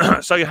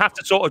 So you have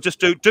to sort of just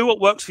do what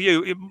works for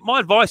you. My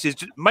advice is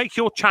to make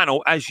your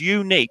channel as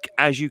unique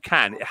as you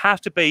can. It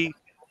has to be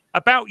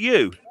about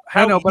you.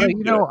 I know, but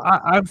you know,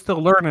 I'm still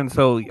learning.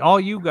 So all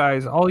you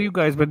guys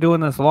been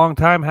doing this a long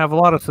time, have a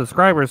lot of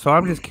subscribers. So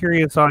I'm just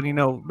curious on, you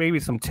know, maybe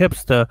some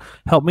tips to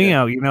help me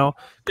out. You know,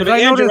 because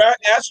Andrew,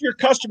 ask your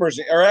customers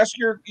or ask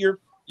your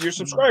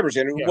subscribers,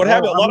 and what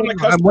happened? A lot of my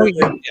customers,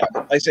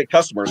 I say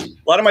customers.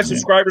 A lot of my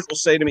subscribers will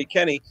say to me,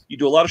 "Kenny, you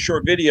do a lot of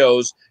short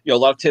videos, you know, a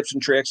lot of tips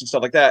and tricks and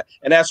stuff like that."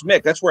 And ask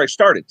Mick. That's where I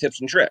started, tips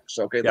and tricks.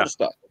 Okay, little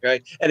stuff.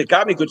 Okay, and it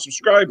got me good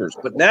subscribers.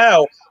 But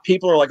now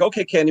people are like,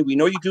 "Okay, Kenny, we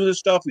know you do this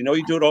stuff. We know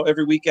you do it all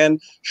every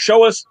weekend.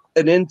 Show us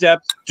an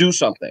in-depth, do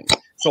something."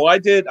 So I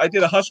did a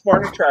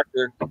Husqvarna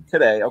tractor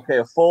today. Okay,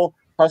 a full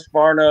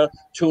Husqvarna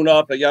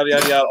tune-up, yada,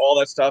 yada, yada, all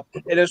that stuff.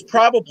 It is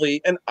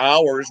probably an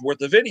hour's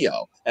worth of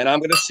video. And I'm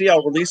going to see,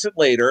 I'll release it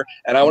later,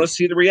 and I want to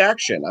see the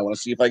reaction. I want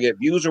to see if I get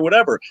views or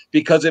whatever.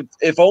 Because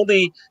if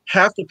only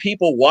half the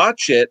people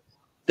watch it,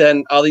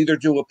 then I'll either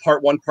do a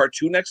part 1, part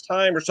 2 next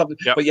time or something.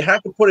 Yep. But you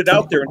have to put it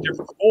out there in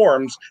different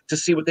forms to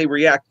see what they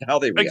react and how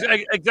they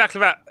react.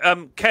 Exactly that.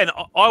 Ken,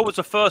 I was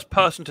the first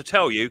person to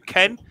tell you,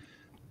 Ken,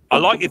 I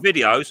like your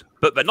videos,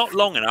 but they're not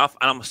long enough,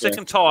 and I'm sick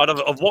and tired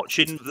of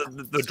watching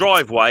the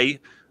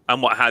driveway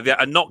and what have you,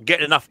 and not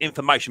getting enough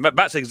information. But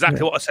that's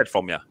exactly what I said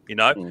from you. You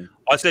know,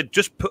 I said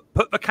just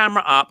put the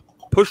camera up,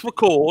 push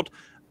record,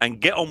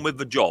 and get on with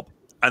the job,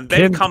 and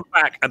then come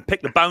back and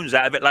pick the bones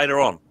out of it later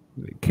on.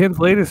 Ken's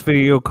latest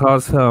video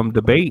caused some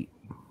debate.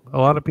 A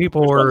lot of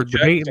people were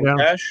debating down.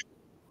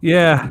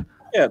 Yeah.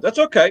 Yeah, that's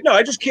okay. No,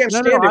 I just can't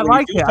stand it. I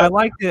liked it.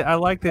 I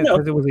liked it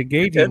because it was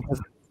engaging.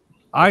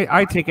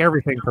 I take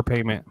everything for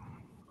payment.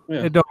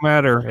 Yeah. It don't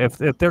matter if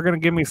they're gonna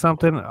give me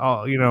something.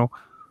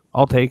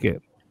 I'll take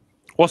it.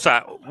 What's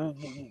that?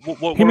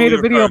 He made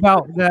a video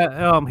about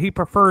that. He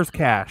prefers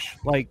cash.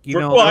 Like, you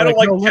know, I don't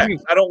like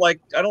checks. I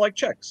don't like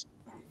checks.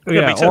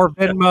 Yeah, or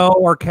Venmo,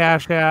 or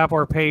Cash App,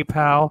 or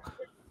PayPal.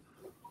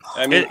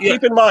 I mean,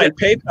 keep in mind,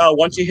 PayPal.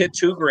 Once you hit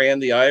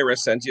 $2,000, the IRS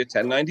sends you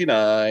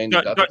 1099.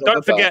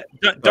 Don't forget.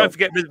 Don't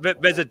forget.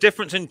 There's a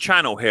difference in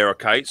channel here.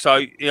 Okay, so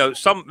you know,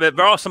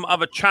 there are some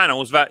other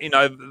channels that, you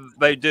know,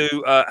 they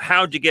do.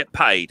 How do you get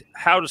paid?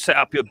 How to set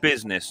up your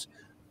business?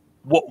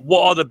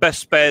 what are the best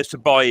spares to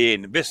buy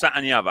in, this, that,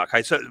 and the other.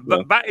 Okay, so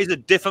that is a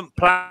different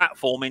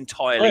platform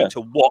entirely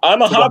to what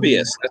I'm a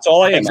hobbyist. That's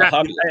all I am.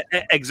 Exactly, a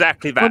hobbyist.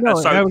 Exactly that. Well,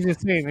 no, so I was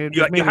just saying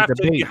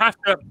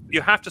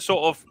you have to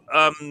sort of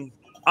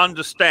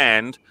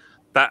understand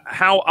that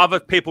how other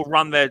people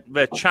run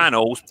their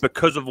channels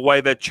because of the way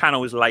their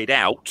channel is laid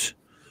out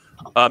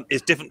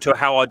is different to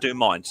how I do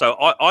mine. So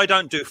I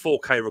don't do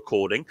 4K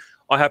recording.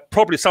 I have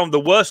probably some of the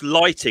worst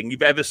lighting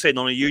you've ever seen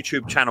on a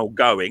YouTube channel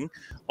going.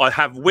 I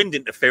have wind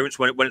interference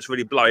when it's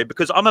really blowy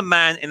because I'm a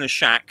man in a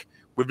shack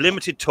with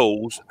limited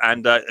tools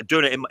and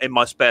doing it in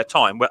my spare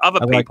time. Where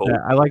other people,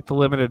 I like the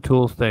limited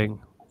tools thing.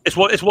 It's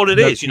what it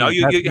is. You know,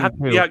 you have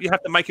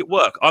to make it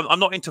work. I'm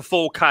not into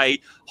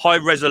 4K high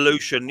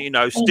resolution. You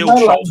know, still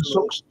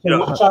shots.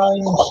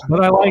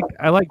 But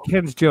I like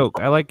Ken's joke.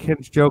 I like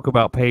Ken's joke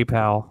about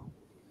PayPal.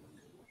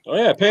 Oh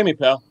yeah, pay me,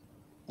 pal.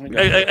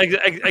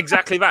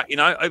 Exactly that. You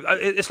know,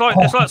 it's like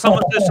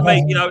someone says to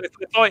me, you know,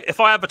 if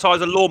I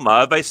advertise a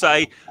lawnmower, they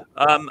say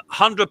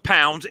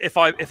 £100 if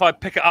I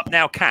pick it up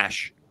now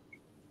cash.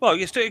 Well,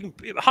 you're still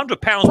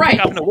 £100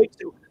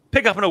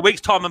 pick up in a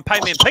week's time and pay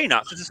me in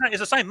peanuts. It's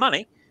the same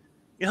money.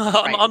 You know,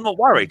 I'm not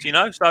worried. You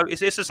know, so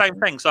it's the same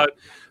thing. So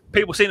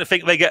people seem to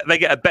think they get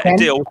a better Ken,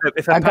 deal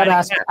if I gotta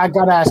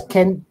ask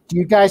Ken, do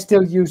you guys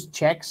still use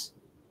checks?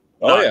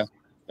 Oh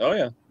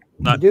yeah.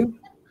 You do?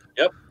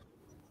 Yep.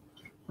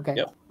 Okay.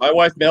 Yep. My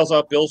wife mails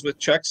out bills with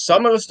checks.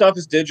 Some of the stuff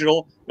is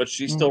digital, but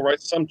she still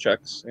writes some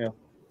checks. Yeah.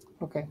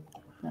 Okay.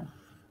 Yeah.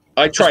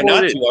 I try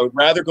not to. I would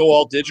rather go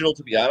all digital,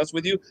 to be honest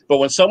with you. But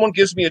when someone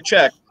gives me a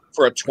check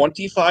for a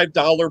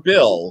 $25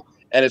 bill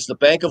and it's the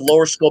Bank of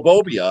Lower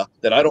Sclabobia,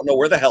 that I don't know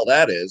where the hell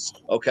that is.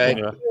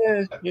 Okay.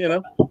 Yeah, you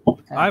know.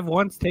 I've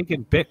once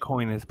taken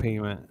Bitcoin as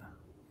payment.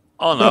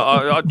 Oh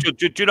no!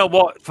 Do you know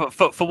what?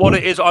 For what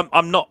it is,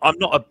 I'm not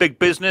a big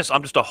business.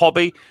 I'm just a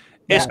hobby.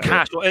 It's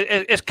cash.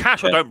 It's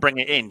cash. Or don't bring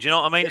it in. Do you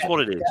know what I mean? It's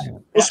what it is.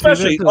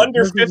 Especially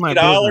under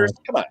 $50.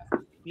 Come on,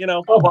 you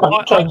know.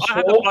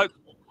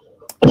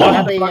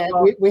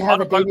 We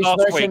have a Danish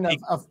version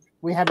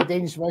we have a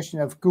Danish version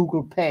of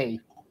Google Pay.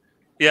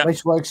 Yeah,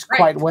 which works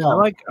quite well.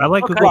 I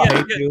like Google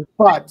Pay too.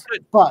 But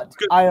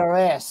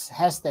IRS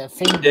has their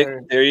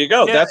finger. There you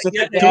go. That's the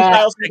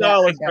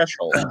 $2,000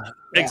 threshold.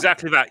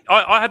 Exactly that.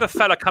 I had a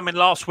fella come in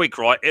last week,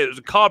 right? It was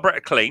a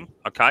carburetor clean,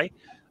 okay?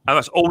 And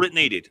that's all it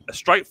needed. A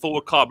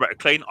straightforward carburetor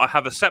clean. I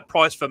have a set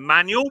price for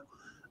manual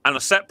and a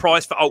set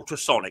price for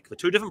ultrasonic. The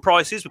two different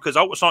prices because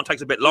ultrasonic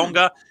takes a bit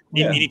longer.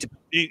 You need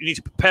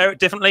to prepare it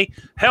differently.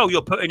 Hell,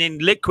 you're putting in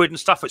liquid and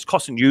stuff that's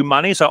costing you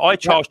money. So I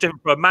charge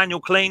different for a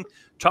manual clean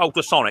to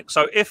ultrasonic.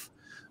 So if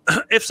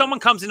someone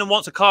comes in and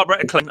wants a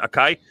carburetor clean,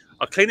 okay,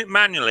 I clean it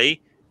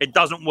manually. It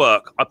doesn't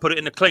work. I put it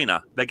in the cleaner.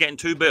 They're getting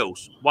two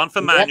bills, one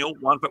for manual,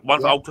 one for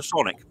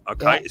ultrasonic.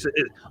 Okay,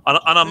 and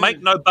I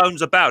make no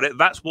bones about it.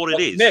 That's what it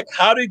is. Nick,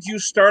 how did you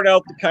start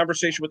out the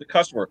conversation with the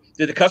customer?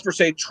 Did the customer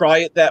say try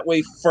it that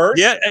way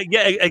first? Yeah,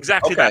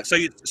 exactly that. So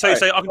you say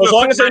I can as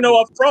long as they know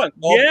up front.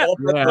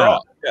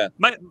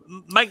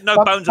 Make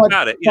no bones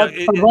about it.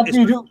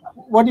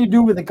 What do you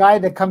do with a guy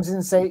that comes in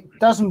and say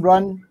doesn't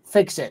run?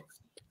 Fix it.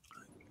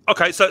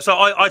 Okay, so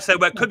I say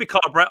well, it could be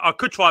carburetor. I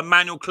could try a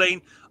manual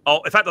clean. Oh,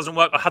 if that doesn't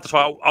work, I have to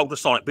try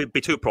ultrasonic.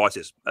 Be two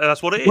prices.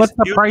 That's what it is. What's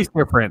the price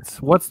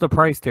difference? What's the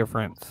price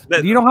difference?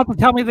 You don't have to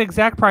tell me the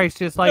exact price.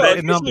 Just like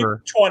a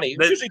number. 20.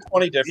 Usually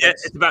 20 difference.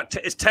 Yeah,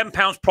 it's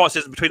 £10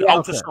 prices between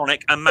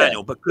ultrasonic and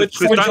manual. Because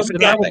don't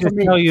forget, I would just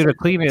tell you to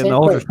clean it in the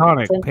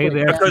ultrasonic. Pay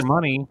the extra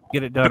money,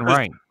 get it done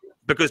right.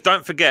 Because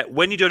don't forget,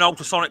 when you do an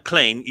ultrasonic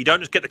clean, you don't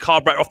just get the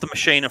carburetor off the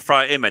machine and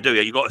throw it in there, do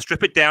you? You got to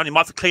strip it down. You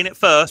might have to clean it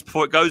first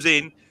before it goes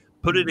in.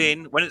 Put it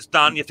in. When it's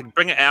done, you have to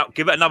bring it out,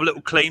 give it another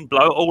little clean,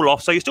 blow it all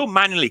off. So you're still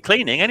manually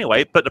cleaning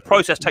anyway, but the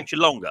process takes you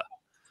longer.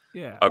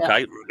 Yeah.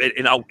 Okay.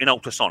 In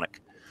ultrasonic.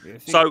 Yeah,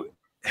 so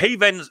he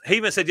then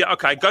said, yeah,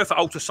 okay, go for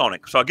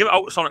ultrasonic. So I give it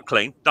ultrasonic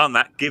clean, done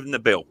that, give him the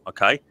bill.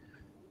 Okay.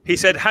 He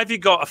said, have you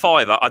got a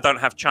fiver? I don't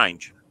have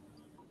change.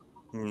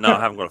 No,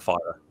 I haven't got a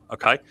fiver.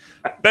 Okay.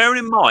 Bearing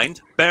in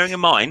mind,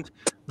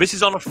 this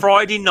is on a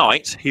Friday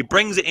night. He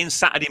brings it in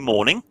Saturday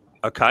morning.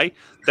 Okay,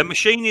 the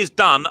machine is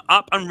done,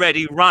 up and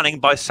ready, running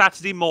by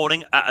Saturday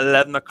morning at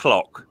 11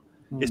 o'clock.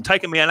 It's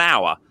taken me an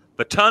hour.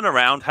 The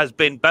turnaround has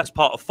been best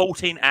part of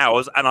 14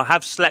 hours, and I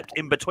have slept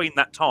in between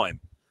that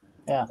time.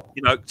 Yeah.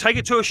 You know, take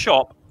it to a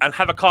shop and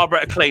have a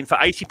carburetor clean for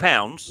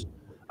 £80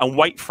 and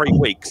wait 3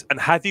 weeks. And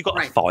have you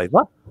got a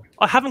fiver?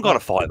 I haven't got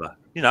a fiver.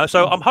 You know,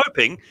 so I'm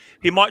hoping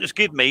he might just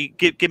give me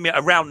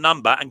a round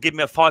number and give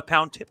me a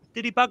 £5 tip.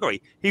 Did he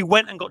buggery? He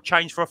went and got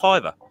change for a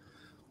fiver.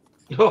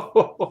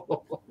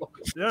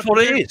 That's what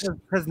it is.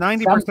 Because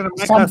 90% of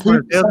my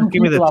customers don't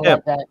give me the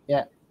tip. Like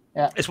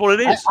yeah. It's what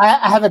it is.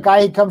 I have a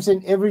guy who comes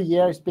in every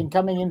year. He's been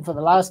coming in for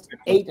the last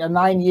 8 or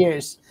 9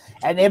 years,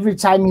 and every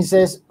time he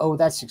says, "Oh,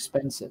 that's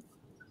expensive."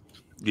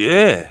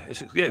 Yeah.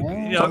 You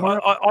know,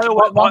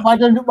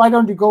 why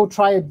don't you go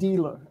try a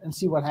dealer and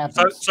see what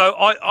happens? So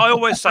I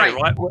always say,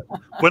 right,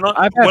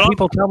 I've had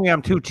people tell me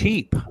I'm too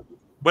cheap.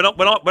 When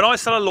I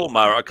sell a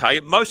lawnmower, okay,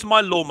 most of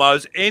my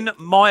lawnmowers, in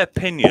my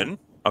opinion,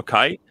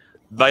 okay,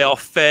 They are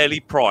fairly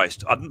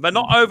priced. They're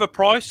not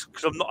overpriced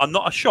because I'm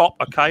not a shop,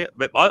 okay?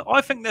 But I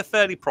think they're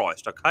fairly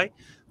priced, okay?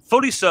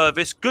 Fully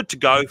serviced, good to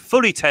go,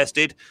 fully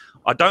tested.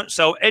 I don't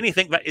sell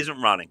anything that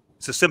isn't running.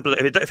 It's as simple.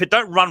 If it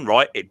don't run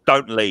right, it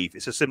don't leave.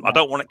 It's as simple. I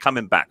don't want it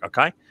coming back,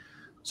 okay?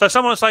 So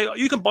someone will say,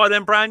 you can buy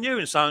them brand new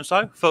and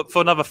so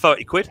for another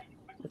 30 quid.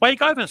 Where you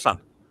go then, son?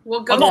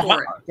 We'll go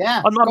for it.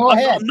 Yeah,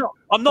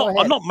 I'm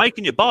not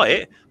making you buy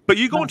it, but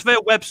you go onto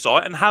their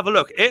website and have a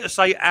look. It'll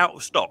say out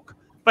of stock.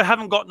 They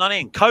haven't got none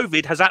in.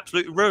 COVID has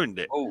absolutely ruined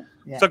it. Oh,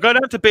 yeah. So go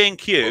down to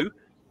B&Q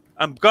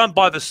and go and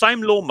buy the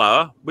same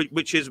lawnmower,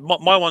 which is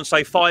my one,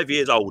 say 5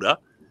 years older.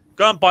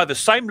 Go and buy the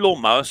same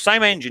lawnmower,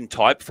 same engine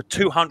type for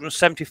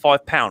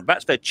 £275.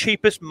 That's their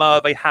cheapest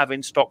mower they have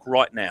in stock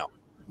right now.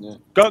 Yeah.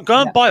 Go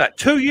and buy that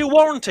 2-year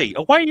warranty.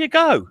 Away you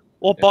go.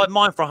 Or buy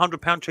mine for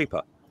 £100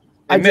 cheaper.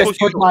 You had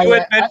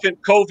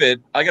mentioned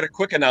COVID. I got a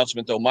quick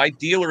announcement though. My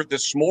dealer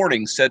this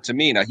morning said to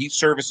me, now he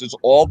services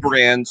all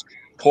brands,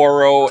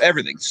 Toro,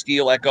 everything,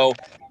 Steel, Echo.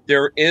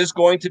 There is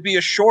going to be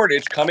a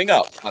shortage coming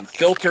up on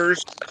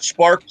filters,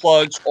 spark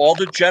plugs, all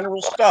the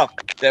general stuff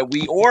that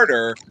we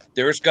order.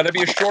 There's going to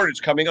be a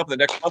shortage coming up in the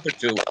next month or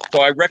two.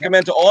 So I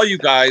recommend to all you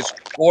guys,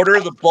 order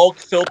the bulk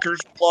filters,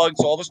 plugs,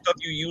 all the stuff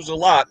you use a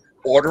lot.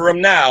 Order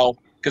them now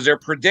because they're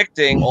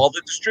predicting, all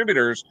the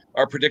distributors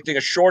are predicting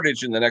a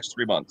shortage in the next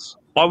 3 months.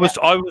 I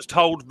was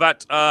told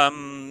that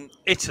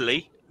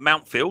Italy,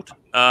 Mountfield,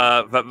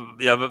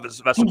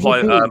 that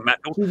supply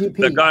Mountfield,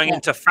 they're going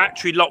into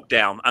factory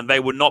lockdown and they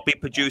will not be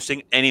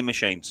producing any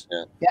machines.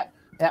 Yeah.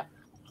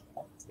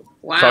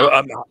 Wow. So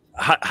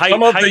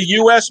some of the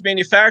U.S.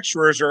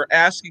 manufacturers are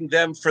asking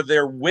them for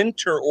their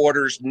winter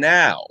orders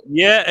now.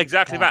 Yeah,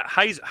 exactly that.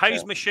 Hayes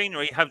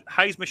Machinery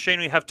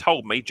have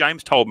told me,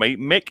 James told me,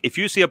 Mick, if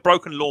you see a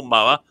broken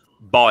lawnmower,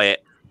 buy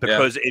it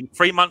because in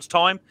 3 months'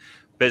 time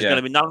there's going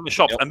to be none in the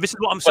shops. And this is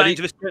what I'm saying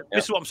to this.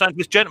 This is what I'm saying to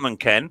this gentleman,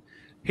 Ken.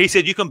 He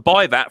said you can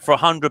buy that for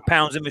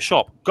 £100 in the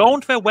shop. Go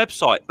onto their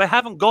website. They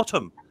haven't got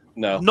them.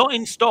 No, not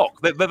in stock.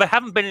 They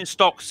haven't been in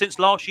stock since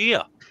last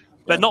year.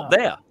 They're not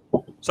there.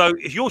 So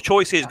if your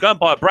choice is go and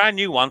buy a brand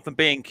new one from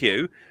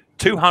B&Q,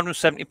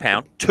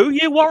 £270,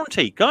 2-year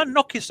warranty. Go and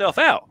knock yourself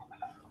out.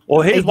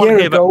 Or here's one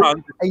here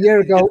a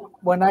year ago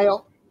when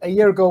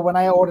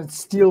I ordered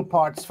steel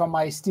parts from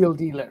my steel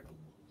dealer,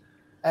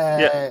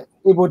 it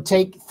would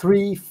take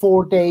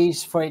 3-4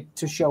 days for it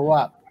to show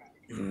up.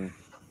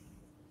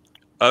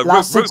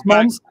 Last 6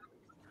 months,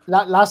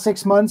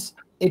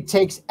 it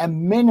takes a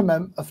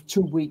minimum of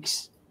 2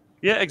 weeks.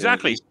 Yeah,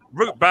 exactly.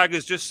 Root Bag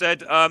has just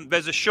said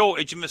there's a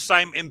shortage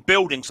in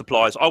building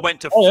supplies. I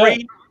went to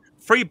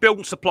three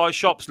building supply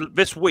shops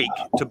this week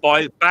to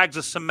buy bags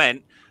of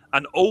cement,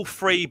 and all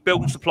 3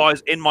 building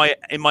supplies in my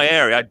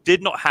area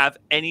did not have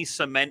any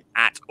cement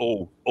at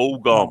all. All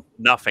gone.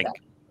 Nothing.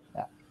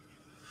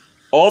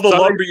 All the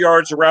lumber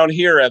yards around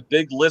here have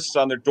big lists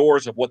on their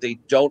doors of what they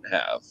don't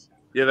have.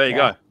 Yeah, there you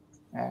go.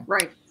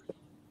 Right.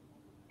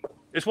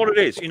 It's what it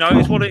is. You know,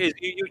 it's what it is.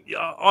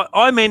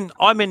 I'm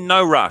in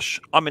no rush.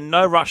 I'm in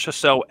no rush to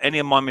sell any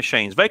of my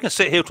machines. They can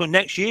sit here till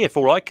next year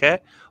for all I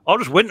care. I'll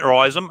just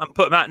winterize them and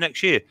put them out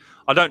next year.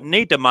 I don't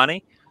need the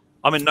money.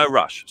 I'm in no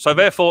rush. So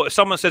therefore, if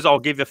someone says I'll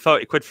give you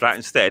 30 quid for that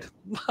instead,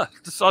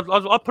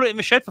 I'll put it in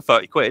the shed for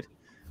 30 quid.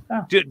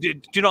 Yeah. Do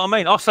you know what I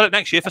mean? I'll sell it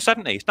next year for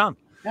 70. It's done.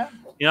 Yeah.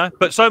 You know,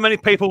 but so many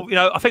people, you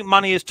know, I think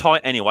money is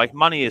tight anyway.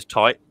 Money is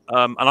tight,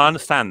 and I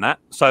understand that.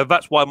 So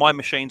that's why my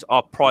machines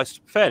are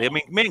priced fairly. I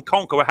mean, me and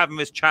Conker were having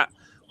this chat,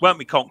 weren't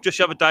we, Conk, just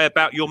the other day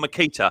about your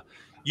Makita.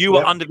 You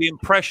were under the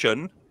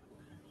impression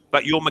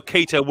that your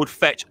Makita would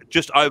fetch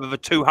just over the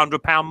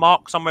 £200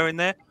 mark, somewhere in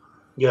there.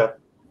 Yeah.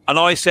 And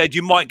I said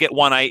you might get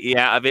 180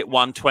 out of it,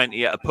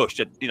 120 at a push.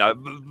 You know,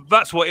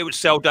 that's what it would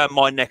sell down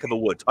my neck of the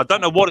woods. I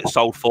don't know what it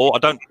sold for. I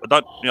don't.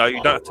 You know,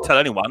 you don't have to tell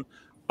anyone.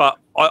 But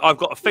I've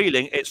got a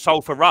feeling it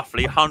sold for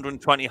roughly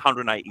 120,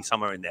 180,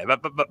 somewhere in there.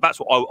 But that's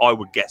what I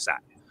would guess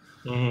at.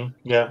 Mm-hmm.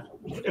 Yeah,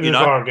 it was a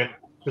bargain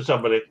for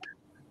somebody.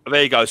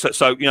 There you go.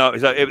 So you know,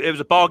 it was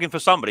a bargain for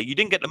somebody. You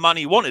didn't get the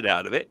money you wanted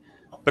out of it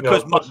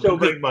because I still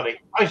made money.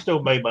 I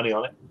still made money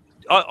on it.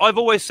 I've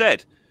always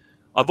said,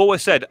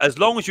 as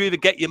long as you either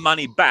get your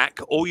money back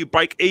or you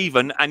break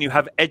even and you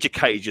have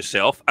educated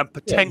yourself and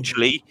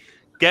potentially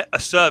get a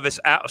service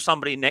out of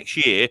somebody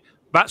next year,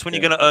 that's when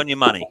you're going to earn your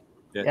money.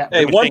 Yeah.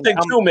 Hey, one thing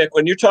too, Mick,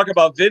 when you talk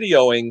about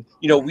videoing,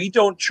 you know, we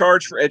don't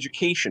charge for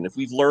education. If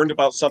we've learned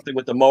about something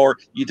with the mower,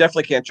 you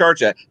definitely can't charge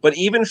that. But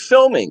even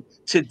filming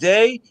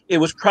today, it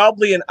was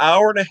probably an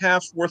hour and a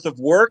half's worth of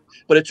work,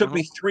 but it took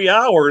me 3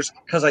 hours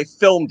because I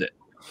filmed it.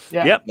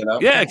 Yeah. Yep. You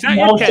know? Yeah,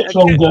 exactly.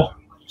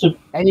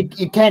 And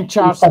you can't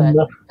charge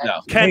that.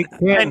 No. Ken,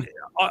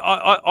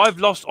 I've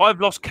lost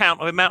count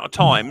of the amount of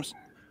times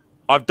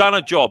I've done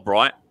a job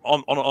right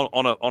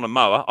on a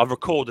mower. I've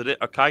recorded it,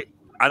 okay.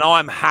 And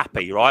I'm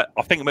happy, right?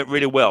 I think it went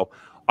really well.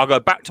 I go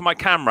back to my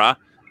camera,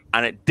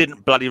 and it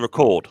didn't bloody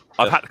record.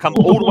 I've had to come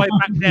all the way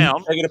back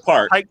down, take it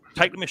apart,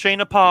 take the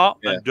machine apart,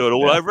 and do it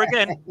all over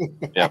again.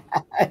 Yeah,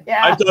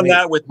 I've done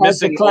that with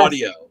missing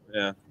audio.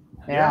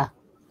 Yeah.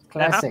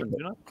 Classic. Happens,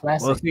 you know?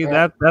 Classic. Well, see,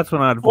 that's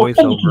when I'd Well, voice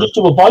then you over. can just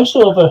do a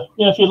voiceover.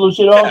 You know, if you lose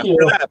your audio.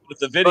 For that, but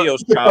the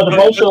video's Or the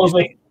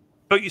voiceover.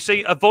 But you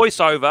see, a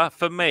voiceover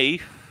for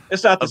me,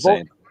 it's not the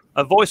same.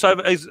 A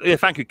voiceover is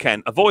thank you,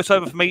 Ken. A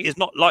voiceover for me is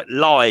not like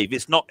live.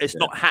 It's not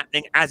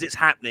happening as it's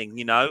happening,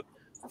 you know.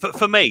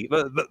 For me,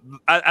 but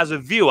as a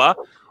viewer,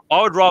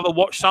 I would rather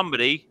watch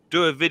somebody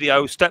do a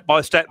video step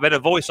by step than a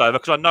voiceover,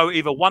 because I know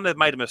either one, they've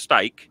made a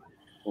mistake,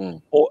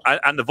 and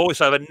the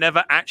voiceover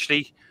never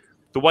actually,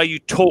 the way you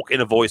talk in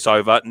a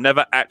voiceover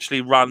never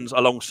actually runs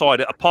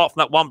alongside it. Apart from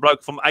that one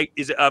bloke from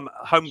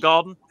Home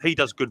Garden, he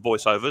does good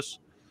voiceovers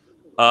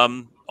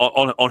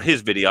on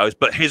his videos,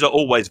 but his are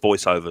always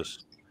voiceovers.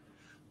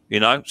 You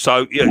know,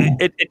 so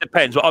it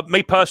depends. But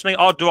me personally,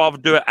 I'd rather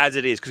do it as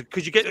it is,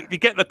 because you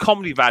get the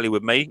comedy value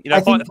with me. You know,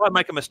 if I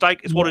make a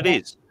mistake, it's what it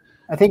is.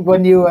 I think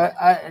when you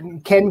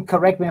Ken,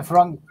 correct me if I'm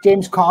wrong,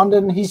 James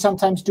Condon, he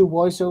sometimes do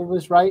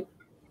voiceovers, right?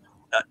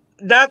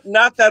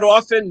 Not that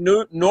often.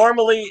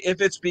 Normally,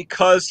 if it's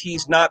because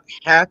he's not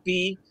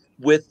happy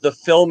with the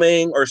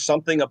filming or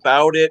something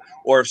about it,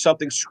 or if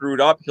something's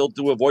screwed up, he'll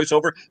do a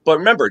voiceover. But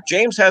remember,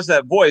 James has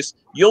that voice.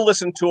 You'll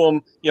listen to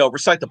him,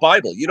 recite the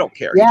Bible. You don't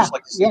care. You just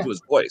like to listen to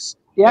his voice.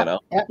 Yeah,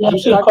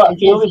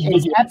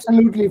 it's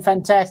absolutely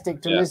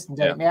fantastic to listen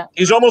to him. Yeah,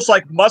 he's almost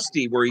like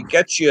Musty, where he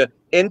gets you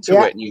into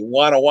it and you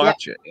want to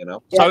watch it. You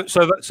know, so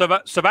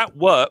that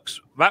works.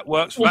 That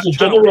works for that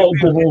channel.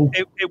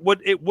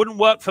 It wouldn't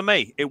work for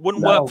me. It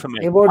wouldn't work for me.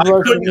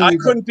 I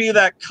couldn't be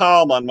that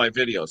calm on my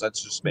videos.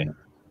 That's just me.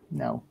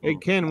 No. Hey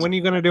Ken, when are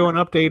you going to do an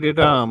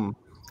updated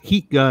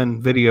heat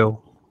gun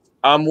video?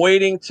 I'm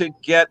waiting to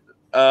get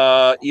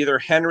either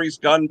Henry's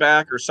gun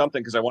back or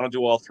something, because I want to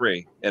do all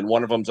three, and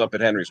one of them's up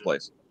at Henry's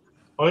place.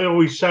 I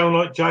always sound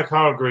like Jack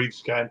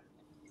Hargreaves, Ken.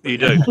 You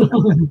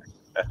do.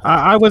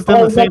 I was in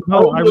the same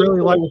boat. I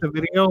really liked the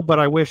video, but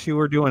I wish you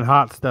were doing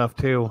hot stuff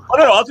too. Oh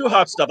no, I'll do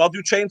hot stuff. I'll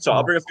do chainsaw.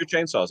 I'll bring a few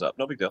chainsaws up.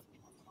 No big deal.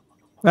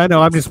 I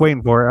know. I'm just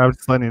waiting for it. I was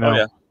just letting you know. Oh,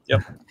 yeah.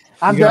 Yep.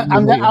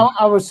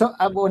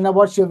 When I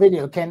watched your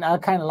video, Ken, I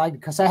kind of like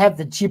it because I have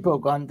the cheapo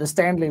gun, the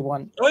Stanley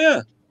one. Oh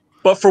yeah,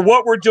 but for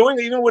what we're doing,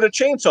 even with a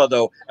chainsaw,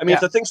 though, I mean,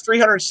 if the thing's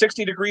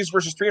 360 degrees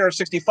versus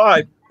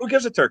 365, who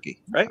gives a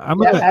turkey, right? I'm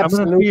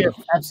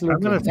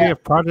gonna see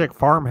if Project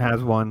Farm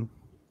has one.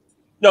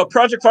 No,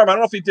 Project Farm, I don't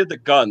know if he did the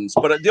guns,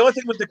 but the only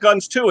thing with the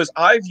guns, too, is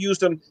I've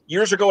used them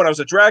years ago when I was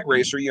a drag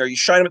racer. You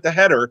shine them at the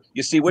header,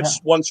 you see which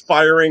one's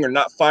firing or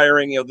not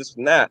firing, this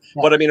and that.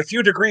 Yeah. But, I mean, a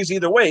few degrees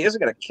either way isn't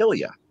going to kill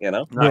you,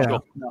 No.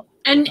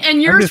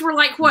 And yours were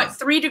like, what,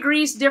 3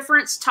 degrees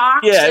difference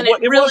tops? Yeah, and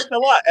it wasn't a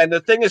lot. And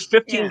the thing is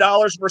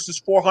 $15 versus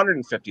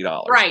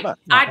 $450. Right.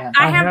 I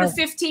have the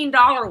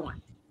 $15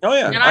 one. Oh,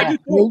 yeah. I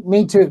do.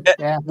 Me too.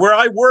 Yeah. Where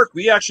I work,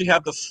 we actually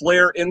have the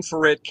flare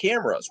infrared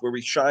cameras where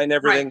we shine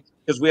everything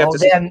because we have to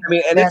see. And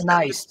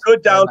it's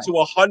good down to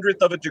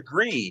 100th of a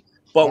degree.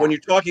 But when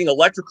you're talking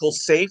electrical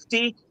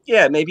safety,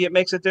 maybe it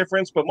makes a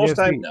difference. But most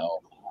time,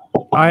 no.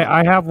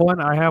 I have one.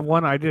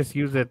 I just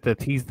use it to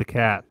tease the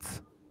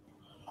cats.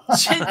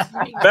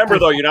 Remember,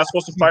 though, you're not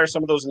supposed to fire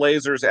some of those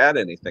lasers at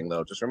anything,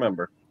 though. Just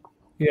remember.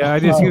 Yeah, I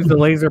just use the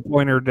laser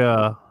pointer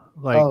to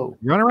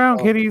run around,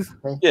 kitties.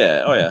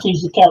 Yeah, oh yeah.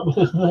 Tease the cat with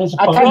his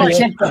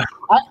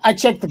I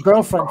check the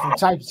girlfriend from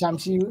time to time,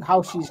 see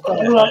how she's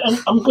going. Right,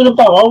 I'm going to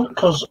bow out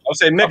because I'll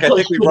say, Mick, I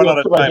think we've run out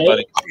of time,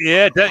 buddy.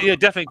 Yeah,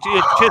 definitely.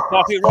 Cheers,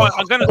 Parky. Right,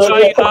 I'm going to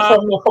say,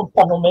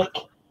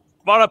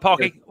 right,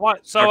 Parky. Right,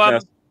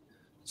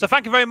 so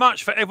thank you very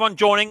much for everyone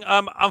joining.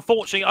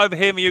 Unfortunately, over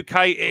here in the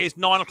UK, it is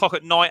 9 o'clock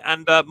at night,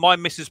 and my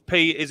Mrs.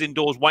 P is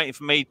indoors waiting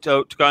for me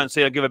to go and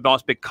see her, give her a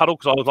nice big cuddle,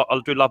 because I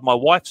do love my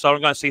wife. So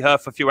I'm going to see her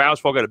for a few hours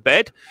before I go to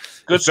bed.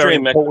 Good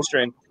stream, Mick. Good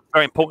stream.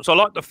 Very important. So I'd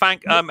like to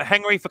thank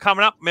Henry for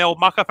coming up, my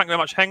old mucker. Thank you very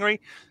much, Henry.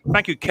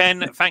 Thank you,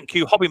 Ken. Thank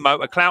you, Hobby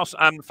Motor, Klaus.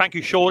 And thank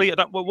you, Shorty.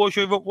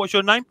 What's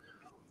your name?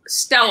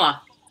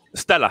 Stella.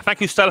 Stella.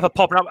 Thank you, Stella, for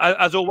popping up.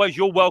 As always,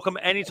 you're welcome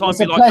anytime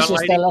you like. Pleasure,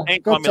 Stella.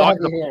 Good to have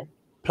you here.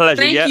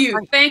 Pleasure.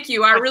 Thank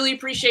you. I really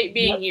appreciate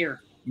being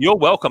here. You're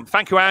welcome.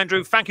 Thank you,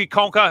 Andrew. Thank you,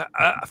 Conker.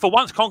 For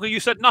once, Conker,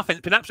 you said nothing.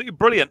 It's been absolutely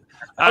brilliant.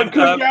 I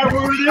couldn't get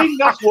everything.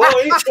 That's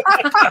why.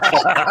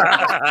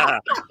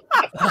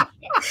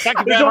 Thank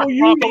you very much.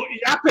 You not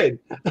yapping.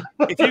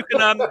 If you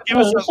can give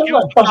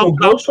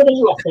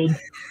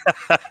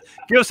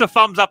us a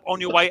thumbs up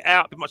on your way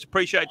out, it'd be much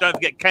appreciated. Don't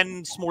forget,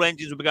 Ken Small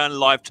Engines will be going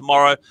live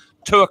tomorrow,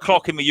 2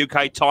 o'clock in the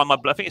UK time. I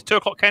think it's 2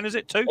 o'clock, Ken, is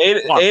it? 2?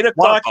 8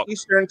 o'clock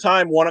Eastern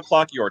time, 1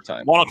 o'clock your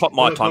time. 1 o'clock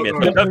my time, yes.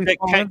 Don't forget,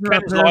 Ken's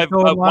live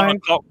at 1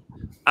 o'clock.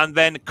 And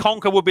then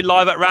Conker will be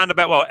live at round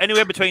about,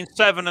 anywhere between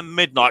 7 and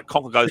midnight.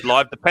 Conker goes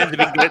live. Depends if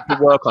he can get to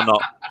work or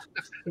not.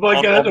 If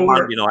I get to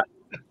work. Monday night.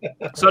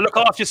 So look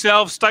after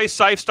yourselves. Stay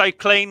safe, stay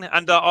clean.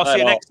 And I'll see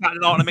you next Saturday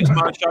night on the Micks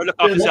Mowers Show. Look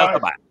after yourselves.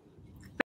 Bye-bye.